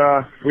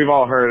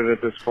all heard it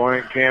at this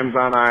point. Cam's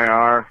on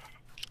IR,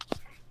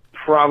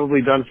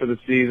 probably done for the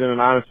season. And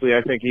honestly,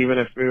 I think even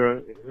if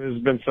there's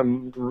been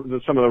some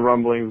of the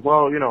rumblings,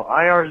 well,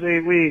 IR is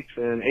 8 weeks,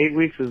 and 8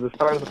 weeks is the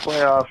start of the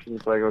playoffs, and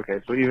it's like, okay,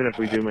 so even if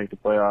we do make the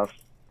playoffs,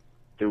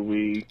 do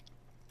we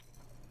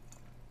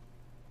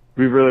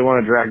really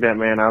want to drag that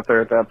man out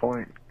there at that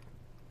point?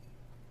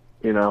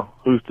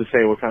 Who's to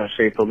say what kind of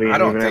shape he'll be in I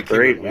don't even think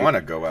after he 8 would weeks? want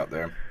to go out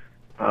there.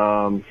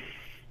 A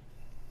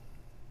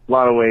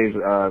lot of ways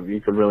you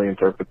could really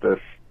interpret this.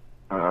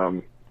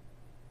 I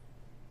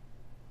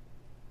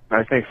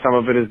think some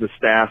of it is the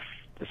staff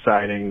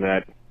deciding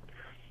that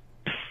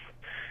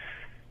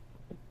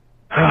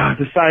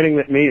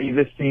maybe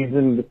this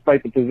season,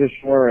 despite the position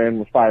we're in,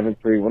 we're 5-3.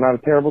 We're not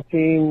a terrible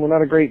team. We're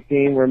not a great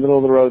team. We're a middle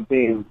of the road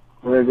team.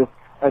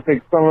 I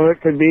think some of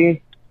it could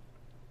be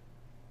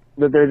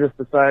that they're just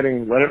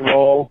deciding, let it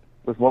roll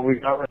with what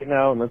we've got right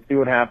now, and let's see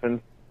what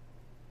happens,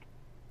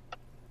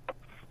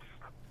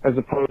 as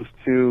opposed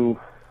to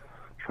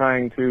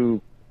trying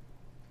to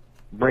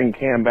bring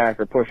Cam back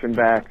or push him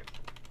back,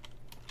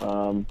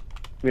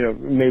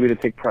 maybe to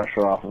take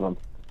pressure off of him.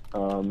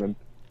 And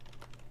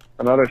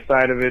another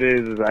side of it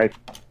is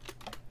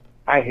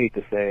I I hate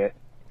to say it,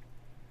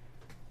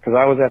 because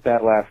I was at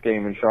that last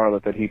game in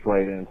Charlotte that he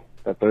played in,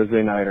 that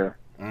Thursday nighter,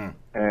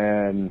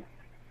 and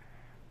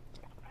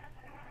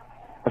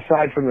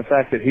aside from the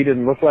fact that he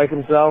didn't look like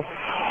himself,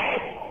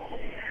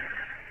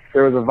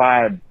 there was a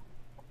vibe.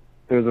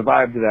 There was a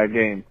vibe to that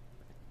game.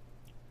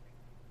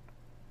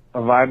 A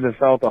vibe that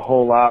felt a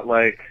whole lot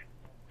like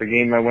the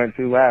game I went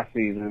to last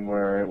season,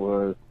 where it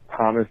was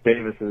Thomas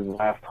Davis's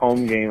last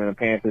home game in a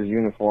Panthers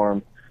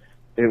uniform.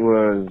 It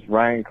was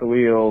Ryan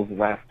Khalil's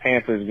last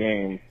Panthers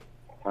game.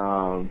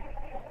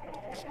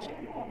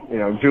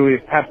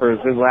 Julius Peppers,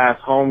 his last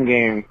home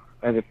game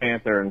as a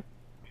Panther.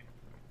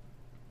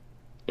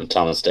 And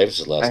Thomas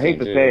Davis's last game. I hate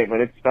to say it, but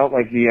it felt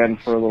like the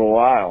end for a little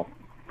while.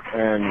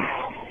 And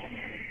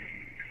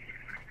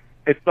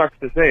it sucks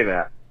to say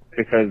that,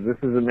 because this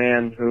is a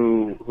man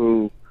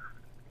who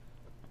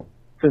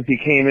since he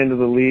came into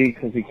the league,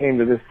 since he came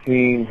to this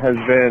team, has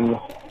been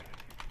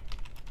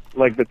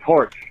like the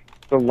torch,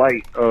 the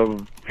light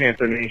of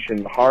Panther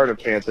Nation, the heart of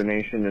Panther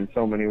Nation in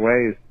so many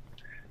ways.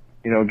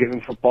 Giving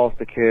footballs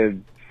to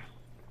kids,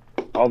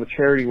 all the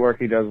charity work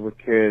he does with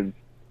kids,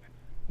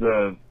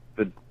 the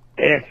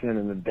dancing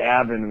and the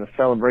dabbing and the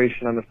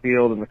celebration on the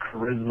field and the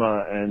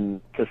charisma, and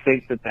to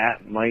think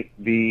that might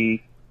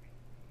be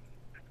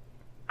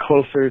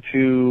closer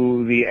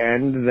to the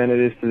end than it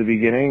is to the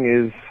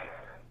beginning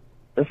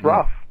it's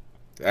rough.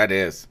 That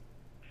is.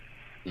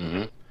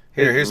 Mm-hmm.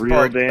 Here's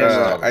part.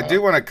 I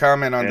do want to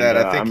comment on that.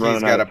 I think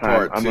he's got a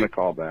part. I'm going to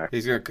call back.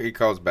 He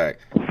calls back.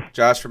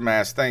 Josh from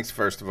Mass, thanks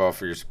first of all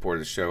for your support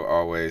of the show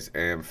always,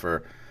 and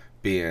for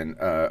being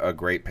a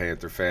great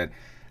Panther fan.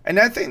 And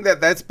I think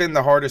that's been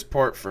the hardest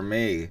part for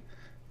me,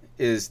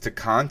 is to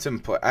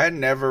contemplate. I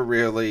never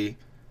really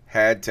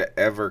had to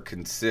ever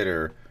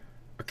consider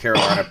a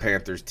Carolina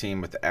Panthers team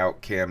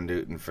without Cam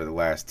Newton for the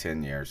last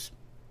 10 years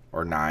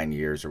or 9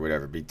 years or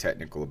whatever, be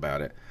technical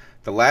about it.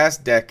 The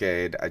last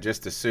decade, I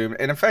just assumed,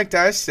 and in fact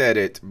I said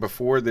it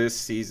before this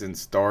season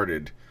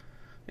started,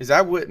 is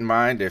I wouldn't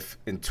mind if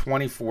in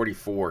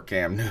 2044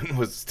 Cam Newton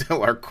was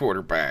still our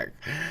quarterback.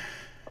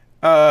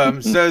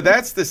 So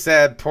that's the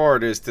sad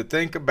part, is to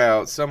think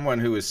about someone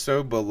who is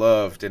so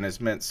beloved and has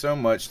meant so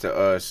much to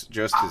us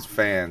just as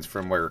fans,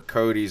 from where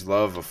Cody's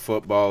love of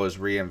football is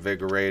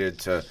reinvigorated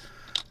to,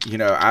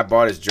 I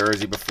bought his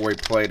jersey before he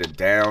played a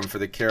down for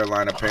the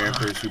Carolina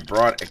Panthers, who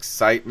brought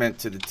excitement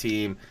to the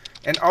team.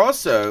 And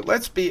also,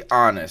 let's be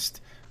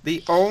honest,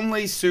 the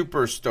only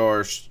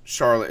superstar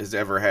Charlotte has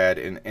ever had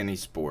in any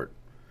sport.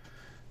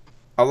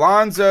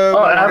 Alonzo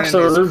Mourning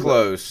is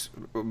close.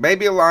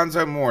 Maybe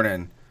Alonzo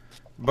Mourning.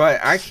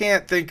 But I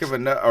can't think of a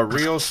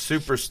real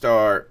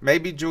superstar.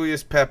 Maybe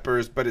Julius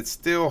Peppers, but it's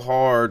still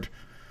hard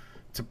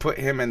to put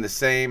him in the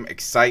same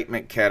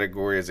excitement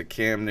category as a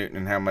Cam Newton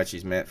and how much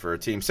he's meant for a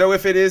team. So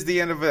if it is the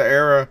end of an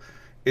era,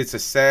 it's a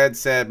sad,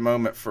 sad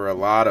moment for a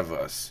lot of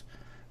us.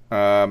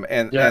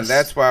 And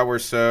that's why we're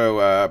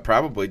so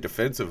probably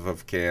defensive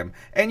of Cam.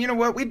 And you know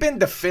what? We've been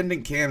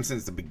defending Cam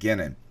since the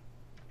beginning.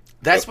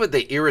 That's what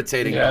the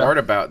irritating part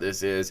about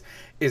this is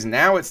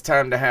now it's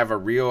time to have a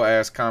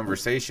real-ass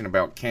conversation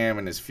about Cam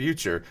and his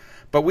future.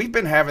 But we've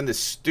been having this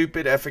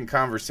stupid effing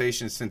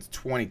conversation since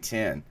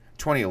 2011.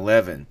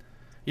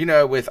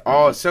 With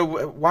all...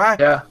 So why...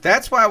 Yeah.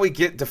 That's why we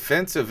get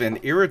defensive and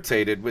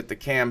irritated with the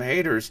Cam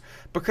haters,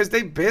 because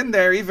they've been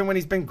there even when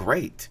he's been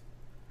great.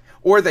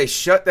 Or they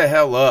shut the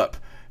hell up.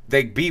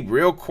 They be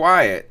real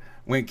quiet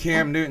when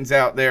Cam Newton's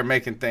out there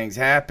making things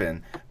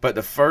happen. But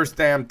the first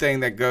damn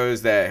thing that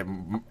goes, that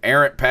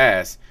errant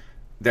pass,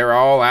 they're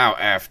all out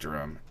after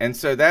him. And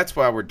so that's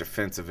why we're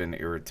defensive and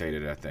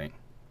irritated, I think.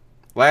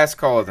 Last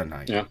call of the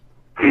night. Yeah.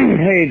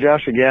 Hey,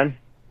 Josh again.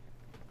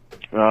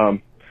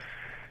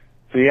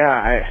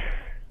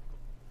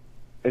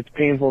 It's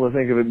painful to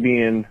think of it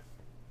being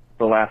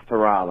the last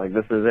hurrah. Like,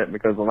 this is it,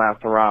 because the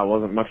last hurrah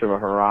wasn't much of a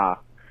hurrah.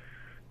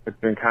 It's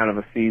been kind of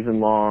a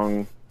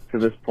season-long, to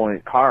this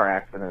point, car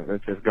accident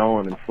that's just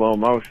going in slow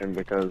motion,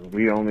 because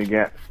we only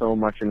get so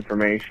much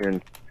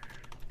information.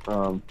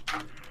 I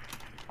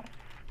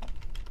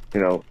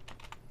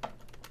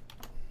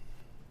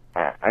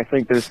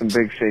think there's some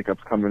big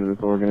shakeups coming to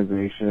this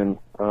organization.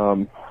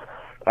 I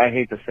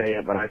hate to say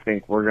it, but I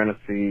think we're going to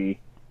see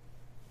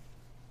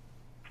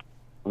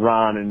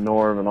Ron and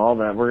Norv and all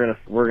that. We're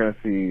gonna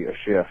see a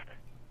shift.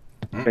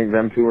 I think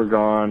them two are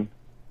gone.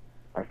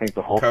 I think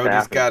the whole Cody's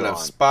staff got is a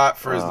gone. spot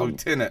for his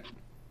lieutenant.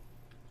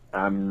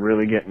 I'm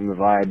really getting the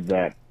vibe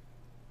that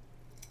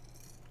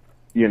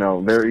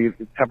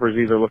Pepper's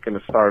either looking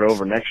to start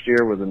over next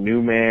year with a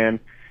new man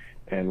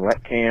and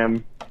let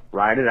Cam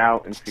ride it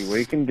out and see what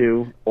he can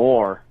do,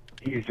 or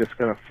he's just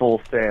going to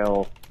full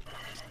sail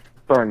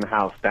burn the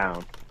house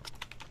down,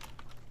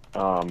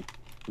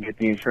 get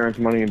the insurance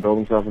money and build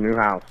himself a new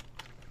house.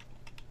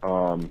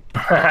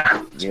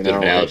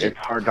 It's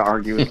hard to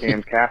argue with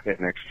Cam's cap hit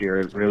next year.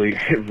 It really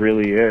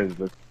is.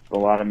 It's a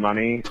lot of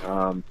money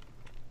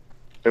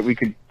that we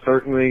could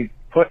certainly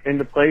put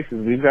into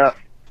places. We've got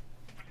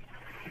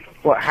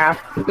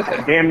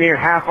damn near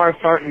half our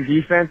starting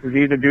defense is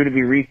either due to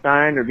be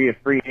re-signed or be a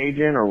free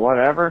agent or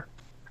whatever.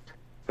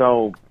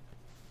 So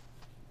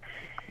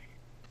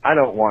I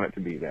don't want it to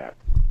be that.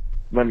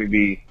 Let me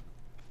be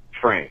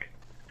frank.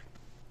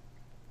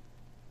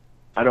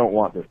 I don't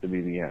want this to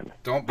be the end.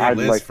 Don't be I'd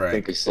Liz like Frank. to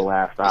think it's the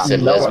last I option.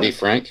 said, let's be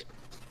frank.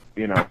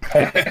 You know,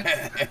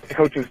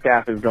 coaching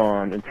staff is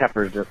gone, and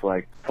Tepper's just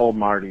like told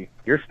Marty,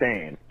 "You're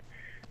staying,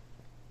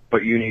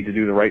 but you need to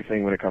do the right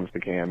thing when it comes to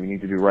Cam. You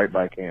need to do right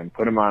by Cam.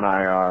 Put him on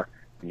IR.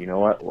 And you know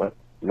what?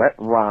 Let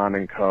Ron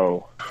and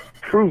co.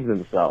 prove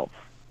themselves.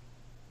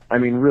 I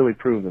mean, really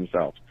prove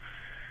themselves.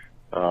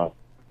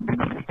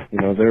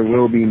 There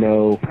will be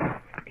no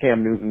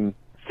Cam Newton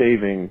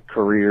saving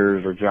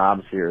careers or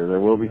jobs here. There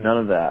will be none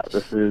of that.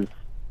 This is,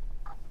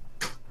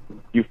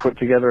 you've put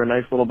together a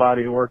nice little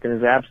body of work in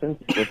his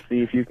absence. Let's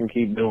see if you can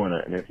keep doing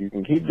it. And if you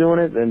can keep doing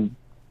it, then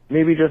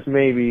maybe, just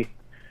maybe,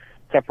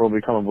 Tepper will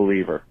become a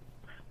believer.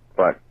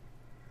 But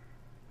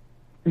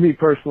me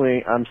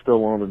personally, I'm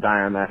still willing to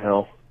die on that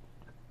hill.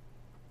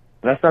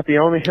 That's not the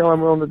only hill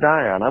I'm willing to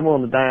die on. I'm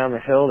willing to die on the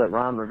hill that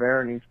Ron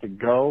Rivera needs to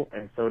go,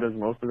 and so does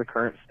most of the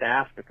current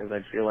staff, because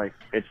I feel like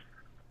it's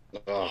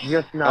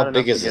just not enough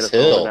to get us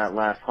over that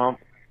last hump.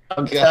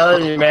 I'm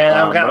telling you, man,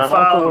 I've got to but I'm also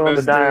follow willing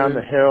to this die on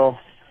dude. the hill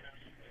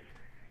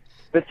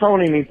that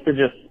Tony needs to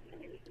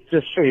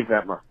just shave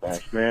that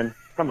mustache, man.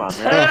 Come on,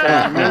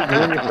 man. You're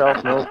doing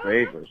yourself no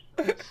favors.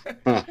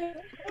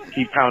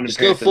 Keep pounding. Just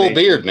go full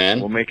beard, man.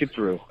 We'll make it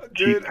through.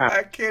 Dude,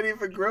 I can't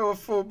even grow a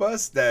full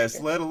mustache,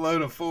 let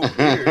alone a full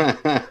beard.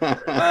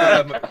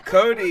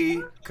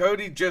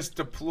 Cody just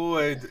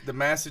deployed the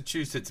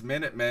Massachusetts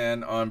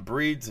Minutemen on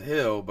Breed's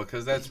Hill,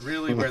 because that's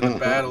really where the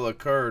battle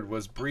occurred,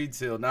 was Breed's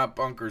Hill, not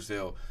Bunkers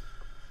Hill.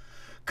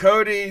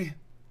 Cody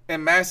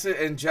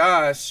and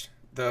Josh,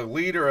 the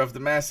leader of the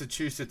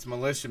Massachusetts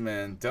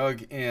militiamen,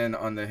 dug in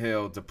on the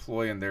hill,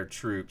 deploying their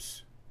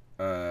troops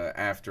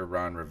after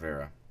Ron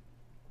Rivera.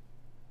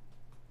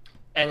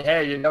 And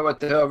hey, you know what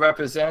the hill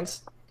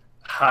represents?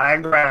 High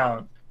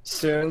ground.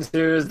 Sun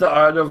Tzu is the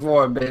art of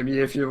war, baby.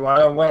 If you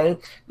want to win,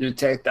 you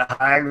take the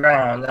high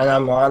ground. And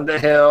I'm on the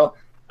hill.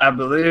 I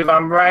believe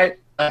I'm right.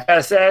 Like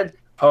I said,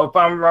 hope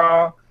I'm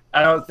wrong.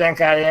 I don't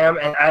think I am,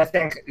 and I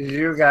think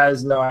you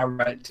guys know I'm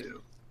right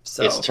too.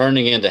 So It's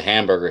turning into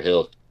Hamburger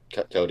Hill,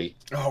 Cody.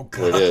 Oh,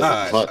 God. It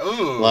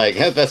is. Like,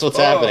 that's what's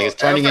happening. It's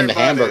turning into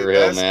Hamburger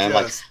Hill, man.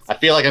 Just... Like, I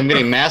feel like I'm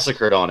getting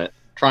massacred on it,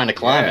 trying to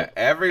climb it.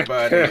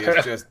 Everybody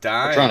is just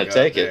dying. Trying to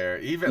take there.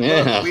 it. Even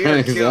yeah,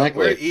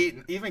 we're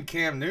eating. Even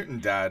Cam Newton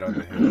died on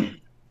the hill.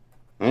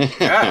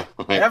 Yeah,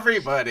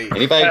 everybody.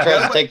 Anybody who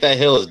tries to take that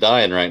hill is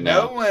dying right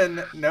now.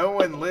 No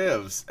one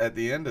lives at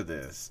the end of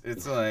this.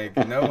 It's like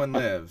no one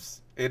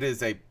lives. It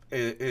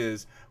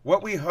is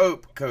what we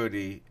hope,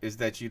 Cody, is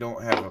that you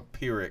don't have a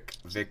Pyrrhic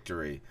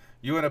victory.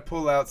 You want to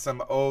pull out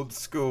some old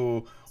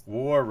school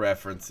war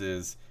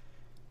references.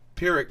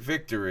 Pyrrhic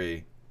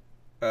victory.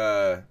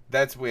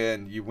 That's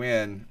when you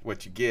win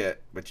what you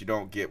get, but you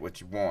don't get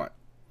what you want.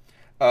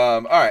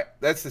 All right,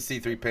 that's the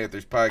C3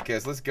 Panthers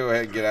podcast. Let's go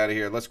ahead and get out of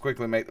here. Let's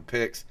quickly make the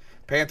picks.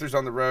 Panthers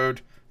on the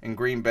road in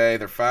Green Bay.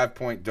 They're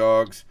 5-point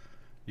dogs.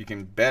 You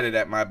can bet it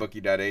at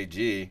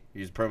mybookie.ag.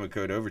 Use promo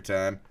code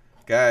OVERTIME.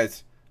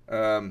 Guys,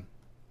 did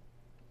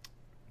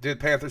the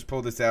Panthers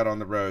pull this out on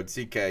the road?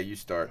 CK, you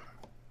start.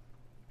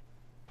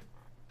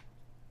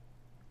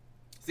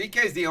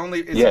 CK's the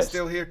only. Is he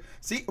still here?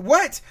 See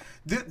what?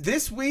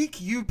 This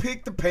week you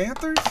picked the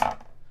Panthers?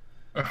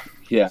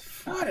 Yeah,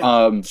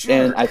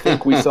 and I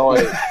think we saw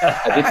it.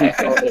 I think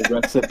we saw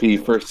a recipe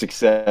for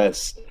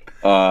success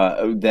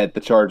that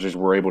the Chargers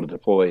were able to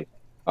deploy.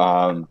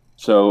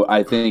 So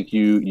I think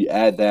you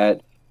add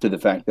that to the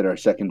fact that our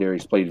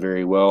secondaries played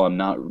very well.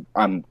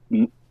 I'm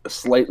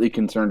slightly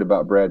concerned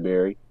about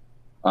Bradbury.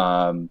 He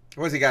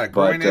got a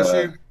groin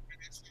issue?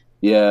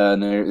 Yeah,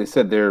 and they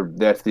said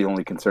that's the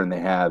only concern they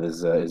have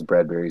is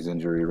Bradbury's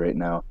injury right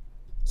now.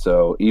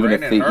 So even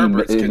Brandon if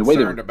Herbert's in the way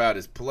concerned about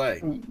his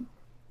play.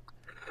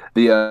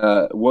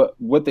 The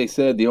what they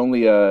said, the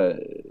only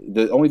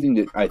thing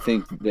that I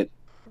think that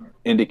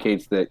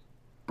indicates that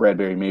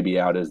Bradbury may be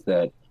out is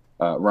that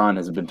Ron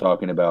has been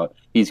talking about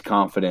he's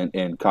confident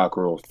in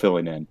Cockrell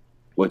filling in,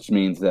 which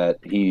means that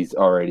he's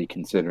already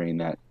considering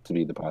that to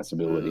be the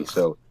possibility.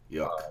 So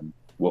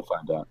we'll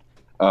find out.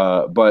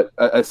 But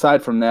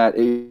aside from that,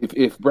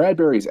 if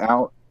Bradbury's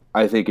out,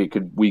 I think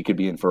we could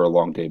be in for a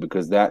long day,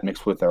 because that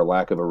mixed with our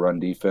lack of a run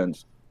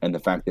defense and the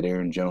fact that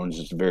Aaron Jones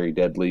is very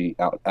deadly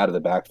out of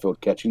the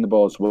backfield catching the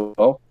ball as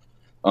well,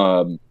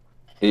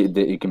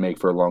 it can make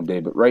for a long day.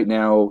 But right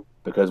now,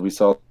 because we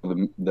saw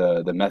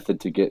the method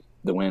to get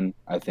the win,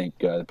 I think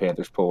the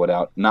Panthers pull it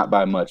out, not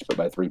by much, but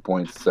by 3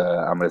 points.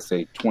 I'm going to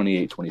say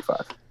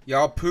 28-25.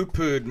 Y'all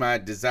poo-pooed my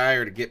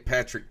desire to get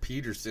Patrick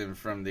Peterson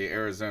from the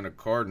Arizona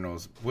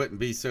Cardinals. Wouldn't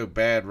be so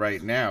bad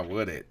right now,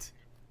 would it?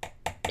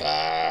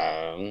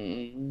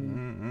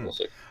 We'll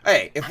see.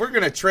 Hey, if we're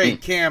going to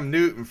trade Cam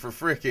Newton for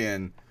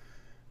frickin'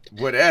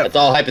 whatever. It's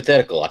all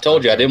hypothetical. I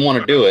told you I didn't want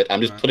to do it.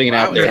 I'm just putting it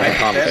out there in the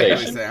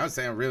conversation. I was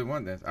saying I really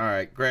want this. All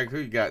right, Greg, who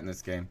you got in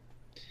this game?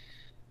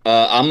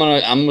 I'm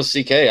with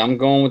CK. I'm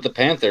going with the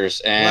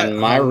Panthers, and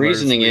my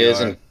reasoning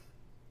is,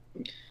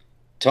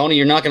 Tony,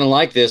 you're not going to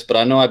like this, but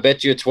I know I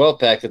bet you a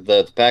 12-pack that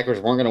the Packers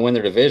weren't going to win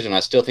their division.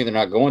 I still think they're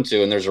not going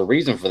to, and there's a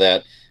reason for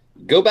that.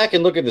 Go back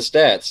and look at the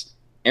stats.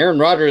 Aaron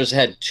Rodgers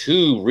had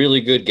 2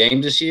 really good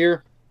games this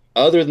year.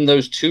 Other than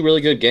those 2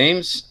 really good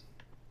games,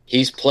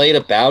 he's played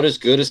about as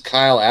good as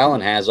Kyle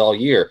Allen has all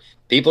year.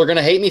 People are going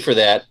to hate me for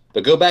that,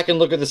 but go back and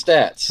look at the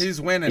stats.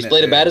 Who's winning? He's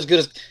played about as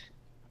good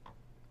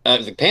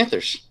as the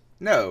Panthers.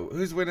 No,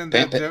 who's winning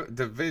the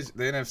division,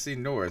 the NFC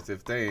North?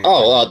 If they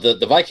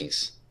the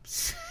Vikings.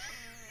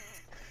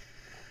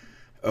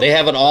 They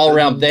have an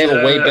all-around. They have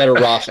a way better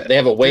roster. They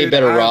have a way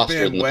better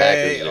roster than the Packers.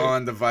 I've been way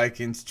on the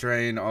Vikings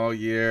train all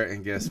year,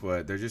 and guess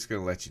what? They're just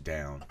going to let you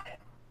down.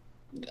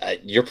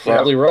 You're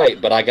probably right,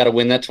 but I got to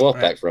win that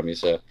 12-pack from you.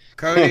 So,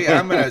 Cody,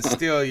 I'm going to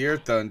steal your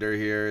thunder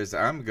here. Is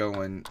I'm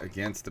going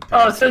against the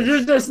Panthers. Oh, so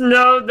you just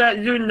know that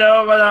you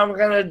know what I'm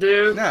going to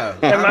do? No,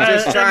 I'm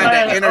just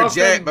trying to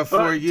interject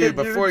before you.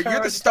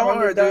 You're the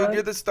star, dude.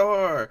 You're the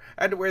star.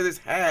 I had to wear this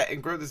hat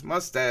and grow this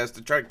mustache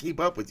to try to keep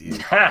up with you.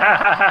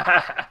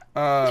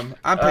 I'm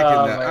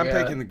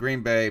picking the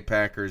Green Bay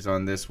Packers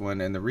on this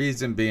one, and the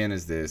reason being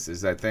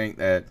is I think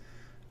that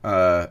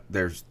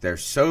they're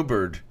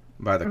sobered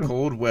by the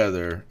cold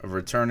weather of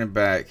returning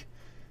back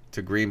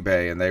to Green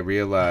Bay, and they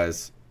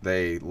realize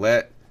they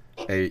let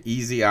a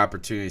easy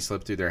opportunity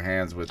slip through their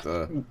hands with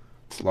the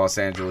Los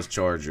Angeles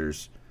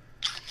Chargers.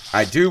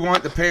 I do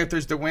want the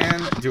Panthers to win.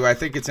 Do I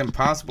think it's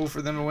impossible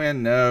for them to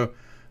win? No.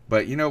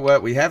 But you know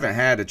what? We haven't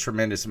had a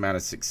tremendous amount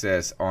of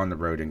success on the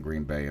road in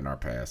Green Bay in our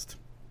past.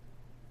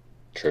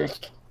 True.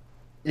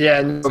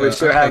 Yeah, no, we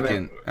sure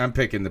haven't. I'm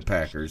picking the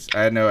Packers.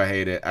 I know I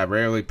hate it. I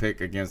rarely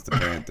pick against the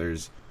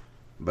Panthers,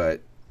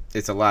 but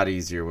it's a lot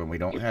easier when we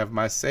don't have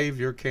my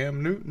savior,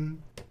 Cam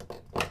Newton.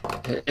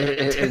 It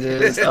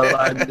is a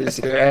lot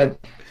easier.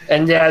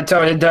 And yeah,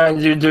 Tony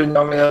Dunn, you do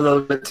know me a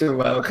little bit too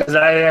well, because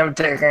I am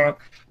taking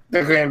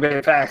the Green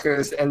Bay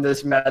Packers in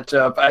this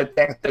matchup. I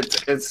think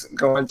that it's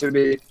going to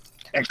be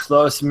a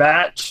close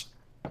match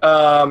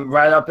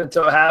right up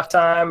until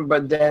halftime,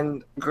 but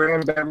then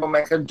Green Bay will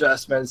make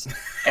adjustments,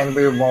 and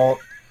we won't.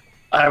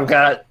 I've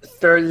got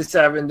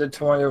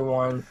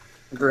 37-21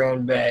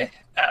 Green Bay.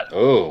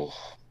 Oh.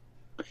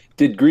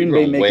 Did Green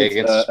Bay make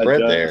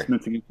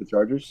adjustments against the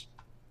Chargers?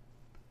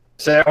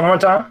 Say it one more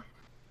time.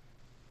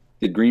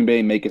 Did Green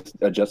Bay make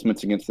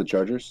adjustments against the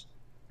Chargers?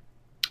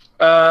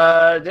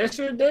 They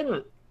sure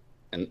didn't.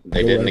 And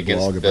they didn't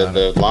against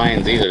the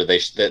Lions either. They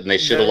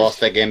should have lost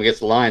that game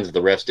against the Lions if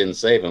the refs didn't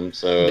save them.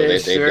 So they I'm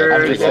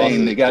just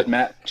saying they got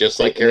Matt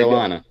just like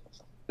Carolina.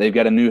 They've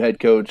got a new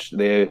head coach.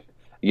 I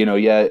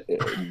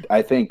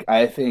think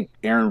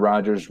Aaron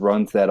Rodgers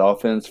runs that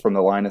offense from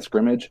the line of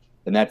scrimmage,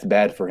 and that's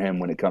bad for him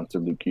when it comes to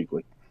Luke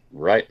Kuechly.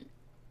 Right.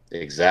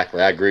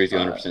 Exactly. I agree with you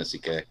 100%,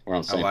 CK. We're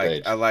on the same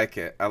page. I like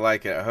it. I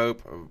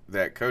hope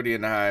that Cody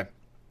and I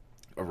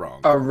are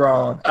wrong.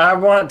 I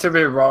want to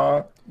be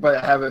wrong, but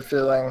I have a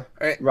feeling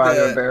Ron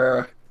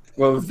Rivera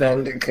will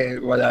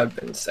vindicate what I've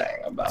been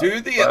saying about it. Do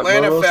the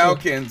Atlanta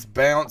Falcons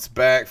bounce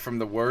back from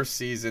the worst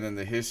season in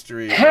the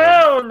history?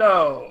 Hell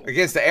no!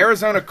 Against the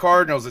Arizona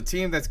Cardinals, a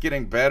team that's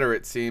getting better,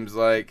 it seems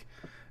like.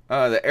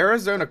 The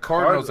Arizona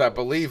Cardinals, I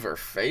believe, are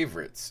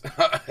favorites.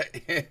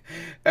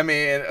 I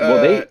mean,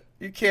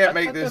 you can't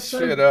make this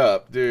shit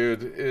up,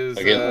 dude. Who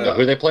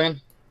are they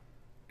playing?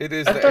 It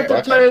is. It's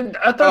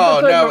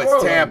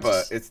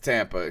Tampa. It's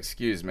Tampa.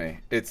 Excuse me.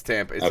 It's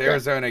Tampa. It's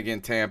Arizona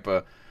against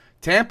Tampa.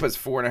 Tampa's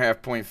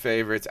 4.5-point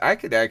favorites. I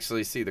could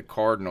actually see the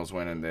Cardinals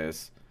winning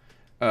this.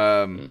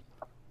 I'm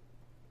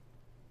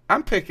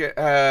picking,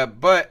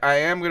 but I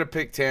am going to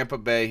pick Tampa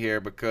Bay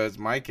here because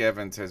Mike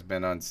Evans has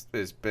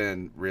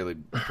been really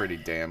pretty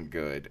damn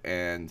good,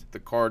 and the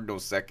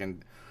Cardinals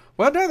second.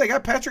 Well, no, they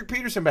got Patrick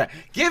Peterson back.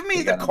 Give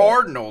me the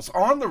Cardinals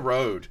on the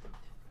road.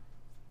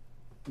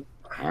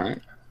 All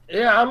right.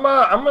 Yeah, I'm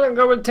gonna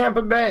go with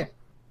Tampa Bay.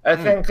 I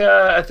think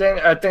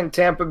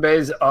Tampa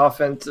Bay's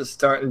offense is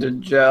starting to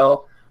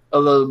gel a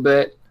little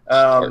bit.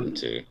 Starting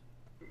to.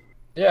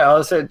 Yeah,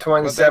 I'll say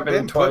 27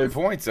 and 20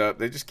 points up.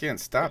 They just can't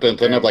stop. Been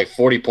putting up like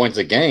 40 points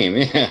a game.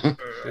 Yeah.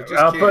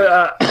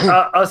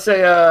 I'll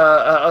say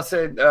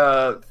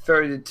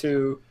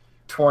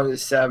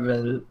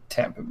 32-27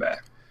 Tampa Bay.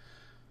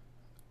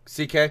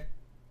 CK.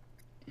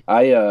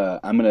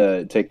 I'm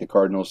gonna take the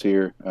Cardinals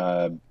here.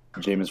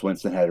 Jameis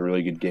Winston had a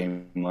really good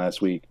game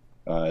last week,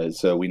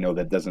 so we know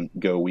that doesn't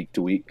go week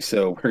to week.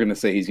 So we're gonna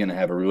say he's gonna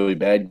have a really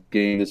bad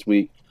game this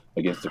week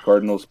against the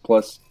Cardinals.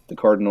 Plus the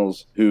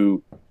Cardinals,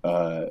 who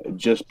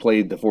just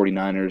played the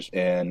 49ers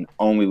and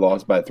only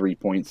lost by 3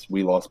 points.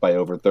 We lost by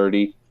over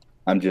 30.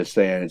 I'm just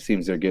saying it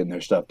seems they're getting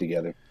their stuff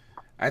together.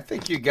 I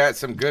think you got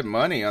some good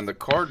money on the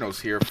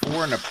Cardinals here.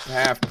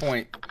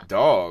 4.5-point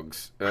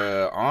dogs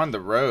on the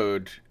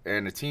road,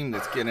 and a team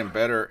that's getting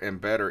better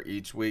and better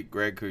each week.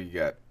 Greg, who you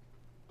got?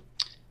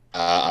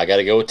 I got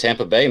to go with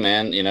Tampa Bay,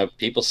 man. You know,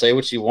 people say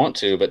what you want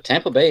to, but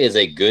Tampa Bay is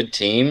a good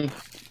team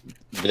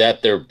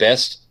that their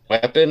best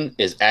weapon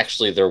is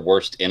actually their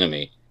worst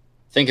enemy.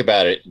 Think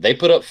about it. They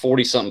put up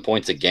 40-something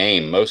points a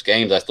game. Most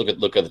games, I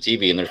look at the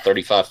TV, and they're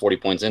 35, 40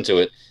 points into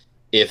it.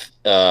 if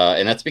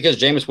and that's because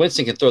Jameis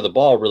Winston can throw the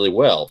ball really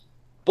well,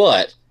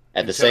 but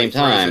at the same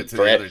time,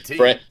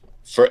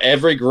 for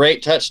every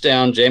great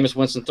touchdown Jameis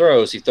Winston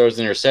throws, he throws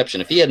an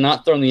interception. If he had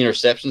not thrown the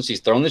interceptions he's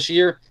thrown this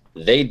year,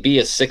 they'd be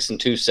a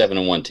 6-2,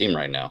 7-1 team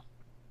right now.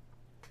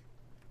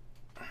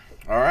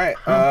 All right.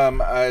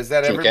 Is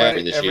that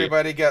everybody?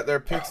 Everybody got their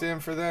picks in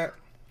for that?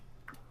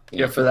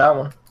 Yeah, for that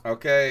one.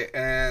 Okay,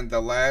 and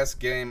the last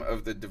game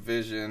of the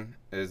division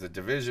is a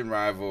division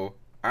rival.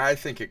 I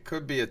think it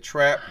could be a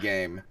trap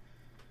game.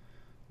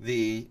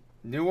 The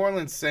New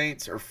Orleans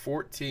Saints are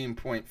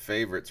 14-point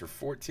favorites, or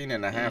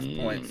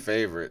 14.5-point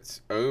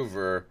favorites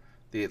over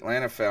the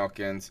Atlanta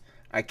Falcons.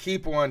 I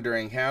keep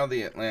wondering how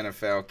the Atlanta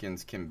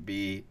Falcons can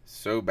be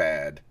so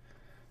bad,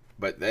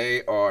 but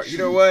they are. You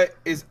know what?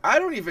 I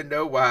don't even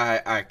know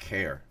why I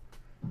care.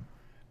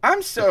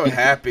 I'm so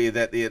happy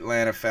that the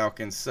Atlanta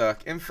Falcons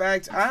suck. In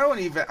fact, I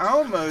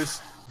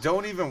almost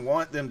don't even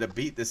want them to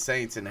beat the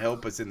Saints and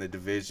help us in the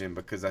division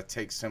because I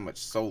take so much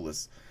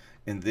solace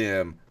in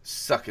them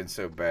sucking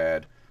so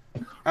bad.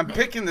 I'm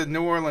picking the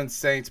New Orleans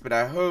Saints, but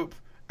I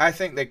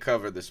think they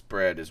cover the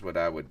spread is what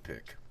I would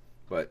pick.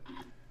 But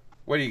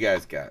what do you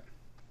guys got?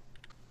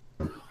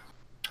 I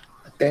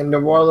think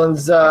New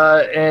Orleans in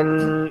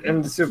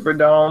the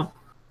Superdome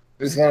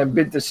is going to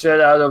beat the shit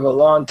out of a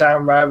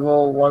longtime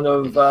rival, one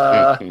of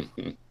a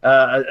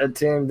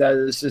team that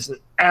is just an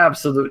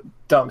absolute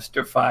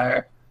dumpster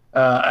fire.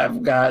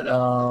 I've got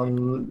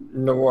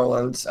New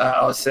Orleans.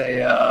 I'll say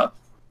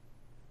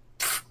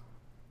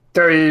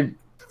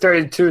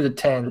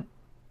 32-10.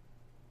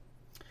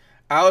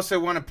 I also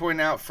want to point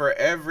out for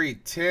every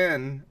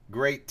 10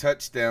 great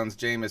touchdowns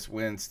Jameis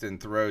Winston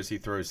throws, he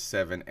throws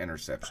 7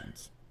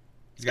 interceptions.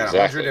 He's got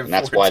 104 and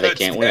that's why they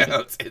can't win.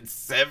 And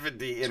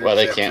 70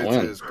 interceptions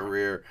in his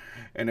career.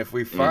 And if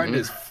we find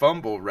his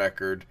fumble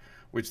record,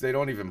 which they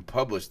don't even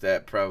publish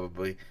that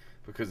probably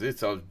because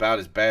it's about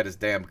as bad as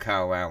damn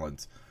Kyle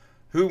Allen's.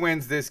 Who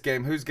wins this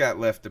game? Who's got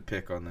left to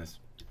pick on this?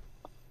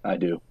 I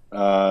do.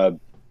 I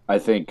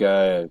think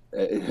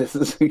this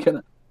is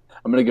gonna.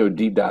 I'm going to go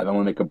deep dive. I'm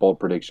going to make a bold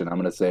prediction. I'm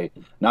going to say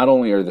not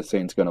only are the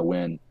Saints going to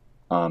win,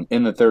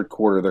 in the third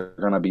quarter they're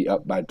going to be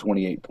up by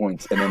 28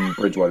 points, and then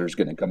Bridgewater's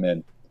going to come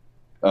in,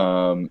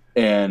 and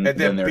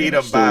then beat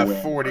them by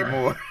 40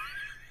 more.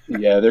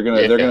 Yeah, they're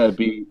gonna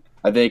be.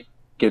 I think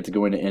it's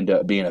going to end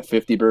up being a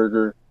 50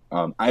 burger.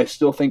 I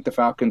still think the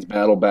Falcons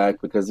battle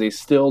back because they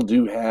still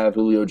do have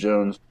Julio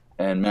Jones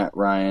and Matt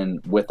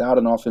Ryan without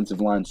an offensive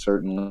line,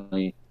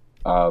 certainly.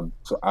 So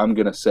I'm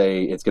going to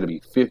say it's going to be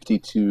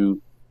 52-35.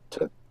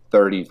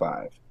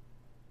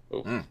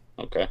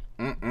 Okay.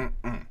 All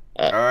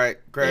right,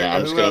 Greg. Yeah,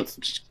 I'm just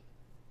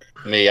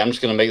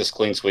going to make this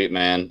clean sweep,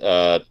 man.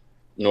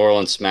 New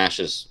Orleans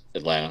smashes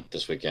Atlanta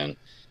this weekend.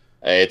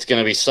 It's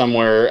going to be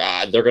somewhere.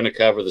 They're going to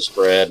cover the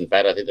spread. In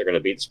fact, I think they're going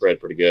to beat the spread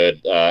pretty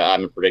good.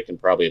 I'm predicting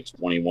probably a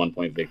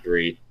 21-point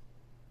victory.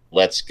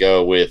 Let's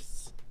go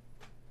with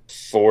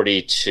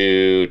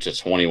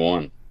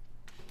 42-21.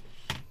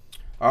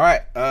 All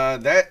right.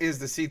 That is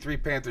the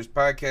C3 Panthers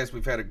podcast.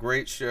 We've had a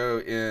great show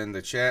in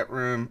the chat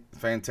room.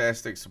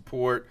 Fantastic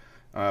support.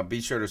 Be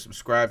sure to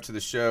subscribe to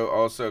the show.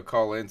 Also,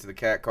 call into the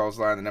Cat Calls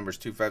line. The number is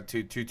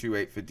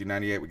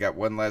 252-228-5098. We got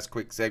one last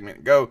quick segment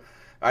to go.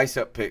 Ice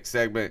Up Pick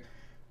segment.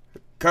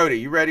 Cody,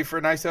 you ready for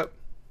an Ice Up?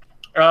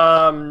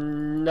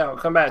 No.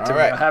 Come back to me.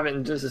 I'll have it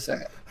in just a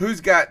second. Who's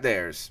got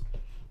theirs?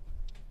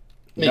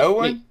 No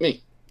one?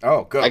 Me.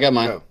 Oh, go. I got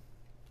mine. Go.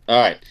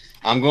 All right.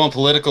 I'm going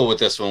political with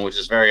this one, which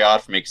is very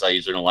odd for me because I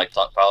usually don't like to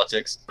talk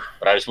politics.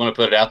 But I just want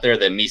to put it out there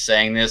that me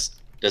saying this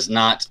does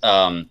not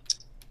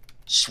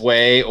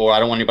sway, or I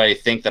don't want anybody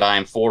to think that I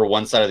am for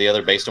one side or the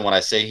other based on what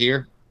I say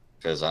here,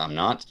 because I'm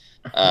not.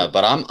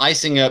 But I'm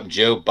icing up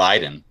Joe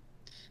Biden.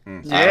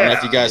 Yeah. I don't know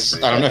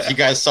if you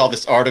guys saw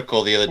this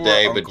article the other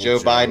day, but Joe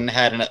Biden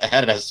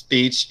had a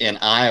speech in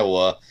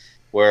Iowa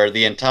where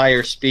the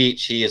entire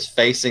speech he is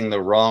facing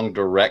the wrong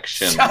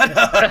direction. Shut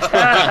up.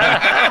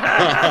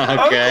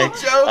 Okay.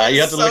 You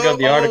have to look up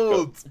the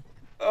article.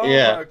 Oh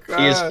Yeah,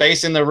 he is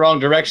facing the wrong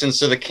direction,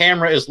 so the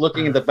camera is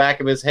looking at the back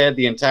of his head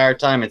the entire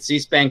time, and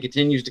C-SPAN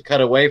continues to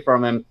cut away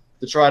from him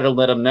to try to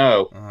let him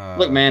know,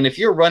 look, man, if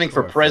you're running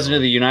for president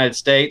of the United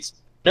States,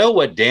 know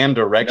what damn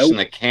direction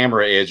the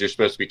camera is you're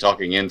supposed to be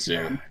talking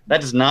into.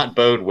 That does not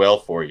bode well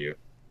for you.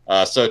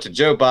 So to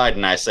Joe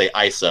Biden, I say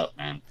ice up,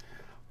 man.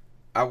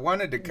 I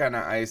wanted to kind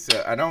of ice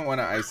up. I don't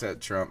want to ice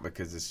up Trump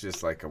because it's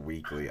just like a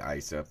weekly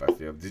ice up, I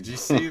feel. Did you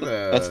see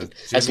the...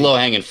 that's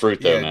low-hanging fruit,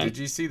 though, man. Did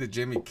you see the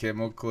Jimmy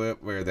Kimmel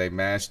clip where they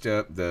mashed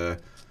up the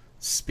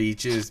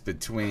speeches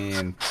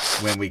between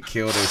when we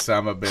killed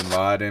Osama bin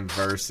Laden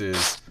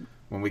versus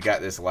when we got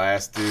this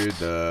last dude,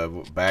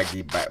 the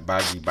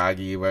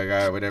Baggy,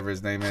 whatever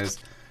his name is?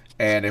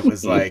 And it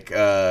was like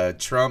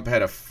Trump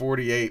had a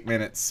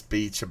 48-minute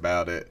speech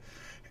about it.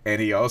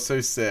 And he also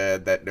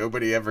said that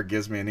nobody ever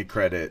gives me any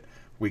credit.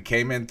 We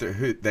came in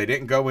through. They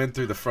didn't go in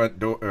through the front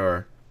door.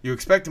 Or you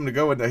expect them to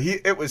go in.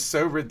 It was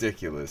so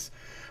ridiculous.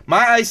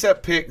 My ice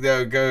up pick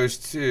though goes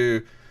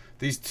to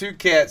these two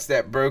cats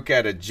that broke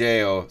out of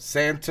jail,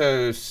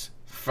 Santos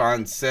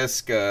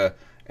Fonseca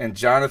and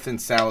Jonathan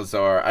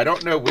Salazar. I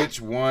don't know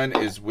which one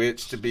is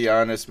which, to be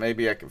honest.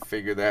 Maybe I can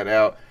figure that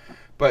out.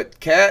 But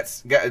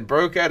Katz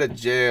broke out of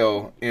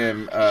jail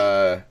in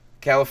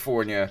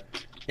California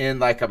in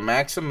like a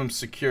maximum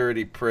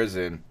security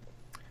prison.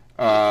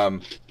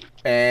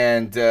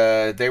 And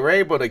they were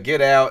able to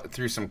get out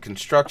through some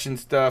construction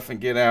stuff and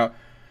get out.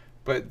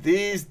 But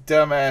these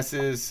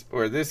dumbasses,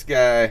 or this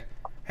guy,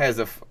 has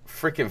a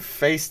freaking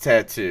face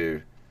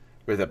tattoo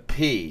with a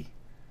P.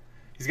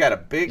 He's got a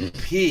big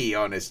P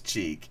on his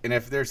cheek. And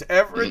if there's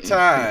ever a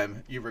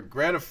time you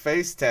regret a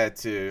face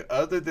tattoo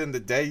other than the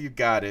day you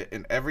got it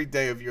and every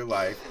day of your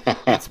life,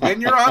 it's when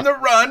you're on the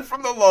run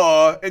from the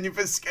law and you've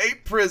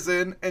escaped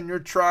prison and you're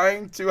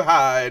trying to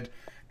hide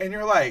and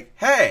you're like,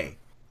 hey,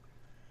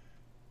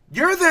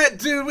 you're that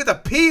dude with a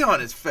P on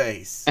his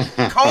face.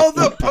 Call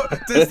the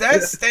does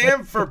that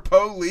stand for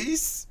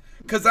police?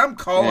 Because I'm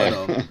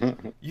calling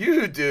them.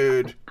 You,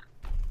 dude.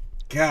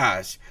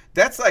 Gosh,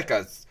 that's like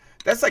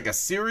a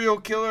serial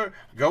killer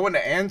going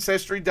to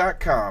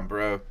Ancestry.com,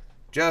 bro.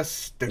 Just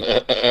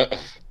stupid.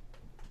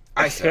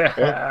 I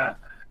said.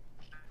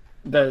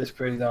 That is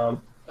pretty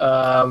dumb.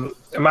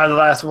 Am I the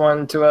last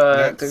one to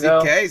go?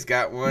 CK's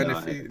got one.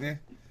 No,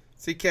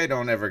 CK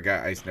don't ever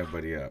got ice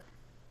nobody up.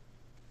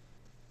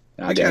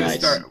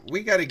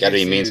 We gotta get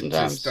be mean you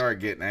sometimes. to start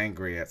getting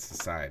angry at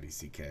society,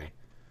 CK.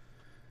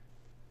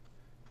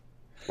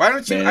 Why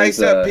don't you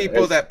ice up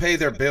people that pay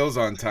their bills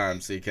on time,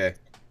 CK?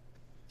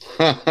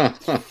 How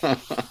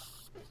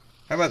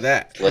about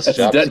that? That's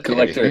a debt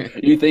collector.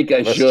 You think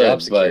I should,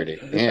 job security.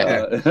 But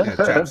yeah,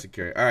 job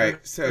security. All right,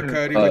 so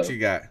Cody, what you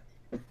got?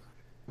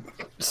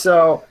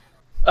 So,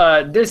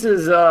 this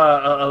is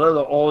a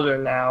little older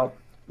now,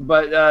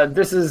 but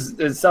this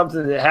is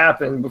something that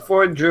happened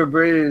before Drew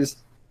Brees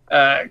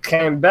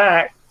came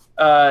back.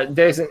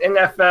 There's an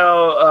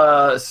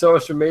NFL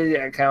social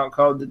media account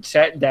called the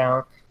Check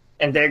Down,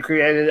 and they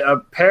created a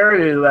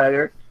parody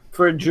letter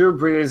for Drew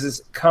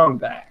Brees'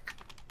 comeback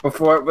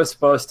before it was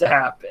supposed to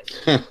happen.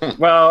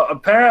 Well,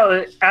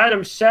 apparently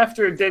Adam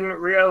Schefter didn't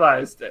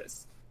realize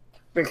this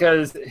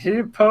because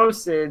he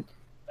posted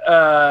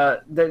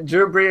that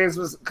Drew Brees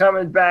was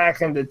coming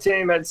back and the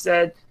team had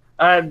said,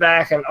 I'm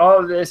back and all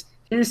of this.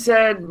 He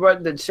said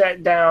what the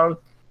Check Down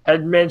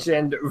had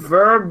mentioned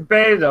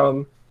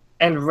verbatim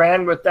and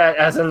ran with that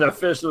as an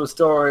official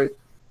story,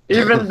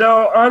 even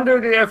though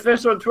under the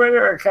official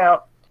Twitter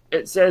account,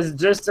 it says,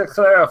 just to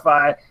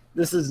clarify,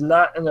 this is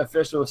not an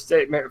official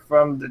statement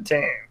from the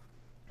team.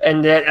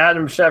 And yet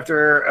Adam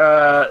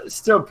Schefter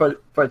still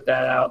put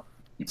that out.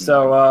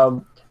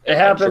 So it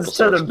happens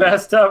to the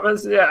best of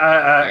us. Yeah,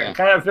 I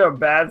kind of feel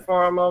bad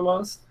for him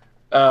almost.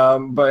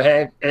 But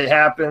hey, it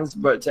happens.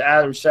 But to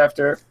Adam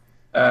Schefter,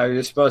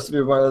 you're supposed to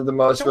be one of the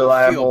most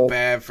reliable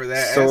bad for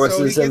that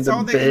sources in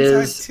the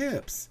biz.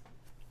 Tips.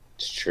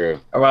 It's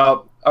true.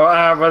 Well,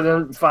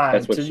 then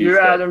fine. To you,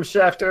 said. Adam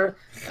Schefter,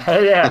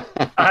 yeah,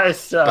 I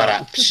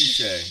suck.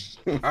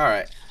 All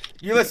right.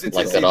 You listen to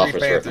Like the that C3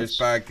 Office Panthers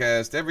reference.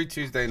 podcast. Every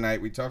Tuesday night,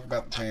 we talk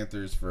about the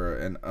Panthers for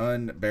an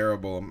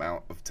unbearable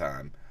amount of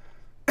time.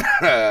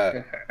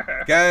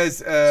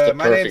 Guys,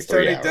 my name's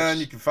Tony Dunn.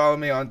 You can follow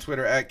me on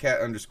Twitter at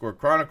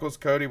 @cat_chronicles.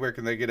 Cody, where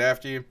can they get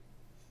after you?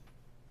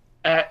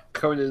 At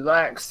Cody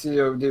Lack,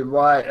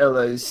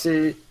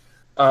 CODYLAC.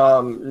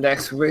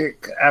 Next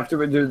week, after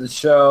we do the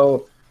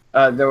show,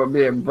 there will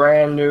be a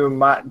brand new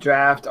mock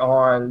draft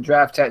on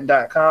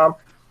drafttech.com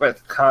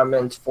with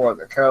comments for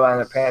the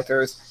Carolina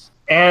Panthers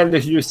and the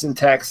Houston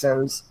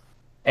Texans.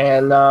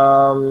 And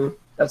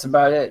that's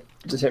about it.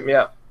 Just hit me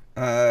up.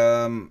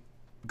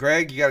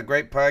 Greg, you got a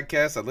great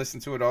podcast. I listen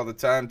to it all the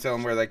time. Tell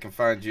them where they can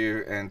find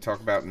you and talk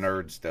about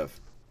nerd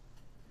stuff.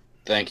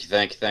 Thank you,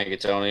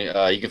 Tony.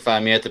 You can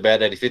find me at the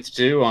Bad Daddy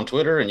 52 on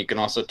Twitter, and you can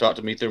also talk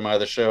to me through my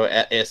other show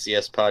at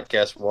SCS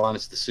Podcast 1.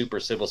 It's the Super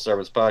Civil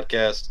Service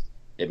Podcast.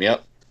 Hit me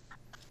up.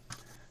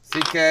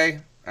 CK,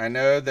 I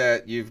know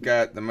that you've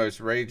got the most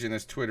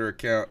raginest Twitter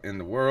account in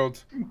the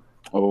world.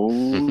 Oh,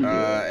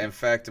 in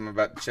fact, I'm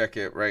about to check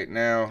it right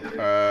now.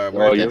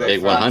 You're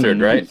big 100,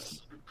 right?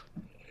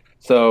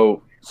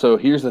 So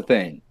here's the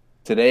thing.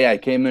 Today I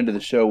came into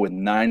the show with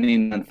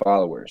 99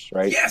 followers,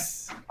 right?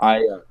 Yes.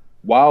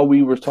 While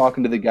we were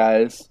talking to the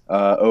guys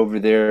over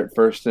there at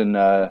First and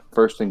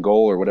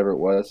Goal or whatever it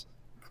was,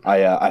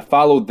 I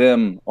followed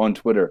them on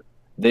Twitter.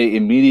 They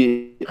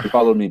immediately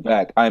followed me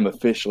back. I am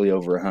officially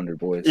over 100,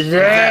 boys.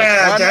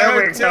 Yeah,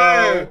 there we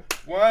go.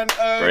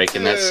 102.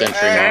 Breaking that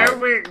century mark. There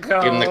we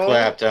go. Give him the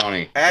clap,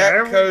 Tony. At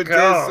There we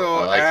Codizzle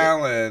go. like it.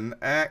 Allen.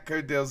 At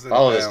Codizzle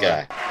Follow this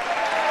Allen.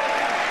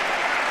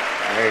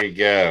 guy. There you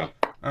go.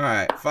 All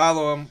right,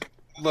 follow him.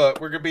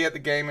 Look, we're gonna be at the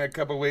game in a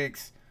couple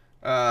weeks.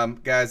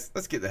 Guys,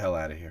 let's get the hell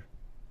out of here.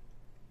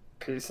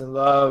 Peace and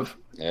love.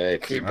 Hey,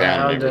 keep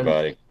pounding. pounding,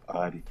 everybody.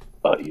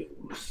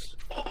 Adios.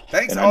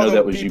 Thanks And to I all know the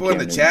that was people you, in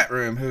the Camden. chat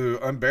room who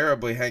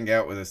unbearably hang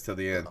out with us till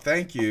the end.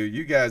 Thank you.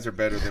 You guys are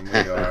better than we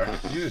are.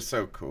 You're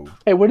so cool.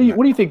 Hey, what do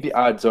you think the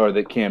odds are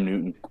that Cam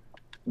Newton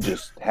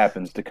just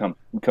happens to come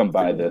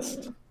by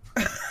this?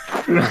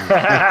 He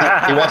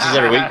watches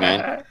every week,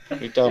 man.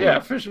 He told Yeah,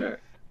 me. for sure.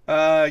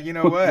 You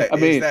know what? I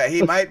mean- is that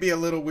he might be a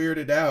little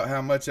weirded out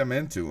how much I'm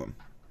into him.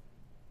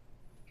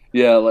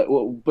 Yeah, like,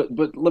 well,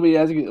 but let me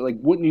ask you, like,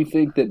 wouldn't you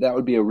think that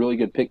would be a really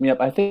good pick me up?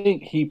 I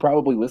think he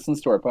probably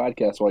listens to our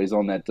podcast while he's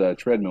on that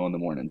treadmill in the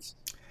mornings.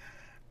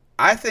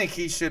 I think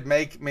he should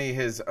make me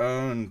his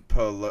own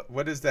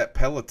what is that,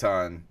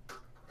 Peloton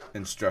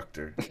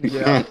instructor?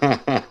 Yeah.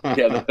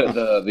 Yeah,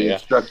 the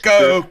instructor.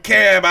 Go,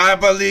 Cam! I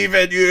believe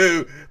in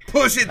you.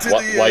 Push it to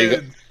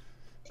the end.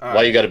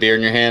 Why you got a beer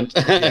in your hand?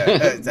 Yeah,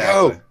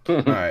 exactly.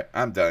 All right,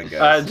 I'm done,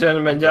 guys. All right,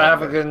 gentlemen. Y'all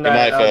have a good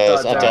night. Good night,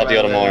 fellas. I'll talk to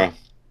you tomorrow.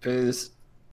 Peace.